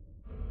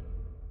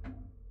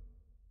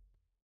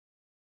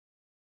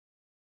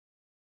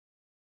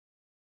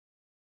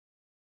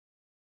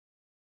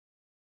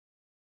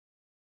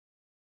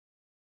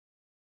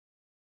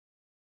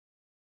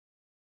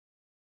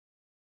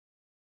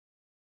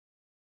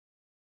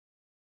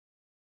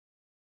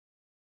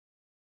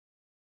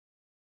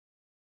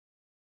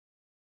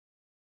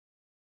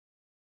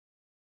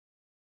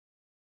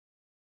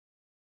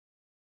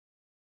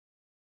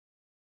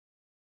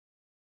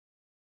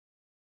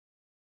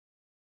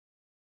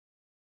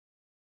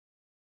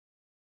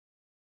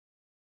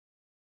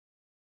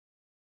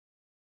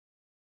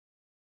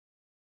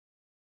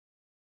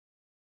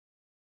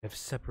 I've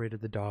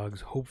separated the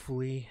dogs.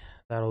 Hopefully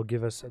that'll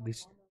give us at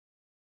least...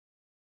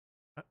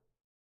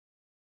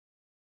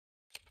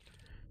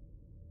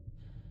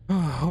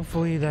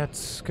 Hopefully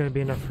that's gonna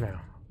be enough for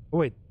now. Oh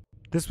wait,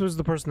 this was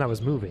the person that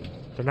was moving.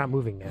 They're not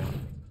moving now.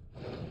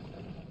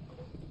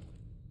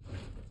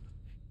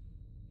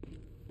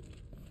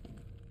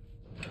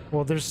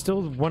 Well, there's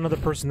still one other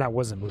person that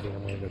wasn't moving.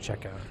 I'm gonna go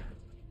check out.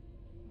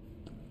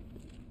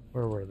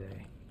 Where were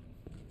they?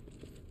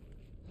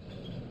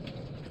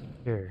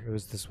 Here, it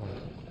was this one.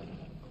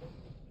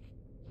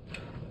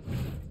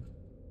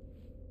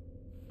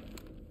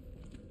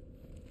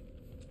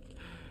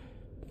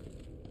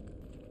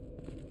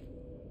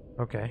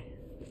 Okay.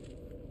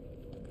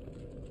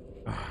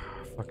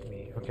 Fuck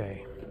me.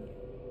 Okay.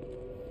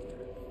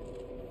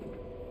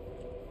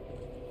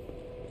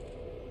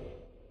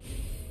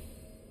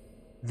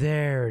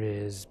 There it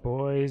is,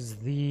 boys.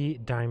 The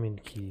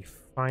diamond key.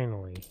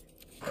 Finally.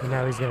 And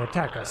now he's gonna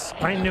attack us.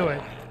 I knew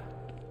it.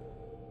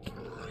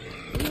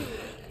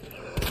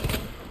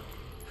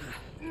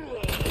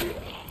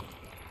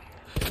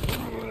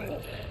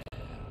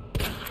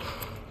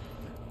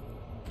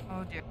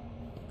 Oh dear.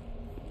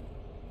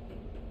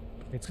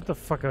 Let's get the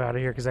fuck out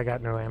of here because I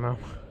got no ammo.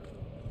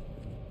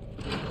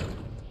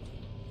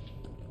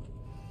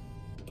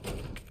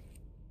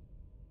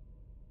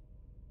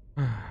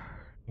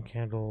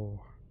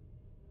 Candle.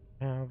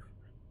 Have.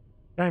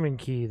 Diamond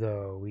key,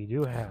 though. We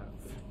do have.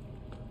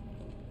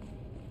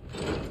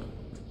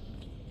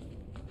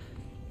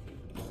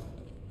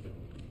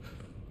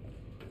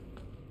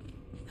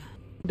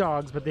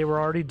 Dogs, but they were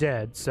already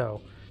dead, so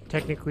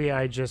technically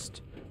I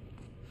just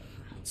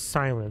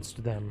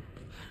silenced them.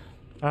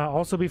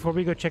 Also, before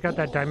we go check out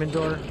that diamond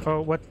door...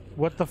 Oh,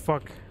 what the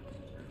fuck?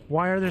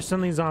 Why are there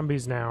suddenly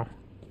zombies now?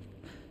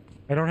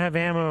 I don't have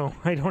ammo.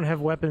 I don't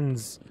have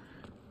weapons.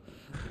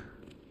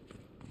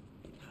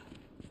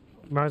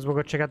 Might as well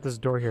go check out this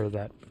door here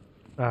that,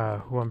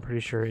 who I'm pretty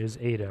sure is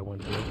Ada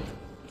went through.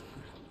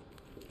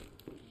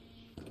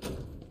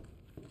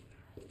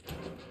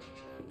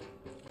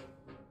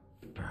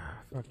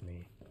 Fuck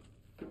me.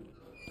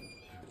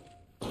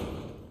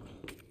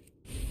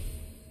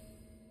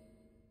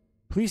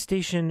 Police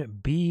station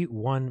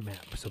B1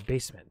 map. So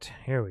basement.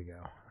 Here we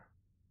go.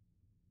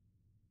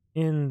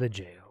 In the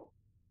jail.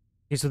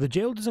 Okay, so the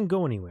jail doesn't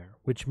go anywhere,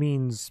 which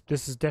means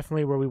this is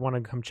definitely where we want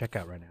to come check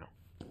out right now.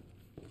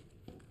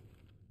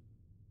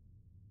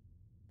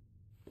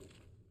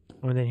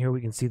 Oh, and then here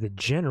we can see the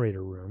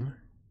generator room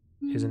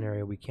is an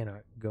area we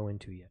cannot go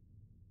into yet.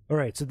 All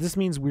right, so this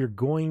means we're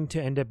going to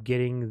end up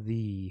getting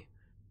the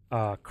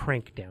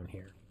crank down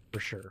here for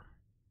sure.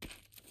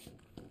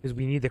 Because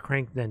we need the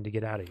crank then to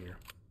get out of here.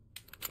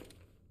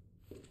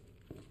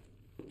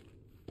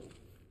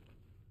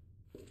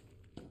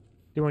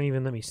 They won't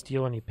even let me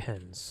steal any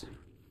pens.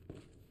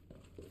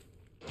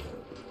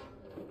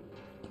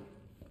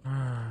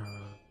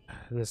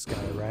 This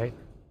guy, right?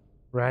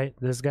 Right?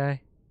 This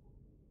guy?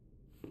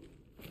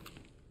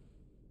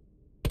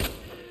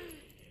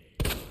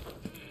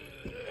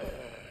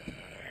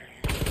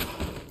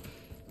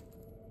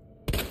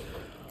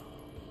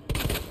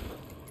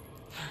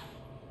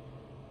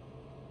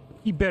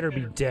 He better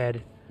be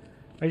dead.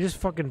 I just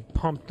fucking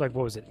pumped, like,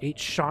 what was it, 8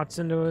 shots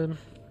into him?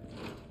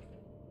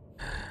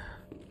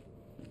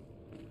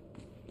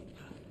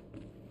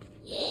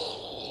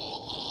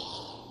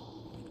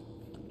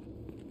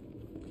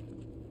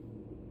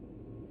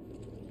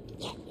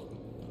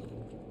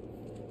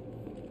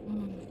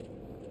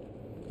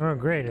 Oh,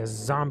 great, a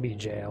zombie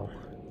jail.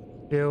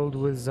 Filled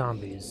with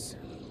zombies.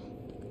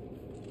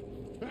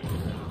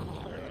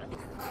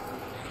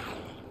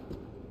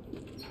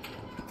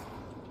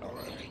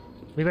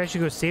 Maybe I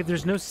should go save.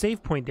 There's no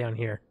save point down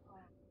here.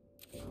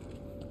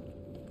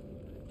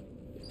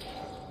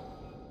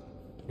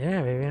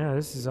 Yeah, maybe not.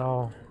 This is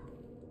all...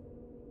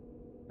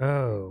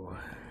 Oh.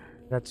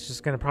 That's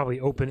just gonna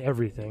probably open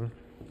everything.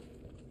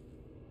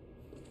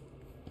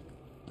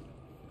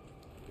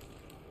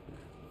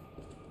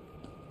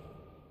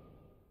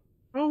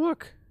 Oh,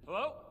 look.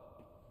 Hello?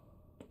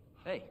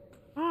 Hey.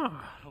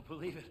 Ah. I don't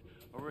believe it.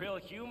 A real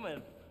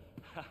human.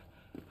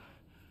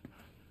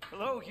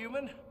 Hello,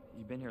 human.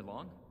 You been here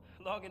long?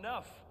 Long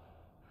enough.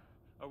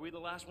 Are we the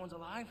last ones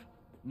alive?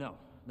 No,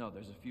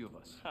 there's a few of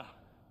us. Huh.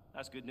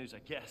 That's good news, I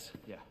guess.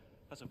 Yeah.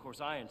 That's of course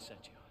Irons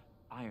sent you.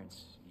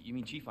 Irons? You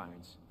mean Chief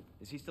Irons?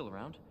 Is he still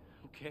around?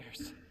 Who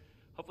cares?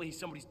 Hopefully he's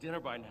somebody's dinner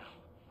by now.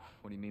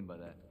 What do you mean by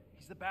that?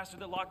 He's the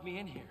bastard that locked me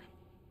in here.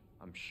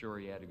 I'm sure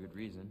he had a good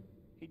reason.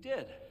 He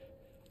did.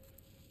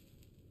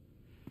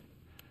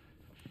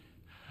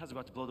 I was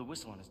about to blow the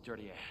whistle on his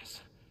dirty ass.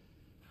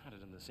 I'd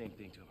have done the same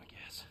thing to him,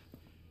 I guess.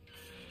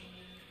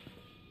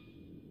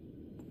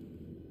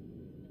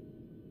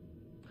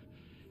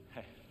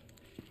 Hey,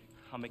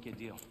 I'll make you a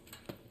deal.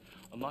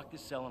 Unlock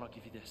this cell and I'll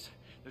give you this.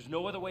 There's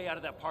no other way out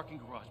of that parking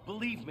garage.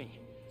 Believe me.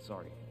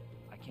 Sorry,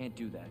 I can't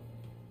do that.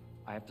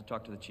 I have to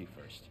talk to the chief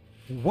first.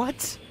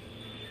 What?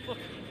 Look,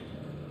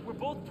 we're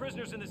both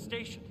prisoners in this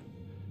station.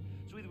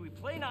 So either we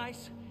play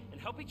nice and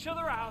help each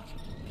other out,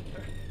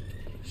 or...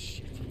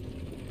 Shit.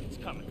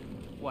 It's coming.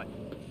 What?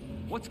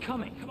 What's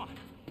coming? Come on.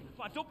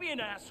 Come on, don't be an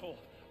asshole.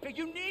 Okay,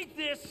 you need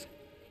this.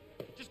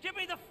 Just get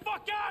me the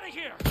fuck out of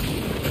here.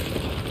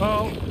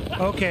 Oh,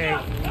 okay.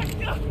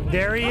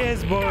 There he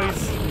is,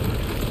 boys.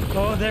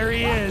 Oh, there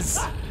he is.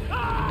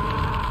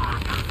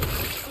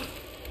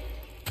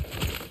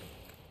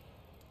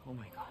 Oh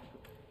my god.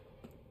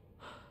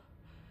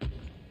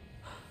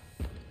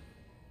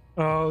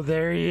 Oh,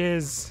 there he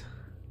is.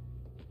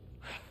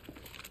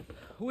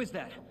 Who is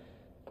that?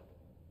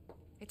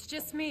 It's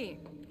just me.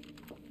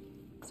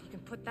 So you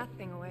can put that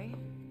thing away.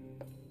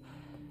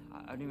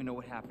 I don't even know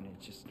what happened. It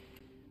just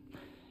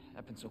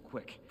happened so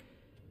quick.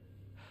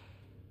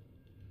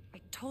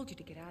 I told you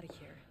to get out of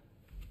here.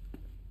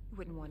 You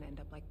wouldn't want to end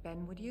up like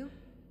Ben, would you?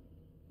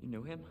 You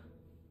knew him?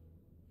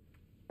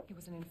 He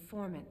was an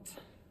informant.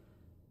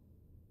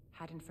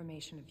 Had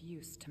information of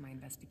use to my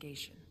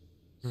investigation.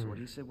 So what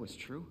he said was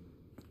true?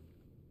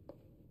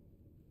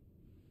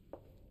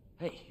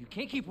 Hey, you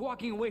can't keep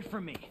walking away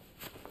from me.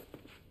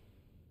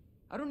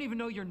 I don't even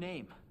know your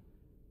name.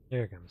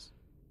 Here it comes.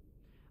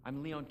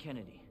 I'm Leon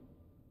Kennedy.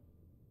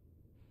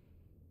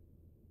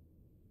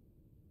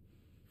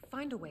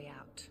 Find a way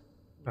out,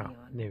 Oh,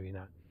 Leon, maybe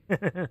not.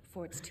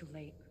 before it's too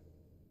late.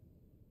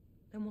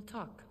 Then we'll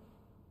talk.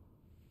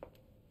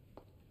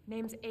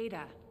 Name's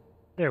Ada.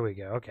 There we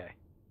go. Okay.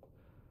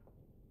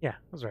 Yeah,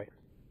 that's right.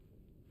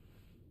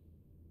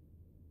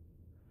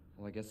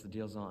 Well, I guess the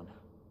deal's on.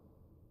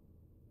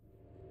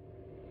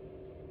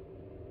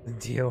 The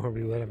deal where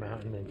we let him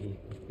out and then he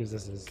gives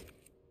us his...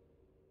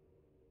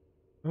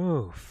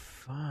 Oh,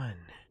 fun.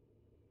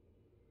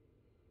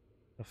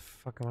 The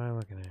fuck am I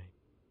looking at?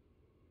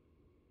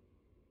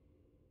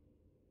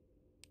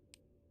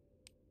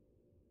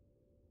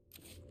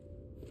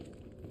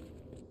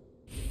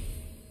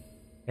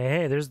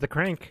 Hey, there's the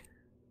crank.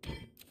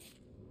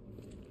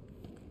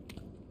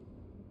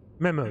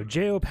 Memo,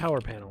 JO power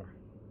panel.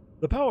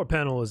 The power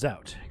panel is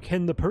out.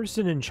 Can the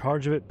person in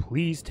charge of it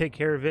please take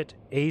care of it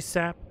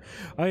ASAP?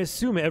 I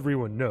assume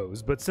everyone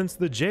knows, but since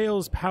the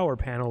jail's power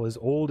panel is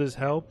old as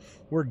hell,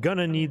 we're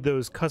gonna need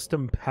those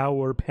custom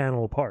power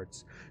panel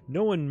parts.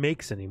 No one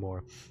makes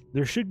anymore.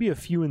 There should be a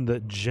few in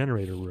the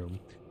generator room.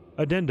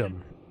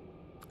 Addendum.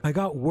 I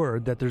got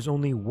word that there's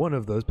only one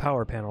of those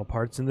power panel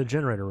parts in the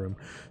generator room.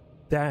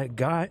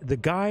 The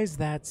guys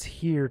that's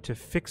here to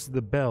fix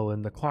the bell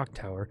in the clock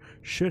tower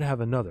should have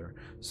another.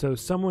 So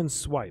someone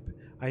swipe.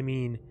 I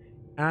mean,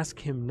 ask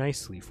him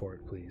nicely for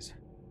it, please.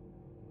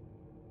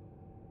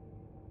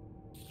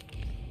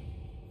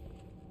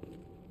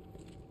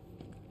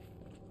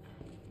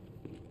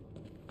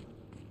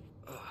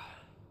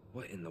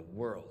 What in the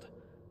world?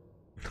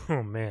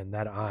 Oh man,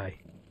 that eye.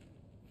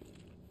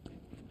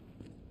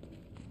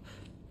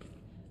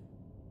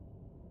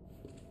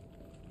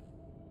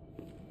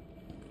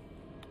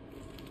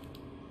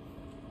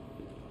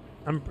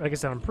 Like I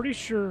said, I'm pretty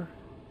sure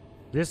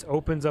this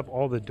opens up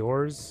all the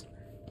doors.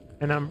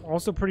 And I'm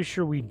also pretty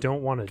sure we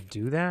don't want to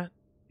do that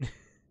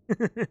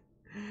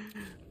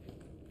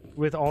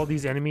with all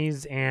these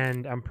enemies.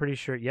 And I'm pretty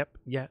sure, yep,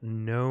 yeah,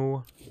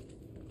 no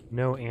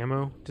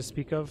ammo to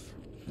speak of.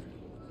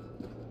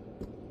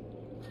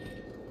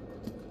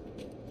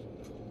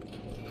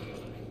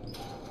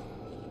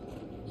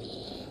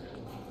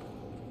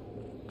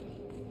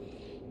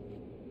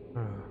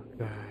 Oh,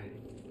 God.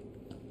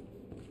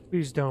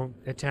 Please don't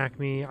attack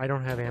me. I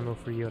don't have ammo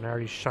for you, and I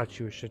already shot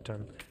you a shit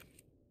ton.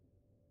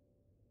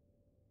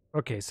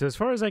 Okay, so as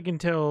far as I can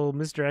tell,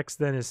 Mr. X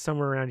then is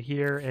somewhere around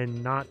here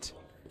and not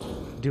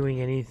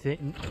doing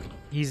anything.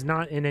 He's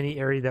not in any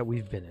area that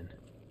we've been in.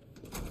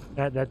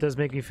 That does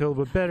make me feel a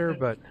bit better,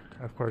 but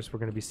of course we're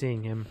going to be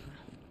seeing him.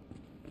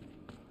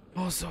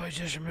 Also, I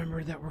just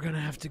remembered that we're going to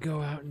have to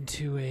go out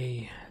into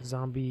a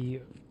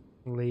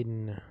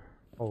zombie-laden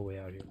hallway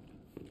out here.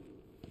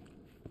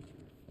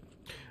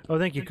 Oh,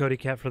 thank you, Cody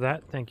Cat, for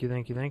that. Thank you,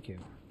 thank you, thank you.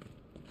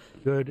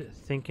 Good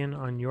thinking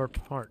on your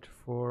part,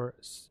 for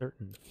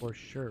certain, for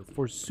sure,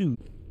 for suit.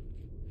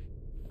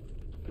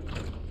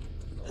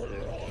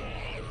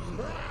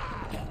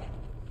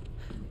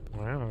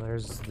 Wow,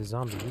 there's the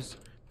zombies.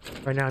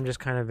 Right now I'm just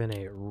kind of in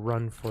a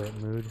run for it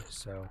mood,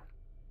 so.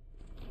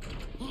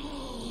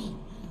 Oh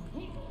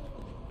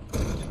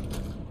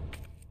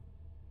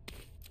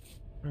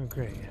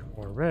great,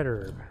 more red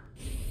herb.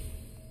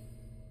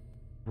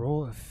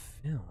 Roll of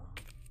film.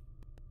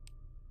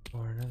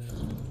 Or another.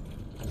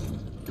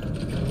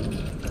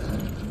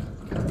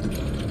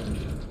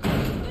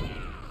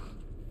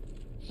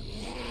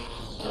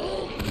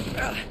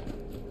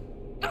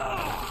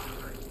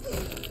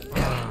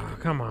 Oh,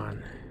 come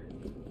on.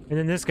 And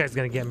then this guy's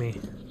gonna get me.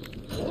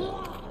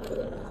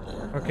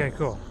 Okay,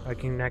 cool. I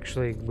can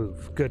actually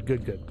move. Good,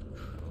 good, good.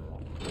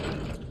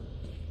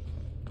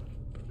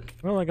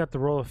 Well, I got the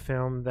roll of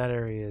film. That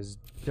area is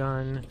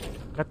done.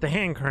 Got the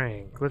hand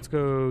crank. Let's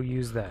go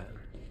use that.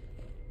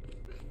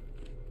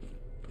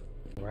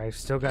 I've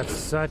still got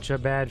such a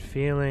bad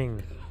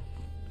feeling.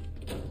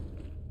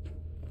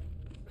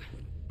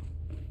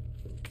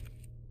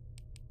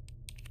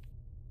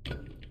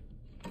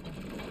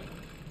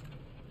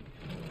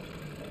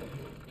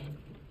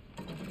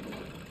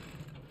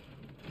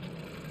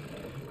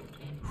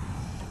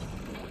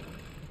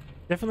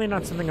 Definitely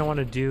not something I want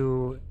to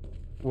do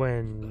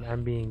when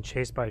I'm being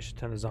chased by a shit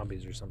ton of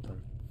zombies or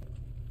something.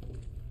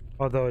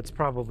 Although it's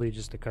probably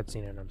just a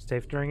cutscene and I'm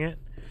safe during it.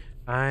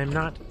 I'm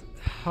not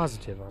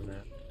positive on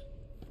that.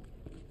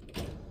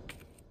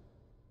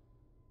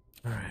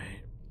 Alright.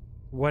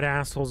 What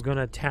asshole's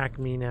gonna attack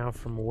me now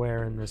from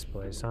where in this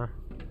place, huh?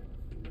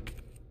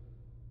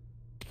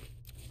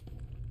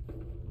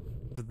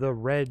 The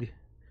red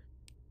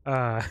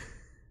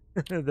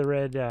the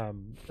red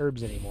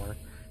herbs anymore.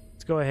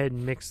 Let's go ahead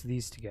and mix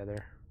these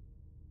together.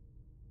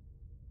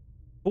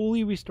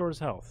 Fully restores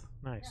health.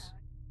 Nice.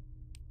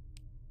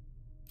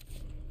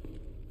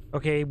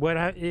 Okay,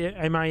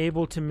 am I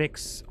able to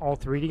mix all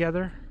three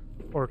together?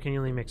 Or can you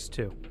only mix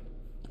two?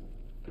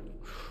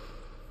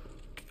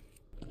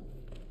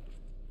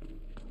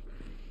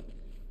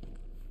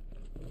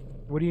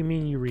 What do you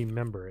mean you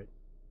remember it?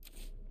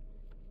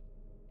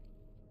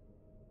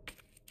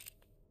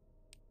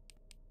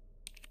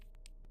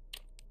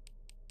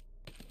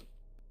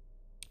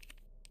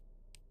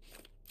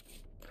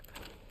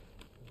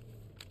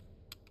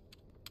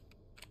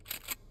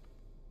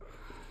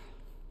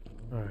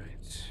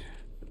 Alright.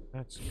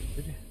 That's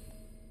good.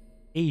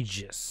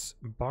 Aegis.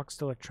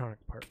 Boxed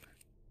electronic part.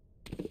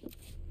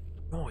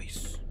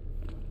 Nice.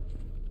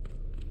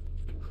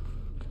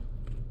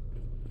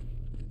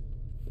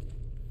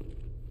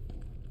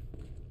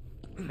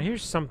 I hear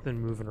something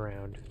moving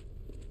around.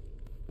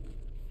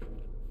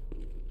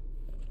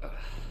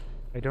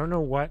 I don't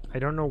know what, I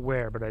don't know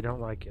where, but I don't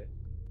like it.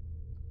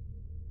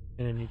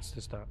 And it needs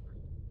to stop.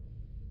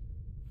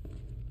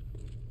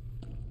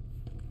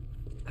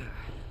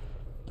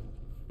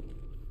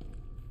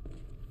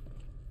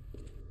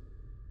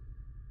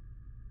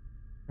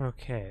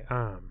 Okay,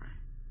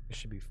 this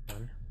should be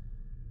fun.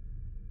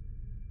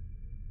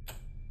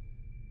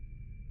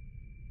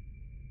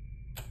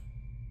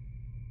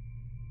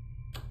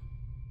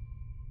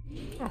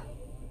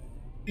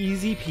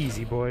 Easy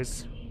peasy,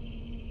 boys.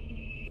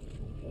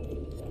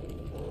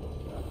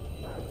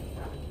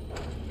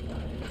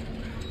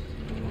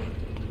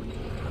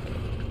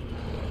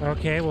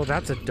 Okay, well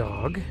that's a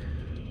dog.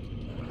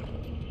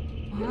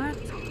 What?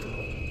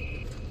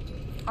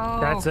 Oh,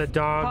 That's a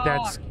dog fuck.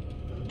 that's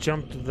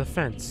jumped the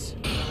fence.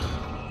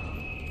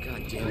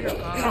 God damn it.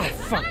 Oh,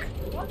 fuck.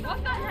 What the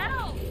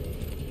hell?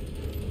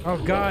 Oh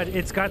god,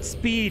 it's got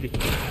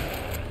speed.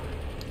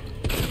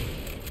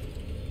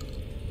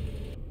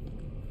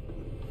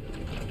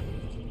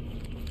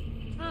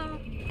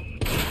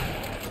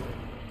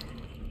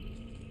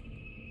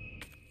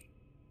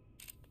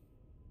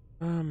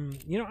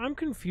 You know, I'm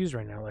confused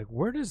right now. Like,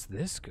 where does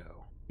this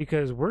go?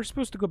 Because we're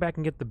supposed to go back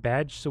and get the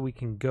badge so we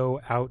can go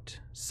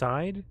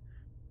outside.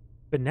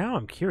 But now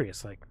I'm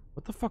curious, like,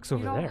 what the fuck's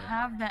over You don't there?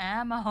 have the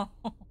ammo.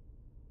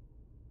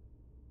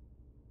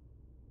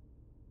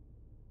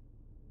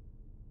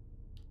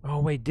 Oh,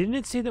 wait, didn't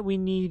it say that we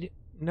need...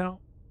 No.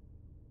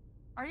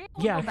 Are you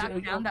able to Yeah, go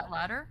back down that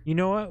ladder? You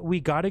know what?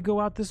 We got to go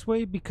out this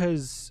way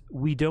because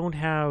we don't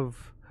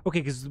have...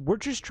 Okay, because we're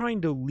just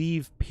trying to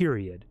leave,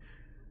 period.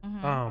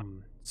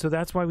 So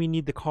that's why we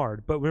need the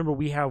card. But remember,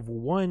 we have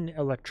one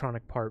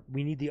electronic part.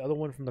 We need the other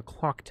one from the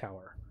clock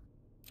tower.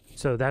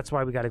 So that's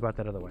why we got to go out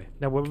that other way.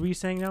 Now, what were you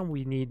saying now?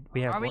 We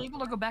have. Are we able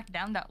to go back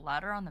down that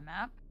ladder on the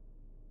map?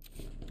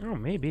 Oh,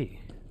 maybe.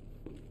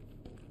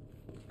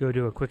 Go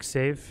do a quick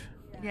save.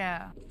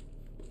 Yeah.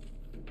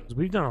 'Cause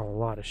we've done a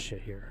lot of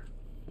shit here.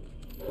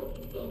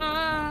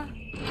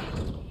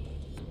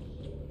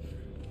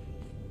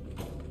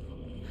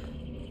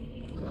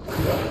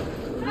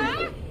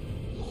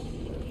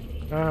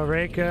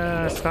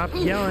 Reika, stop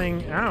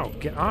yelling. Ow,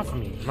 get off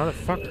me,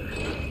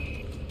 motherfucker.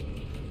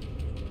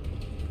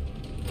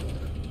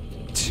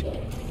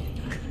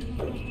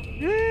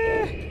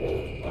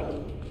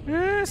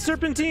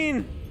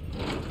 Serpentine!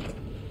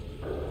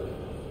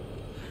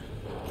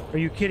 Are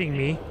you kidding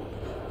me?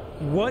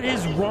 What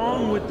is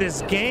wrong with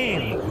this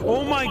game?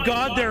 Oh my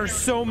god, there are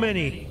so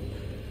many!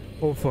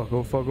 Oh fuck,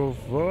 oh fuck, oh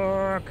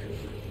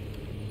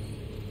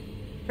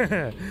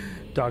fuck.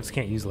 Dogs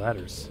can't use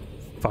ladders.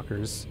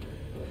 Fuckers.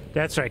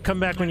 That's right, come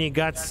back when you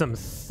got some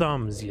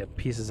thumbs, you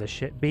pieces of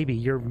shit. Baby,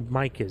 your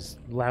mic is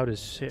loud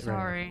as shit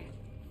right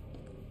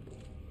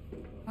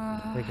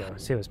now. There you go.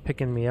 See, it was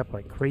picking me up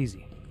like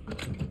crazy.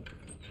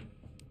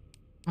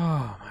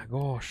 Oh my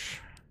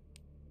gosh.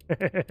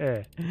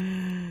 That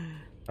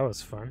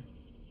was fun.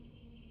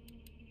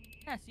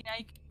 Yeah, see now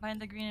you can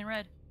find the green and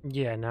red.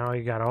 Yeah, now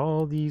I got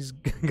all these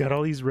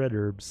red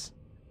herbs.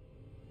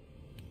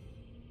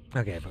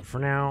 Okay, but for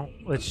now,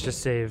 let's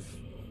just save.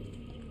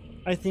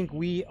 I think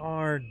we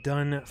are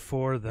done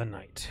for the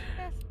night.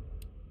 Yes.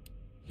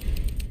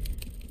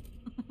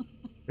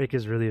 Rick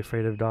is really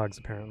afraid of dogs,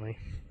 apparently.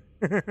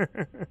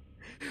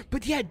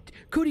 But yeah,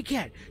 Cody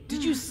Cat,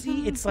 did you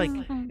see? It's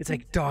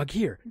like dog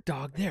here,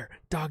 dog there,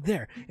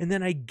 and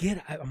then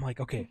I'm like,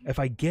 okay, if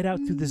I get out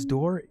through this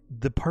door,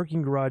 the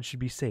parking garage should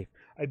be safe.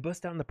 I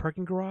bust out in the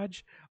parking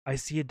garage, I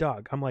see a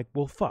dog. I'm like,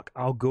 well, fuck,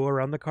 I'll go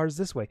around the cars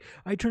this way.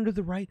 I turn to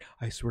the right.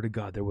 I swear to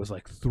God, there was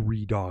like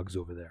 3 dogs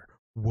over there.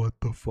 What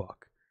the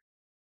fuck?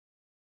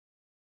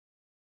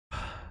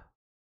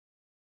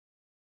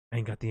 I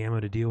ain't got the ammo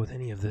to deal with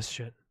any of this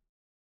shit.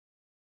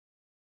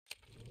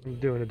 I'm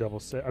doing a double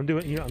save. I'm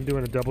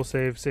doing a double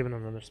save, saving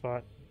on another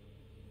spot.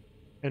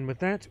 And with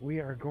that, we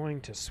are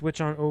going to switch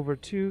on over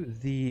to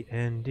the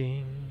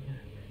ending.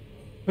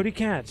 Cody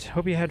Cat,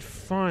 hope you had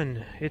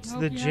fun. It's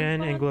the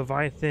Jen and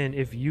Leviathan.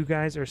 If you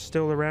guys are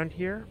still around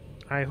here,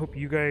 I hope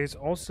you guys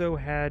also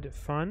had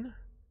fun.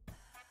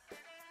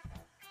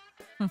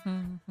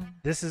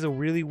 This is a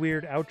really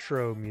weird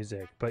outro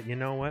music, but you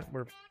know what?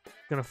 We're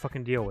gonna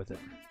fucking deal with it.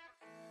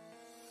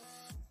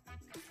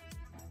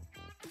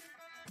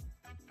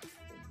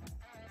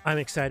 I'm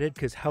excited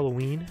because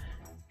Halloween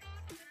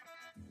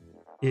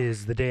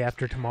is the day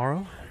after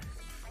tomorrow.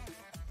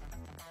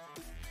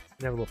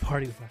 I have a little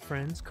party with my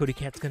friends. Cody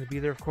Cat's going to be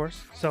there, of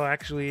course. So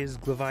actually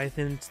is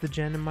Leviathan, it's the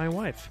Jen, and my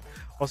wife.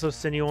 Also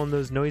sending you on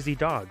those noisy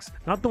dogs.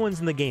 Not the ones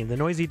in the game, the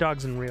noisy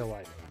dogs in real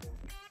life.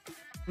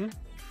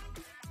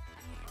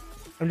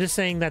 I'm just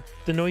saying that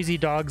the noisy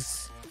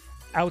dogs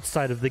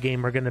outside of the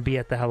game are going to be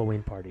at the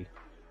Halloween party.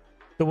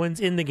 The ones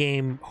in the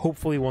game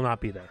hopefully will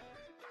not be there.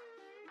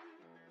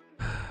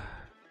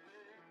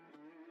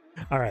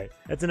 All right,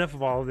 that's enough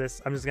of all of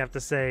this. I'm just gonna have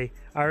to say,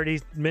 I already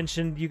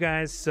mentioned you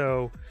guys,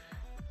 so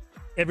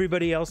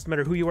everybody else, no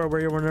matter who you are, where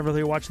you are, whenever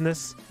you're watching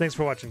this, thanks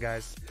for watching,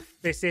 guys.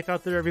 Stay safe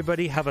out there,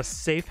 everybody. Have a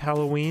safe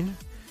Halloween.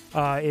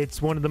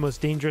 It's one of the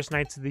most dangerous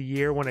nights of the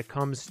year when it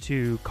comes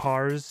to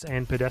cars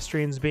and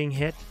pedestrians being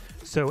hit.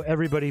 So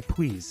everybody,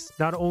 please,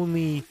 not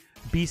only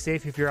be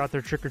safe if you're out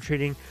there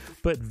trick-or-treating,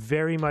 but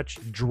very much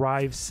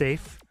drive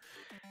safe.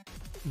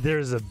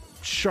 There's a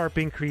sharp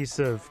increase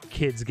of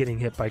kids getting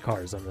hit by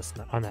cars on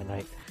that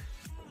night.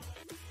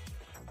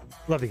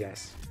 Love you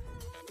guys.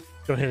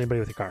 Don't hit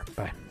anybody with your car.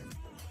 Bye.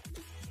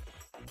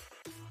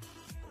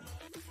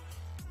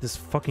 This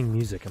fucking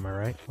music, am I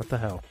right? What the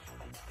hell?